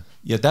rase.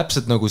 Ja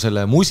täpselt nagu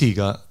selle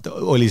musiga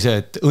oli see,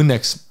 et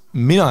õnneks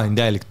mina on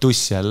täielik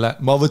tuss jälle,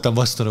 ma võtan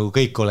vastu nagu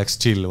kõik oleks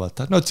chill,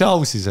 vaata.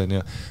 Tšau siis on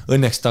ju.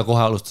 Õnneks ta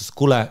kohe alustas,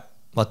 kuule,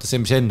 vaata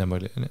see, mis ennem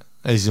oli.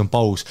 Ja siis on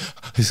paus.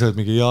 Siis oled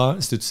mingi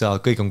siis ütles,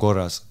 kõik on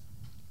korras.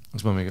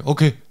 Siis ma mingi,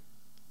 okei.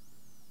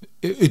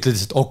 Ütled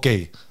lihtsalt,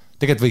 okei.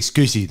 Tegelikult võiks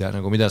küsida,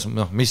 nagu mida,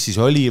 mis siis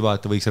oli,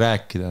 vaata, võiks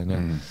rääkida.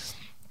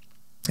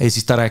 Ja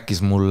siis ta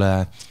rääkis mulle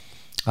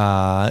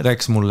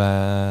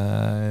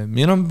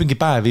mingi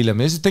päev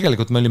hiljem ja siis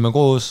tegelikult me olime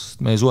koos,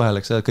 me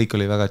suheleks, kõik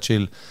oli väga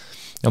chill.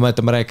 Ja ma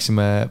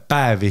rääkisime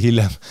päevi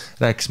hiljem,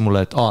 rääkis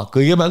mulle, et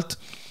kõigepealt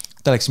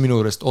ta läks minu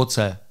juurest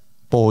otse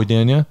poodi,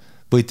 on ju,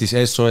 võttis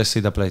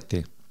SOS-i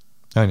tableti,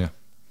 on ju.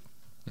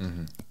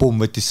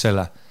 Pumm, võttis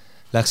selle,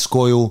 läks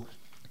koju,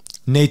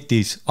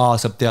 netis,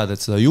 saab teada,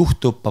 et seda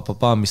juhtub,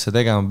 mis sa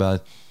tegema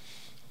pead.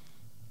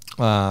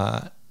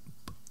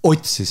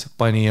 Otsis,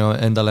 pani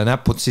endale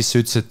näpud sisse,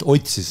 ütles, et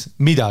otsis,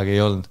 midagi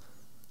ei olnud,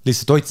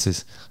 lihtsalt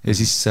otsis. Ja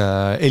siis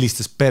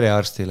helistas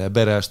perearstile ja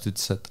perearst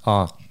ütles,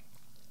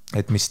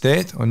 et mis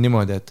teed, on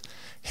niimoodi, et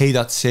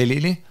heidad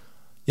selili,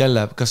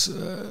 jälle, kas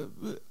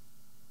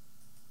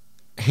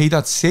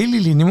heidad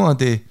selili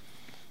niimoodi,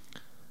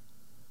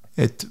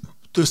 et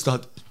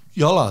tõstad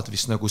jalad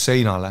vist nagu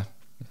seinale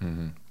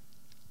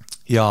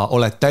ja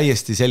oled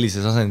täiesti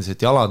sellises asendis,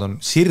 et jalad on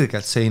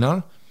sirgelt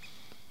seinal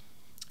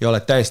ja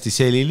oled täiesti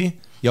selili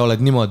ja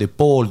oled niimoodi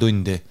pool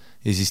tundi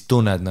ja siis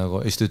tunned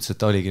nagu, ja siis ta ütles,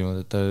 et ta oligi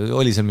niimoodi, et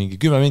oli seal mingi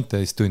 10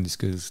 minti ja siis tundis,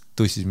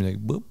 tussis midagi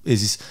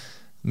ja siis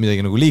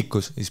midagi nagu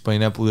liikus ja siis pani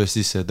näpu ühes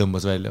sisse ja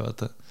tõmbas välja,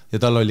 vaata. Ja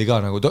tal oli ka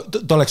nagu,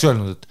 ta oleks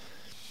öelnud, et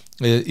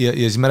ja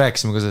siis me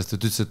rääkisime ka sellest,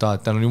 et ütles, et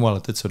tal on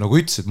jumalat, et see nagu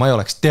ütles, et ma ei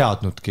oleks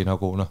teadnudki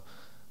nagu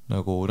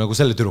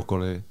selle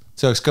tüdrukul oli,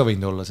 see oleks ka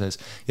võinud olla sees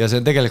ja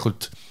see on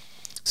tegelikult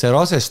see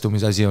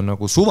rasestumisasi on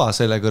nagu suva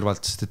selle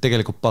kõrvalt, sest et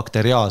tegelikult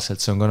bakteriaalselt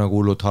see on ka nagu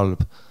hullult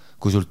halb,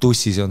 kui sul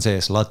tussis on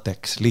sees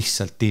lateks,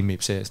 lihtsalt timmib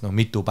sees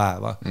mitu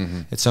päeva,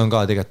 et see on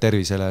ka tegelikult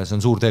tervisele, see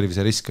on suur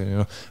terviserisk,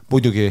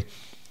 muidugi,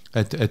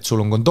 et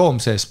sul on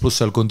kondoom sees,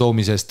 pluss seal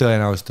kondoomi sees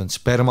tõenäoliselt on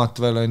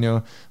spermat veel, on ju,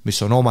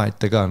 mis on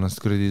omaette ka,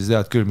 kuradi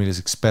tead küll,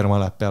 milliseks sperma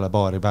läheb peale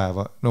paari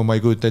päeva, ma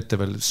ei kujuta ette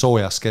veel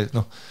soojas,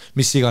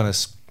 mis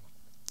iganes,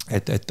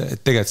 et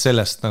tegelikult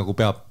sellest nagu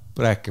peab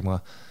rääkima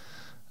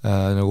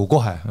nagu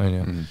kohe, on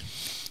ju.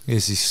 Ja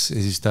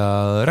siis ta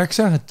rääkis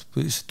et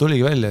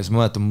tuligi välja ja siis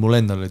ma mäletan, mul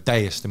endal oli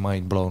täiesti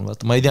mind blown,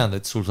 vaata, ma ei teadnud,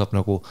 et sul saab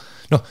nagu,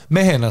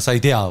 mehena sa ei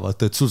tea,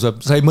 vaata, et sul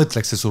saab, sa ei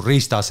mõtleks, et sul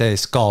rista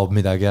sees kaob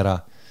midagi ära.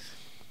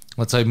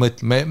 Vaat sa ei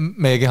mõtle,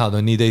 meie kehad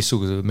on nii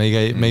teistsugused, me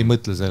ei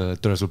mõtle sellele,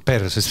 et tule sul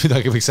perses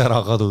midagi võiks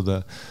ära kaduda.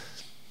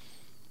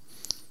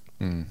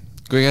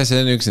 Kuigi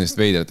see on üks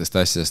nendest veidratest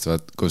asjadest,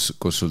 vaat,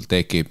 kus sul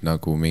tekib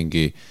nagu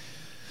mingi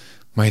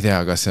ma ei tea,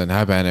 kas see on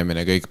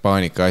häbenemine, kõik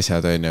paanika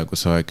asjad on ju, kus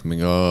sa äkki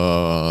mingi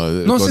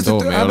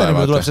kondoomi ei ole.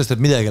 Tuleb sest,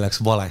 et midagi läks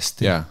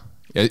valesti. Ja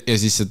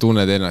siis sa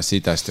tunned ennast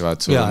sitasti,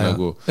 vaat sul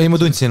nagu... Ei, ma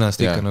tundsin ennast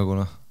ikka nagu,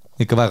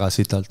 ikka väga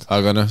sitalt.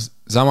 Aga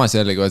samas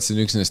jällegi, vaat see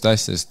on üks nendest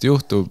asjadest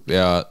juhtub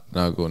ja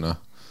nagu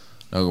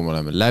me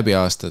oleme läbi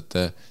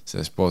aastate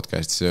selles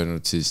podcastis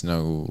öelnud, siis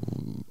nagu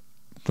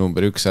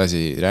number 1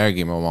 asi,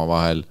 räägime oma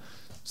vahel,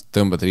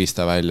 tõmbad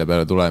riista välja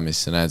peale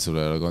tulemisse, näed, sul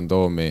ei ole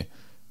kondoomi.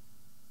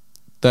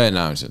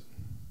 Tõenäoliselt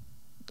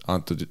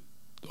antud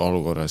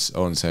olukorras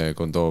on see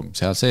kondoom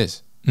seal sees.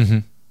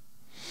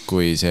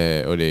 Kui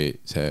see oli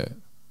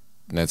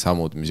need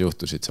sammud, mis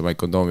juhtusid, sa panid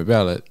kondoomi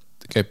peale,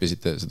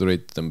 keppisite, sa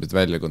tulid, tõmbad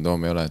välja,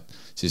 kondoomi ei ole,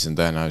 siis on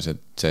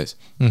tõenäoliselt sees.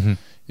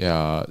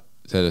 Ja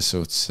selles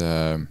suhtes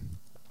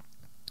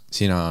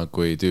sina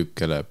kui tüüp,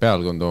 kelle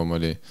peal kondoom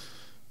oli,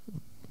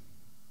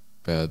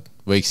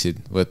 võiksid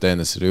võtta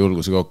endast selle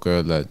julguse kokku ja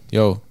öelda, et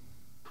joo,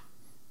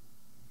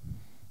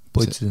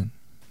 Putsi.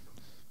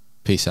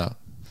 peace out.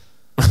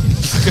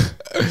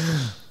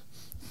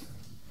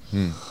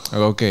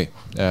 Aga okei.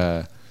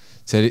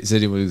 See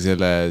oli muidugi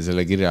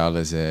selle kirja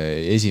alla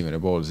see esimene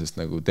pool, sest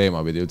nagu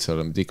teema pidi üldse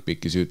olema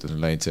dickpicki süütus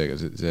on läinud seega,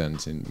 see on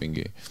siin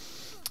mingi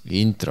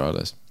intro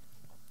alles.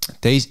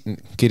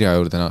 Kirja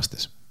juurde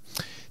naastes.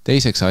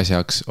 Teiseks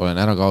asjaks olen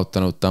ära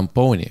kaotanud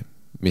tampooni,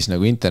 mis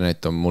nagu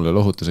internet on mulle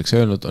lohutuseks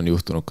öelnud, on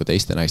juhtunud ka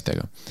teiste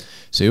naistega.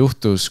 See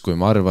juhtus, kui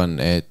ma arvan,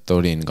 et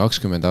olin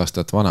 20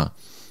 aastat vana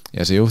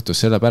ja see juhtus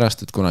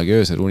sellepärast, et kunagi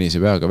öösel unise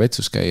peaga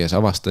vetsus käies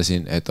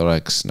avastasin, et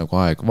oleks nagu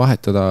aeg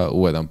vahetada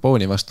uue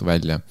tampooni vastu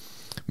välja,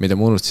 mida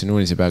ma unustasin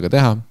unise peaga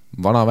teha,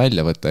 vana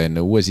välja võtta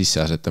enne uue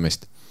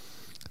sisseasetamist.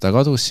 Ta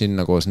kadus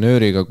sinna koos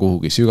nööriga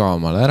kuhugi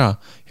sügavamale ära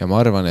ja ma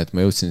arvan, et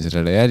ma jõudsin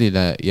sellele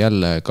jälile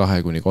jälle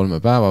 2-3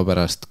 päeva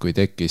pärast, kui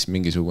tekkis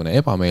mingisugune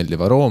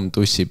ebameeldiv aroom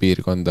tussi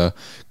piirkonda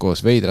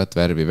koos veidrat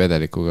värvi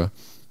vedelikuga.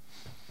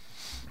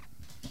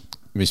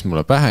 Mis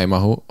mulle pähe ei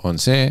mahu, on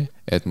see,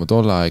 et mu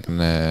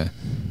tolleaegne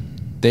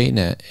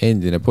teine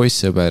endine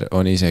poissõber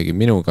on isegi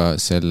minuga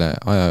selle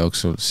aja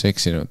jooksul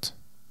seksinud.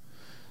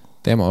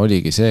 Tema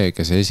oligi see,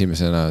 kes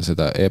esimesena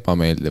seda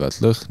ebameeldivat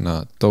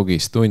lõhna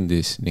togis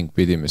tundis ning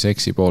pidime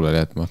seksi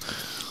poolele jätma.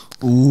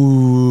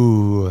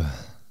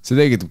 See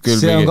tegitab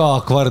küll see on ka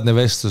akvardne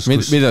vestlus.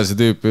 Mida see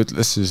tüüp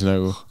ütles siis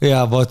nagu?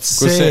 Ja võt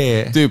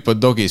see. Tüüp on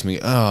togis mingi,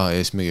 ja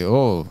siis mingi,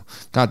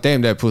 god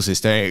damn that pussy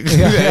stay.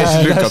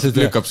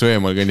 Lükkab su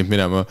eemal, kõnnib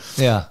minema.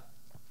 Ja.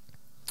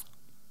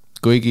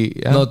 Kuigi,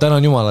 no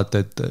tänan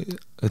jumalat,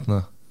 et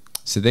noh.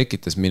 See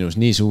tekitas minus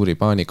nii suuri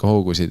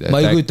paanikahoogusid. Ma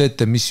ei kujuta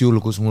ette, mis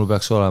julgus mul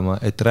peaks olema,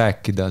 et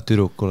rääkida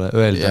tüdrukule,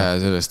 öelda. Ja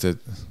sellest, et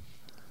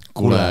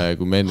kuule,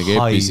 kui me enne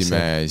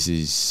kepisime,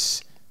 siis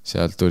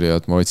sealt tuli,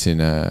 et ma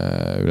otsin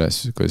üles,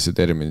 kuidas see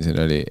termin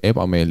siin oli,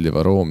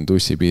 ebameeldiva room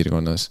tussi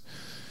piirkonnas.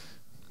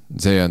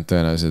 See ei olnud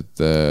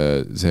tõenäoliselt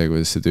see,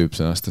 kuidas see tüüp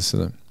sõnastas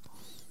seda.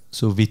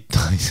 Su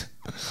vittais.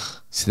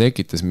 See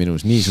tekitas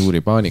minus nii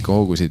suuri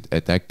paanikahoogusid,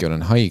 et äkki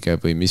olen haige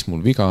või mis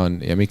mul viga on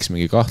ja miks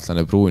mingi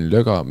kahtlane pruun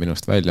löga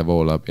minust välja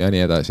voolab ja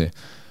nii edasi.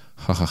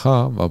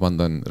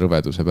 Vabandan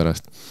rõveduse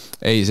pärast.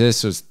 Ei,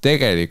 selles suhtes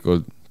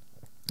tegelikult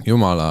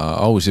jumala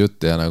aus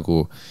jutt ja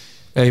nagu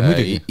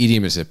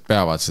inimesed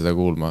peavad seda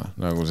kuulma.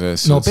 Nagu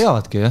no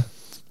peavadki, jah.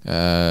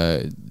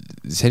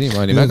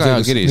 Senimaani väga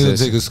hea kiri. Nüüd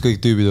on see, kus kõik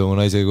tüübid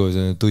oma naisega koos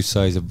ja tuss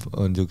saiseb,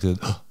 on siuksed...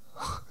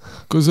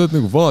 Kui sa oled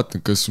nagu vaatnud,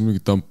 kas sul mingi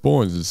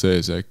tampoon seal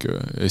sees äkki või?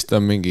 Ja siis ta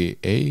on mingi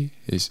ei,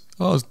 ja siis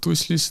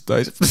tuss lihtsalt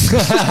aiseb.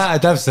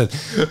 Täpselt.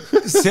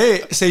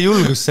 See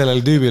julgus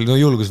sellel tüübil, no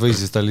julgus või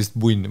siis ta lihtsalt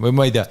bunn või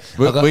ma ei tea.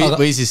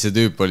 Või siis see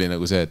tüüp oli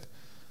nagu see, et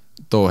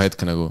too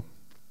hetk nagu...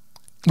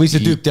 Või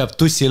see tüüp teab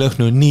tussi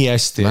lõhnu nii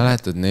hästi.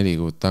 Mäletad 4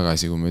 kuud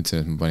tagasi, kui ma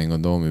ütlesin, et ma panin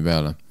kondoomi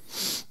peale.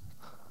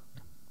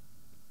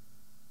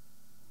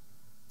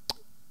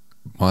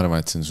 Ma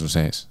arvan, et see on su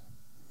sees.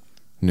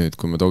 Nüüd,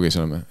 kui me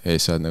togis oleme, ja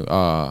siis sa oled nagu,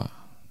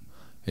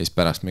 ja siis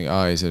pärast mingi,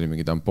 ja see oli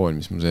mingi tampoon,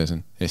 mis mul sees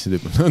on. Ja siis see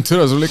tüüp on,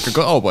 türa sul ikka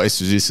kaoba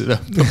asju sisse.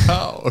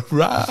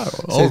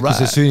 See, kui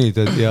sa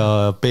sünnitad ja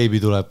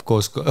beebi tuleb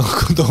koos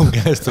kondoom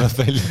käest tuleb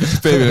välja.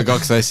 Beebil on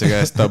 2 asja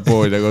käest,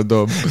 tampoon ja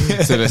kondoom.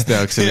 Sellest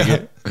tehakse mingi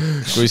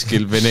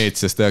kuskil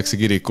Veneetsias tehakse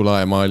kiriku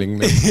laemaaling.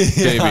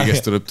 Beebi,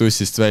 kes tuleb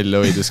tussist välja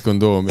hoides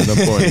kondoom ja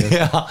tampoon.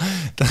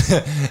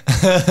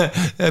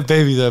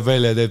 Beebi tuleb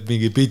välja ja teeb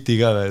mingi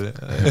biti ka veel.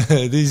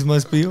 This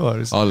must be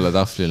yours. Alla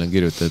tahvlil on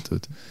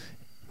kirjutatud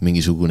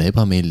mingisugune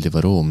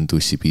ebameeldiva room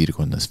tussi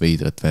piirkonnas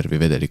veidrat värvi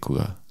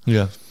vedelikuga.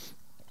 Ja.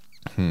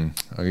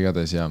 Aga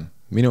igatahes jah.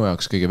 Minu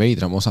jaoks kõige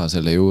veidram osa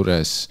selle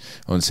juures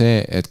on see,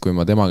 et kui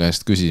ma tema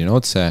käest küsisin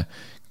otse,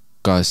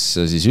 kas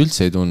sa siis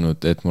üldse ei tundnud,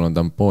 et mul on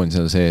tampoon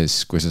seal sees,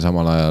 kui sa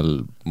samal ajal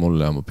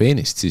mulle oma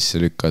peenist sisse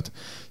lükkad,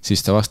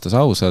 siis ta vastas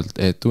ausalt,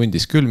 et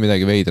tundis küll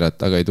midagi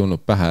veidrat, aga ei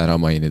tundnud pähe ära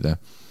mainida.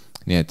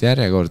 Nii et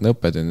järjekordne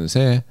õppetund on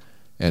see,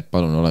 et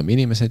palun oleme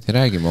inimesed ja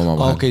räägime oma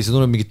vahel. Okei, see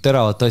tunneb mingit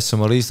teravat asja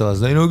oma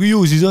riistavas. No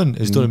ju siis on.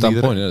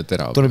 Tampoon ei ole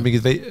terav. Tunneb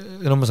mingit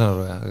no ma saan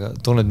aru, aga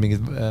tunned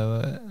mingit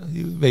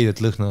veidet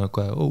lõhna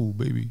kohe,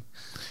 baby.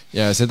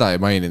 Ja seda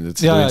ei maininud,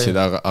 et sa tundsid,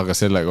 aga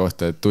selle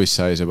kohta, et tuss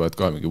saisebad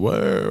ka mingi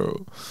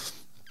wow.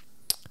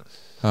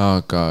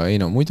 Aga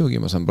ei no, muidugi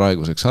ma saan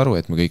praeguseks aru,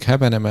 et me kõik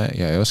häbeneme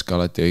ja ei oska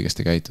alati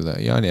õigesti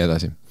käituda ja nii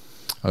edasi.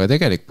 Aga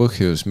tegelik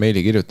põhjus meili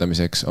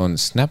kirjutamiseks on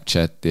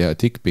Snapchat ja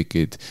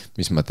dickpicid,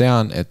 mis ma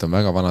tean, et on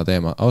väga vana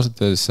teema.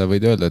 Ausalt öeldes sa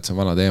võid öelda, et see on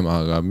vana teema,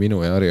 aga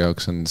minu ja Ari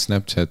jaoks on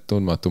Snapchat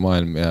tundmatu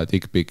maailm ja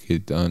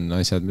dickpicid on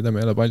asjad, mida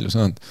me ei ole palju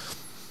saanud.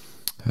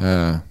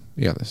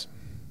 Igatahes.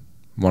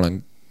 Ma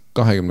olen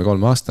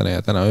 23-aastane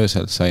ja täna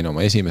öösel sain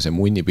oma esimese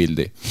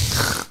munnipildi,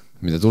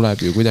 mida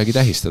tuleb ju kuidagi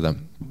tähistada.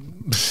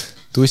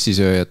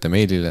 Tussisööjate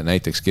meilile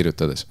näiteks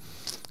kirjutades.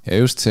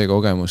 Ja just see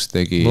kogemus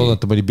tegi...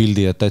 Loodata pani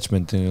pildi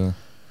attachmenti.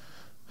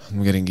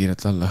 Ma kerin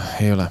kiirelt alla,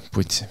 ei ole,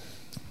 putsi.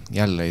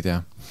 Jälle ei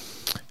tea.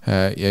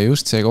 Ja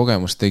just see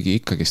kogemus tegi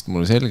ikkagist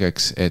mulle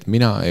selgeks, et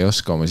mina ei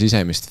oska oma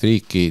sisemist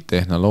friiki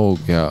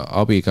tehnoloogia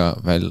abiga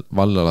veel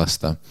valla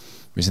lasta.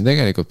 mis on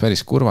tegelikult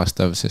päris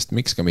kurvastav, sest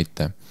miks ka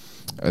mitte.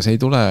 See ei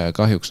tule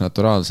kahjuks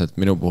naturaalselt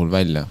minu puhul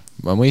välja.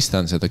 Ma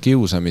mõistan seda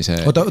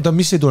kiusamise... Oota,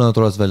 mis ei tule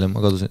naturaalselt välja?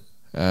 Ma kadusin.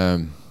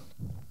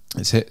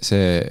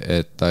 See,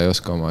 et ta ei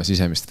oska oma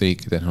sisemist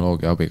riiki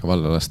tehnoloogia abiga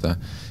valla lasta.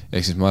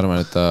 Ehk siis ma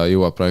arvan, et ta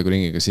jõuab praegu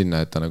ringiga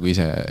sinna, et ta nagu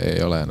ise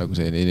ei ole nagu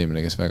selline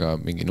inimene, kes väga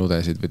mingi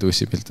nudesid või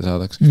tussipilte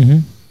saadaks.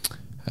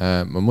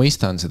 Ma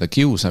mõistan seda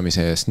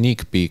kiusamise ja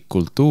sneak peek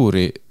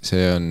kultuuri,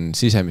 see on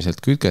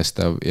sisemiselt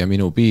kütkestav ja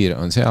minu piir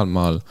on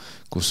sealmaal,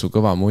 kus su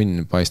kõva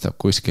munn paistab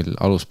kuskil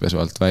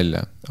aluspesu alt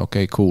välja.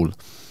 Okei, cool.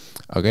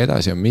 Aga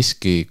edasi on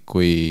miski,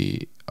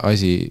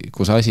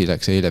 kus asi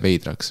läks eile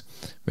veidraks.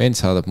 Vend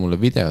saadab mulle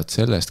videot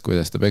sellest,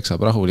 kuidas ta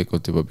peksab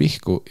rahulikult juba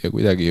pihku ja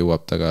kuidagi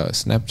jõuab ta ka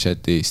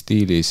Snapchati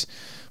stiilis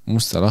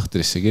musta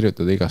lahtrisse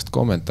kirjutada igast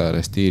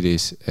kommentaare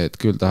stiilis, et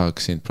küll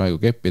tahaks sind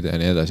praegu keppida ja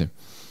nii edasi.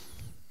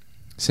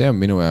 See on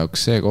minu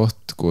jaoks see koht,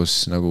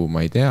 kus nagu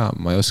ma ei tea,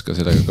 ma ei oska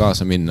sellega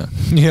kaasa minna.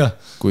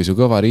 Kui su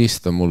kõva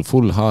riist on mul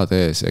full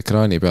HD-s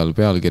ekraani peal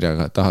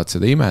pealkirjaga tahad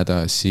seda imeda,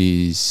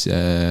 siis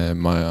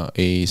ma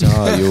ei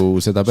saa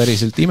ju seda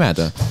päriselt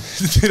imeda.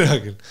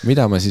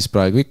 Mida ma siis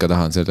praegu ikka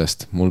tahan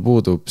sellest? Mul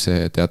puudub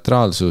see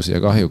teatraalsus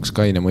ja kahjuks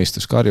kaine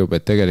mõistus karjub,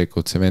 et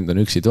tegelikult see vend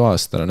on üksi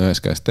toas, tal on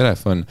ühes käes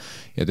telefon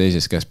ja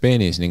teises käes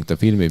peenis ning ta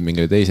filmib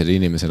mingile teisele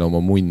inimesele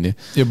oma munni.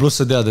 Ja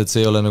pluss sa tead, et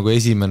see ei ole nagu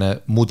esimene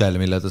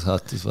mudel, mille ta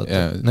saatis,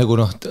 vaata. Nagu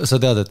sa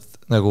tead, et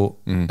nagu,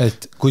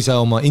 et kui sa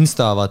oma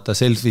Insta vaata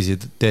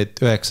selfisid teed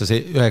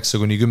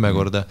 9-10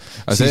 korda,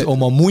 siis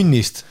oma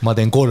munnist ma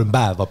teen 3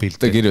 päeva pilti.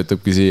 Ta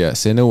kirjutabki siia,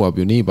 see nõuab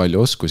ju nii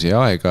palju oskusi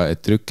ja aega,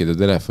 et trükkida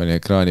telefoni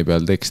ekraani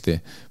peal teksti.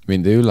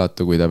 Mind ei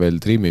üllatu, kui ta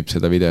veel trimmib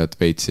seda videot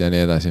veits ja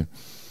nii edasi.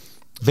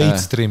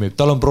 Veits trimmib,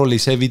 tal on prolli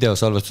see video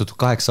salvestatud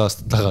 8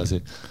 aastat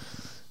tagasi,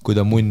 kui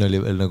ta munn oli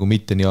veel nagu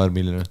mitte nii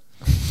armiline.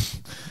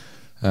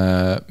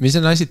 Mis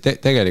on asi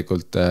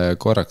tegelikult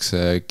korraks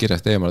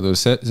kirjast eemale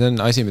tulles, see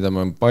on asi, mida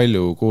ma olen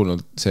palju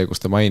kuulnud, see,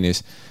 kus ta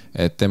mainis,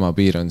 et tema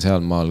piir on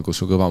seal maal,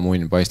 kus su kõva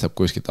munn paistab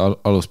kuskilt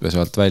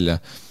aluspesu alt välja.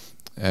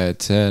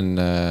 Et see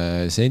on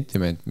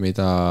sentiment,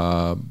 mida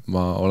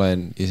ma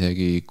olen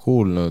isegi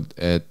kuulnud,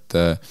 et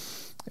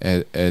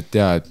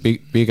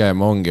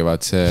pigem ongi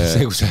vaat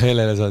see, kus sa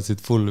Helele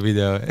saatsid full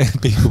video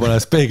pihku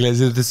panes peegli ja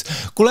siis ütles,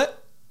 kuule,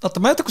 vaata,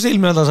 ma jätta, kus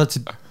eelmine nädal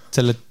saatsid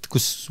selle,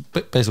 kus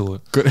pesu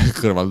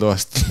kõrval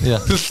toast.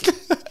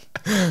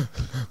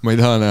 Ma ei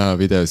taha näha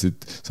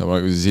videosid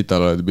samal, kui sa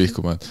sital oled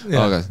pihkuma.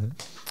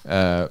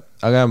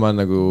 Aga ma olen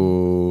nagu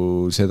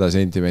seda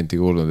sentimenti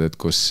kuulnud, et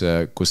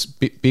kus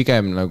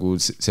pigem nagu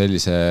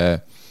sellise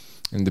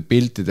nende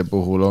piltide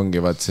puhul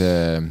ongi vaat see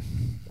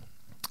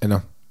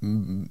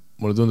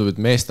mulle tundub, et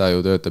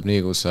meestaju töötab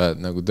nii, kus sa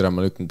nagu tere,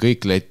 ma lükkan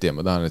kõik letti ja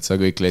ma tahan, et sa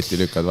kõik letti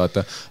lükkad,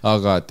 vaata.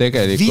 Aga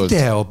tegelikult...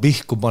 Video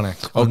pihku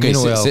panek on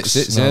minu jaoks...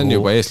 See on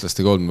juba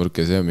eestlaste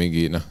kolmnurk ja see on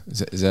mingi,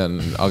 see on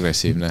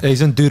agressiivne. Ei,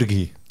 see on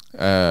Türgi.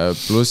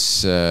 Plus,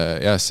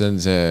 jah, see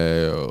on see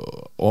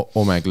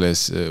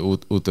Omegles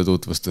uute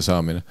tutvuste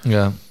saamine.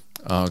 Jah.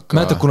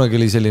 Mäletad, kunagi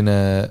oli selline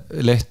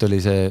leht, oli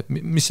see,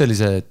 mis oli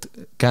see, et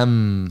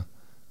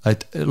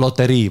et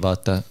loterii,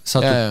 vaata,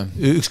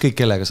 ükskõik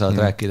kellega saad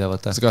rääkida,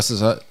 vaata.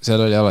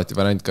 Seal oli alati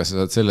variant, kas sa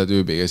saad selle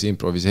tüübi, kes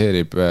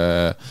improviseerib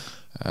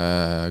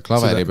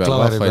klaveri peal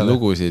vahvaid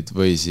lugusid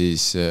või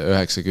siis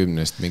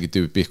 90-st mingi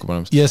tüüp pihku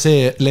panemas. Ja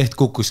see leht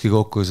kukkuski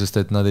kokku, sest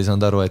et nad ei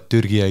saanud aru, et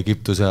Türgi ja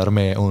Egiptuse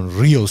armee on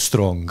real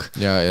strong.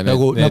 Ja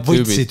need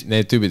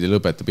tüübid ei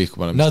lõpeta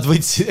pihku panemas. Nad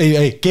võtsid,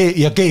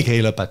 ja keegi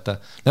ei lõpeta.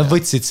 Nad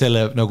võtsid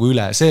selle nagu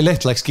üle. See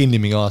leht läks kinni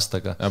mingi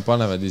aastaga. Nad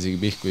panevad isegi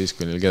pihku siis,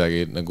 kui neil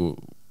kedagi nagu...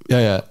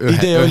 Ja.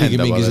 Idee oligi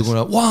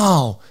mingisugune,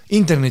 wow,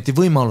 interneti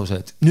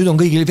võimalused, nüüd on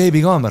kõigil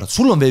veebikaamerad,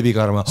 sul on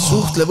veebikaamera.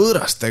 Suhtle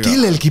võõrastega.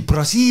 Kellelgi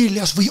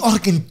Brasiilias või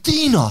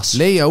Argentiinas.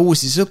 Leia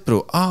uusi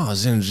sõpru,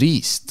 see on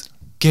riist.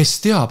 Kes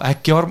teab,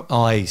 äkki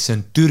ei, see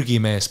on Türgi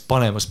mees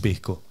panemas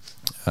pihku.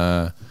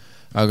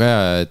 Aga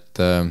jah, et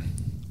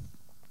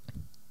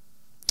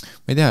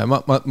ma ei tea,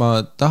 ma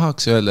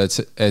tahaks öelda,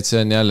 et see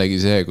on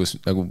jällegi see, kus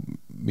nagu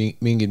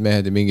mingid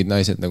mehed ja mingid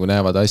naised nagu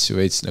näevad asju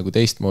veits nagu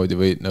teistmoodi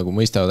või nagu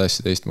mõistavad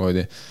asju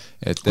teistmoodi.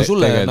 Kui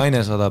sulle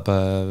naine saadab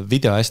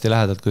video hästi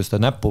lähedalt, kuidas ta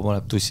näppu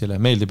paneb tussile,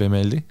 meeldib ei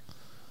meeldi?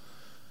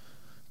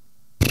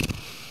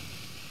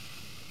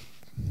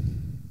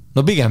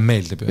 No pigem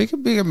meeldib ju.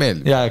 Pigem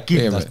meeldib. Ja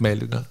kindlast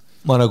meeldib.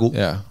 Ma nagu,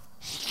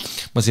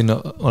 ma siin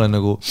olen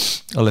nagu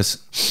alles,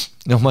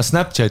 ma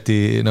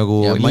Snapchati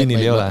nagu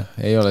liinil ei ole.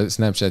 Ei ole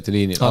Snapchati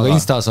liinil. Aga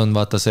Instas on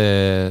vaata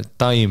see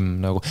time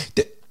nagu...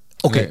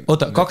 Okei,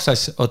 oota, 2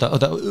 asja,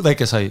 oota,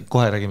 väike sai,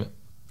 kohe räägime.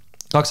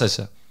 2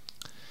 asja.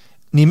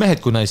 Nii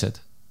mehed kui naised.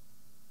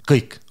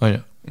 Kõik, on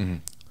ju?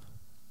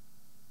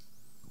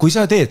 Kui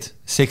sa teed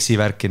seksi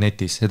värki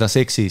netis,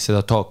 seda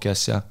talki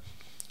asja,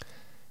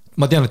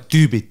 ma tean, et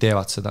tüübid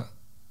teevad seda.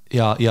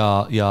 Ja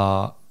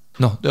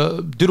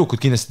tüdrukud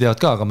kindlasti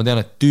teevad ka, aga ma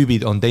tean, et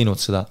tüübid on teinud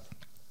seda.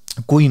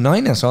 Kui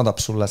naine saadab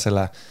sulle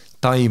selle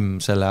time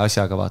selle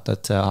asjaga, vaata,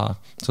 et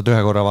saad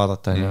ühe korra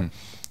vaadata,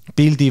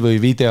 pildi või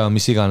video,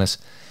 mis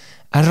iganes,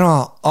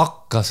 ära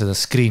hakka seda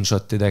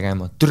screenshoti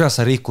tegema. Türa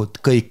sa rikud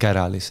kõik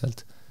ära lihtsalt.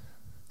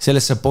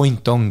 selles see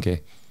point ongi.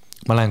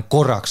 Ma lähen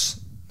korraks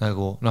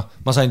nagu,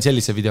 ma sain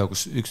sellise video,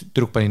 kus üks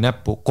tüdruk pani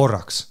näppu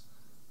korraks.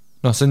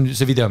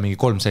 See video mingi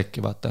 3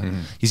 sekki, vaata.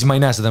 Ja siis ma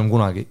ei näe seda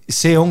kunagi.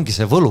 See ongi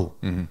see võlu.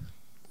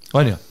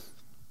 On ju?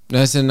 No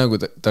see on nagu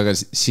ta ka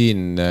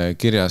siin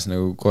kirjas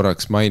nagu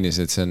korraks mainis,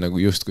 et see on nagu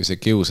just kui see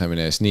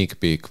kiusamine ja sneak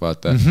peek,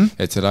 vaata,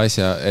 et selle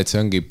asja, et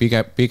see ongi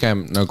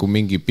pigem nagu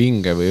mingi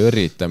pinge või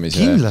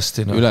õrritamise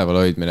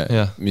ülevalhoidmine,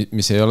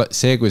 mis ei ole,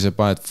 see kui sa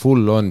paned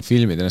full on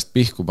filmid ennast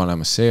pihku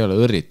panemas, see ei ole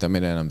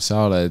õrritamine enam,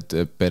 sa oled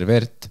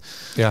pervert.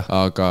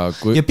 Aga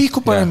kui, ja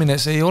pihku panemine,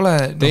 see ei ole...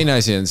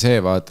 Teine asi on see,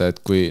 vaata,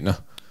 et kui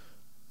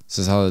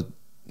sa saad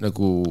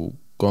nagu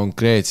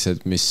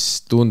konkreetselt, mis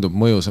tundub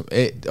mõjus.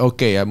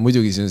 Okei, ja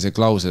muidugi see on see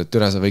klausel, et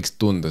üle sa võiks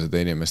tunda seda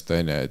inimest,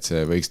 et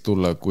see võiks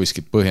tulla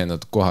kuskilt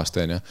põhjendatud kohast,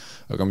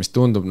 aga mis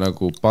tundub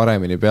nagu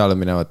paremini peale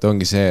minevat,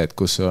 ongi see, et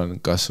kus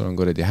on, kas sul on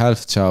kuradi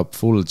half job,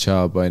 full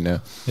job,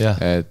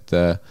 et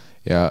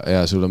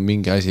ja sul on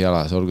mingi asi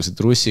jalas, olgu see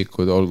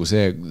trussikud, olgu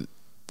see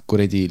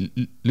kuradi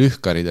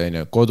lühkarid,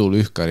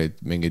 kodulühkarid,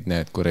 mingid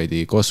need kuradi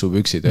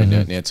kossupüksid,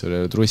 nii et sul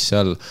ei ole truss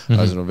all,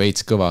 aga sul on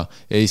veits kõva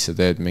ja siis sa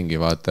teed mingi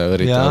vaata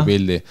õritava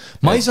pildi.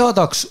 Ma ei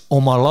saadaks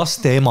oma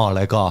laste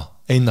emale ka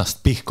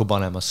ennast pihku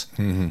panemas.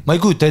 Ma ei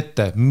kujuta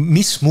ette,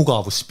 mis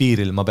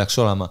mugavuspiiril ma peaks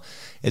olema,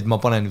 et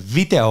ma panen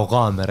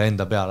videokaamera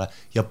enda peale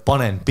ja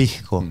panen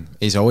pihku.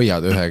 Ei, sa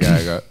hoiad ühe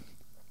käega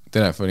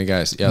telefoni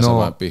käes ja sa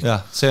paned pihku.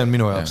 Jah, see on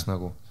minu jaoks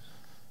nagu.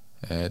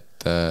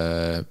 Et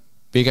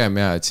pigem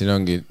et siin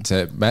ongi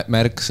see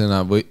märksõna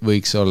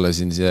võiks olla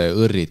siin see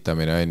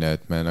õrritamine,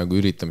 et me nagu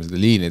üritame seda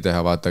liini teha,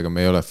 vaata, aga me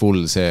ei ole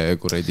full see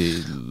kuradi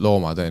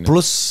loomad.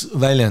 Pluss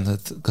väljend,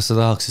 et kas sa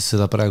tahaksid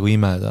seda praegu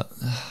imeda?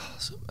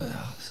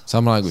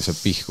 Samal ajal, kui sa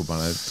pihku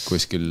paned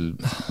kuskil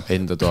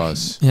enda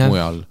toas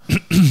mujal.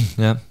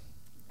 Jah.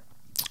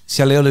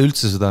 Seal ei ole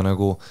üldse seda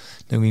nagu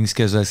inglise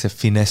keeles see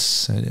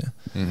finesse.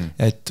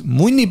 Et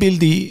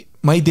munnipildi,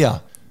 ma ei tea,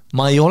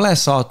 ma ei ole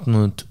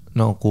saatnud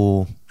nagu...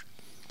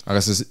 Aga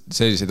sa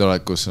selliseid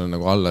oled, kus on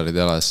nagu allarid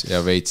jalas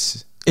ja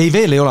veits? Ei,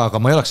 veel ei ole, aga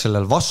ma ei oleks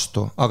sellel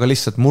vastu, aga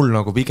lihtsalt mul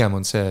nagu pigem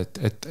on see,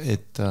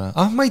 et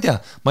ma ei tea,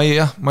 ma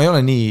ei ole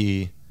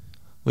nii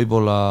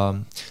võib-olla,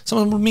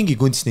 samas mul mingi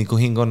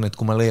kunstniku hing on, et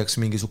kui ma leiaks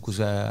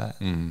mingisuguse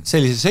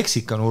sellise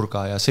seksika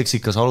nurga ja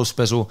seksikas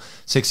aluspesu,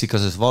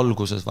 seksikases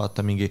valguses,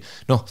 vaata mingi,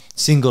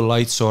 single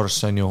light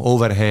source on ju,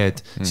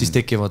 overhead, siis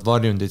tekivad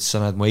varjundid, siis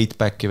sa näed mu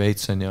 8-packi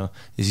veits on ju,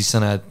 ja siis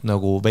sa näed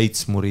nagu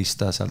veits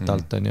murista sealt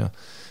alt on ju.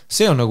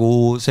 See on nagu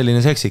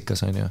selline seksikas,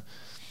 on ju.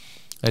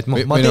 Et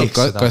ma teeks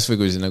seda. Kas või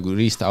kui see nagu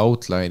riista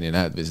outline'i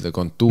näed või seda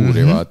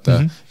kontuuri vaata,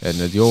 et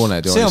need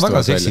jooned see on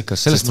väga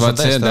seksikas. See on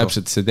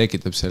täpselt, see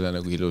tekitab selle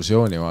nagu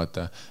illusiooni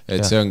vaata,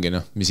 et see ongi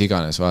mis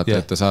iganes vaata,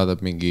 et ta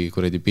saadab mingi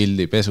kuradi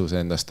pildi pesus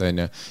endast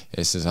on ju,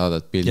 ja siis sa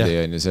saadad pildi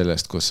on ju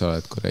sellest, kus sa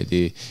oled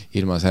kuradi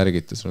ilma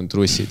särgita, sul on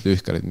trussid,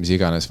 lühkarid, mis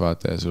iganes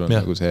vaata ja sul on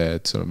nagu see,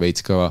 et sul on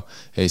veits kõva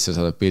ja siis sa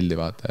saadad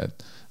pildi vaata,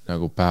 et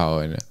nagu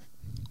päo on ju.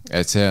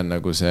 Et see on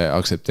nagu see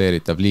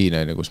aksepteeritav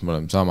liin, kus me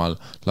oleme samal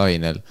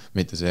lainel,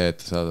 mitte see,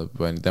 et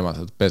tema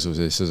saad pesus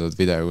ja siis sa saad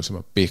video, kus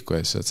ma pihku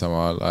ja siis saad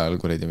samal ajal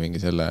kuradi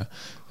mingi selle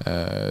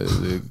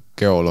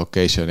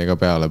geolocationi ka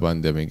peale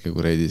pand ja mingi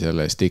kuradi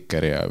selle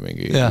stickeri ja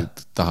mingi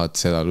tahad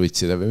seda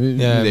lutsida või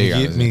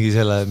mingi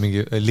selle,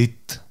 mingi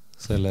lit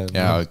selle,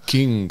 ja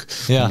king,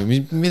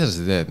 mida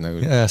sa teed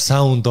nagu?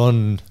 Sound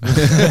on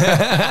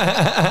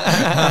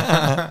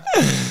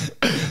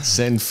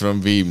send from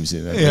Viimsi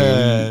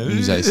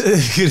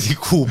kirdi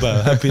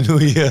kuupäev, happy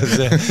new year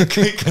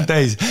kõik on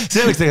täis,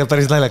 see oleks tegelikult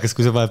päris naljakas,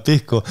 kui sa paned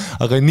pihku,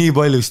 aga nii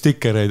palju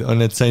stickereid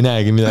on, et sa ei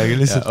näegi midagi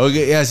lihtsalt.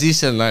 Ja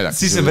siis see on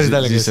naljakas, siis see on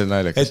päris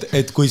naljakas,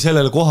 et kui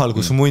sellel kohal,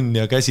 kus munn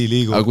ja käsi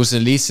liigub, aga kus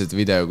on lihtsalt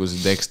video, kus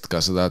on tekst,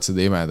 kas sa tahad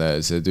seda imeda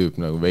ja see tüüp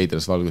nagu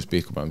veidras valgus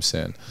pihku paneb, mis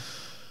see on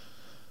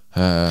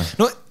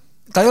no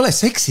ta ei ole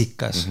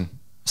seksikas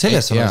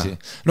selles on asi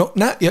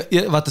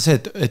ja vaata see,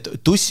 et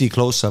tussi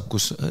close-up,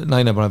 kus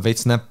naine paneb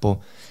veits näppu,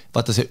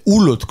 vaata see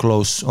hullult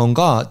close on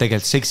ka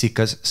tegelikult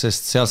seksikas,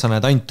 sest seal sa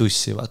näed ainult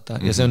tussi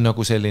vaata ja see on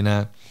nagu selline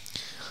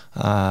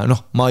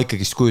ma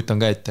ikkagist kujutan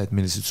ka ette, et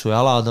millised su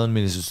jalad on,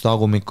 millised su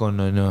tagumik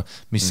on ju,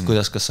 mis,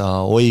 kuidas ka sa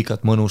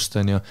oigad mõnust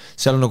on ju,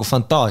 seal on nagu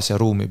fantaasia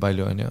ruumi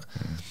palju on ju.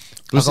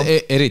 Plus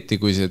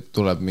eriti, kui see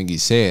tuleb mingi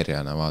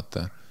seeriana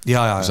vaata kui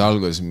sa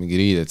alguses mingi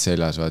riided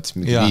seljas vaatis,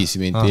 mingi 5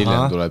 minti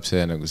hiljem tuleb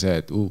see nagu see,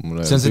 et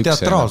mul see on see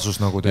teatraalsus,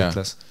 nagu ta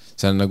ütles.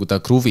 See on nagu ta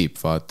kruvib,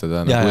 vaata,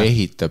 ta nagu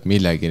ehitab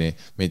millegini,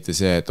 mitte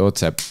see, et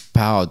otse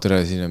päev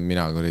siin on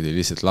mina kuridi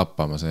lihtsalt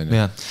lappamas.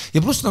 Ja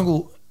pluss nagu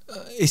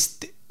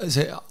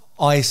see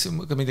ma ei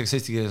tea, kas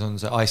eesti keeles on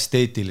see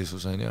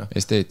esteetilisus on ju?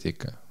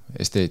 Esteetika,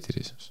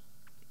 esteetilisus.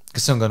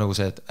 Kas see on ka nagu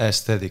see, et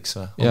aesthetics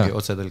või? Ongi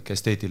otsetõlk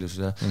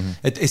esteetilisus,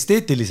 et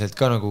esteetiliselt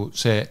ka nagu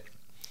see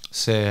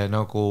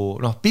nagu,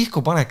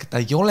 pihku panek, ta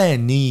ei ole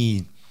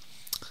nii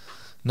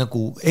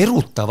nagu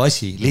erutav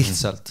asi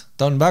lihtsalt.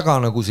 Ta on väga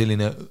nagu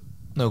selline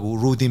nagu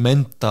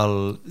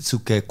rudimental,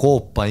 süke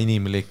koopa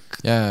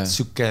inimlik,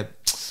 süke,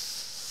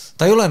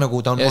 ta ei ole nagu,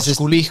 ta on sest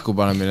pihku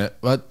panemine,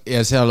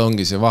 ja seal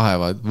ongi see vahe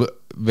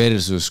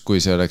versus, kui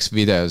see oleks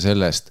video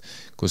sellest,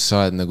 kus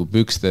sa oled nagu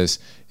pükstes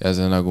ja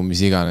sa nagu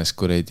mis iganes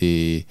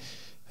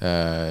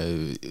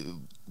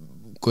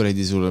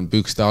kuradi sul on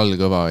pükste all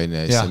kõva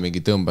ja siis sa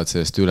mingi tõmbad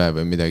sellest üle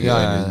või midagi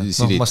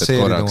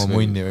masseerid oma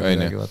munni või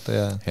midagi,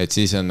 vaata, et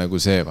siis on nagu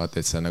see, vaata,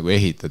 et sa nagu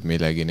ehitad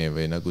millegini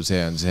või nagu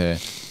see on see,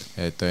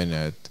 et on ju,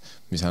 et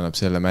mis annab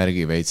selle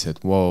märgi veits, et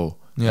wow,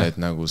 et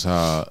nagu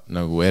sa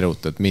nagu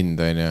erutad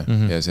mind, on ju,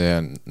 ja see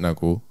on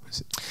nagu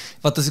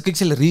vaata, see kõik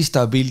selle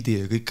riistapildi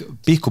ja kõik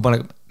pihku pane,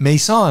 me ei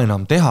saa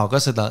enam teha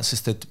ka seda,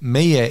 sest et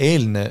meie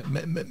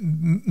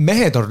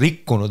mehed on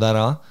rikkunud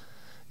ära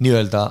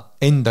nii-öelda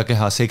enda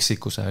keha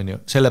seksikuse, on ju,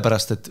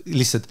 sellepärast, et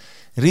lihtsalt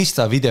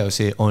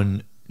riistavideosi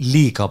on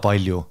liiga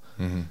palju,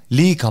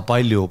 liiga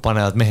palju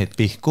panevad mehed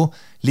pihku,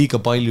 liiga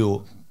palju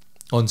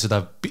on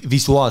seda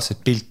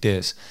visuaalset pilti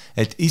ees,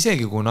 et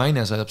isegi kui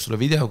naine saadab sulle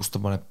video, kus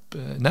ta paneb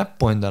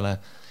näppu endale,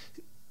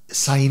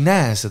 sa ei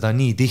näe seda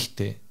nii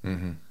tihti,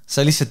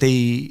 sa lihtsalt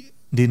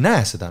ei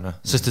näe seda,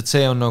 sest et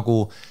see on nagu,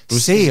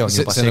 see on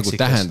juba see nagu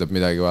tähendab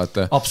midagi,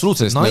 vaata.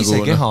 Absoluutselt, naise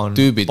nagu, keha on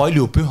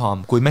palju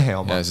püham kui mehe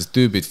oma. Ja sest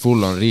tüübid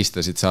full on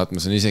riistasid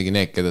saatmas, on isegi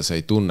need, keda sa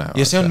ei tunne.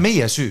 Ja see on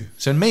meie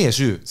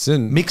süü,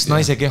 miks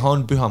naise keha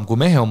on püham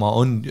kui mehe oma,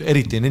 on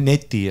eriti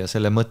neti ja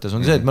selle mõttes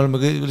on see, et me oleme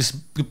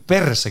lihtsalt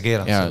perse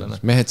keeranud sellele.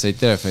 Mehed said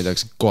telefoni,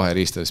 tahaks kohe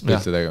riistades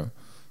pilte tegema.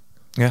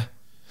 Jah,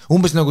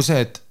 umbes nagu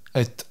see,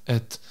 et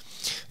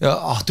ja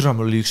türa,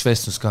 mul oli üks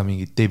vestlus ka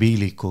mingi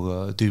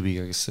debiilikuga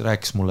tüübiga, kes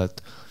rääkis mulle,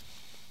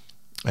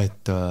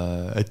 et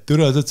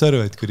türa, saad sa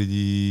aru, et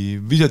kuradi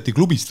visati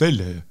klubist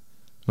välja ja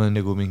ma olen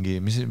nagu mingi,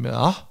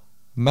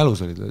 mälus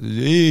olid,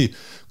 ei,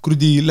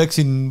 kuradi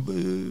läksin,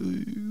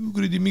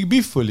 kuradi mingi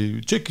pihv oli,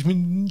 tšekkis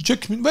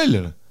mind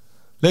välja.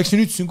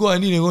 Läksin, ütlesin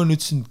kohe nii nagu on,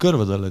 ütlesin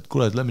kõrva talle, et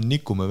kuule, et lähme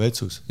nikume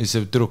vetsus. Ja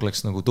see tüdruk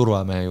läks nagu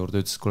turvamehe juurde,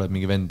 ütles, kuule,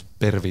 mingi vend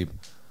pervib.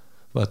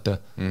 Vaata.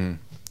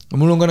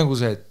 Mul on ka nagu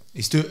see, et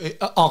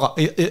aga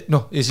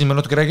noh, ja siis me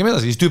natuke räägime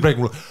edasi, siis tüüp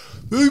räägib mulle,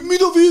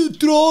 mida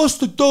tere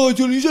aastaid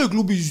tagasi oli ise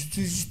klubis,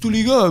 siis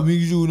tuli ka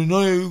mingisugune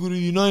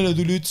naine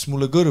tuli, ütles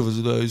mulle kõrva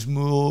seda ja siis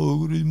ma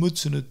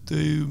mõtlesin, et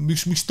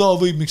miks ta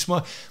võib, miks ma,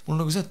 mul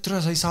nagu see, et tere,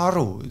 sa ei saa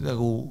aru,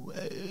 nagu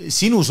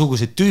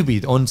sinusugused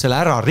tüübid on selle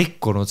ära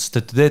rikkunud, sest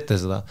et te teete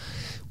seda.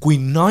 Kui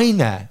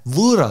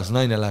võõras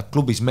naine läheb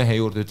klubis mehe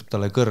juurde, ütleb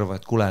talle kõrva,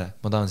 et kuule,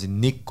 ma tahan siin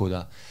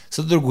nikkuda,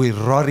 seda kui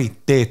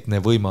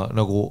rariteetne võima,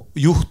 nagu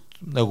juht,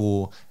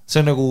 nagu, see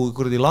on nagu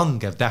kuradi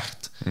langev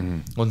täht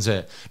on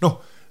see, noh,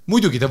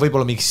 muidugi ta võib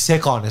olla mingi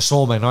segane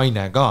Soome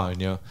naine ka,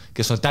 on ju,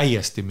 kes on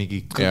täiesti mingi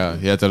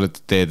ja te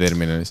olete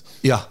T-terminalis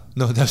jah,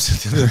 no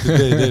täpselt,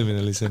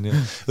 T-terminalis on ju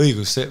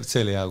õigus,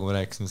 see oli hea, kui me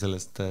rääkisime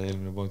sellest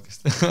eelmine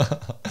podcast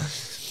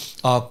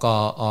aga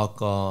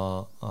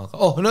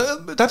no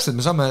täpselt,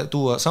 me saame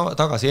tuua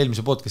tagasi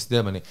eelmise podcasti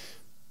teemani,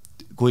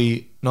 kui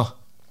noh,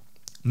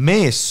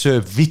 mees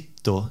sööb vittu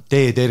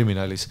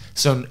T-terminalis,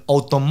 see on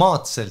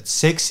automaatselt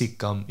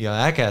seksikam ja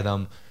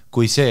ägedam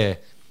kui see,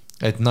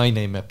 et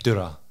naine imeb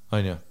türa,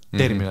 on ju,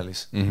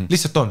 terminalis.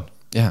 Lihtsalt on.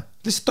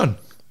 Lihtsalt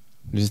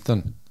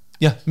on.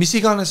 Jah, mis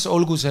iganes,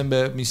 olgu see,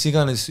 mis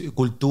iganes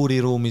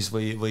kultuuriruumis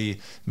või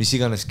mis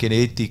iganes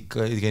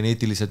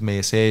geneetiliselt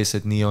meie sees,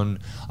 et nii on,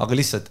 aga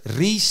lihtsalt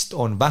riist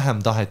on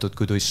vähem tahetud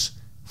kui tuss.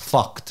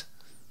 Fakt.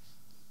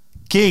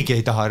 Keegi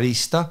ei taha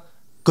riista,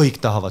 kõik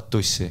tahavad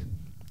tussi.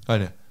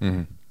 On ju?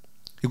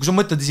 Ja kui sa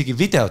mõtled isegi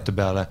videote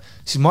peale,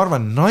 siis ma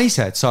arvan,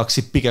 naised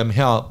saaksid pigem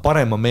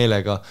parema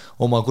meelega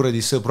oma kuradi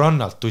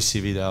sõbrannalt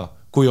tussi video,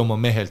 kui oma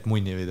mehelt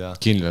munni video.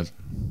 Kindlalt.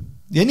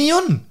 Ja nii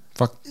on.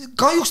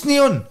 Kahjuks nii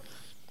on.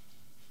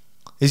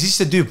 Ja siis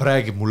see tüüp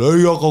räägib mulle,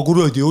 ei, aga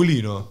kuradi oli,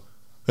 no.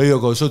 Ei,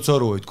 aga saad sa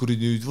aru, et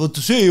kuradi,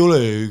 vaata, see ei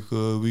ole.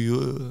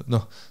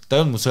 Noh, ta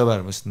ei olnud mu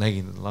sõber, ma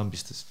nägin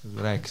lambistes,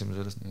 rääkisime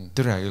sellest.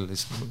 Türa küll,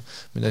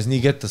 mida nii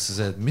kettasse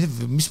see, et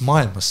mis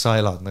maailmas sa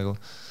elad nagu.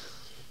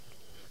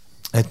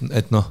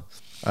 Et noh.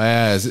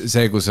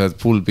 See, kui sa oled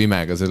full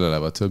pimega sellele,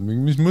 vaat,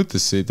 mis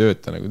mõttes see ei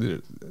tööta nagu,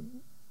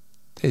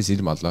 tee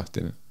silmad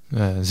lahti.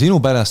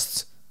 Sinu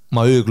pärast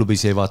ma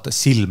ööklubis ei vaata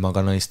silmaga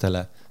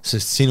naistele,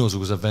 sest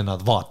sinusugused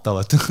vennad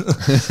vaatavad.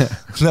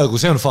 Nagu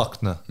see on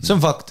fakt, noh. See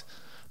on fakt.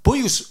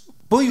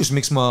 Põhjus,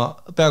 miks ma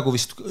peaaegu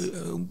vist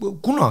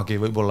kunagi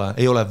võib-olla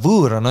ei ole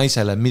võõra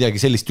naisele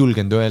midagi sellist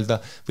julgenud öelda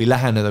või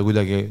läheneda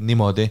kuidagi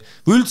niimoodi,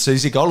 või üldse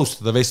isegi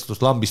alustada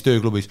vestlust lambist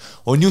ööklubis,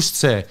 on just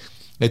see,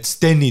 et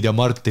Stenid ja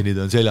Martinid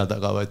on selja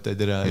taga,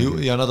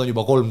 ja nad on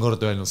juba 3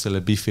 korda öelnud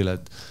selle Biffile,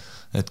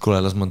 et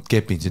kuule, las ma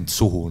kepin sind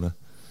suhu.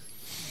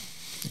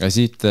 Ja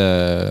siit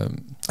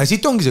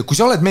ongi see, kui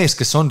sa oled mees,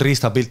 kes on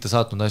riistapilte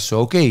saatnud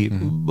asju, okei,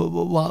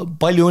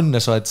 palju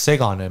õnne, sa oled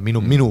segane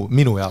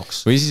minu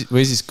jaoks. Või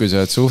siis, kui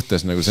sa oled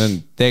suhtes, nagu see on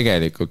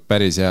tegelikult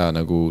päris hea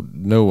nagu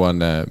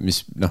nõuanne,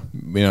 mis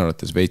minu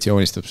arvates veits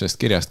joonistab sellest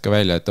kirjast ka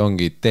välja, et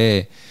ongi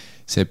tee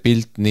see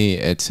pilt nii,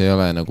 et see ei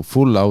ole nagu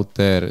full out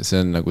there, see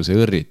on nagu see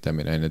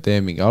õrritamine, tee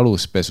mingi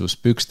aluspesus,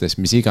 pükstes,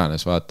 mis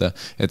iganes, vaata,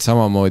 et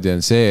samamoodi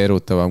on see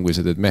erutavam, kui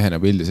sa teed mehena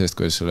pildi sellest,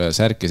 kuidas sul ei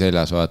särki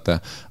seljas, vaata,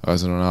 aga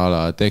sul on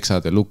ala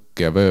teksade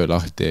lukk ja vöö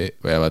lahti,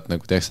 või vaat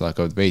nagu teksad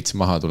hakkavad veits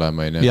maha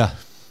tulema,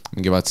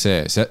 mingi vaat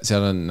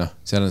seal on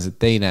see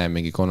teine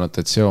mingi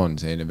konnotatsioon,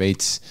 selline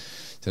veits,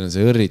 seal on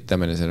see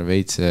õrritamine, seal on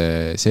veits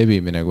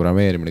sebimine,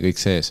 kurameerimine, kõik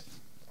sees.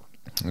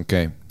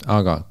 Okei,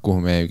 aga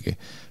kuhu me jäigi?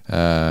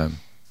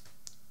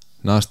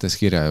 Naastes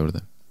kirja juurde.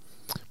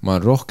 Ma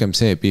olen rohkem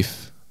see Pihv,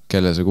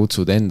 kelle sa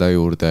kutsud enda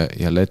juurde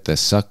ja let the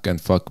suck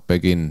and fuck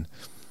begin.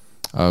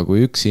 Aga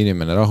kui üks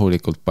inimene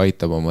rahulikult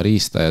paitab oma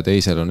riista ja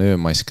teisel on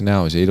öömask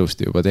näos ja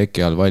ilusti juba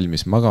teki all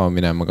valmis magama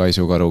minema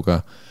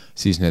kaisukaruga,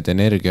 siis need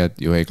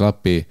energiat ju ei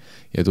klapi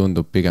ja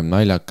tundub pigem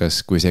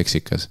naljakas kui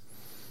seksikas.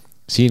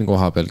 Siin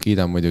koha peal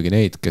kiidan muidugi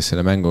neid, kes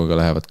selle mänguga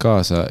lähevad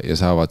kaasa ja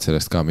saavad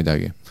sellest ka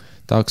midagi.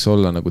 Tahaks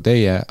olla nagu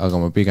teie, aga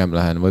ma pigem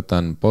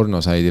võtan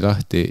pornosaidi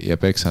lahti ja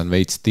peksan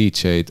veits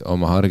DJ-d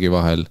oma hargi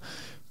vahel,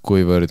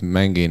 kuivõrd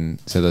mängin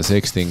seda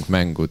sexting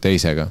mängu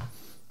teisega.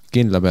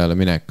 Kindla peale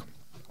minek.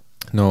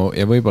 No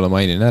ja võib-olla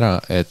mainin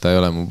ära, et ta ei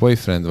ole mu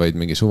boyfriend, vaid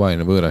mingi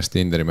suvaline võõras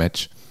Tinderi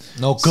match.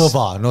 No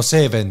kõva, no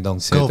see vend on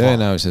kõva. See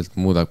tõenäoliselt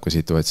muudab ka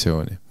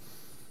situatsiooni.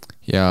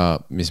 Ja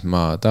mis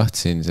ma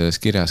tahtsin selles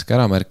kirjas ka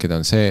ära märkida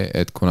on see,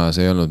 et kuna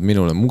see ei olnud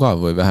minule mugav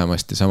või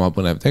vähemasti sama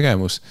põnev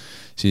tegevus,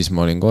 siis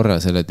ma olin korra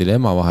selle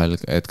dilemma vahel,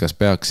 et kas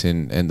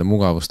peaksin enda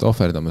mugavust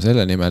ohverdama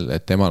selle nimel,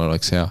 et temal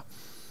oleks hea.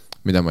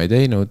 Mida ma ei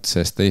teinud,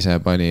 sest ta ise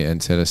pani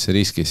end sellesse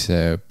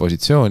riskisse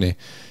positsiooni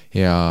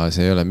ja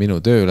see ei ole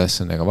minu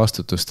tööülesanne ega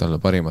vastutust talle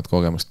parimat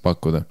kogemust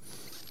pakkuda.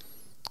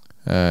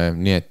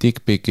 Nii et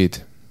dickpikid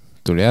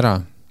tuli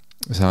ära,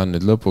 saan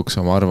nüüd lõpuks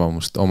oma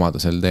arvamust omada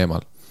sel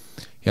teemal.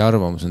 Ja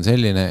arvamus on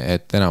selline,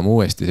 et enam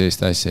uuesti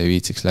sellist asja ei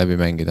viitsiks läbi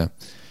mängida.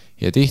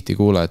 Ja tihti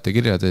kuulajate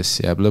kirjades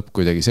jääb lõpp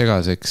kuidagi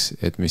segaseks,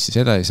 et mis siis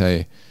edasi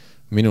sai.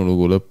 Minu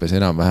lugu lõppes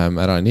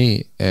enam-vähem ära nii,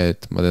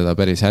 et ma teda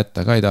päris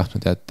hätta ka ei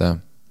tahtnud jätta.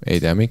 Ei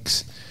tea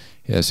miks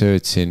ja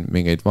söötsin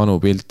mingeid vanu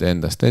pilte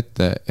endast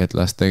ette, et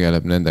las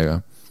tegeleb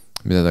nendega.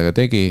 Mida ta ka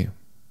tegi?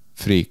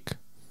 Freak.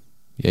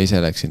 Ja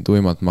ise läksin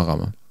tuimalt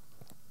magama.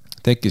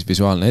 Tekkis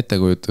visuaalne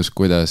ettekujutus,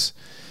 kuidas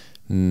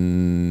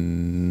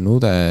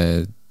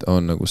nuded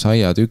on nagu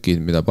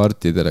saiatükid, mida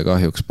partidele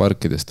kahjuks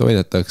parkides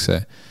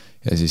toidetakse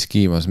ja siis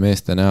kiimas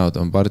meeste näod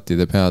on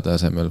partide peade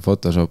asemel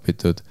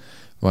photoshopitud,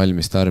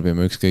 valmis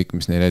tarbima ükskõik,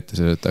 mis neile ette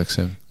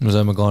sõidetakse. No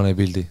saime kaane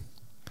pildi.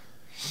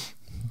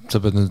 Sa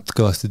pead nüüd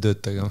kõvasti tööd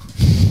tegema.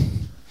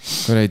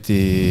 Kuradi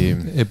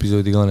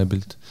episoodi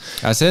kaanepilt.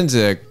 See on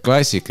see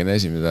klassikaline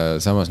asi, mida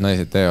samas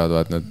naised teevad,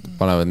 vaat nad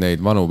panevad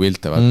neid vanu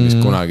pilte, vaat, mis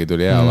kunagi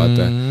tuli hea,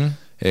 vaata.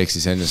 Ehk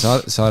siis enne sa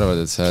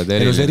arvad, et sa oled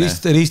eriline.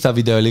 See riista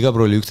video oli ka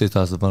proli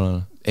 11 aastat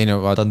vanana.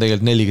 Ta on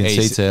tegelikult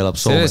 47 ja elab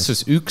Soomes.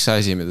 Selles üks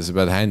asi, mida sa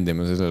pead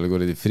händima sellele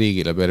kuradi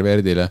friigile,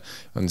 perverdile,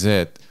 on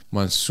see, et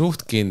ma olen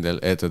suht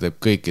kindel, et ta teeb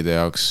kõikide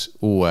jaoks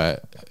uue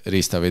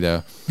riistavideo.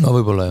 No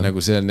võib-olla jah.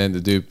 Nagu see on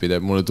nende tüüpide,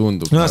 mulle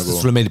tundub no, nagu...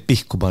 sulle meeldib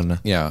pihku panna.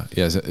 Ja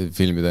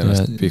filmida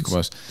ennast pihku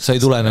maas. Sa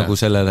ei tule nagu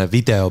sellele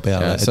video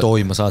peale, et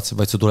oi, ma saatsin,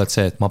 vaid sa tuled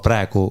see, et ma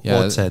praegu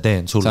otse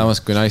teen sulle.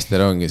 Samas kui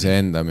naistel ongi see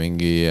enda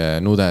mingi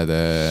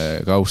nudede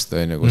kaust,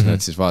 kus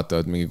nad siis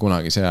vaatavad mingi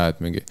kunagi sea,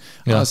 et mingi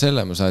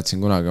selle ma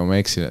saatsin kunagi oma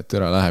eksile, et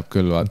üle läheb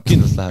küll, vaata.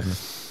 Kindlalt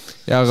läheb.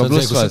 Ja, aga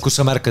see, kus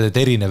sa märkad, et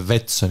erinev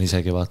vets on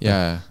isegi, vaata.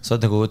 Sa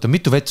oled nagu,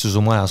 mitu vetsu su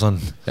majas on?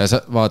 Ja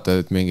sa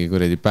vaatad, et mingi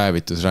kuredi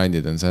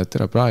päevitusrandid on, sa et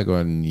praegu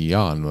on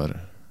jaanuar.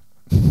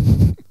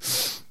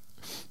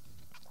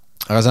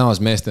 Aga samas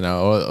meestena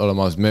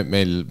olema aus,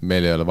 meil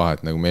ei ole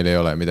vahet, nagu meil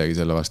ei ole midagi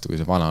selle vastu, kui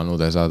sa vana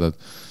nude saadad.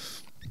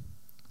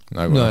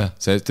 Nagu no,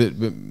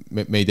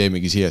 me ei tee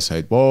mingi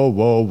CSI,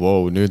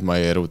 wow, nüüd ma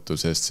ei erutu,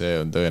 sest see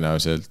on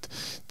tõenäoliselt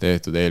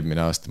tehtud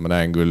eelmine aasta. Ma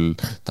näen küll,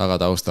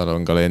 tagataustal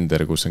on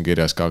kalender, kus on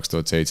kirjas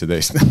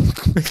 2017.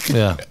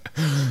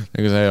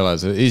 Nagu sa ei ole,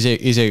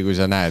 isegi kui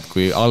sa näed,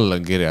 kui all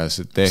on kirjas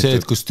tehtud. See,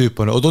 et kus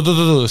tüüp on,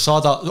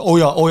 saada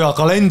oja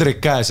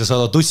kalendrit käes ja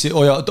saada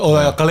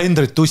oja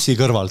kalendrit tussi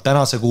kõrval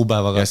tänase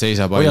kuupäevaga.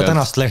 Oja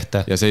tänast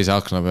lehte. Ja seisa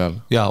akna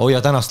peal. Ja oja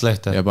tänast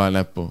lehte. Ja pane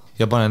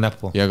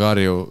näppu. Ja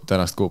karju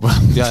tänast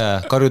kuupäeva.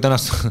 Karju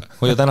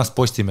tänast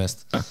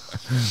postimeest.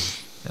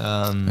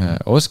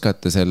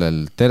 Oskate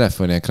sellel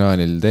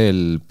telefoniekraanil teel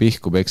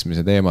pihku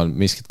peksmise teemal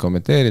miskit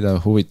kommenteerida?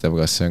 Huvitav,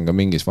 kas see on ka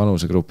mingis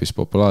vanusegrupis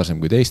populaarsem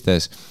kui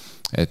teistes,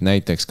 et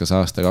näiteks kas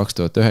aasta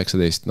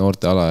 2019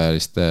 noorte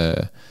alaealiste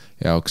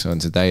jaoks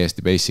on see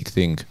täiesti basic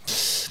thing?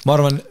 Ma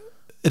arvan,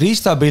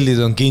 riistapildid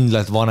on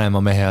kindlalt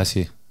vanema mehe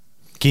asi.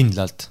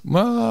 Kindlalt.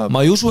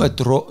 Ma ei usu, et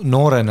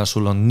noorena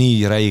sul on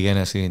nii räige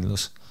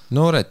enesekindlus.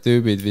 Noored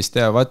tüübid vist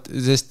teavad,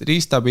 sest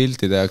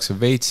riistapildide jaoks on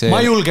veits see... Ma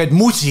julge, et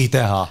musi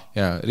teha!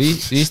 Ja,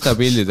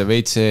 riistapildide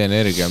veits see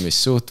energia, mis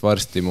suht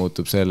varsti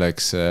muutub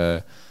selleks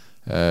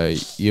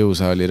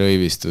jõusaali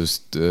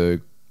rõivistust,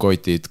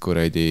 kotid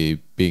kuradi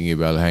pingi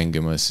peal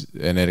hängimas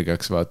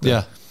energiaks, vaata.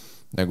 Ja.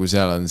 Nagu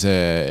seal on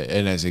see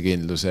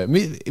enesekindluse,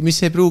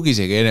 mis ei pruugi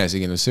isegi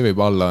enesekindlus, see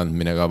võib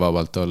allaandmine ka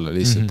vabalt olla,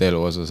 lihtsalt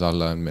elu osas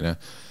allaandmine.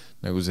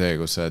 Nagu see,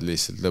 kus sa oled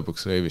lihtsalt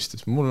lõpuks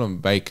rõivistus. Mul on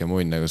väike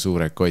munn nagu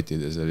suured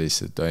kotid ja sa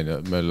lihtsalt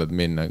möllad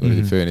minna,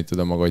 kui föönitud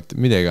oma kotti,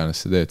 mida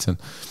iganes sa teed seal.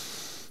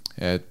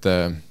 Et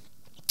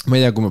ma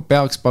ei tea, kui ma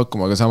peaks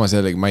pakkuma, aga samas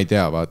jällegi ma ei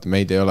tea, vaata,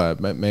 meid ei ole,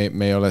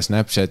 me ei ole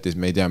Snapchatis,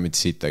 me ei tea mitte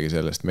sittagi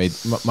sellest,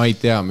 ma ei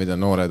tea, mida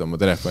noored oma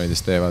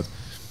telefonides teevad.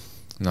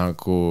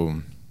 Nagu...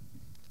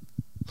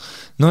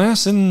 Nojah,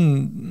 see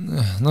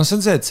on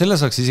see, et selle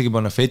saaks isegi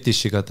panna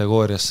fetiši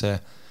kategooriasse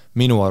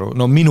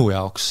minu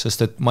jaoks, sest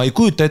et ma ei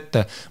kujuta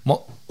ette,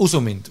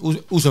 usu mind.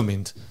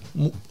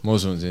 Ma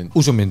usun sind.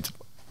 Usu mind.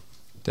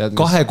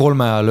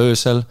 2-3 ajal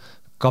öösel,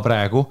 ka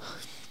praegu,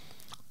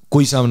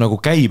 kui sa nagu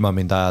käima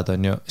mind ajad,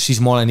 on ju, siis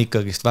ma olen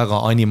ikkagist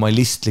väga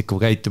animalistliku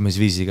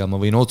käitumisviisiga. Ma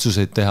võin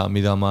otsuseid teha,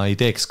 mida ma ei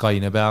teeks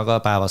kaine peaga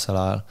päevasel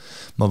ajal.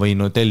 Ma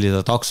võin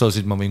tellida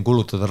taksosid, ma võin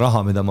kulutada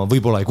raha, mida ma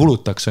võib-olla ei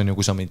kulutaks, on ju,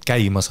 kui sa mind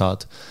käima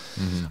saad.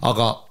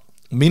 Aga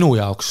minu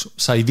jaoks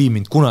sa ei vii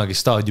mind kunagi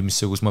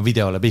staadiumisse, kus ma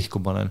videole pihku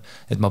panen.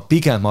 Et ma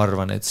pigem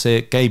arvan, et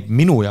see käib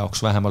minu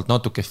jaoks vähemalt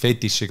natuke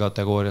fetiši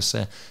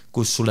kategooriasse,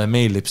 kus sulle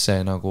meeldib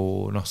see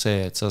nagu,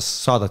 see, et sa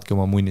saadadki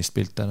oma munnist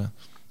pilte.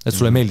 Et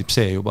sulle meeldib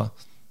see juba.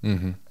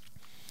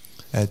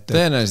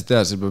 Tõenäoliselt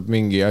jah, see peab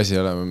mingi asi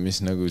olema, mis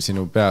nagu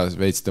sinu peas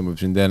veits tõmbab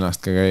sind ennast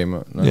ka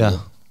käima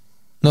nagu,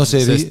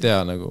 sest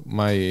tea nagu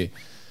ma ei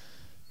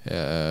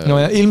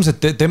no ja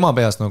ilmselt tema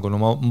peas nagu,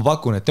 ma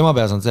pakun, et tema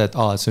peas on see, et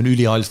see on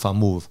üli alfa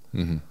move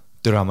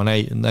türa, ma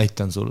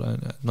näitan sulle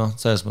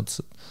selles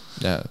mõttes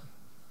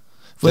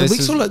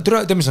võiks olla,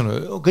 tead mis on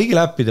kõigil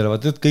äppidel,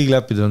 kõigil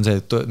äppidel on see,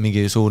 et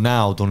mingi su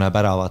näo tunneb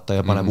ära vaata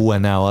ja paneb uue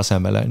näo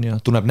asemele,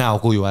 tunneb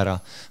näokuju ära.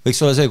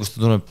 Võiks olla see, kus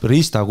ta tunneb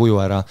riistakuju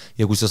ära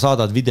ja kui sa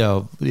saadad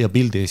video ja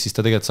pildi, siis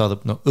ta tegelikult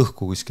saadab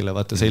õhku kuskile,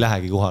 vaata, see ei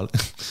lähegi kohal.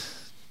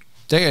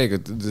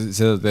 Tegelikult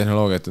seda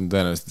tehnoloogiat on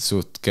tõenäoliselt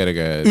suht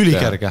kerge.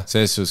 Ülikerge.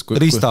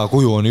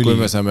 Riistakuju on kui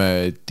me saame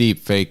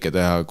deepfake'e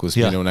teha, kus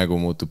minu nägu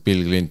muutub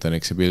Bill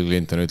Clintoniks ja Bill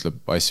Clinton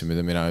ütleb asju,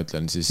 mida mina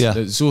ütlen, siis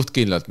suht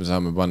kindlalt me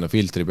saame panna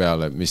filtri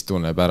peale, mis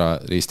tunneb ära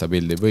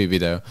riistapildi või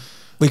video.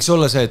 Võiks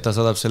olla see, et ta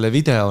saadab selle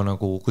video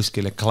nagu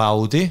kuskile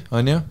cloudi,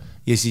 on ju,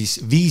 ja siis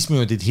 5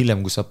 minutit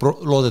hiljem, kui sa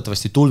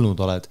loodetavasti tulnud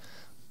oled,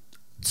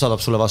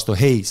 saadab sulle vastu,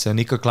 hei, see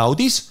on ikka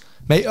cloudis,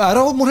 ära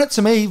muretse,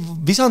 me ei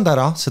visand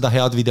ära seda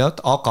head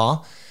videot,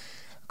 aga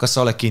kas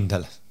sa oled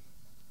kindel?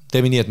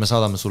 Teeme nii, et me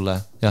saadame sulle,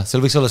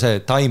 seal võiks olla see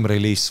time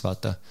release,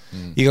 vaata.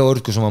 Iga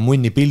kord, kui sa oma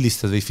munni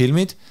pildistad või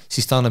filmid,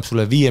 siis ta annab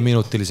sulle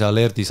 5-minutilise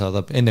alerdi,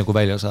 saadab enne kui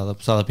välja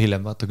saadab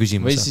hiljem, vaata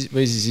küsimuse.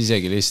 Või siis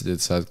isegi lihtsalt,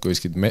 et saad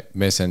kuskilt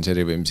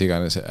Messengeri või mis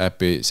iganes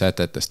äpi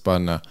sätetest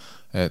panna,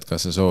 et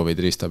kas sa soovid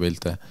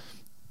riistapilte.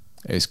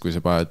 Ja siis, kui sa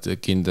paned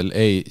kindel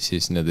ei,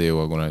 siis need ei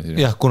jõua kunagi.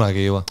 Jah,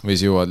 kunagi ei jõua. Või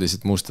siis jõuad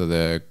lihtsalt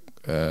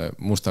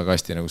musta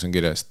kasti, nagu see on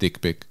kirjas,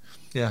 dick pic.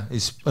 Ja,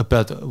 siis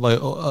pead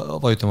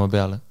vajutama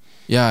peale.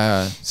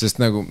 Ja, sest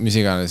nagu mis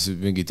iganes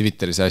mingi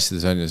Twitteris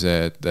asjades on ju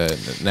see, et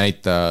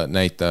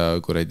näita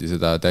kuradi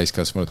seda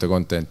täiskasvanute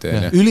contenti.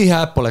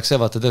 Ülihea äpp oleks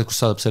see, vaata, tead, kus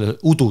saadab selle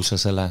uduse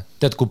selle,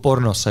 tead, kui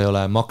pornos sa ei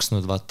ole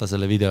maksnud, vaata,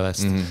 selle video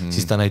eest,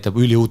 siis ta näitab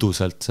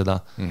üliuduselt seda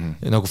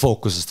nagu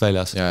fookusest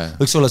väljas.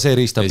 Võiks olla see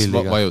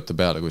riistapildiga. Ja siis vajuta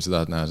peale, kui sa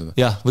tahad näha seda.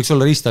 Jah, võiks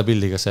olla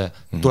riistapildiga see.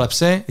 Tuleb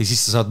see ja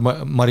siis sa saad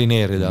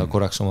marineerida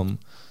korraks oma...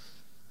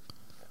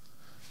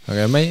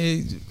 Aga ma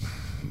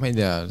ei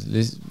tea,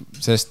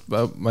 sest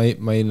ma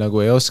ei nagu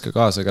ei oska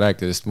kaasaga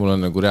rääkida, sest mul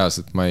on nagu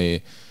reaalselt, ma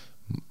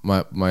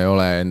ei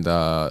ole enda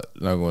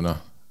nagu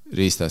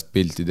riistast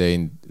pilti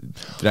teinud,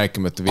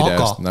 rääkimata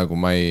videost, aga, nagu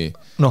ma ei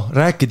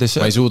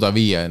suuda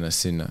viia ennast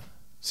sinna,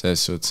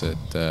 selles suhtes,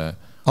 et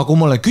aga kui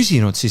ma olen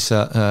küsinud, siis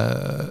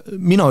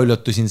mina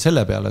üllatusin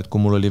selle peale, et kui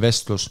mul oli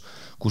vestlus,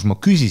 kus ma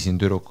küsisin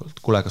tüdrukult,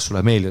 kuule, kas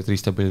sulle meeldivad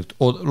riistapildid,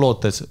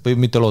 lootes, või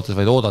mitte lootes,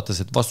 vaid oodates,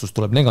 et vastus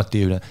tuleb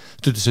negatiivne.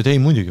 Ta ütles, et ei,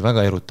 muidugi,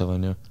 väga erutav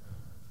on ju.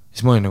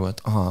 Siis ma olin nagu, et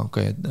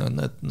okei,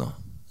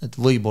 et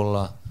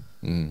võib-olla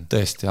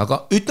tõesti,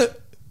 aga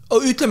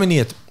ütleme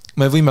nii, et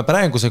me võime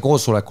praeguse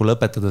koosoleku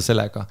lõpetada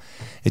sellega,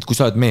 et kui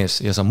sa oled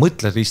mees ja sa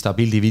mõtled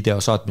riistapildi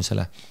video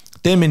saatmisele,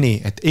 teeme nii,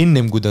 et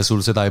ennem kui ta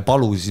sul seda ei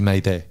palu, siis me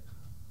ei tee.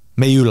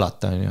 Me ei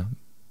üllata, on ju.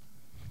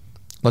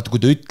 Vaata, kui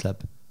ta ütleb,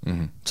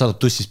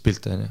 saadab tussist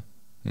pilte, on ju.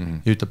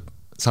 Ja ütleb,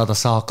 saada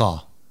saa ka.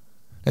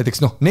 Näiteks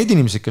need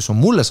inimesed, kes on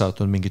mulle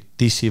saatnud mingit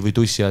tissi või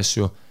tussi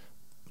asju,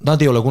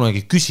 nad ei ole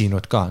kunagi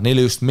küsinud ka,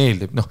 neile just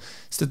meeldib.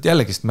 Sest et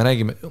jällegist me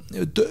räägime,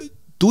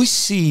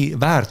 tussi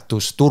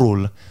väärtus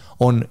turul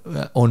on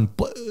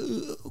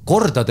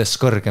kordades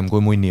kõrgem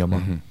kui munni oma.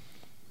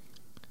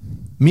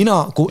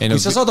 Kui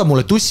sa saadad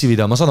mulle tussi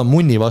video, ma saadan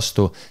munni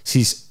vastu,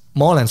 siis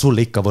ma olen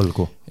sulle ikka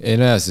võlgu. Ei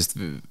no jah, sest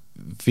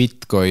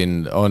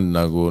Bitcoin on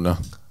nagu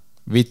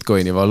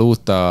Bitcoini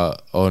valuuta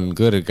on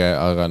kõrge,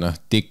 aga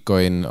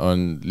Bitcoin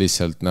on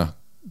lihtsalt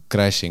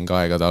crashing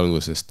aegade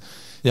algusest.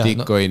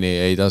 Bitcoini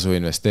ei tasu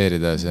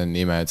investeerida, see on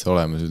ime, et see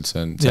olemas üldse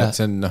on.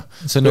 See on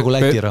nagu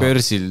Läti raha.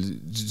 Börsil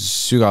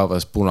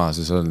sügavas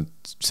punases on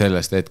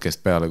sellest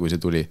hetkest peale, kui see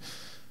tuli.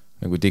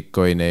 Nagu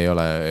Bitcoin ei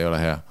ole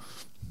hea.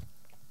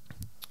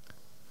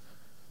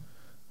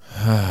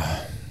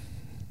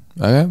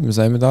 Aga me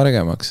saime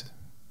targemaks.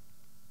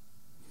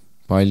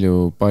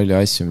 Palju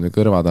asju, mida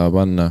kõrva taha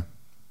panna.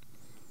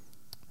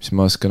 Mis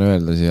ma oskan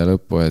öelda siia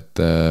lõppu, et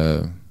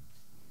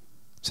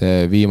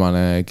see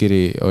viimane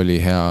kiri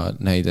oli hea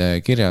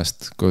näide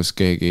kirjast, kus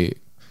keegi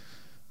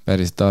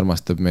päriselt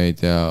armastab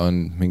meid ja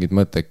on mingid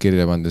mõtted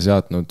kirja pannud ja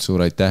saatnud.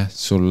 Suur aitäh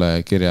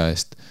sulle kirja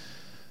eest.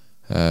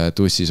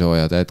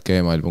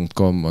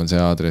 tussisoojad@gmail.com on see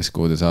aadress,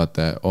 kuhu te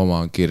saate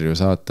oma kirju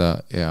saata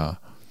ja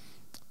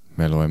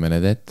me loeme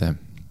need ette.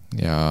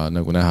 Ja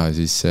nagu näha,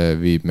 siis see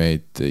viib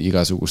meid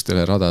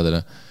igasugustele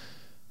radadele.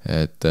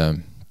 Et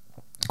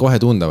kohe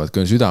tundavad,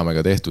 kui on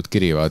südamega tehtud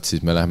kiri, vaat,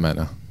 siis me lähme,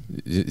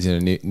 siin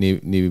on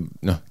nii,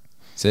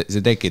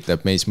 see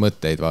tekitab meis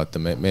mõtteid, vaata,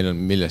 meil on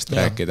millest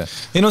rääkida.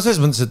 Ei no selles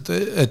mõttes,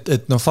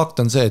 et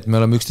fakt on see, et me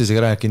oleme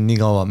üksteisega rääkinud nii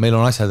kaua, meil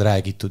on asjad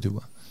räägitud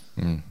juba.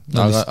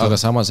 Aga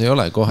samas ei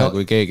ole kohe,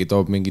 kui keegi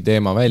toob mingi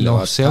teema välja,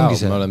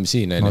 me oleme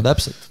siin.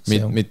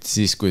 Mitte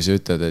siis, kui sa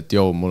ütled, et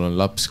joo, mul on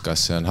laps,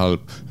 kas see on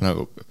halb,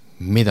 nagu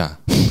mida?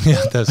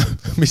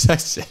 Mis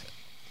asja?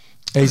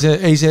 Ei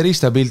see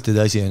ristapiltide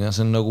asi on ja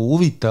see on nagu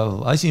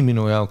huvitav asi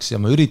minu jaoks ja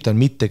ma üritan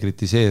mitte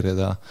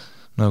kritiseerida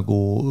nagu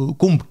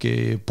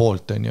kumbki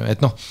poolt on ju,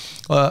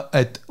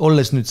 et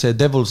olles nüüd see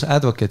devil's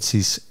advocate,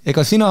 siis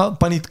ega sina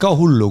panid ka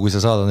hullu, kui sa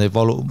saadad neid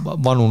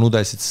vanu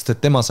nudesid, sest et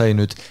tema sai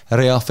nüüd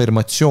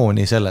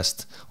reaffirmatsiooni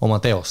sellest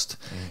oma teost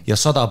ja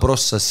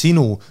 100%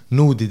 sinu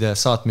nuudide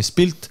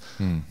saatmispilt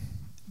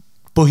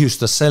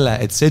põhjustas selle,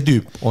 et see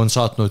tüüp on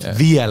saatnud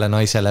 5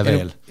 naisele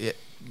veel.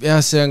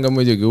 Jah, see on ka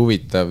muidugi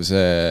huvitav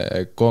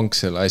see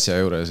konks selle asja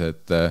juures,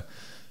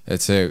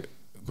 et see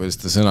kuidas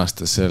ta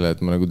sõnastas selle, et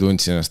ma nagu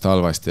tundsin ennast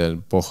halvasti ja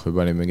pohvi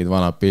panin mingid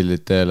vanad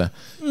pildid teele.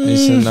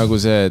 Mis on nagu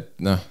see, et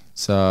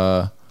sa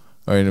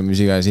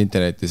mis iganes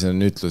internetis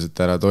on ütlus,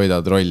 et ära toida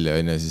trolli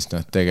on ja siis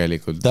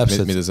tegelikult,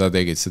 mida sa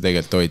tegid, sa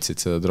tegelikult toitsid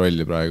seda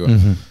trolli praegu,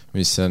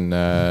 mis on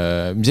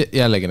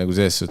jällegi nagu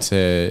selles suhtes,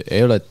 see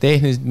ei ole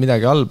tehniliselt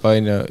midagi halba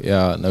on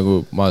ja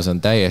nagu ma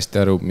saan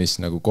täiesti aru, mis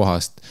nagu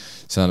kohast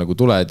sa nagu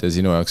tuled ja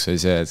sinu jaoks oli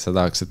see, et sa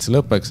tahaks, et see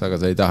lõpeks, aga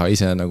sa ei taha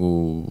ise nagu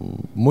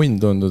munn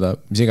tunduda,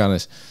 mis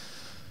iganes.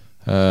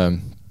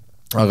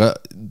 Aga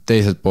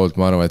teiselt poolt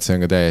ma arvan, et see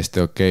on ka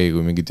täiesti okei,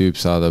 kui mingi tüüp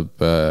saadab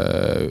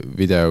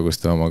video, kus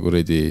ta oma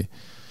kuradi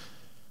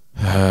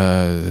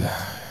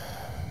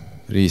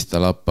riista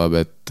lappab,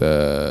 et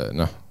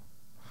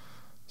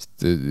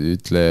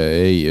ütle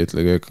ei,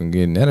 ütle köök on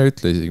kinni, ära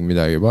ütle isegi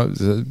midagi,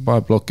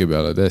 pane bloki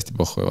peale, täiesti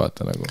pohhu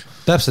vaata nagu.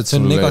 Täpselt, see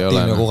on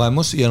negatiivne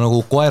kogemus ja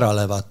nagu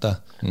koerale vaata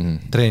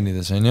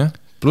treenides on ju.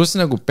 Pluss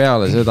nagu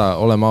peale seda,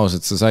 oleme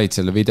ausad, sa said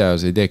selle video,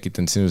 see ei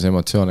tekitanud sinus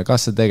emotsioone.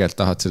 Kas sa tegelikult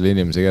tahad selle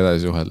inimesega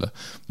edasi suhelda?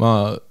 Ma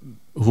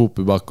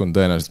huupi pakun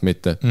tõenäoliselt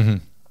mitte.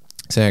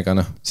 Seega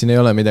siin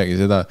ei ole midagi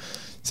seda.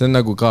 See on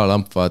nagu ka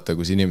lamp vaata,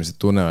 kus inimesed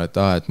tunnevad,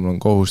 et mul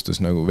on kohustus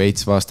nagu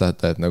veits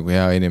vastata, et nagu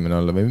hea inimene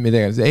olla või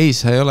midagi. Ei,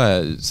 sa ei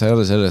ole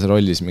selles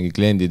rollis mingi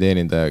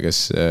klienditeenindaja,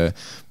 kes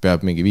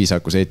peab mingi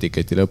viisakus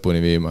etiketi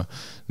lõpuni viima.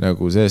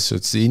 Nagu selles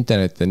suhtes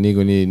internet on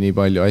nii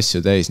palju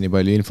asju täis, nii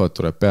palju infot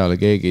tuleb peale,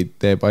 keegi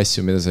teeb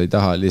asju, mida sa ei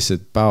taha,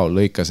 lihtsalt päeval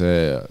lõika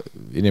see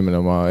inimene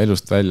oma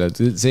elust välja.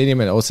 See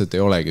inimene otseselt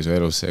ei olegi su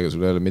elus, seega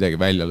sul ei ole midagi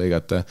välja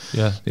lõigata.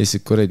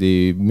 Lihtsalt kuradi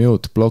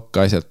mute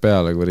blokk asjad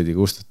peale, kuradi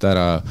kustuta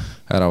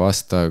ära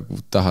vasta,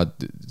 tahad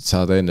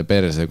saada enne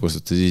perse,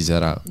 kustuta siis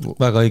ära.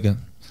 Väga õige.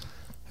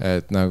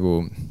 Et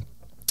nagu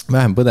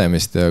vähem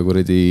põdemist ja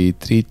kuradi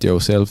treat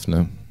yourself,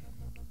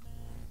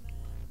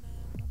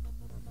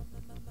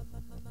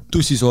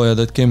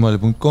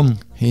 tussisoojad@gmail.com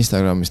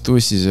Instagramis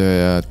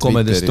tussisööjad,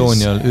 Comedy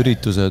Estonial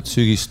üritused,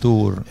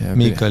 sügistuur,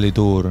 Miikali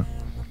tuur.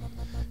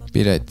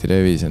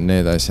 Piletilevis on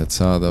need asjad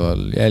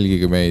saadaval.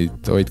 Jälgige meid,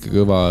 hoidke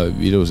kõva,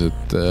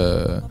 ilusat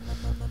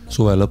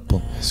suve lõppu,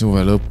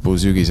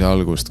 sügise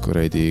algust,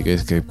 kuradi,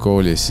 kes käib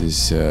koolis,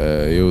 siis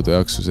jõudu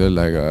jaksu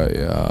sellega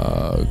ja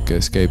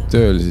kes käib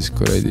tööl, siis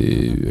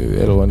kuradi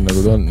elu on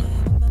nagu ta on.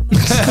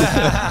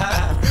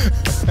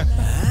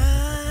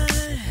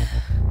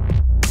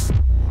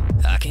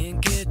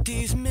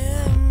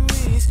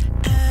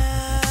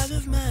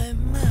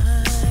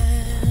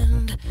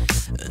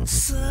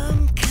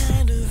 Some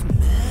kind of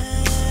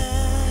madness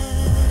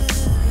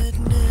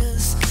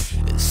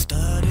it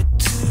started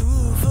to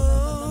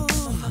evolve.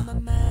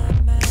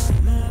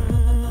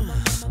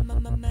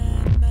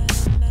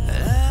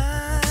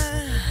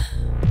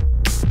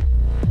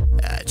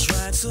 I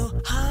tried so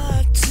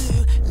hard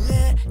to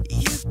let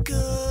you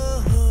go,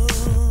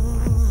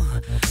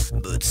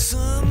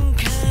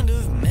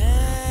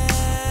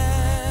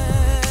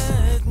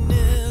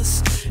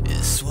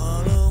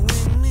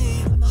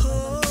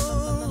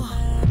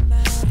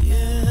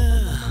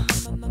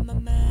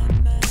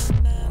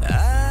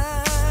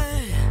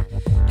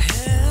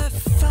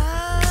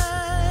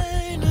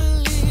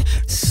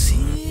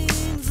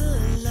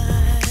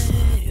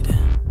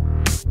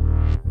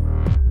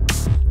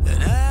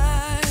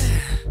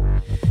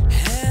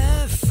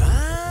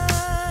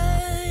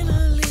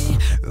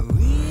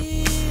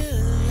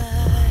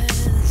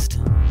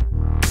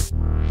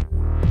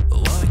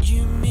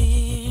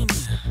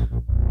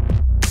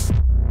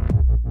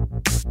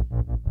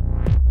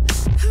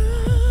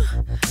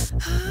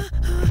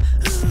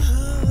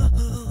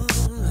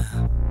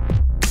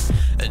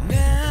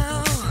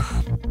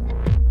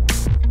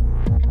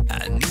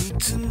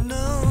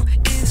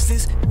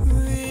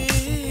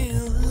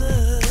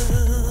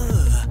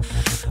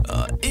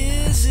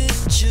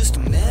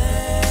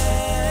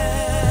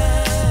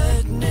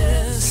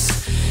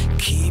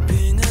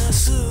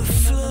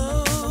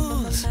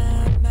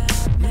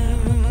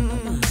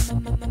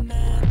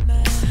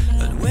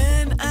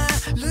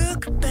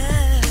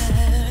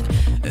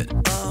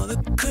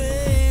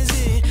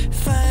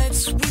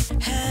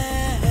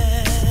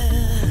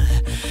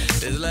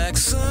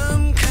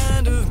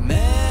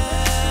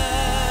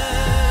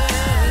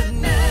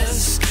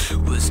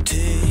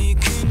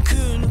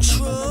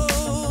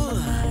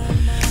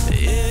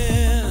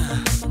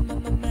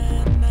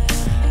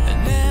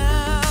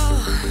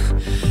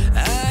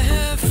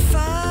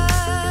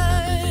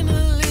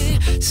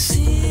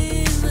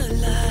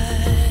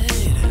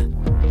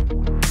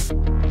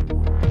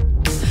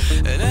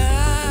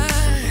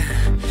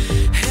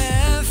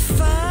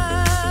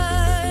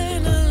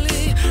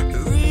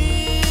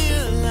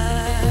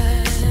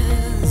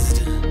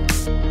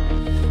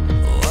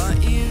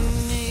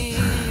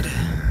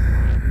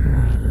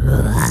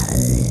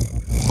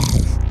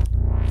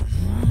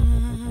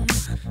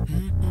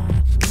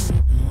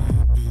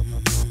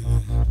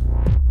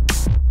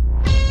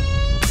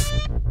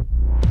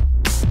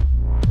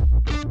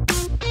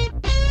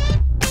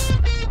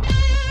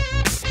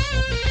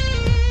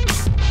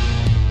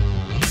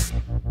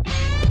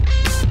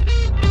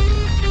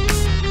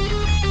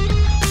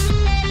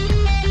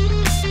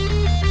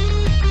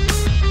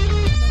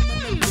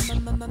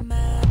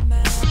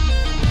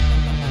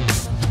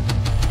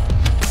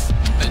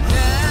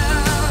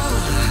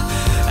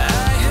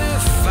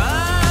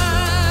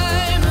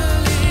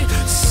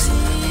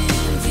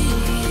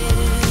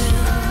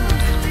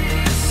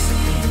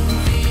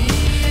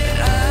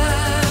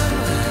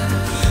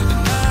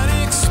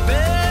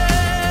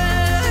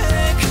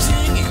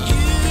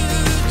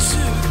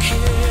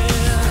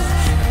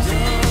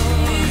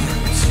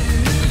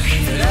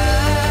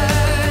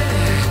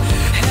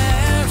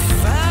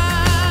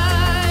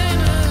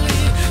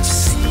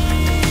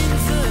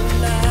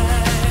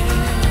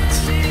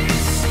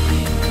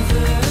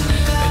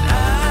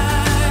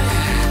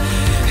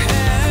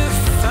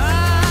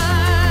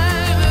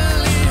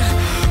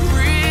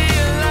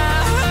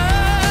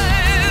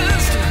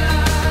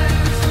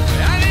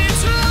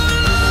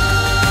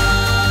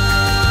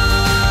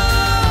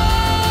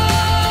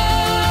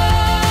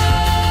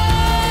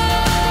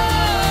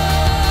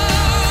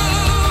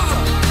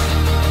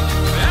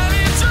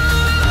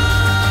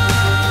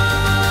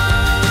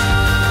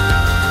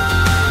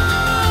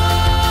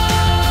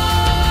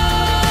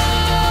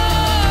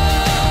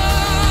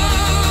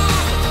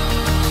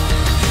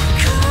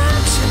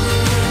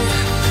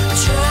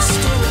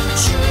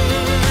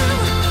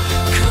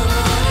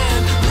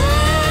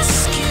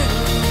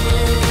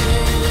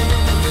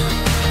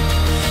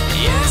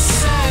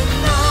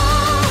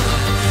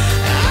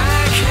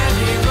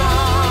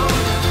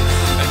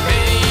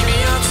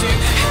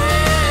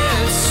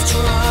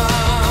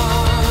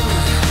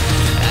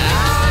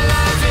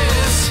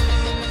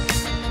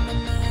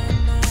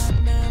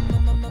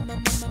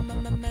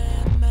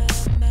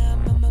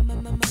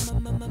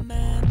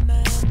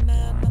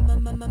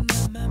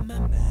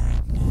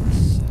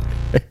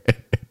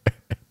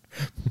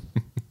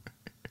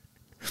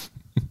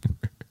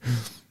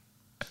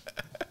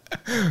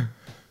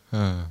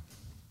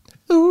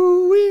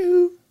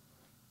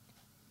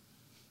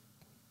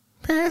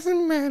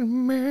 Passing